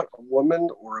to want a woman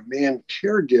or a man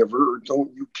caregiver, or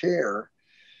don't you care?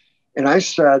 And I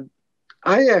said,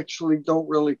 I actually don't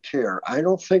really care. I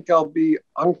don't think I'll be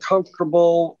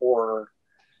uncomfortable or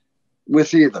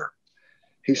with either.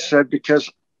 He said, because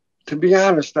to be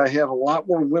honest, I have a lot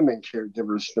more women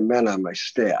caregivers than men on my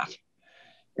staff.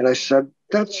 And I said,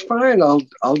 That's fine.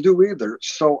 I'll do either.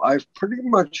 So I've pretty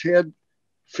much had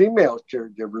female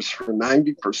caregivers for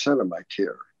 90% of my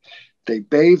care. They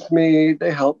bathe me,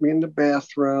 they help me in the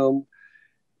bathroom,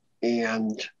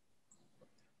 and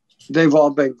they've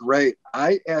all been great.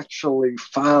 I actually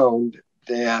found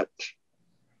that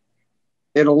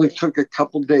it only took a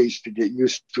couple days to get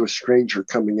used to a stranger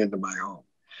coming into my home.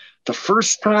 The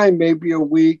first time, maybe a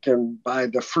week, and by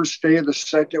the first day of the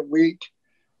second week,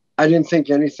 I didn't think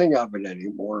anything of it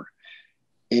anymore.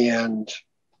 And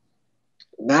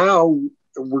now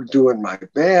we're doing my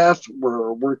bath,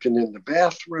 we're working in the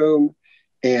bathroom,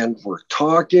 and we're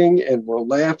talking and we're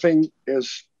laughing.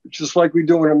 Is just like we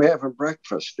do when I'm having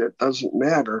breakfast. It doesn't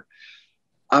matter.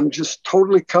 I'm just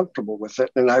totally comfortable with it.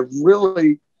 And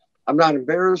I'm not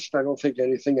embarrassed. I don't think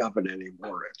anything of it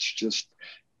anymore. It's just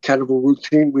kind of a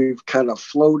routine we've kind of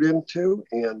flowed into.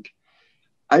 And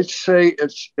I'd say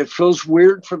it feels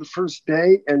weird for the first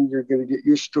day, and you're going to get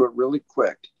used to it really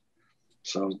quick.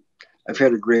 So I've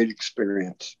had a great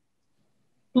experience.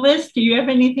 Liz, do you have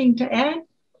anything to add?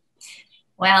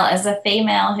 Well, as a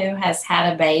female who has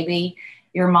had a baby,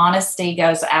 your modesty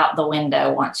goes out the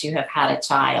window once you have had a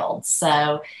child.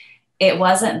 So it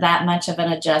wasn't that much of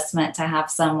an adjustment to have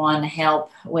someone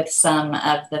help with some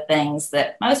of the things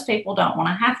that most people don't want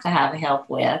to have help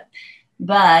with.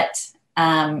 But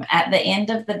at the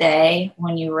end of the day,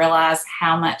 when you realize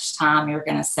how much time you're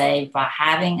going to save by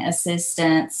having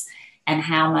assistance, and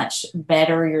how much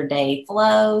better your day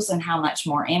flows and how much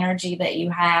more energy that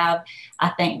you have, I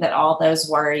think that all those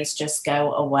worries just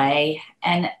go away.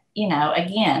 And,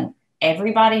 again,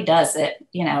 everybody does it.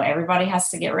 Everybody has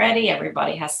to get ready.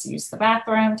 Everybody has to use the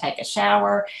bathroom, take a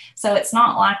shower. So it's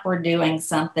not like we're doing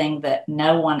something that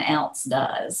no one else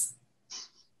does.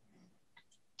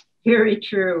 Very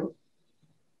true.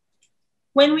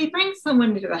 When we bring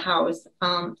someone into the house,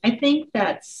 I think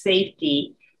that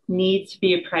safety needs to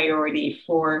be a priority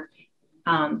for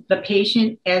the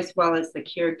patient as well as the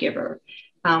caregiver.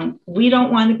 We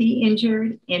don't want to be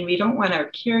injured, and we don't want our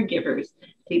caregivers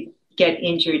to get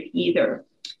injured either.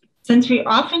 Since we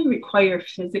often require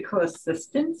physical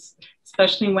assistance,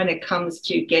 especially when it comes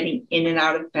to getting in and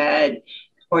out of bed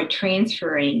or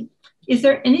transferring, is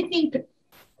there anything that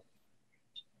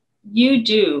you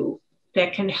do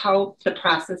that can help the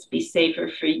process be safer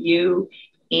for you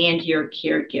and your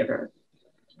caregiver?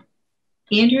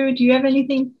 Andrew, do you have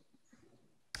anything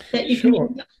that you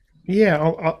can? Yeah,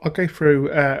 I'll go through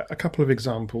a couple of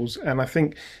examples. And I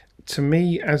think, to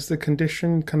me, as the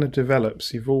condition kind of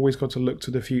develops, you've always got to look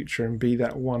to the future and be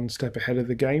that one step ahead of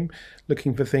the game,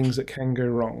 looking for things that can go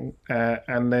wrong,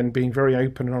 and then being very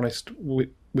open and honest with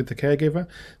the caregiver.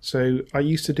 So I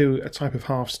used to do a type of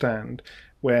half stand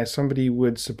where somebody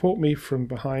would support me from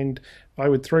behind. I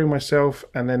would throw myself,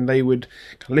 and then they would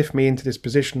lift me into this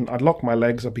position. I'd lock my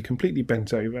legs, I'd be completely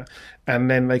bent over, and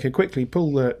then they could quickly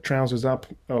pull the trousers up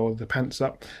or the pants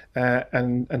up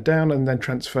and down, and then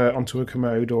transfer onto a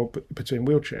commode or between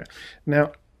wheelchair.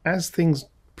 Now, as things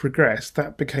progressed,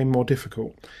 that became more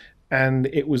difficult. And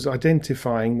it was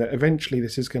identifying that eventually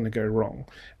this is going to go wrong.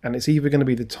 And it's either going to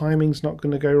be the timing's not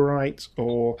going to go right,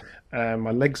 or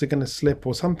my legs are going to slip,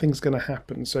 or something's going to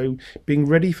happen. So being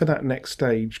ready for that next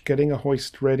stage, getting a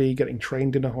hoist ready, getting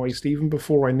trained in a hoist, even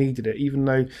before I needed it, even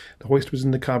though the hoist was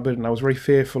in the cupboard and I was very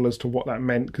fearful as to what that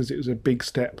meant because it was a big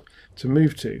step to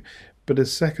move to. But the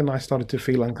second I started to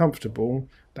feel uncomfortable,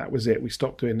 that was it. We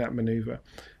stopped doing that maneuver.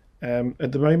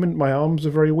 At the moment, my arms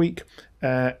are very weak,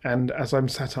 and as I'm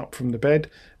sat up from the bed,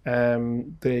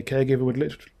 the caregiver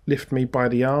would lift me by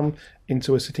the arm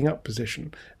into a sitting up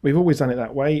position. We've always done it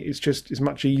that way. It's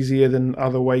much easier than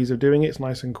other ways of doing it. It's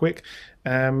nice and quick,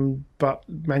 but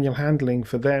manual handling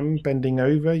for them, bending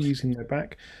over, using their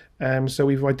back. So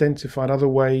we've identified other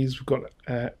ways. We've got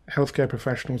healthcare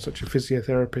professionals such as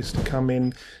physiotherapists to come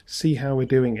in, see how we're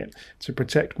doing it, to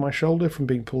protect my shoulder from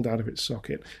being pulled out of its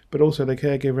socket, but also the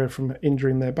caregiver from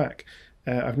injuring their back.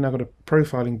 I've now got a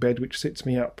profiling bed which sits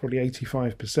me up probably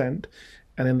 85%,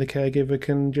 and then the caregiver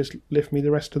can just lift me the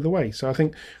rest of the way. So I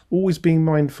think always being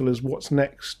mindful as what's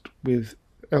next with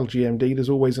LGMD. There's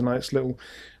always a nice little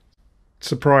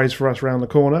surprise for us around the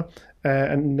corner,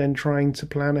 and then trying to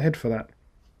plan ahead for that.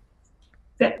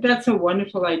 That's a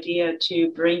wonderful idea,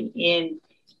 to bring in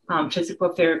physical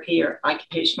therapy or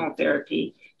occupational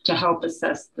therapy to help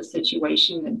assess the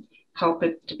situation and help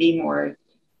it to be more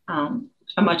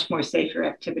a much more safer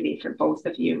activity for both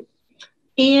of you.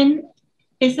 And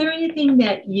is there anything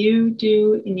that you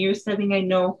do in your setting? I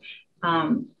know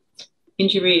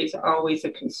injury is always a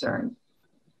concern.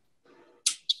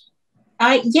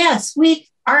 Yes,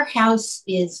 our house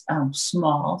is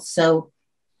small, so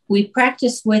we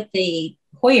practice with the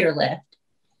Hoyer lift,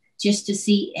 just to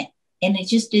see, and it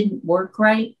just didn't work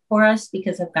right for us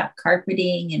because I've got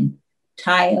carpeting and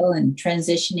tile and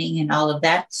transitioning and all of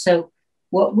that. So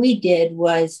what we did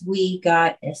was we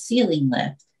got a ceiling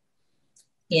lift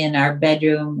in our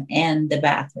bedroom and the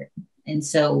bathroom. And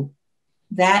so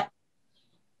that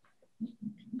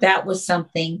was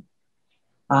something.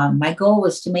 My goal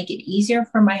was to make it easier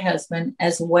for my husband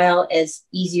as well as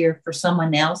easier for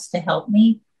someone else to help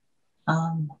me.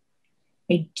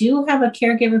 I do have a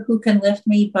caregiver who can lift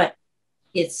me, but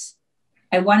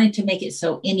I wanted to make it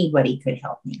so anybody could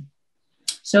help me.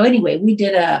 So anyway, we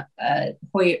did a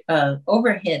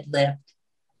overhead lift,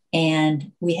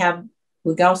 and we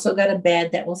also got a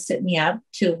bed that will sit me up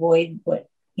to avoid what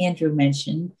Andrew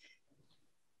mentioned,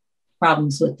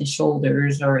 problems with the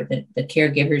shoulders or the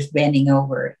caregivers bending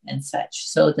over and such.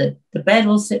 So the bed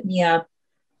will sit me up.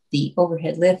 The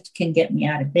overhead lift can get me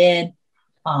out of bed.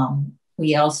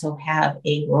 We also have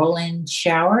a roll-in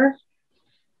shower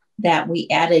that we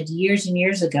added years and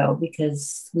years ago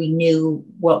because we knew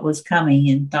what was coming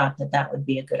and thought that that would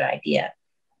be a good idea.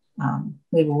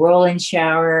 We have a roll-in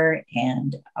shower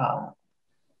and a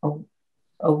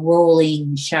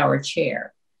rolling shower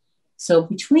chair. So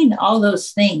between all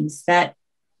those things, that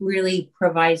really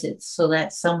provides it so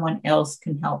that someone else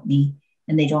can help me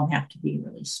and they don't have to be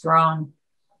really strong.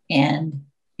 And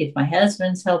if my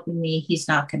husband's helping me, he's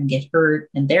not going to get hurt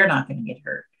and they're not going to get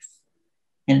hurt.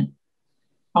 And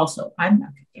also, I'm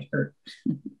not going to get hurt.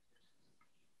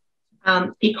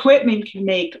 Equipment can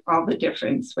make all the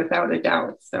difference without a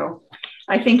doubt. So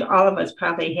I think all of us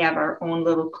probably have our own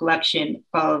little collection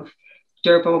of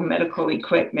durable medical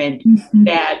equipment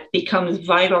that becomes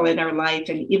vital in our life.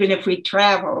 And even if we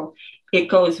travel, it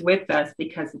goes with us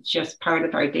because it's just part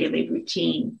of our daily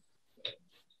routine.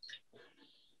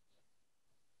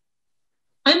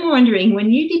 I'm wondering, when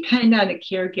you depend on a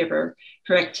caregiver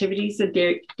for activities of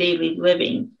daily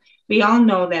living, we all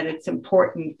know that it's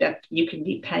important that you can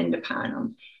depend upon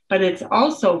them, but it's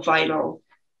also vital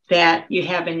that you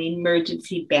have an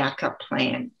emergency backup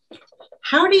plan.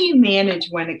 How do you manage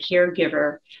when a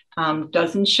caregiver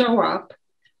doesn't show up,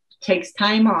 takes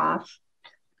time off,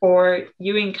 or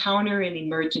you encounter an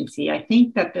emergency? I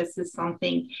think that this is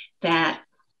something that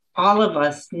all of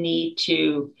us need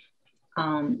to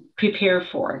prepare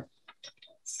for.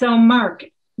 So Mark,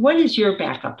 what is your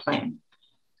backup plan?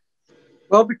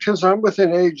 Well, because I'm with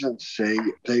an agency,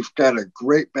 they've got a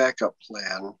great backup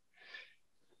plan.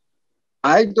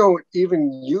 I don't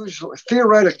even usually,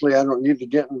 theoretically, I don't need to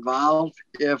get involved.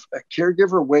 If a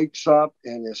caregiver wakes up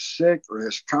and is sick or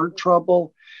has car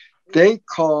trouble, they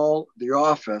call the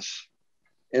office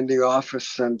and the office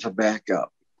sends a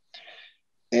backup.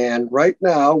 And right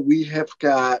now we have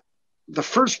got, the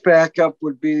first backup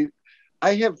would be,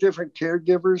 I have different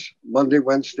caregivers, Monday,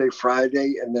 Wednesday,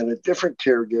 Friday, and then a different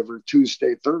caregiver,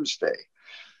 Tuesday, Thursday.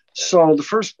 So the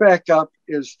first backup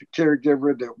is the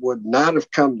caregiver that would not have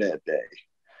come that day.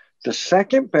 The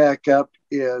second backup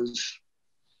is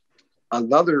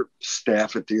another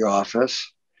staff at the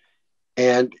office.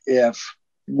 And if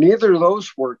neither of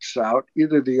those works out,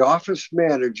 either the office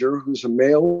manager, who's a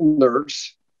male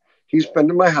nurse, he's been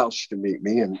to my house to meet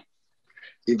me and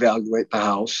evaluate the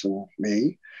house and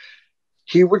me,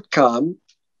 he would come.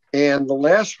 And the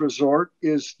last resort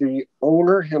is the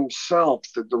owner himself,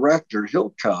 the director,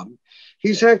 he'll come.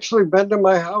 He's actually been to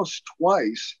my house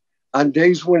twice on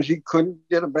days when he couldn't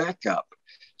get a backup.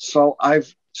 So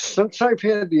since I've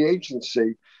had the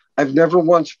agency, I've never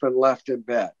once been left in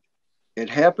bed. It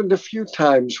happened a few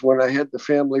times when I had the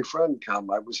family friend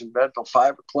come. I was in bed till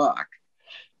 5 o'clock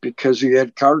because he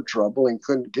had car trouble and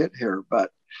couldn't get here.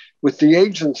 But with the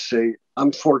agency,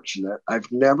 I'm fortunate.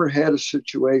 I've never had a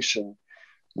situation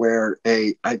where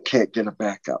I can't get a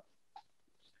backup.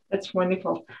 That's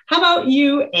wonderful. How about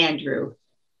you, Andrew?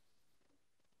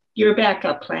 Your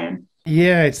backup plan?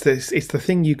 Yeah, it's the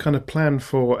thing you kind of plan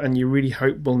for and you really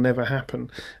hope will never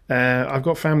happen. I've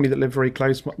got family that live very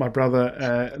close. My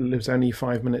brother lives only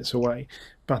 5 minutes away.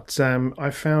 But I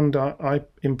found I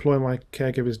employ my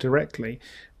caregivers directly.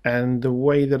 And the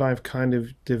way that I've kind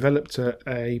of developed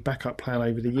a backup plan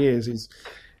over the years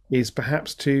is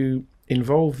perhaps to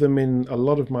involve them in a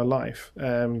lot of my life.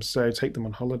 So take them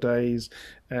on holidays,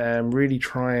 really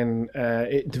try and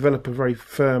develop a very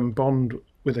firm bond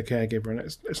with a caregiver. And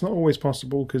it's not always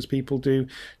possible because people do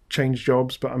change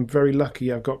jobs, but I'm very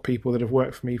lucky I've got people that have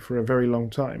worked for me for a very long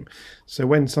time. So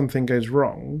when something goes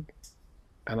wrong,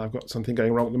 and I've got something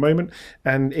going wrong at the moment,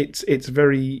 and it's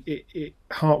very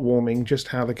heartwarming just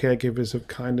how the caregivers have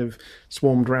kind of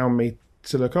swarmed around me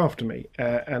to look after me,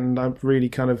 and I really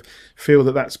kind of feel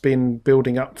that that's been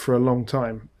building up for a long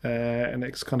time, and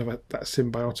it's kind of that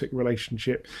symbiotic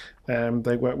relationship.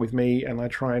 They work with me, and I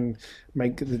try and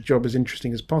make the job as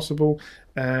interesting as possible,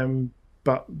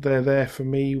 but they're there for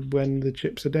me when the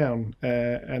chips are down,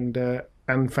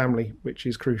 and family, which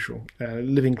is crucial.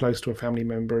 Living close to a family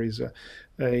member is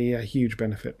a huge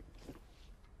benefit.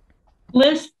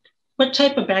 Liz, what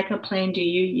type of backup plan do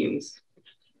you use?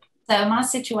 So my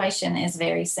situation is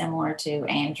very similar to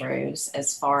Andrew's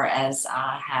as far as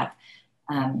I have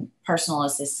personal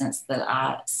assistance that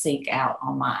I seek out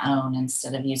on my own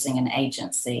instead of using an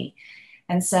agency.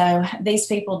 And so these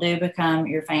people do become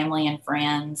your family and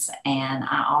friends. And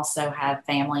I also have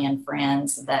family and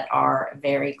friends that are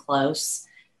very close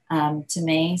to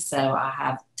me. So I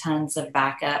have tons of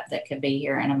backup that could be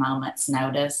here in a moment's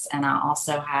notice. And I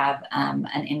also have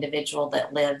an individual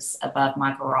that lives above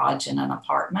my garage in an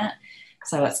apartment.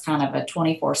 So it's kind of a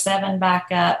 24/7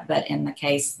 backup. But in the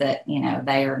case that,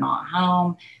 they are not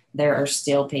home, there are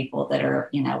still people that are,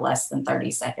 less than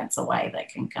 30 seconds away that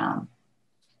can come.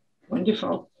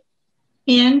 Wonderful.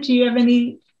 And do you have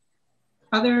any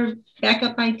other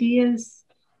backup ideas?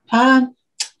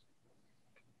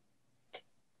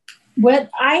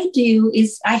 What I do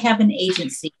is I have an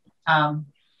agency.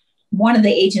 One of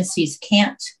the agencies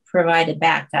can't provide a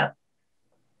backup,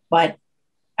 but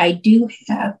I do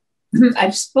have,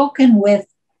 I've spoken with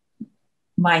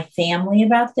my family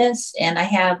about this, and I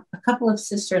have a couple of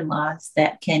sister-in-laws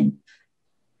that can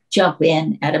jump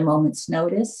in at a moment's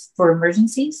notice for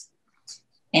emergencies.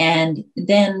 And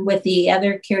then with the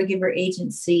other caregiver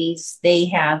agencies, they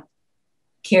have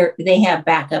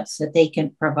backups that they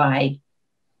can provide.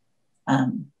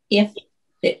 If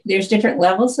there's different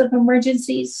levels of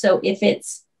emergencies, so if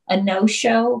it's a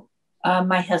no-show,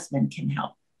 my husband can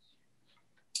help.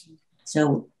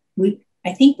 So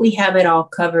I think we have it all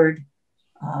covered.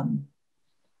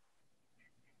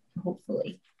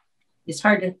 Hopefully, it's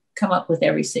hard to come up with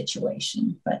every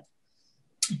situation, but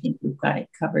I think we've got it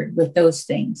covered with those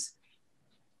things.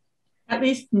 At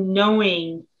least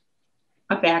knowing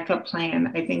a backup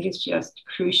plan, I think, is just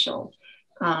crucial.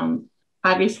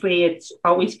 Obviously, it's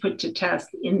always put to test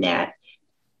in that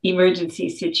emergency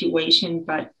situation,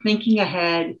 but thinking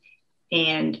ahead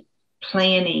and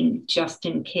planning just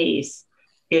in case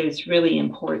is really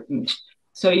important.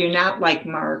 So you're not like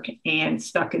Mark and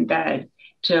stuck in bed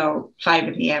till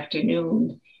 5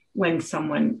 PM when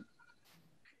someone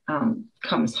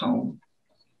comes home.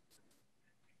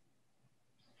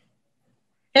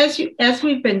 As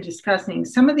we've been discussing,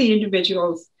 some of the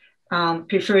individuals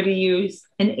prefer to use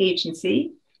an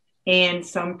agency, and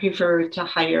some prefer to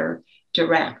hire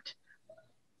direct.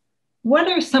 What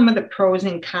are some of the pros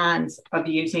and cons of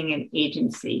using an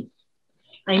agency?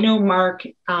 I know, Mark,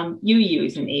 you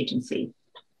use an agency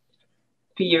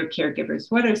for your caregivers.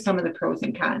 What are some of the pros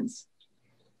and cons?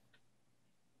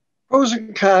 Pros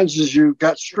and cons is you've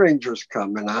got strangers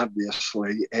coming,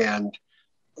 obviously, and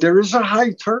there is a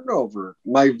high turnover.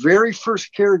 My very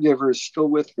first caregiver is still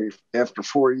with me after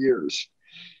 4 years.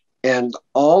 And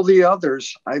all the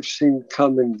others I've seen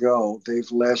come and go. They've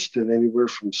lasted anywhere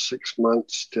from 6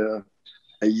 months to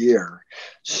a year.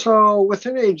 So with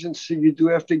an agency, you do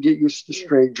have to get used to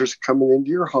strangers coming into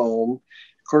your home.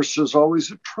 Of course, there's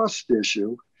always a trust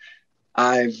issue.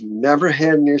 I've never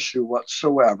had an issue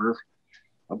whatsoever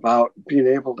about being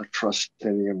able to trust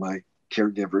any of my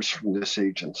caregivers from this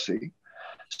agency.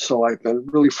 So I've been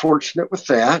really fortunate with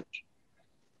that.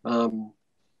 And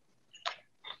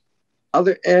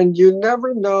you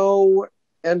never know,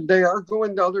 and they are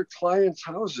going to other clients'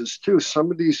 houses too.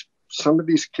 Some of these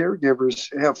caregivers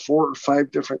have 4 or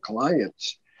 5 different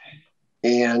clients,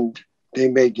 and they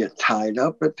may get tied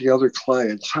up at the other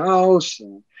client's house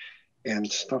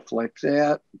and stuff like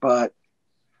that. But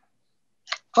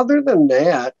other than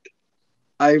that,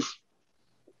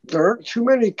 there aren't too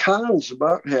many cons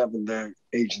about having the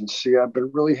agency. I've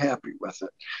been really happy with it.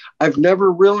 I've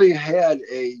never really had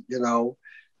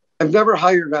I've never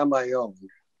hired on my own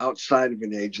outside of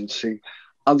an agency,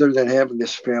 other than having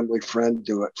this family friend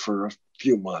do it for a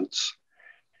few months.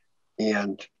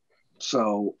 And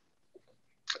so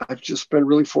I've just been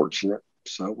really fortunate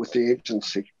with the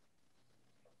agency.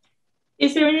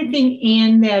 Is there anything,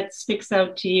 Anne, that sticks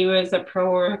out to you as a pro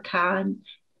or a con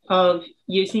of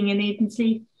using an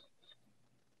agency?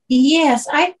 Yes,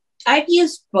 I've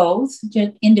used both,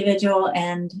 individual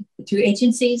and through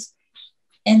agencies.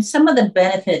 And some of the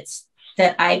benefits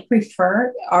that I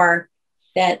prefer are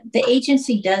that the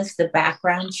agency does the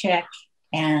background check,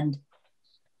 and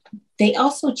they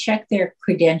also check their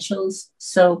credentials.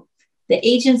 So the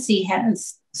agency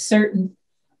has certain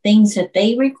things that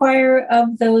they require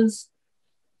of those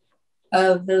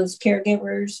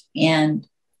caregivers, and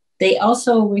they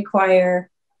also require,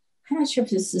 I'm not sure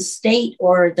if it's the state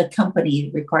or the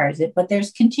company requires it, but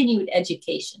there's continued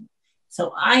education.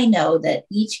 So I know that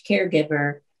each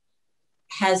caregiver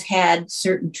has had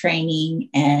certain training,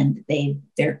 and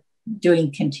they're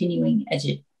doing continuing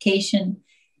education,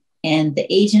 and the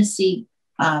agency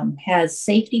has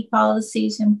safety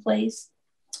policies in place.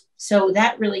 So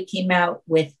that really came out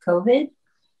with COVID.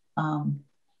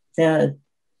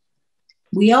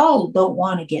 We all don't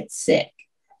want to get sick.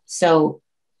 So,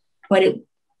 but it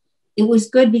was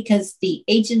good because the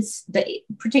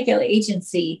particular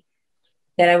agency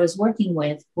that I was working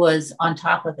with was on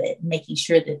top of it, making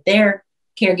sure that their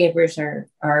caregivers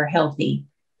are healthy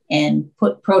and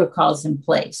put protocols in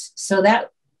place. So that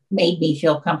made me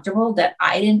feel comfortable that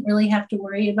I didn't really have to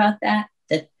worry about that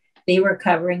they were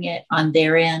covering it on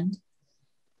their end.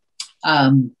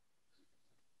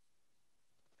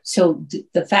 So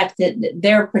the fact that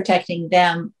they're protecting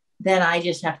them, then I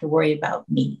just have to worry about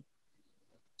me.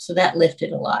 So that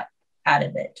lifted a lot out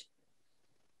of it.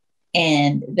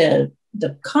 And the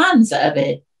cons of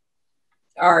it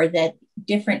are that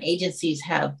different agencies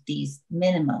have these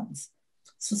minimums.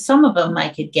 So some of them I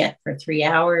could get for 3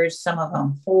 hours, some of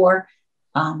them 4.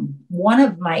 One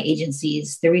of my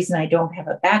agencies, the reason I don't have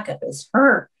a backup is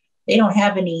they don't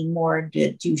have any more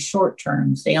to do short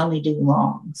terms. They only do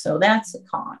long. So that's a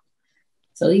con.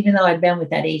 So even though I've been with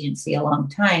that agency a long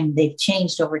time, they've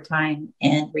changed over time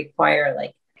and require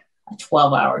like a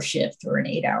 12-hour shift or an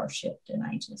 8-hour shift. And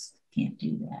I just can't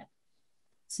do that.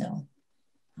 So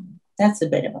that's a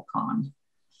bit of a con.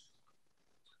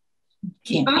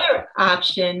 The other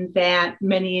option that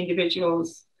many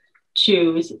individuals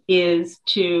choose is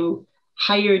to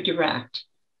hire direct.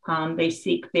 They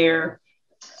seek their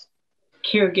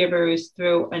caregivers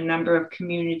through a number of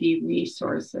community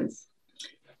resources.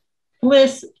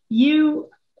 Liz, you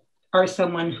are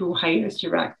someone who hires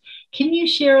direct. Can you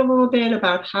share a little bit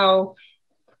about how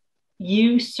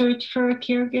you search for a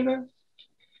caregiver?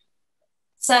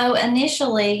 So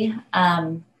initially,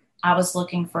 I was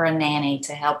looking for a nanny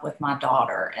to help with my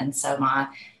daughter. And so my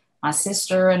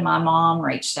sister and my mom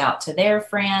reached out to their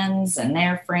friends and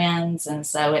their friends. And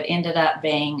so it ended up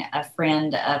being a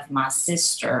friend of my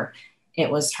sister. It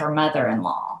was her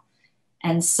mother-in-law.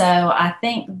 And so I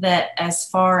think that as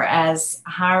far as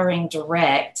hiring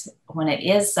direct, when it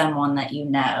is someone that you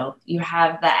know, you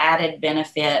have the added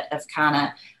benefit of kind of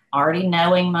already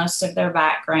knowing most of their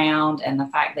background and the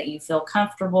fact that you feel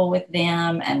comfortable with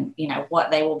them and, you know,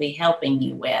 what they will be helping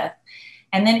you with.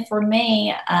 And then for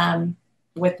me,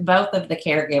 with both of the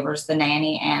caregivers, the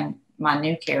nanny and my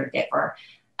new caregiver,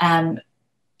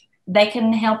 they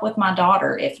can help with my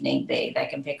daughter if need be. They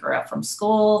can pick her up from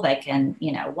school. They can,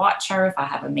 you know, watch her if I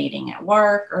have a meeting at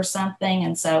work or something.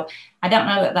 And so I don't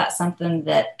know that that's something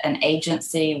that an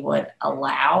agency would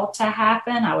allow to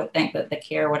happen. I would think that the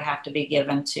care would have to be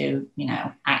given to, you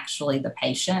know, actually the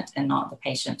patient and not the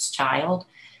patient's child.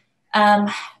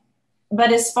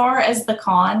 But as far as the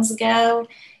cons go,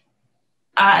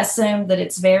 I assume that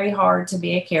it's very hard to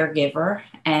be a caregiver,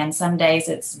 and some days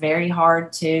it's very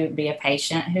hard to be a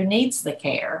patient who needs the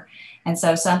care. And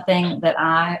so something that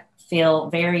I feel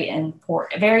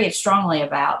very strongly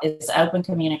about is open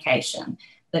communication,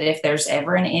 that if there's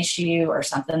ever an issue or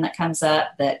something that comes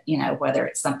up that, you know, whether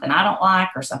it's something I don't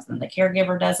like or something the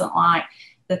caregiver doesn't like,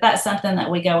 that's something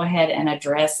that we go ahead and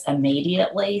address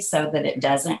immediately so that it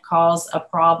doesn't cause a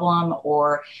problem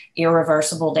or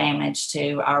irreversible damage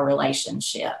to our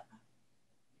relationship.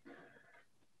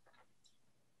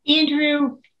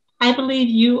 Andrew, I believe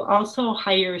you also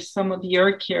hire some of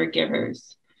your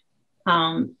caregivers.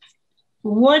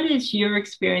 What is your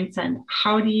experience and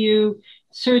how do you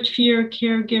search for your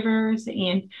caregivers,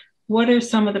 and what are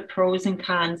some of the pros and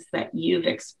cons that you've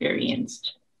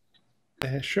experienced?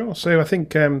 Sure. So I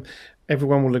think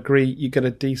everyone will agree you get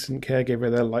a decent caregiver,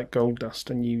 they're like gold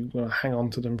dust and you want to hang on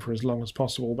to them for as long as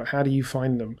possible. But how do you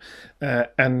find them?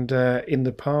 And in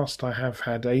the past, I have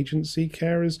had agency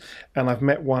carers, and I've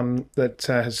met one that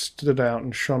has stood out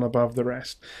and shone above the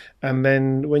rest. And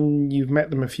then when you've met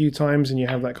them a few times and you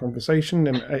have that conversation,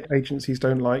 and agencies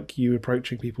don't like you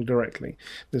approaching people directly.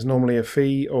 There's normally a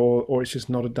fee or it's just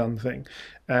not a done thing.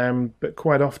 But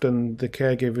quite often the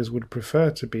caregivers would prefer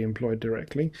to be employed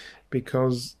directly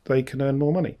because they can earn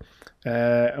more money.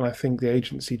 And I think the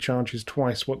agency charges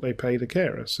twice what they pay the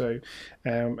carer. So,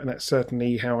 and that's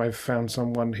certainly how I've found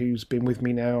someone who's been with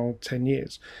me now 10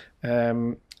 years.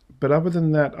 But other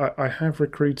than that, I have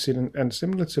recruited, and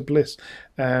similar to Bliss,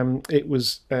 it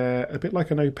was a bit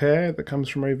like an au pair that comes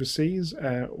from overseas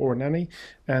or a nanny,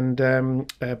 and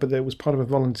but there was part of a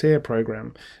volunteer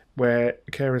program where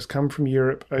carers come from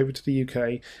Europe over to the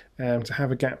UK to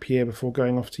have a gap year before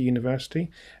going off to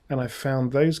university. And I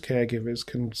found those caregivers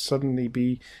can suddenly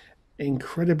be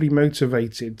incredibly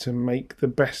motivated to make the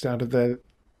best out of their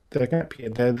gap year.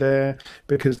 They're there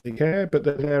because they care, but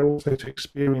they're there also to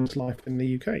experience life in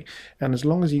the UK. And as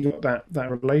long as you got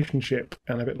that relationship,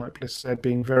 and a bit like Bliss said,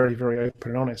 being very, very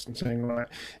open and honest and saying, right,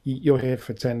 you're here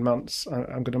for 10 months,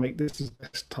 I'm going to make this the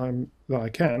best time that I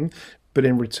can, but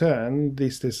in return,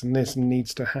 this and this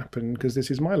needs to happen because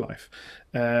this is my life.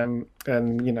 And,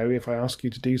 you know, if I ask you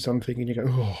to do something and you go,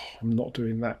 oh, I'm not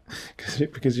doing that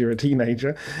because you're a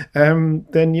teenager,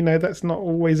 then, you know, that's not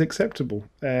always acceptable.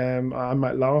 I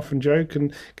might laugh and joke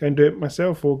and go and do it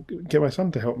myself or get my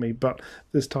son to help me. But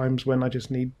there's times when I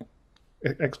just need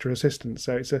extra assistance.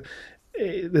 So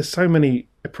there's so many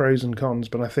pros and cons,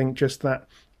 but I think just that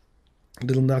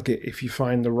little nugget, if you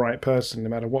find the right person, no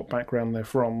matter what background they're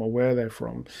from or where they're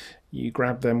from, you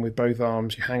grab them with both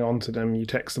arms, you hang on to them, you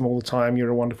text them all the time, you're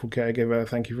a wonderful caregiver,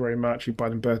 thank you very much, you buy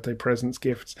them birthday presents,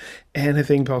 gifts,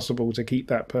 anything possible to keep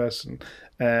that person,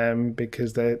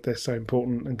 because they're so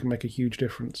important and can make a huge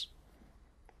difference.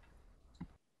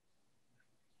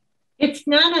 It's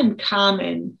not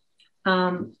uncommon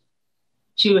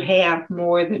to have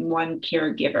more than one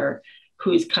caregiver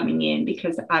who's coming in,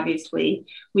 because obviously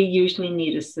we usually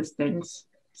need assistance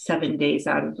 7 days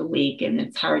out of the week, and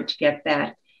it's hard to get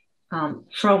that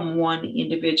from one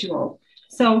individual.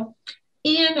 So,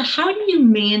 Anne, how do you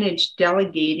manage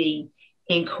delegating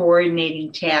and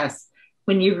coordinating tasks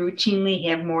when you routinely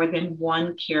have more than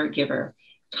one caregiver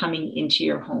coming into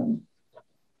your home?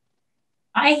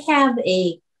 I have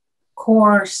a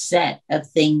core set of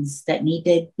things that need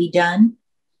to be done.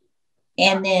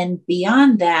 And then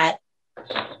beyond that,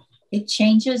 it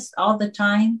changes all the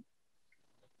time.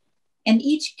 And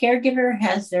each caregiver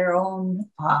has their own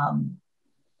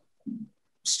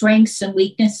strengths and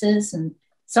weaknesses. And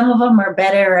some of them are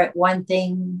better at one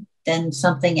thing than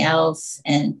something else.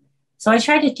 And so I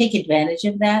try to take advantage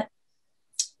of that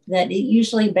it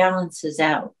usually balances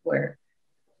out, where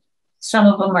some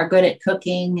of them are good at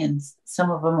cooking and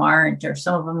some of them aren't, or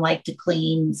some of them like to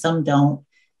clean, some don't.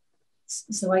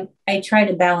 So I try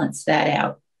to balance that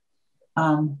out.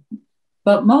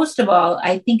 But most of all,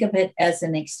 I think of it as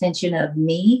an extension of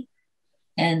me.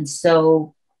 And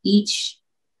so each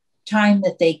time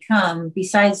that they come,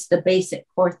 besides the basic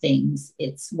core things,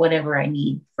 it's whatever I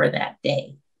need for that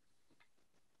day.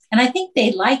 And I think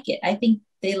they like it. I think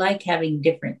they like having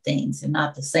different things and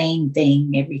not the same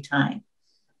thing every time.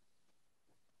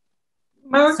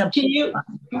 Mark,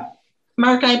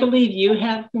 Mark, I believe you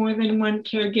have more than one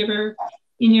caregiver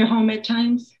in your home at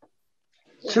times?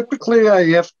 Typically, I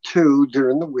have 2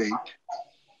 during the week.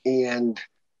 And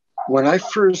when I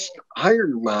first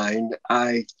hired mine,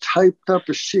 I typed up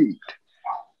a sheet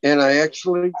and I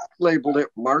actually labeled it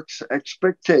Mark's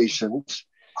Expectations.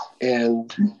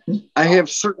 And I have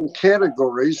certain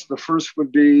categories. The first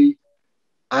would be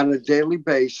on a daily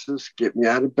basis, get me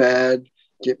out of bed,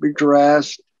 get me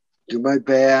dressed, do my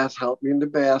bath, help me in the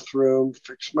bathroom,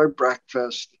 fix my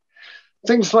breakfast,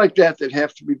 things like that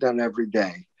have to be done every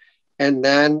day. And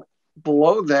then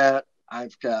below that,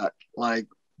 I've got like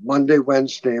Monday,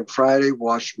 Wednesday, and Friday,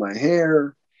 wash my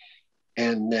hair.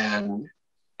 And then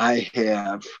I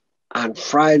have on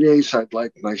Fridays, I'd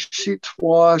like my sheets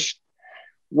washed.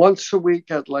 Once a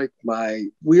week, I'd like my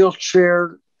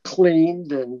wheelchair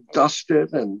cleaned and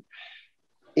dusted. And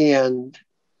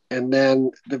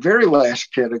then the very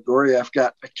last category, I've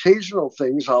got occasional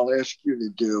things I'll ask you to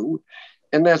do.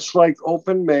 And that's like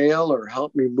open mail or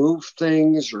help me move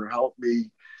things or help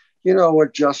me, you know,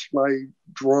 adjust my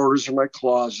drawers in my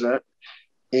closet.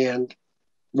 And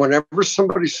whenever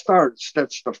somebody starts,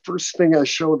 that's the first thing I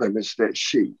show them is that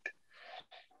sheet.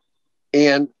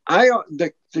 And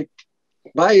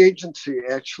my agency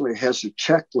actually has a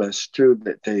checklist too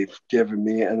that they've given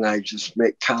me, and I just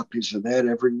make copies of that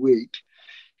every week.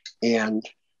 And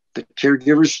the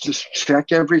caregivers just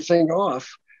check everything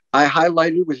off. I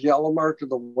highlighted with yellow marker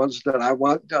the ones that I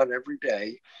want done every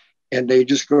day, and they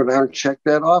just go down and check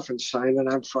that off and sign it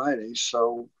on Friday.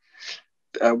 So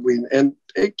and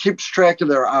it keeps track of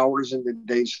their hours and the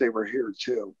days they were here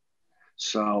too.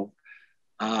 So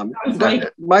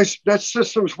that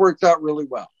system's worked out really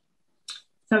well.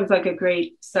 Sounds like a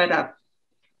great setup.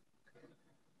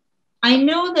 I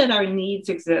know that our needs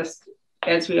exist,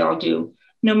 as we all do,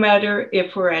 no matter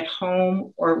if we're at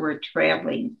home or we're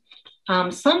traveling.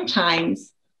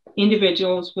 Sometimes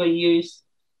individuals will use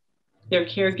their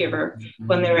caregiver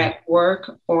when they're at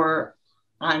work or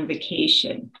on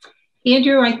vacation.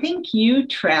 Andrew, I think you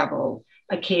travel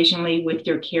occasionally with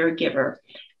your caregiver.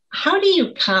 How do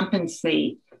you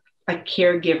compensate a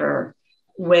caregiver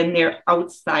when they're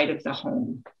outside of the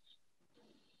home?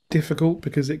 Difficult,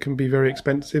 because it can be very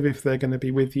expensive if they're going to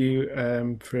be with you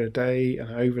for a day,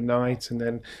 overnight, and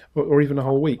then or even a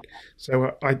whole week.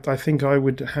 So I think I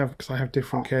would have, because I have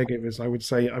different caregivers, I would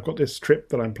say, I've got this trip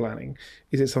that I'm planning.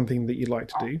 Is it something that you'd like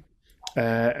to do?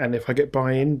 And if I get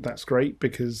buy-in, that's great,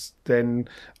 because then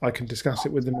I can discuss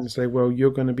it with them and say, well,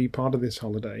 you're going to be part of this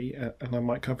holiday, and I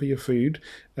might cover your food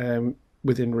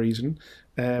within reason.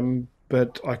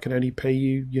 But I can only pay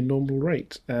you your normal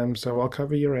rate. So I'll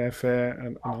cover your airfare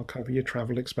and I'll cover your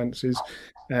travel expenses.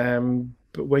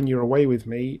 But when you're away with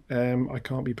me, I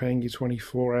can't be paying you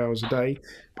 24 hours a day,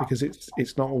 because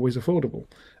it's not always affordable.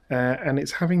 And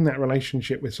it's having that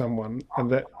relationship with someone, and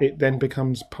that it then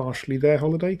becomes partially their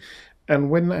holiday. And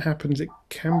when that happens, it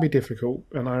can be difficult.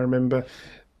 And I remember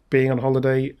being on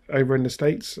holiday over in the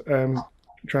States,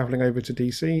 traveling over to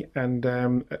DC, and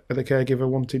the caregiver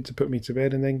wanted to put me to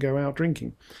bed and then go out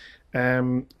drinking.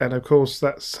 And of course,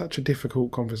 that's such a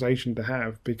difficult conversation to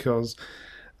have, because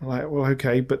I'm like, well,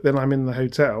 okay, but then I'm in the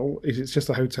hotel. If it's just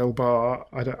a hotel bar,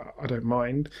 I don't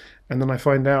mind. And then I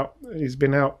find out he's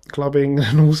been out clubbing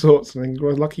and all sorts, and think,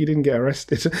 well, lucky you didn't get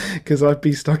arrested, because I'd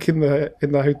be stuck in the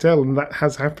hotel. And that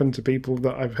has happened to people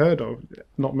that I've heard of,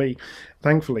 not me,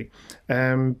 thankfully.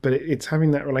 But it's having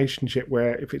that relationship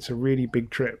where, if it's a really big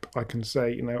trip, I can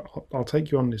say, I'll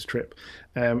take you on this trip,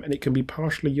 and it can be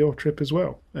partially your trip as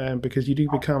well, because you do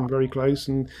become very close,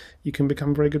 and you can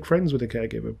become very good friends with a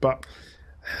caregiver. But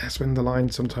that's when the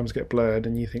lines sometimes get blurred,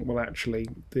 and you think, well, actually,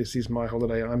 this is my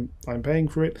holiday. I'm paying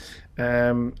for it,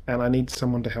 and I need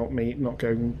someone to help me not go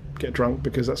and get drunk,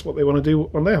 because that's what they want to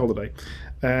do on their holiday.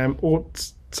 Or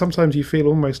sometimes you feel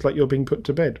almost like you're being put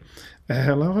to bed. I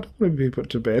don't want to be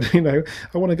put to bed.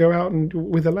 I want to go out and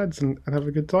with the lads and have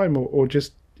a good time, or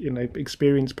just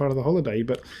experience part of the holiday.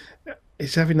 But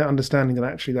it's having that understanding that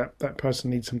actually that person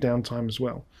needs some downtime as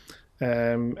well.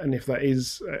 And if that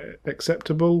is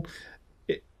acceptable,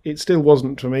 it still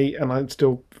wasn't for me, and I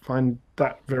still find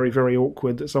that very, very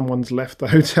awkward that someone's left the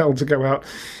hotel to go out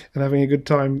and having a good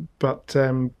time. But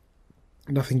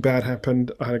nothing bad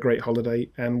happened. I had a great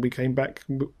holiday, and we came back.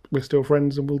 We're still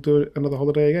friends, and we'll do another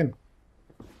holiday again.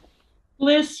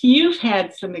 Liz, you've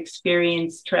had some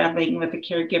experience traveling with a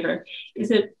caregiver. Is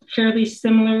it fairly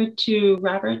similar to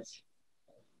Robert's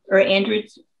or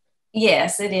Andrew's?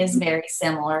 Yes, it is very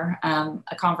similar.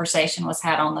 A conversation was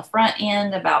had on the front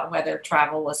end about whether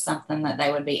travel was something that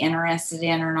they would be interested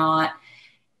in or not.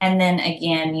 And then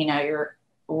again,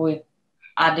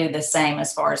 I do the same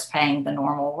as far as paying the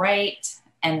normal rate,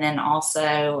 and then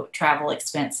also travel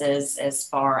expenses as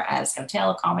far as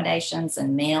hotel accommodations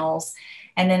and meals.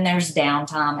 And then there's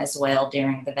downtime as well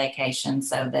during the vacation,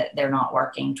 so that they're not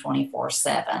working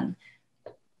 24/7.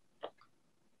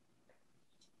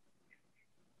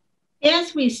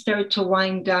 As we start to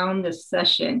wind down this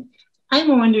session, I'm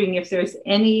wondering if there's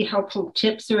any helpful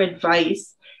tips or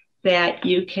advice that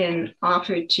you can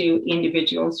offer to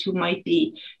individuals who might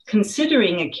be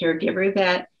considering a caregiver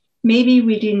that maybe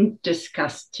we didn't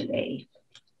discuss today.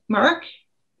 Mark?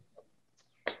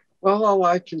 Well, all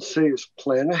I can say is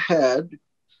plan ahead.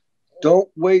 Don't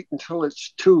wait until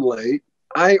it's too late.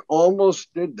 I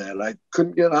almost did that. I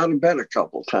couldn't get out of bed a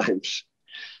couple times.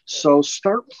 So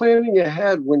start planning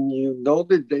ahead when you know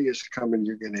the day is coming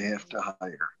you're going to have to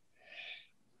hire.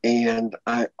 And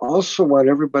I also want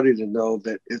everybody to know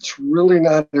that it's really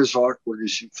not as awkward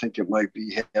as you think it might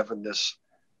be having this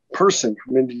person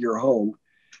come into your home.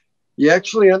 You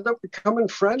actually end up becoming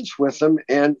friends with them,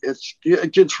 and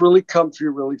it gets really comfy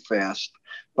really fast.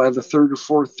 By the third or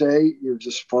fourth day, you're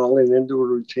just falling into a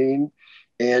routine,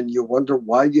 and you wonder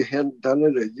why you hadn't done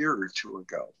it a year or two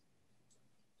ago.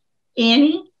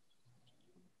 Annie?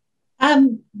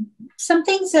 Some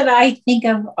things that I think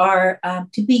of are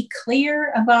to be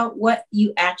clear about what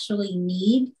you actually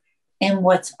need and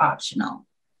what's optional.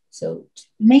 So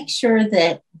make sure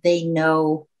that they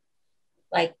know,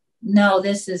 like, no,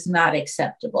 this is not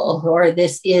acceptable, or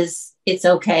it's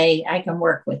okay, I can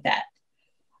work with that.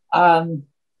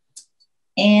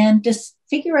 And just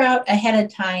figure out ahead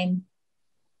of time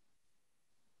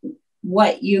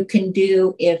what you can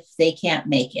do if they can't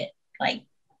make it. Like,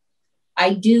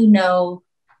 I do know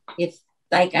if,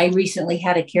 like, I recently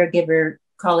had a caregiver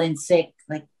call in sick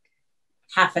like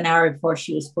half an hour before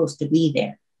she was supposed to be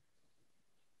there.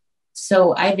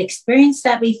 So I've experienced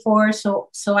that before. So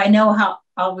I know how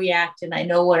I'll react, and I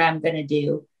know what I'm going to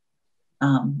do.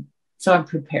 So I'm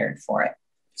prepared for it.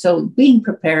 So being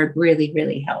prepared really,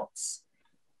 really helps.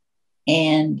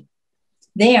 And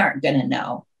they aren't going to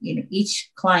know. You know,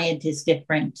 each client is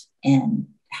different, and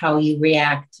how you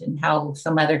react and how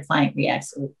some other client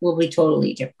reacts will be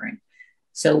totally different.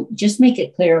 So just make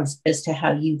it clear as to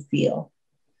how you feel.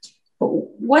 But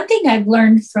one thing I've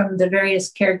learned from the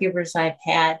various caregivers I've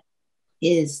had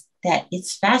is that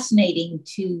it's fascinating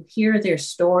to hear their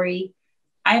story.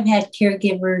 I've had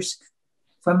caregivers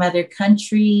from other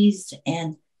countries,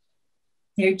 and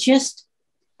they're just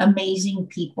amazing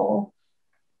people.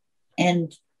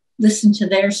 And listen to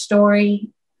their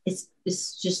story.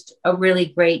 It's just a really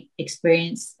great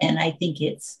experience. And I think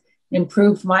it's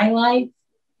improved my life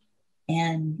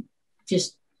and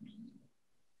just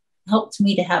helped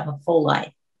me to have a full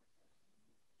life,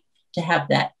 to have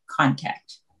that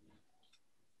contact.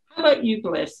 How about you,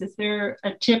 Bliss? Is there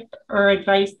a tip or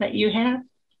advice that you have?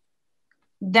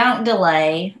 Don't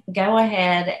delay. Go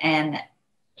ahead and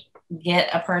get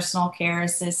a personal care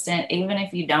assistant, even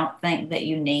if you don't think that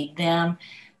you need them.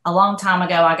 A long time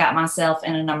ago, I got myself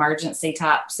in an emergency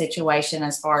type situation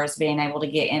as far as being able to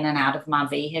get in and out of my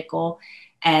vehicle.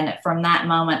 And from that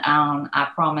moment on, I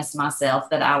promised myself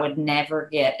that I would never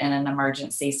get in an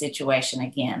emergency situation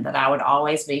again, that I would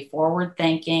always be forward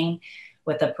thinking.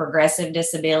 With a progressive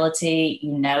disability,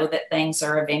 you know that things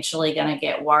are eventually going to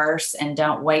get worse, and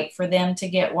don't wait for them to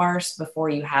get worse before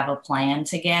you have a plan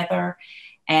together.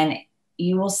 And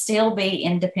you will still be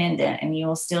independent and you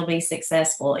will still be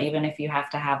successful, even if you have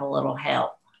to have a little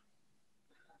help.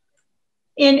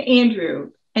 And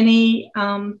Andrew, any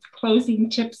closing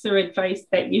tips or advice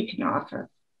that you can offer?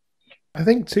 I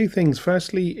think two things.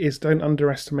 Firstly is don't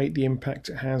underestimate the impact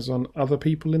it has on other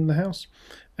people in the house,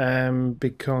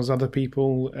 because other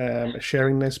people are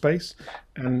sharing their space,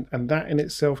 and that in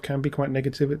itself can be quite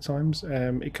negative at times.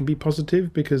 It can be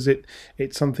positive because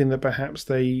it's something that perhaps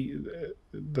they've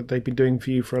been doing for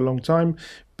you for a long time,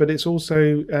 but it's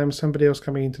also somebody else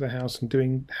coming into the house and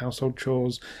doing household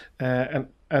chores, and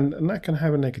that can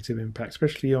have a negative impact,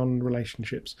 especially on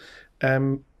relationships.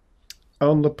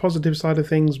 On the positive side of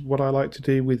things, what I like to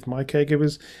do with my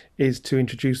caregivers is to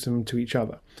introduce them to each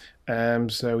other.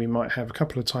 So we might have a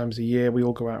couple of times a year, we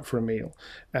all go out for a meal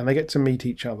and they get to meet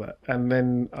each other. And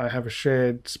then I have a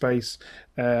shared space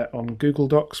on Google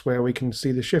Docs where we can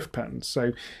see the shift patterns.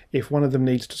 So if one of them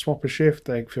needs to swap a shift,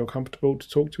 they feel comfortable to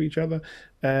talk to each other.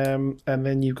 And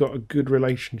then you've got a good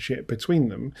relationship between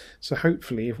them. So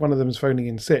hopefully if one of them is phoning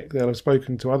in sick, they'll have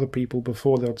spoken to other people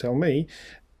before they'll tell me,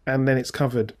 and then it's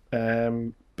covered.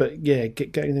 But yeah,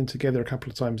 getting them together a couple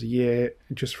of times a year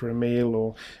just for a meal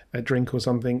or a drink or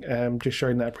something, just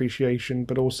showing that appreciation,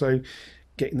 but also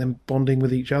getting them bonding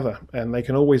with each other. And they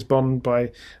can always bond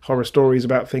by horror stories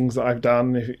about things that I've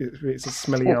done, if it's a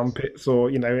smelly armpits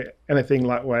or, you know, anything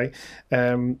like way.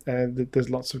 There's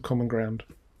lots of common ground.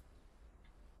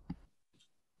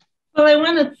 Well, I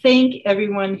want to thank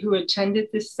everyone who attended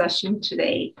this session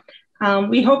today.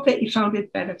 We hope that you found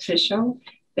it beneficial,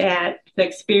 that the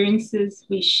experiences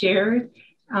we shared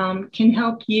can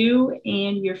help you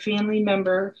and your family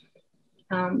member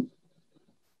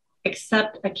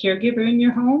accept a caregiver in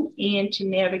your home and to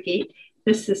navigate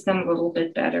the system a little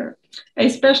bit better. I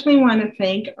especially want to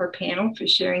thank our panel for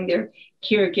sharing their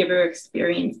caregiver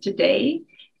experience today.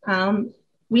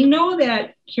 We know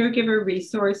that caregiver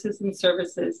resources and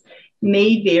services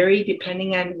may vary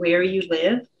depending on where you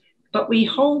live, but we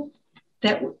hope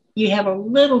that you have a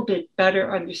little bit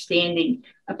better understanding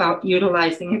about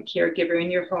utilizing a caregiver in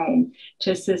your home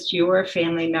to assist you or a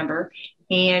family member,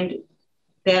 and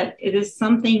that it is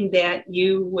something that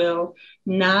you will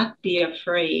not be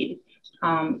afraid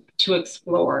to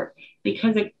explore,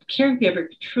 because a caregiver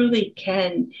truly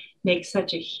can make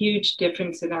such a huge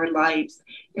difference in our lives,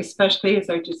 especially as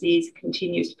our disease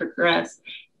continues to progress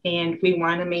and we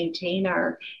want to maintain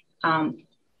our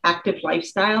active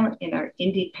lifestyle and our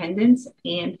independence.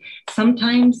 And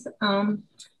sometimes,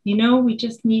 you know, we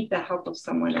just need the help of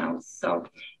someone else. So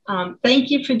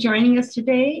thank you for joining us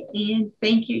today. And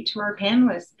thank you to our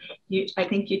panelists. I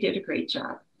think you did a great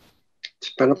job.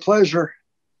 It's been a pleasure.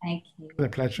 Thank you. It's been a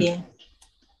pleasure. Yeah.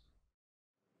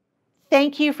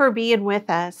 Thank you for being with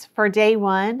us for day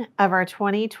one of our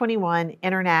 2021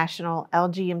 International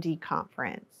LGMD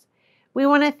Conference. We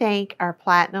want to thank our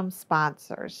platinum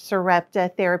sponsors,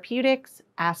 Sarepta Therapeutics,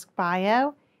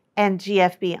 AskBio, and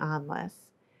GFB Onless.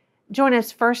 Join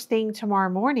us first thing tomorrow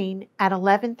morning at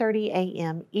 11:30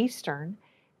 a.m. Eastern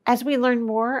as we learn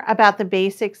more about the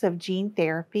basics of gene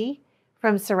therapy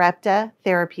from Sarepta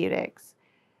Therapeutics.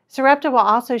 Sarepta will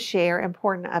also share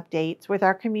important updates with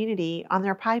our community on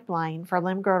their pipeline for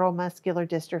limb-girdle muscular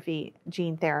dystrophy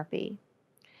gene therapy.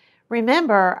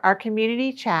 Remember, our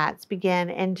community chats begin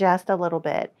in just a little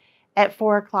bit at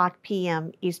 4:00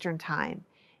 p.m. Eastern Time.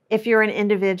 If you're an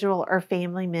individual or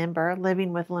family member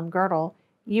living with limb-girdle,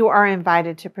 you are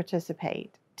invited to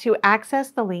participate. To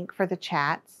access the link for the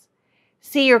chats,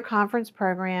 see your conference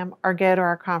program or go to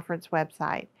our conference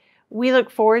website. We look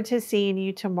forward to seeing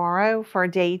you tomorrow for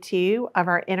day 2 of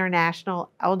our International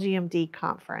LGMD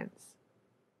Conference.